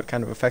out to see what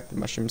kind of effect the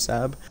mushrooms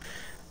have.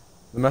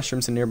 The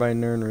mushrooms in nearby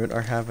Nernroot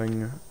are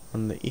having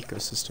on the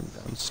ecosystem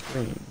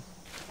downstream.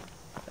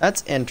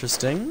 That's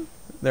interesting.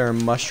 There are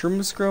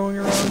mushrooms growing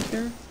around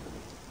here.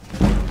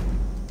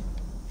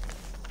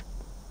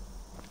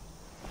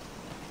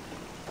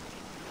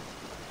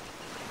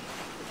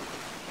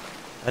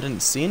 I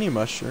didn't see any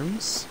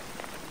mushrooms.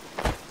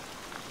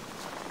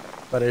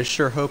 But I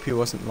sure hope he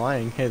wasn't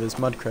lying. Hey, there's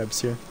mud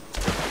crabs here.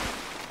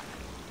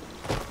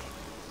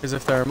 Because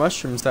if there are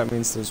mushrooms, that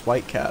means there's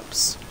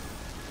whitecaps.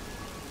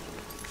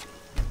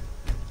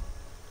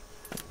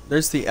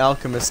 There's the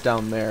alchemist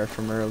down there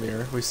from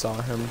earlier. We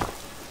saw him.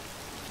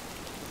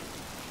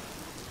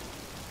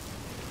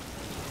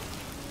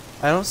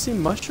 I don't see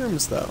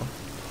mushrooms though.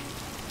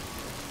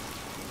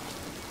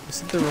 I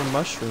said there were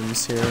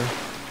mushrooms here.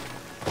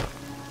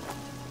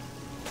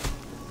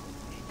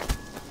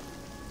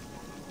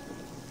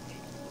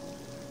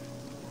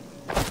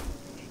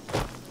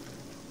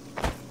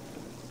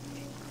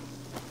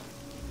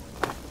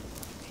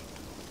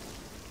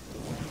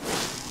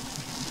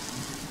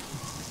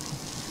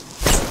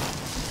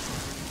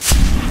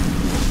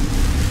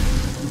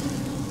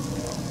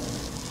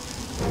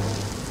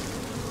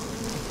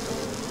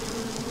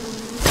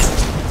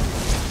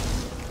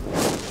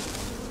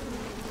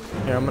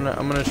 Yeah, I'm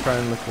gonna try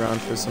and look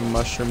around for some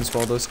mushrooms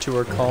while those two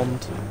are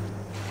calmed.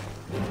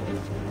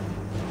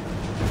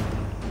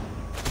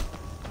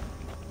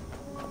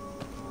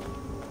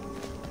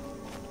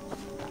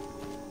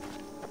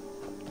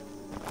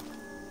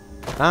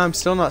 I'm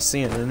still not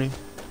seeing any.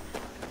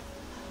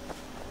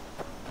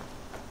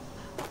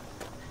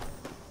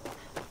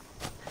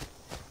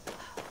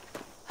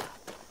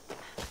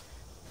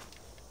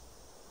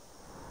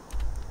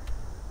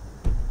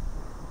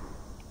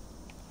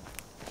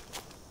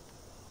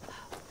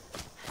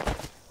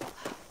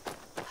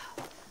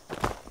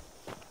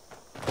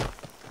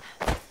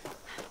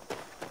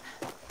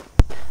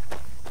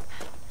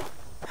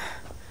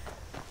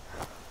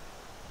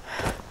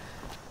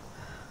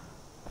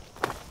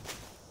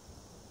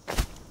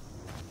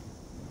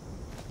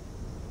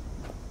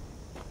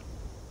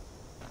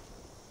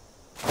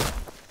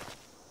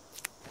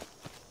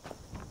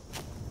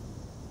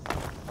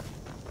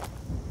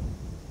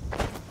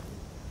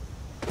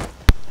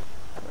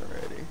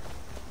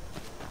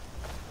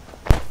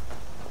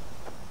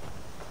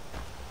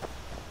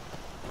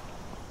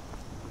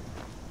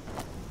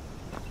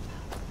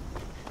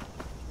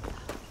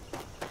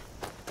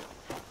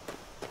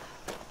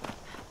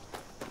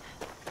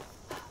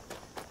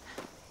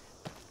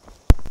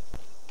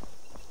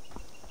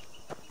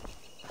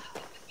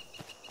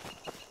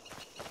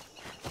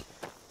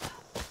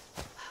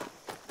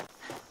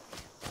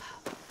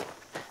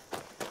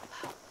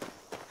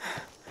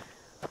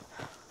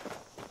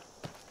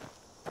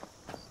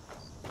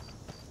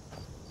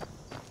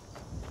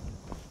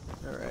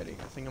 Alrighty,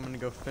 I think I'm gonna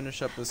go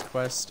finish up this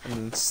quest and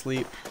then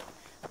sleep.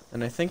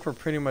 And I think we're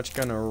pretty much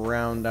gonna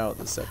round out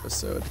this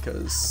episode,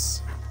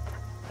 because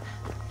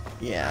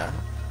yeah,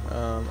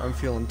 I'm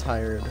feeling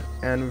tired.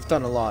 And we've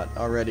done a lot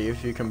already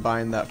if you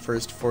combine that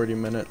first 40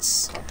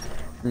 minutes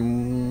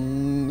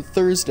from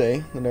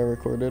Thursday that I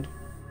recorded.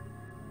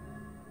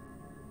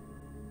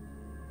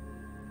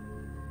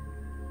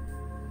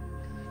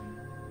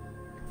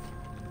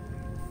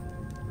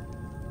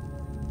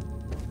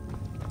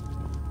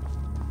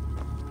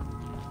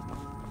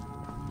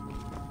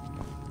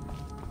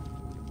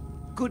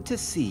 Good to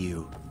see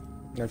you.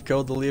 I've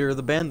killed the leader of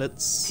the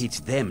bandits. Teach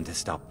them to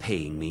stop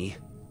paying me.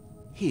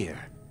 Here,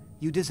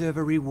 you deserve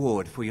a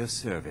reward for your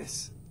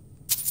service.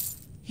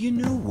 You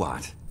know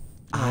what?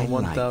 I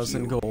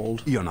 1,000 like you.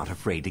 gold. You're not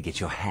afraid to get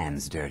your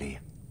hands dirty.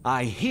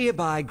 I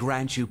hereby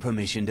grant you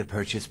permission to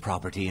purchase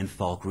property in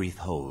Falkreath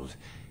Hold.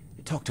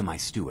 Talk to my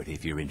steward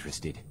if you're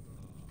interested.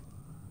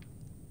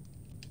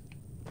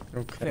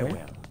 Okay.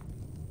 Farewell.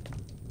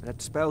 That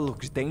spell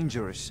looks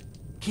dangerous.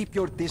 Keep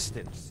your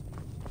distance.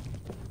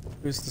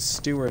 Who's the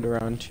steward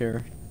around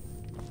here?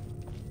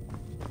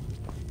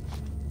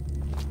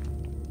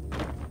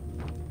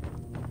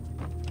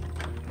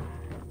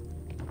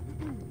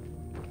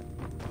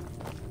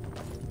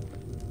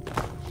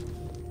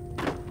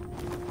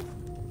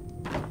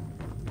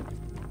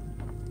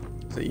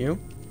 Is it you?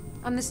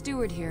 I'm the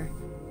steward here.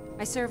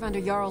 I serve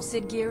under Jarl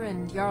Siggeir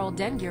and Jarl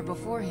Dengir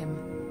before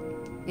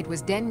him. It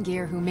was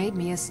Dengir who made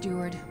me a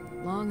steward,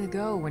 long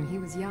ago when he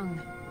was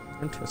young.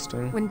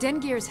 Interesting. When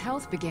Dengir's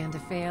health began to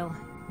fail,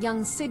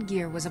 young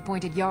Siggeir was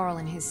appointed Jarl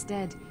in his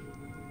stead.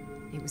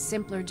 It was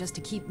simpler just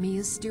to keep me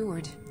as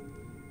steward.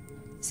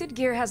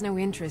 Siggeir has no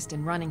interest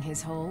in running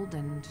his hold,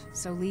 and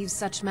so leaves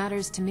such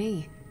matters to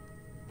me.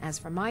 As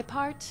for my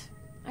part,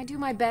 I do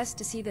my best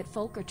to see that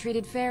folk are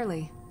treated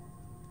fairly.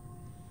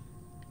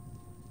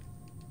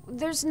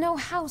 There's no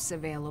house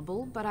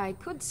available, but I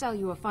could sell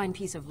you a fine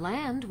piece of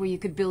land where you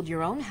could build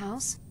your own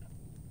house.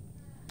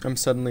 I'm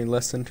suddenly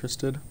less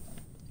interested.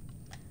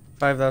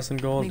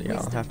 5,000 gold? Yeah,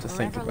 I'll have to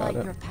think about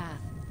it.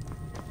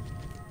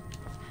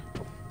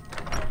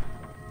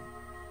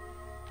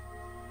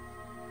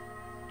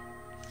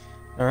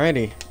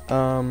 Alrighty,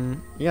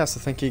 yeah, so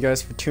thank you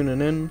guys for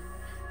tuning in.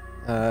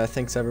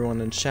 Thanks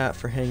everyone in chat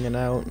for hanging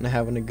out and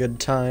having a good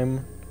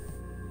time.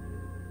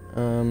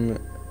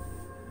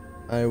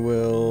 I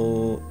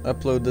will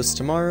upload this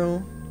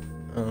tomorrow.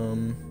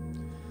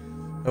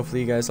 Hopefully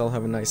you guys all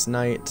have a nice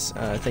night.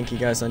 Thank you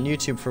guys on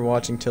YouTube for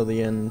watching till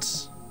the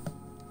end.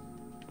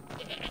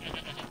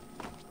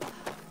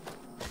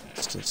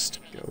 just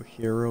go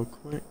here real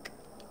quick.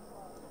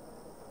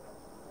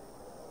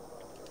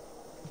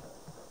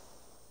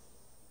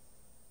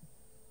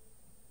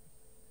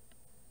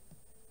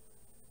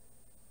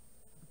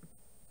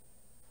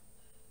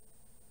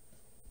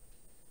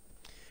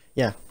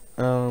 Yeah,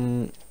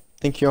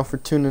 thank you all for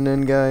tuning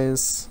in,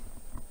 guys.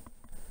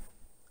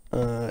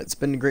 It's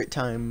been a great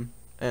time,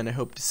 and I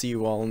hope to see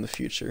you all in the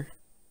future.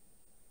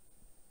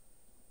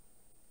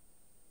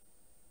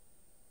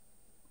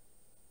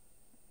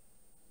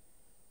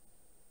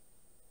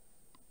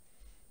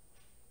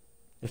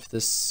 If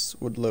this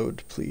would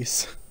load,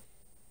 please.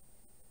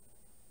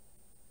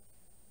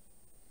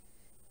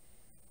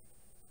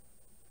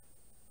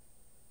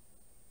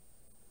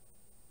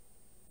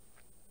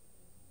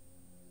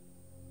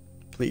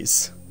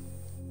 Please.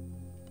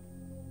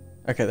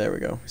 Okay, there we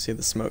go. See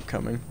the smoke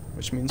coming,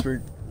 which means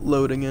we're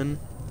loading in.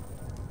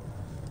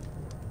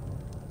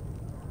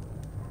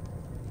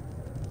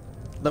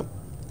 Nope.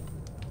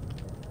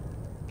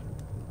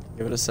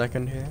 Give it a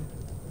second here.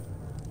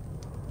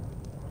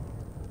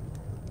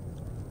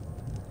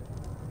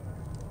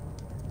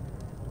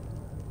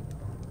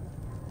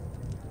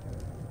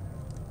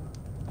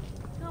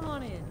 Come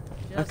on in.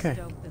 Just okay.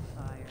 stoke the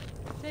fire.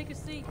 Take a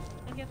seat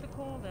and get the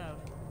cold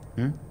out.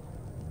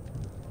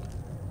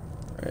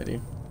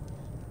 Alrighty.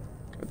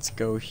 Let's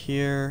go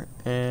here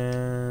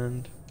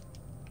and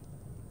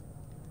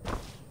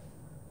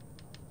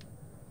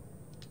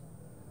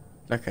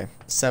okay,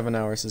 7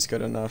 hours is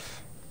good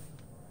enough.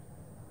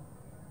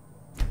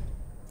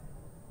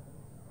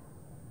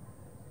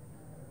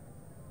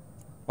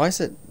 Why is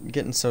it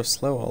getting so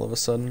slow all of a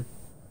sudden?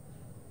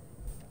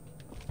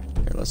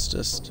 Here, let's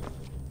just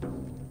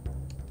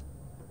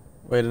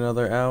wait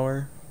another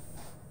hour.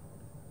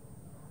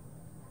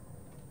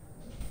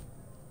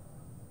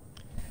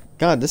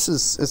 God,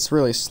 it's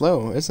really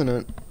slow, isn't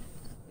it?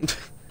 I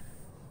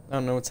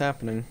don't know what's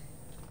happening.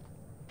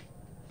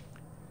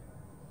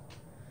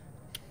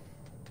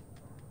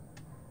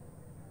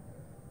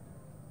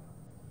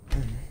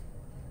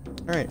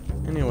 Alright,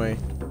 anyway.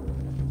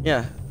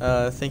 Yeah,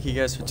 thank you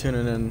guys for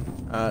tuning in.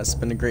 It's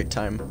been a great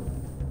time.